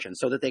that to action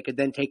so that they could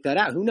then take that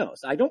out. Who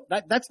knows?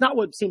 That's not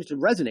what seems to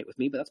resonate with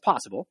me, but that's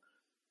possible.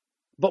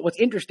 But what's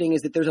interesting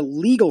is that there's a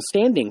legal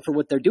standing for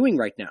what they're doing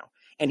right now.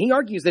 And he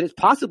argues that it's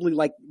possibly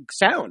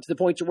sound to the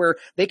point to where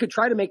they could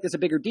try to make this a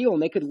bigger deal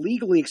and they could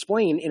legally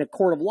explain in a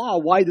court of law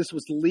why this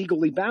was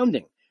legally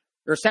binding,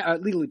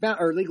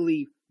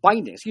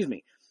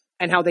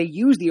 and how they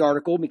used the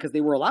article because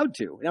they were allowed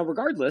to. Now,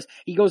 regardless,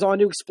 he goes on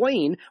to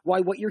explain why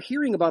what you're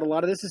hearing about a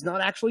lot of this is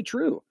not actually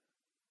true.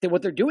 That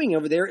what they're doing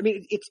over there, I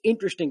mean, it's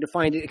interesting to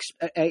find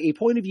a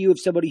point of view of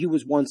somebody who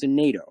was once in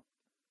NATO.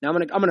 Now,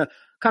 I'm gonna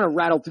kind of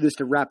rattle through this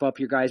to wrap up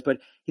here, guys, but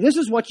this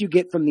is what you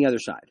get from the other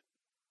side.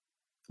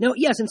 Now,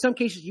 yes, in some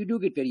cases you do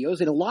get videos,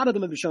 and a lot of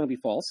them have been shown to be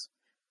false.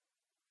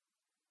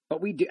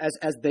 But we do,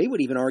 as they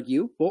would even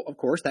argue, well, of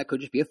course, that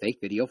could just be a fake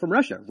video from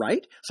Russia,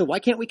 right? So why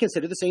can't we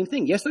consider the same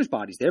thing? Yes, there's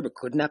bodies there, but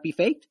couldn't that be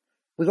faked?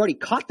 We've already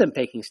caught them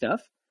faking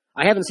stuff.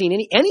 I haven't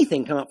seen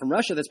anything come out from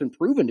Russia that's been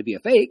proven to be a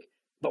fake,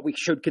 but we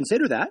should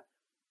consider that.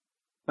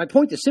 My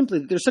point is simply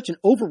that there's such an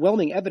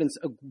overwhelming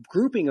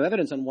grouping of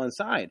evidence on one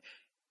side.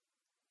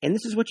 And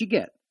this is what you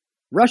get.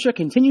 Russia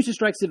continues to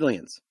strike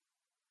civilians,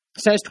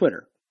 says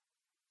Twitter.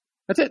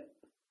 That's it.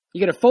 You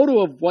get a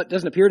photo of what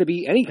doesn't appear to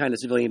be any kind of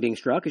civilian being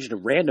struck. It's just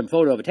a random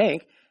photo of a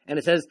tank. And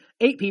it says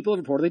 8 people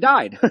have reportedly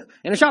died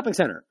in a shopping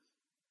center.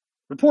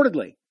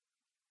 Reportedly.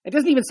 It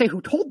doesn't even say who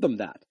told them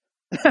that.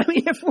 I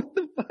mean,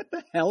 what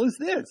the hell is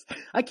this?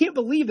 I can't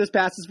believe this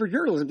passes for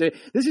journalism.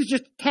 This is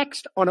just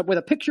text with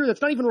a picture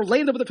that's not even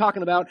related to what they're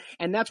talking about.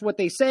 And that's what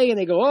they say. And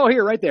they go, oh,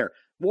 here, right there.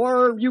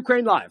 War,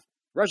 Ukraine live.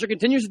 Russia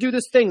continues to do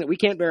this thing that we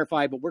can't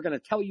verify, but we're going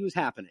to tell you is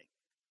happening.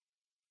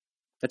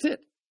 That's it.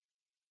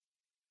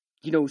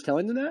 You know who's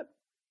telling them that?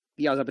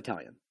 The Azov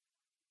Battalion.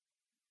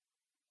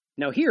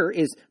 Now here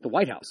is the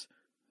White House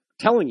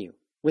telling you,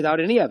 without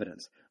any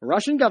evidence, the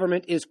Russian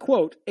government is,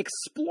 quote,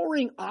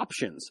 exploring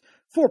options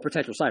for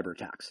potential cyber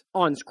attacks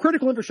on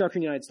critical infrastructure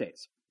in the United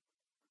States.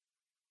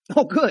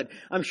 Oh, good.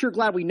 I'm sure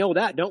glad we know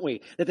that, don't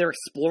we? That they're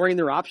exploring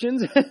their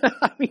options.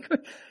 I mean,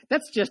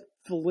 that's just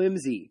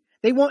flimsy.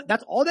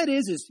 That's all that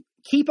is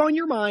keep on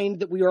your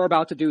mind that we are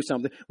about to do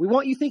something. We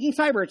want you thinking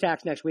cyber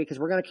attacks next week because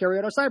we're going to carry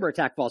out our cyber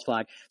attack false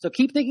flag. So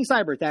keep thinking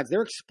cyber attacks.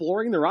 They're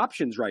exploring their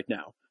options right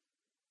now.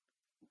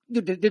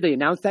 Did they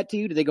announce that to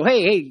you? Did they go,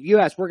 hey,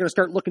 U.S., we're going to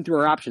start looking through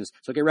our options,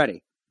 so get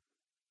ready?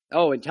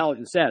 Oh,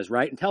 intelligence says,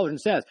 right?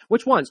 Intelligence says.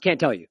 Which ones? Can't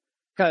tell you.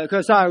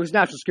 Because it was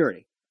national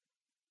security.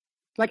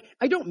 Like,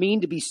 I don't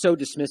mean to be so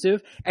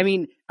dismissive. I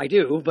mean, I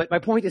do, but my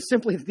point is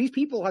simply that these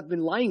people have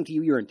been lying to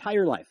you your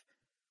entire life.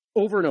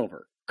 Over and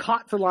over.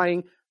 Caught for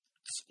lying,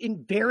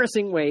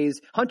 embarrassing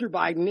ways. Hunter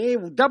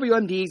Biden,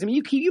 WMDs, I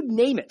mean, you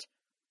name it.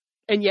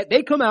 And yet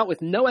they come out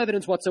with no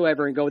evidence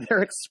whatsoever and go,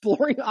 they're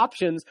exploring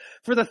options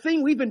for the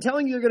thing we've been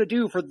telling you they're going to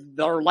do for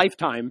our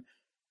lifetime.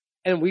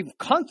 And we've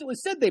constantly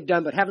said they've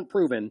done but haven't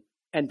proven.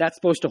 And that's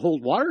supposed to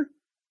hold water?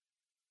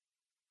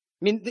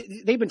 I mean,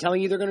 they've been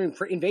telling you they're going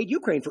to invade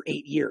Ukraine for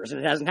 8 years,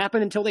 and it hasn't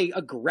happened until they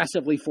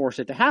aggressively force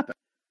it to happen.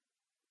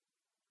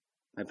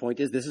 My point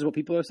is, this is what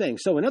people are saying.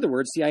 So, in other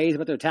words, CIA is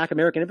about to attack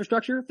American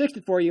infrastructure? Fixed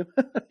it for you.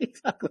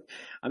 Exactly.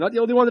 I'm not the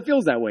only one that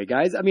feels that way,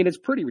 guys. I mean, it's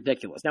pretty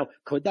ridiculous. Now,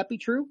 could that be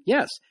true?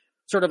 Yes.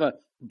 Sort of a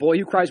boy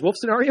who cries wolf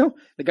scenario.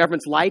 The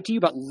government's lied to you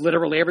about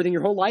literally everything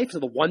your whole life, so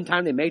the one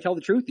time they may tell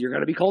the truth, you're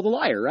going to be called a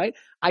liar, right?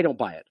 I don't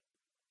buy it.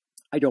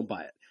 I don't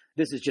buy it.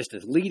 This is just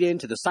a lead-in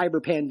to the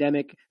cyber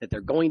pandemic that they're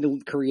going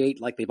to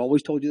create like they've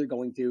always told you they're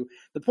going to.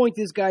 The point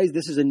is, guys,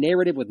 this is a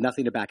narrative with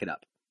nothing to back it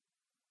up.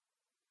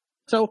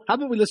 So how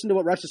about we listen to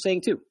what Russia's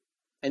saying, too?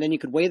 And then you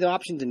could weigh the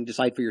options and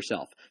decide for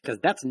yourself, because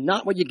that's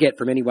not what you get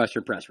from any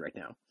Western press right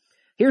now.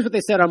 Here's what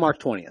they said on March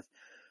 20th.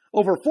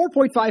 Over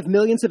 4.5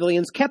 million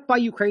civilians kept by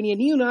Ukrainian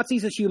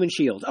neo-Nazis as human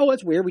shields. Oh,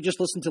 that's weird. We just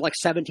listened to like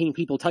 17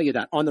 people tell you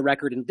that on the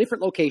record in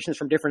different locations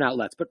from different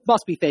outlets, but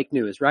must be fake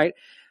news, right?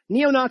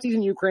 Neo-Nazis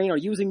in Ukraine are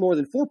using more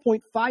than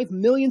 4.5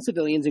 million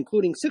civilians,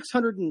 including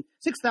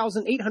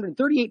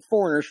 6,838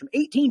 foreigners from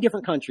 18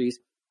 different countries,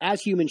 as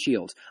human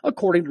shields,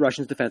 according to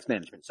Russia's defense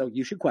management. So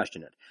you should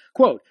question it.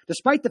 Quote,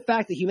 despite the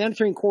fact that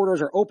humanitarian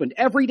corridors are opened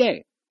every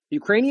day,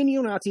 Ukrainian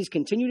neo-Nazis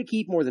continue to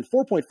keep more than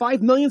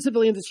 4.5 million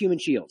civilians as human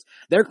shields.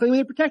 They're claiming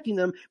they're protecting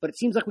them, but it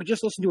seems like we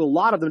just listened to a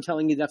lot of them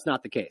telling you that's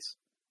not the case.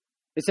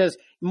 It says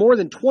more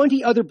than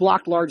 20 other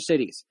blocked large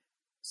cities,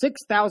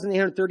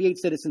 6,838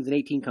 citizens in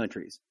 18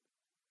 countries.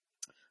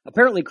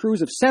 Apparently,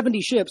 crews of 70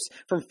 ships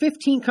from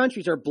 15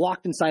 countries are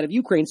blocked inside of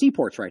Ukraine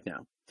seaports right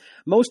now.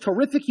 Most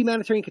horrific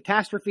humanitarian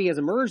catastrophe has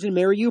emerged in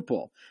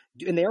Mariupol,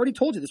 and they already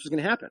told you this was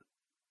going to happen.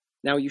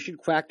 Now, you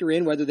should factor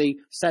in whether they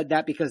said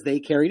that because they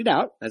carried it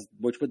out,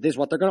 which is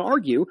what they're going to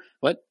argue,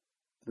 but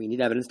we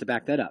need evidence to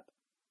back that up.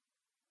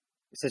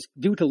 It says,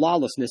 due to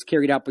lawlessness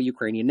carried out by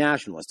Ukrainian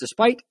nationalists.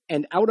 Despite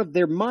and out of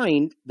their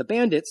mind, the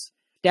bandits,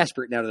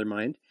 desperate and out of their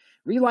mind,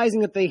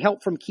 realizing that they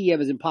help from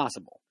Kiev is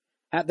impossible.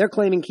 They're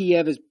claiming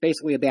Kiev has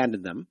basically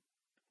abandoned them,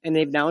 and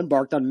they've now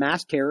embarked on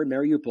mass terror in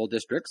Mariupol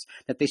districts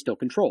that they still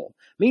control.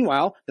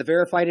 Meanwhile, the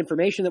verified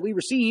information that we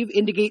receive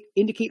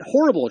indicate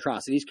horrible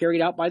atrocities carried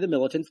out by the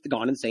militants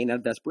gone insane out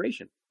of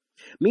desperation.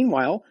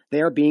 Meanwhile,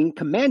 they are being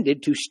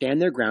commanded to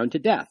stand their ground to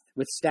death,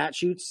 with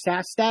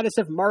status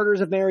of martyrs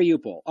of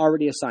Mariupol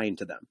already assigned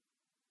to them.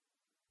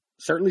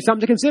 Certainly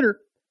something to consider.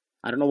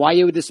 I don't know why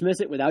you would dismiss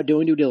it without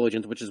doing due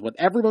diligence, which is what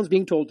everyone's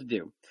being told to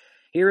do.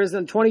 Here is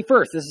on the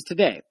 21st. This is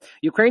today.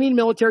 Ukrainian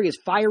military is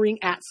firing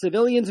at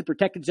civilians in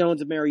protected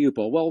zones of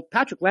Mariupol. Well,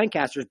 Patrick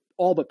Lancaster's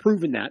all but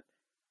proven that.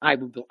 I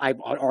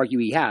argue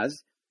he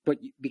has, but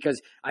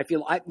because I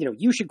feel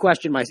you should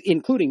question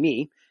including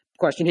me,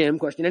 question him,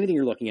 question anything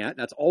you're looking at.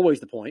 That's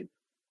always the point.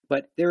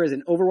 But there is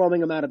an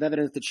overwhelming amount of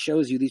evidence that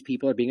shows you these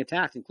people are being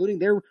attacked, including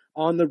their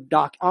on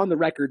the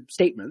record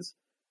statements,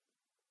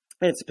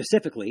 and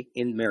specifically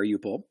in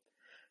Mariupol.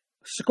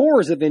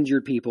 Scores of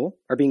injured people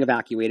are being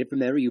evacuated from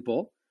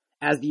Mariupol,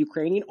 as the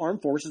Ukrainian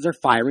armed forces are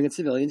firing at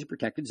civilians in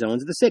protected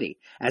zones of the city,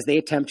 as they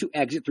attempt to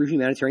exit through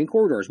humanitarian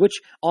corridors,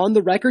 which, on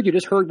the record, you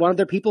just heard one of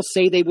their people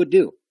say they would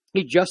do.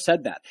 He just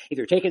said that. If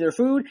you're taking their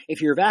food,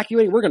 if you're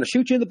evacuating, we're going to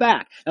shoot you in the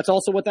back. That's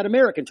also what that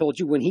American told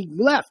you when he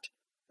left.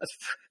 That's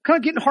kind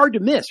of getting hard to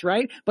miss,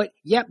 right? But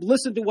yet,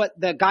 listen to what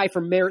the guy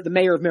from the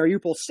mayor of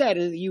Mariupol said,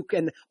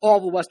 and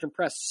all the Western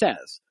press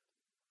says.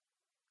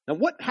 Now,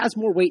 what has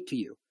more weight to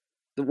you?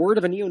 The word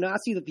of a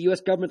neo-Nazi that the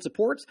U.S. government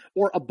supports,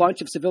 or a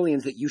bunch of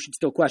civilians that you should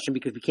still question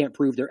because we can't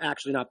prove they're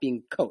actually not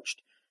being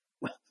coached?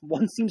 Well,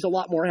 one seems a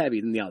lot more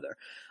heavy than the other.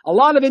 A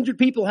lot of injured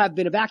people have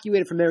been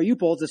evacuated from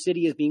Mariupol as the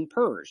city is being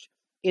purged.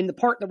 In the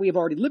part that we have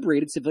already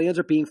liberated, civilians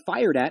are being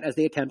fired at as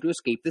they attempt to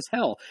escape this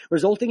hell,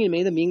 resulting in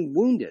many of them being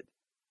wounded.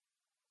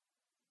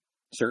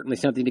 Certainly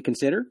something to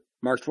consider.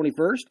 March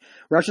 21st,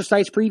 Russia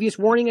cites previous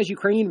warning as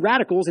Ukrainian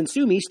radicals in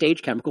Sumy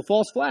stage chemical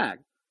false flag.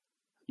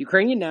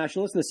 Ukrainian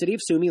nationalists in the city of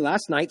Sumy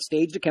last night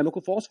staged a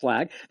chemical false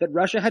flag that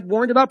Russia had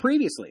warned about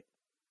previously.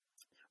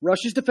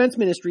 Russia's defense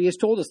ministry has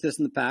told us this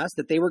in the past,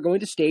 that they were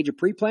going to stage a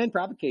pre-planned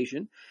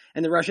provocation,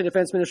 and the Russian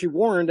defense ministry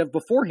warned of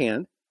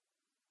beforehand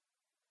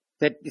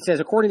that it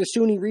says, according to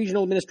Sumy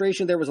Regional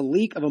Administration, there was a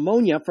leak of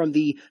ammonia from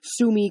the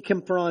Sumy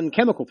Kimpron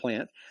chemical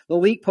plant. The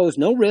leak posed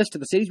no risk to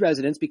the city's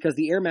residents because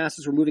the air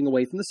masses were moving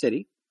away from the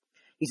city.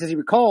 He says he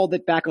recalled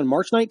that back on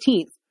March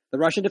 19th, The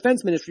Russian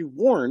Defense Ministry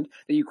warned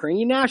that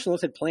Ukrainian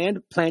nationalists had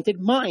planted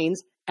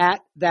mines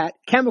at that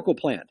chemical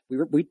plant.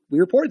 We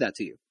reported that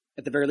to you.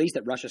 At the very least,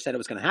 that Russia said it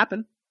was going to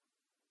happen.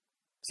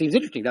 Seems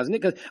interesting, doesn't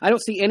it? Because I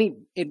don't see any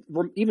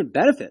even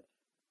benefit.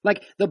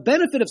 Like, the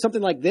benefit of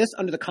something like this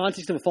under the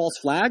context of a false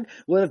flag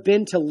would have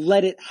been to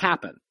let it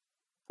happen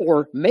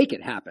or make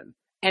it happen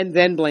and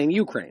then blame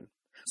Ukraine.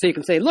 So you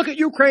can say, look at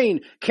Ukraine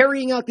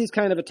carrying out these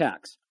kind of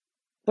attacks.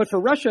 But for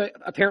Russia,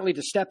 apparently,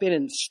 to step in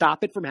and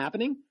stop it from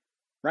happening,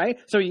 right?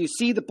 So you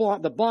see the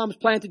bombs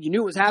planted, you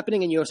knew it was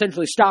happening, and you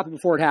essentially stop it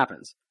before it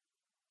happens.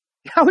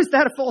 How is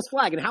that a false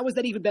flag? And how is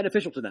that even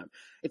beneficial to them?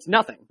 It's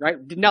nothing, right?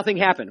 Nothing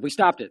happened. We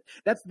stopped it.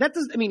 That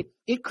doesn't, I mean,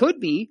 it could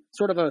be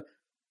sort of a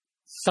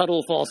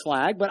subtle false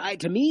flag,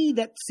 but to me,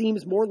 that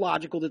seems more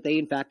logical that they,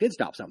 in fact, did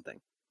stop something.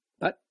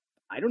 But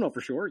I don't know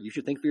for sure. You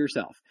should think for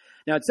yourself.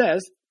 Now, it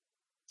says,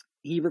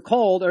 he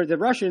recalled, or the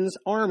Russians'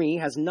 army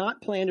has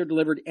not planned or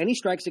delivered any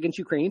strikes against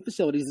Ukrainian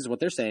facilities, is what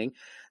they're saying,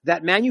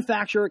 that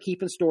manufacture or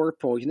keep and store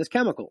poisonous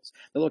chemicals.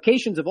 The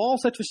locations of all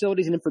such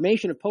facilities and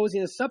information of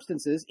poisonous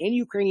substances in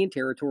Ukrainian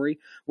territory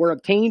were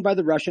obtained by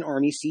the Russian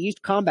army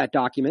seized combat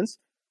documents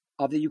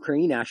of the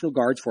Ukrainian National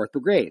Guard's 4th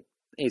Brigade,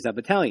 Azov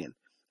Battalion,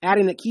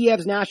 adding that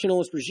Kiev's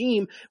nationalist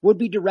regime would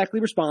be directly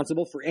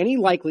responsible for any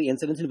likely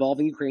incidents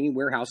involving Ukrainian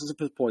warehouses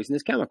of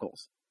poisonous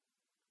chemicals.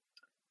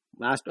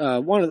 Last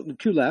one of the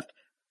two left.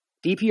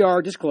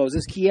 DPR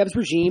discloses Kiev's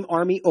regime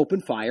army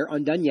opened fire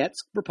on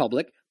Donetsk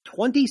Republic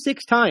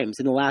 26 times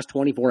in the last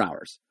 24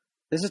 hours.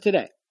 This is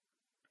today.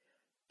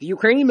 The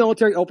Ukrainian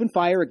military opened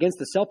fire against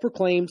the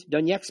self-proclaimed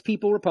Donetsk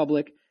People's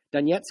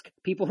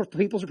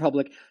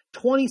Republic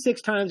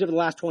 26 times over the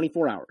last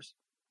 24 hours.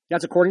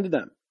 That's according to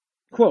them.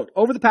 Quote,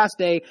 over the past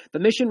day, the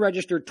mission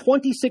registered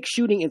 26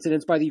 shooting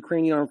incidents by the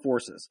Ukrainian armed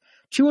forces.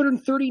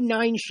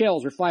 239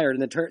 shells were fired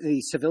in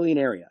the civilian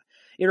area.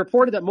 It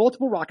reported that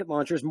multiple rocket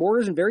launchers,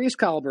 mortars, and various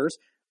calibers,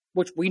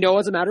 which we know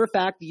as a matter of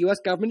fact the U.S.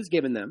 government has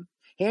given them,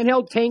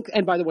 handheld tank,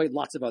 and by the way,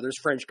 lots of others,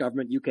 French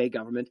government, UK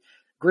government,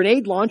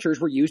 grenade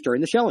launchers were used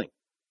during the shelling.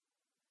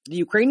 The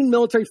Ukrainian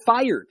military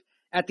fired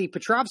at the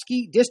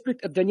Petrovsky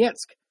district of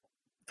Donetsk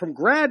from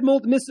Grad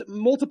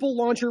multiple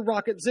launcher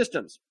rocket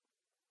systems,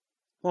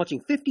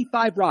 launching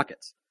 55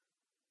 rockets.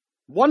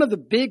 One of the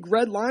big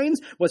red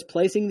lines was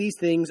placing these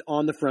things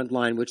on the front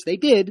line, which they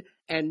did,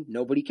 and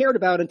nobody cared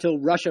about until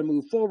Russia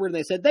moved forward and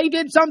they said they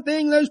did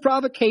something, there's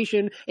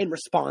provocation in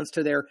response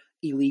to their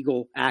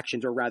illegal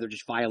actions, or rather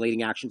just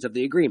violating actions of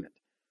the agreement.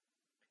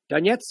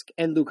 Donetsk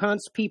and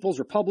Luhansk People's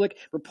Republic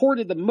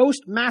reported the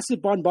most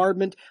massive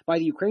bombardment by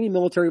the Ukrainian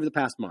military over the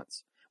past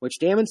months, which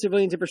damaged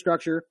civilian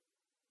infrastructure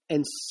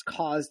and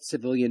caused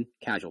civilian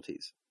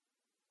casualties.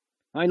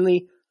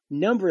 Finally,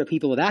 number of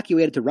people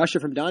evacuated to Russia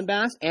from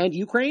Donbass and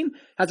Ukraine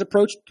has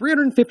approached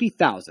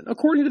 350,000,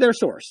 according to their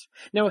source.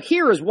 Now,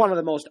 here is one of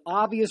the most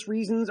obvious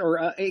reasons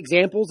or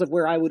examples of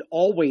where I would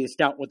always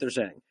doubt what they're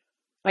saying.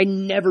 I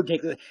never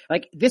take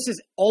this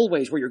is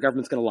always where your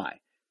government's going to lie.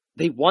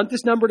 They want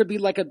this number to be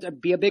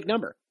be a big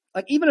number.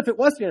 Like, even if it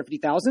was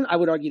 350,000, I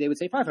would argue they would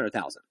say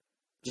 500,000.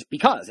 Just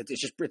because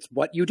it's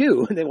what you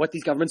do and what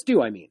these governments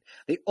do. I mean,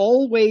 they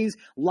always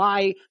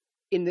lie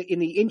in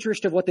the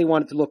interest of what they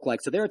want it to look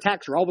like. So their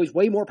attacks are always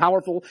way more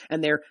powerful,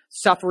 and their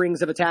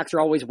sufferings of attacks are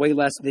always way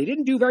less. They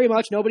didn't do very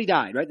much. Nobody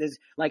died, right? There's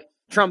like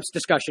Trump's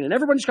discussion, and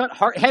everyone just got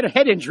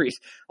head injuries.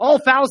 All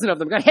 1,000 of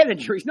them got head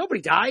injuries. Nobody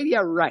died.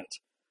 Yeah, right.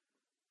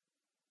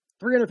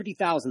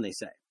 350,000, they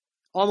say.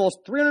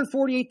 Almost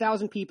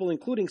 348,000 people,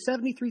 including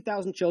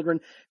 73,000 children,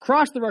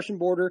 crossed the Russian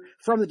border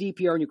from the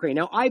DPR in Ukraine.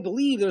 Now, I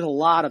believe there's a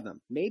lot of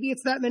them. Maybe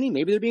it's that many.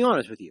 Maybe they're being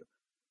honest with you.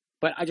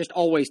 But I just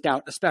always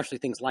doubt, especially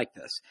things like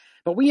this.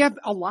 But we have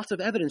lots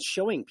of evidence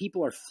showing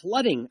people are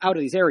flooding out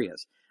of these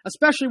areas,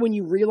 especially when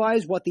you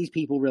realize what these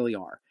people really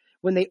are.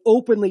 When they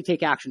openly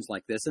take actions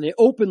like this, and they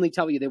openly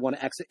tell you they want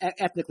to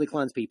ethnically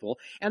cleanse people,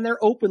 and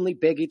they're openly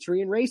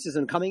bigotry and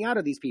racism coming out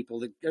of these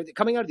people,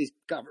 coming out of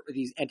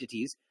these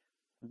entities,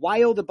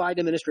 while the Biden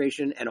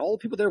administration and all the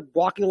people they're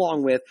walking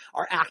along with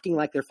are acting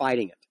like they're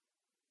fighting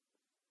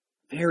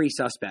it. Very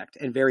suspect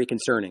and very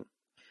concerning.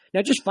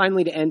 Now, just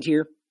finally to end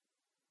here,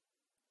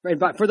 right,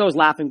 but for those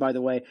laughing, by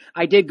the way,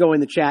 I did go in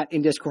the chat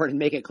in Discord and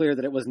make it clear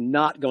that it was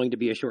not going to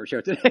be a short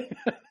show today.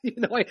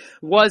 Even though I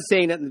was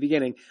saying that in the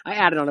beginning, I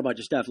added on a bunch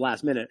of stuff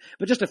last minute.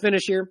 But just to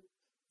finish here,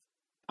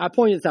 I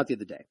pointed this out the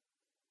other day.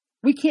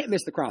 We can't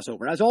miss the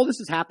crossover. As all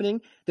this is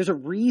happening, there's a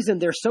reason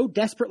they're so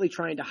desperately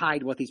trying to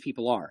hide what these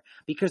people are,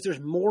 because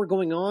there's more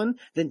going on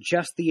than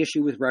just the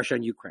issue with Russia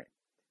and Ukraine.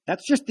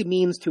 That's just the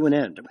means to an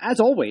end. As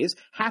always,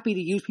 happy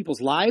to use people's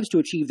lives to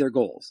achieve their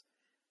goals.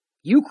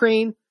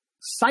 Ukraine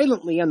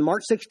silently on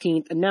March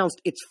 16th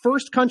announced its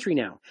first country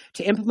now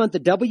to implement the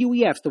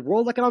WEF's, the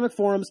World Economic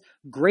Forum's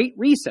Great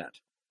Reset.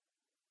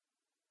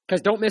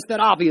 Because don't miss that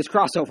obvious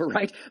crossover,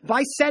 right?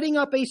 By setting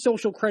up a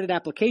social credit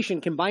application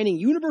combining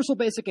universal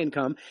basic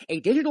income, a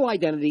digital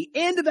identity,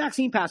 and a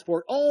vaccine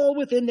passport, all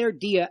within their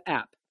DIA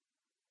app.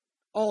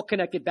 All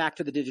connected back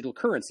to the digital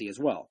currency as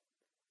well.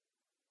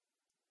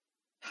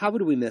 How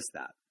would we miss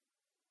that?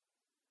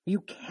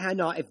 You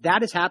cannot, if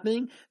that is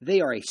happening,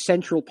 they are a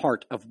central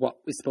part of what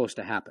is supposed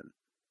to happen.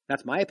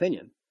 That's my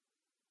opinion.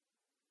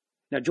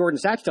 Now, Jordan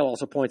Satchtel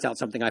also points out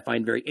something I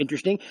find very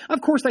interesting. Of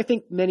course, I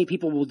think many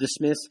people will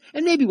dismiss,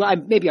 and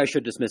maybe I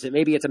should dismiss it.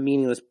 Maybe it's a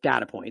meaningless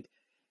data point.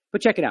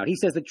 But check it out. He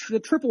says the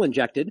triple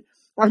injected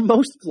are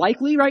most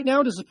likely right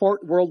now to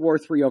support World War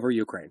III over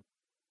Ukraine.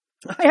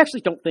 I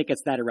actually don't think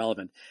it's that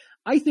irrelevant.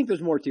 I think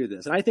there's more to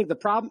this. And I think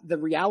the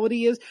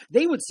reality is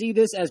they would see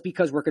this as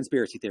because we're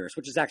conspiracy theorists,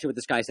 which is actually what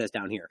this guy says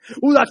down here.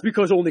 Well, that's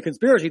because only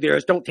conspiracy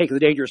theorists don't take the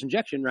dangerous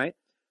injection, right?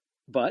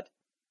 But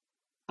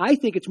I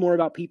think it's more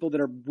about people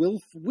that are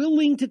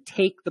willing to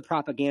take the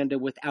propaganda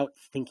without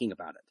thinking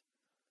about it.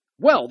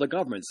 Well, the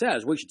government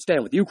says we should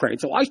stand with Ukraine,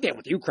 so I stand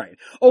with Ukraine.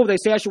 Oh, they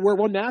say I should wear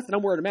one mask, and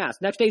I'm wearing a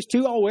mask. Next day's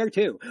 2, I'll wear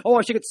 2. Oh,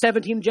 I should get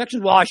 17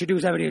 injections? Well, I should do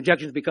 17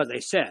 injections because they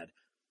said.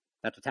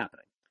 That's what's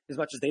happening. As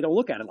much as they don't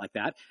look at it like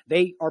that,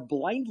 they are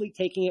blindly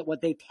taking it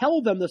what they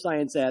tell them the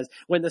science says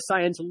when the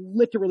science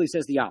literally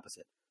says the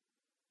opposite.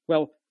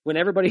 Well, when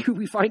everybody who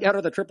we find out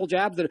are the triple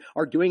jabs that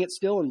are doing it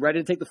still and ready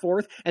to take the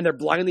fourth, and they're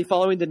blindly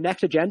following the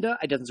next agenda,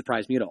 it doesn't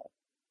surprise me at all.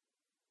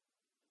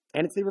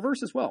 And it's the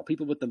reverse as well.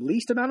 People with the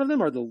least amount of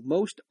them are the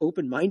most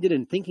open-minded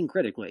and thinking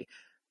critically.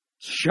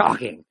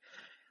 Shocking.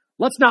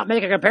 Let's not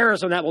make a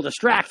comparison that will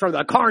distract from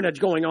the carnage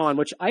going on,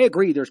 which I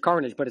agree there's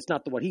carnage, but it's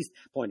not what he's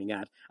pointing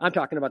at. I'm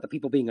talking about the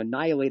people being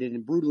annihilated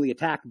and brutally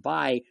attacked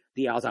by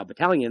the Azov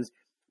battalions.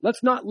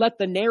 Let's not let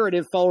the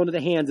narrative fall into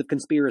the hands of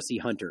conspiracy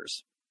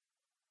hunters.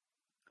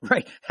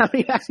 Right. How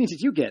many vaccines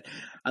did you get?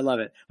 I love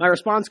it. My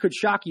response could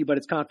shock you, but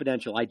it's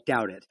confidential. I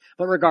doubt it.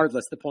 But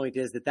regardless, the point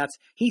is that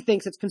he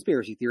thinks it's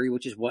conspiracy theory,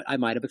 which is what I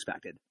might have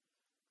expected.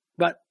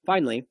 But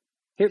finally,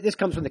 this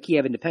comes from the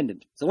Kiev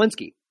Independent.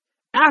 Zelensky.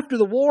 After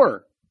the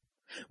war,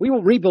 we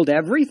will rebuild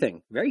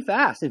everything very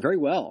fast and very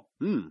well.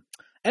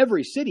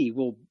 Every city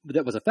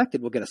that was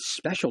affected will get a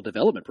special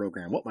development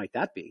program. What might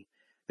that be?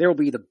 There will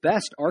be the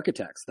best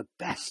architects, the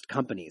best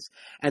companies,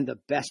 and the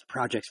best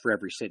projects for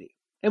every city.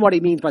 And what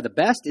he means by the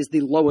best is the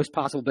lowest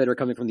possible bidder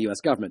coming from the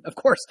U.S. government. Of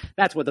course,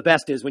 that's what the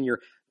best is when you're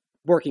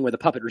working with a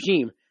puppet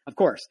regime, of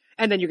course.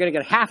 And then you're going to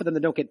get half of them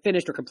that don't get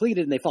finished or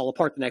completed and they fall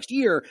apart the next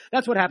year.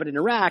 That's what happened in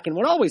Iraq and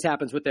what always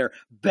happens with their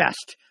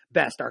best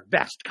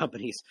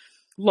companies.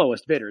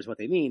 Lowest bidder is what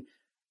they mean.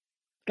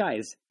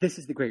 Guys, this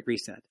is the Great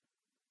Reset.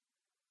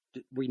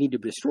 We need to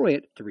destroy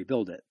it to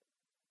rebuild it.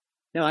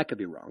 Now, I could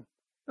be wrong,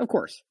 of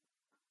course.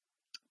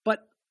 But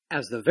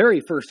as the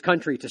very first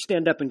country to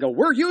stand up and go,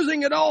 we're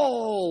using it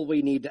all,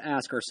 we need to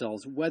ask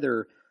ourselves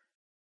whether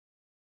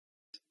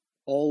it's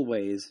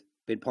always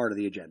been part of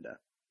the agenda.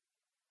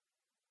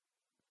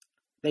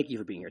 Thank you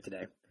for being here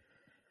today.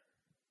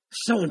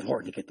 So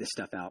important to get this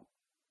stuff out.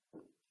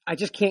 I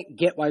just can't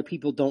get why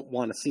people don't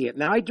want to see it.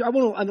 Now,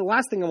 and the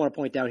last thing I want to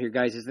point out here,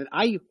 guys, is that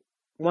I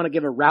want to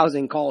give a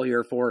rousing call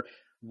here for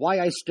why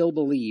I still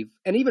believe,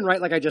 and even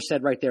right, like I just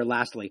said right there,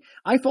 lastly,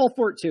 I fall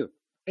for it too.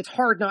 It's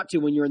hard not to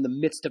when you're in the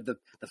midst of the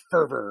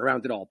fervor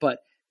around it all. But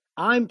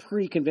I'm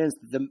pretty convinced,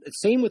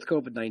 same with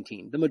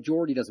COVID-19, the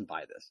majority doesn't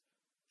buy this.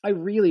 I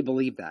really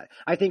believe that.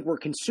 I think we're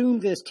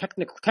consumed in this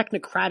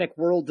technocratic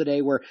world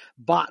today where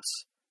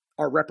bots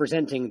are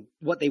representing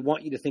what they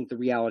want you to think the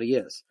reality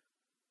is.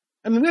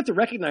 I mean, we have to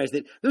recognize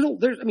that I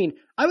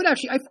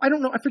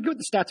don't know, I forget what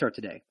the stats are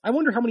today. I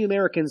wonder how many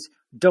Americans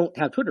don't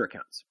have Twitter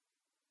accounts.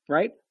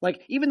 Right?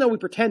 Like, even though we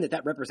pretend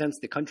that represents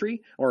the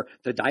country or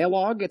the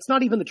dialogue, it's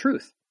not even the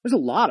truth. There's a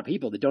lot of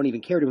people that don't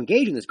even care to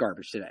engage in this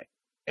garbage today.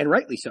 And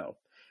rightly so.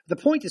 The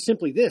point is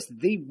simply this.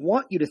 They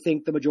want you to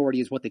think the majority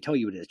is what they tell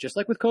you it is, just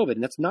like with COVID.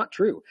 And that's not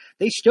true.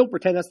 They still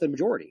pretend that's the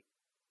majority.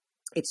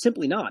 It's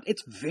simply not.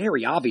 It's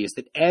very obvious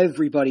that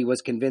everybody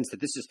was convinced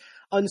that this is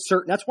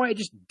uncertain. That's why it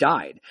just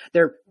died.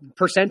 Their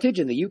percentage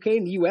in the UK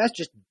and the US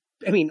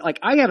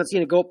I haven't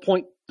seen it go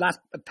past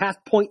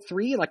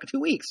 0.3 in like 2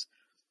 weeks.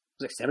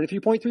 It's like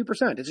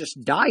 73.3%. It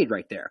just died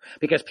right there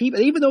because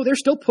people, even though they're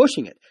still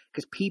pushing it,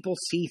 because people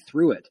see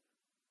through it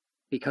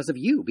because of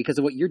you, because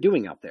of what you're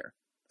doing out there.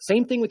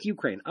 Same thing with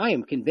Ukraine. I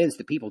am convinced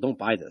that people don't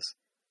buy this.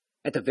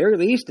 At the very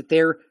least, that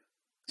they're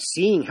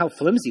seeing how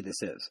flimsy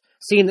this is,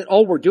 seeing that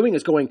all we're doing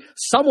is going,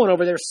 someone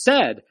over there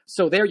said,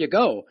 so there you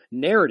go,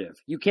 narrative.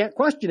 You can't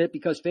question it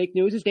because fake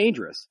news is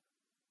dangerous.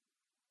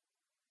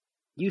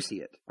 You see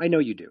it. I know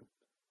you do.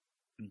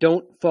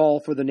 Don't fall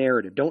for the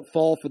narrative. Don't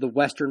fall for the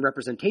Western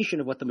representation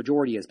of what the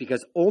majority is,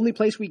 because only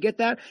place we get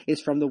that is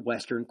from the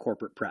Western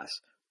corporate press.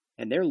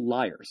 And they're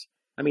liars.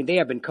 I mean, they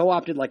have been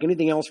co-opted like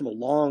anything else from a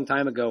long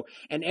time ago.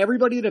 And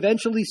everybody that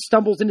eventually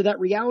stumbles into that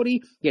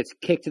reality gets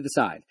kicked to the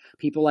side.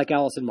 People like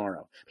Alison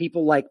Morrow.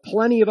 People like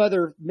plenty of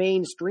other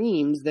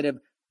mainstreams that have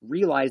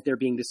realized they're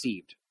being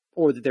deceived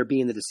or that they're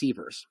being the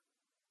deceivers.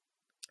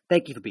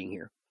 Thank you for being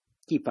here.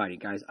 Keep fighting,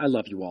 guys. I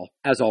love you all.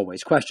 As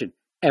always, question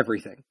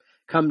everything.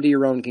 Come to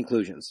your own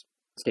conclusions.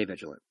 Stay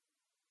vigilant.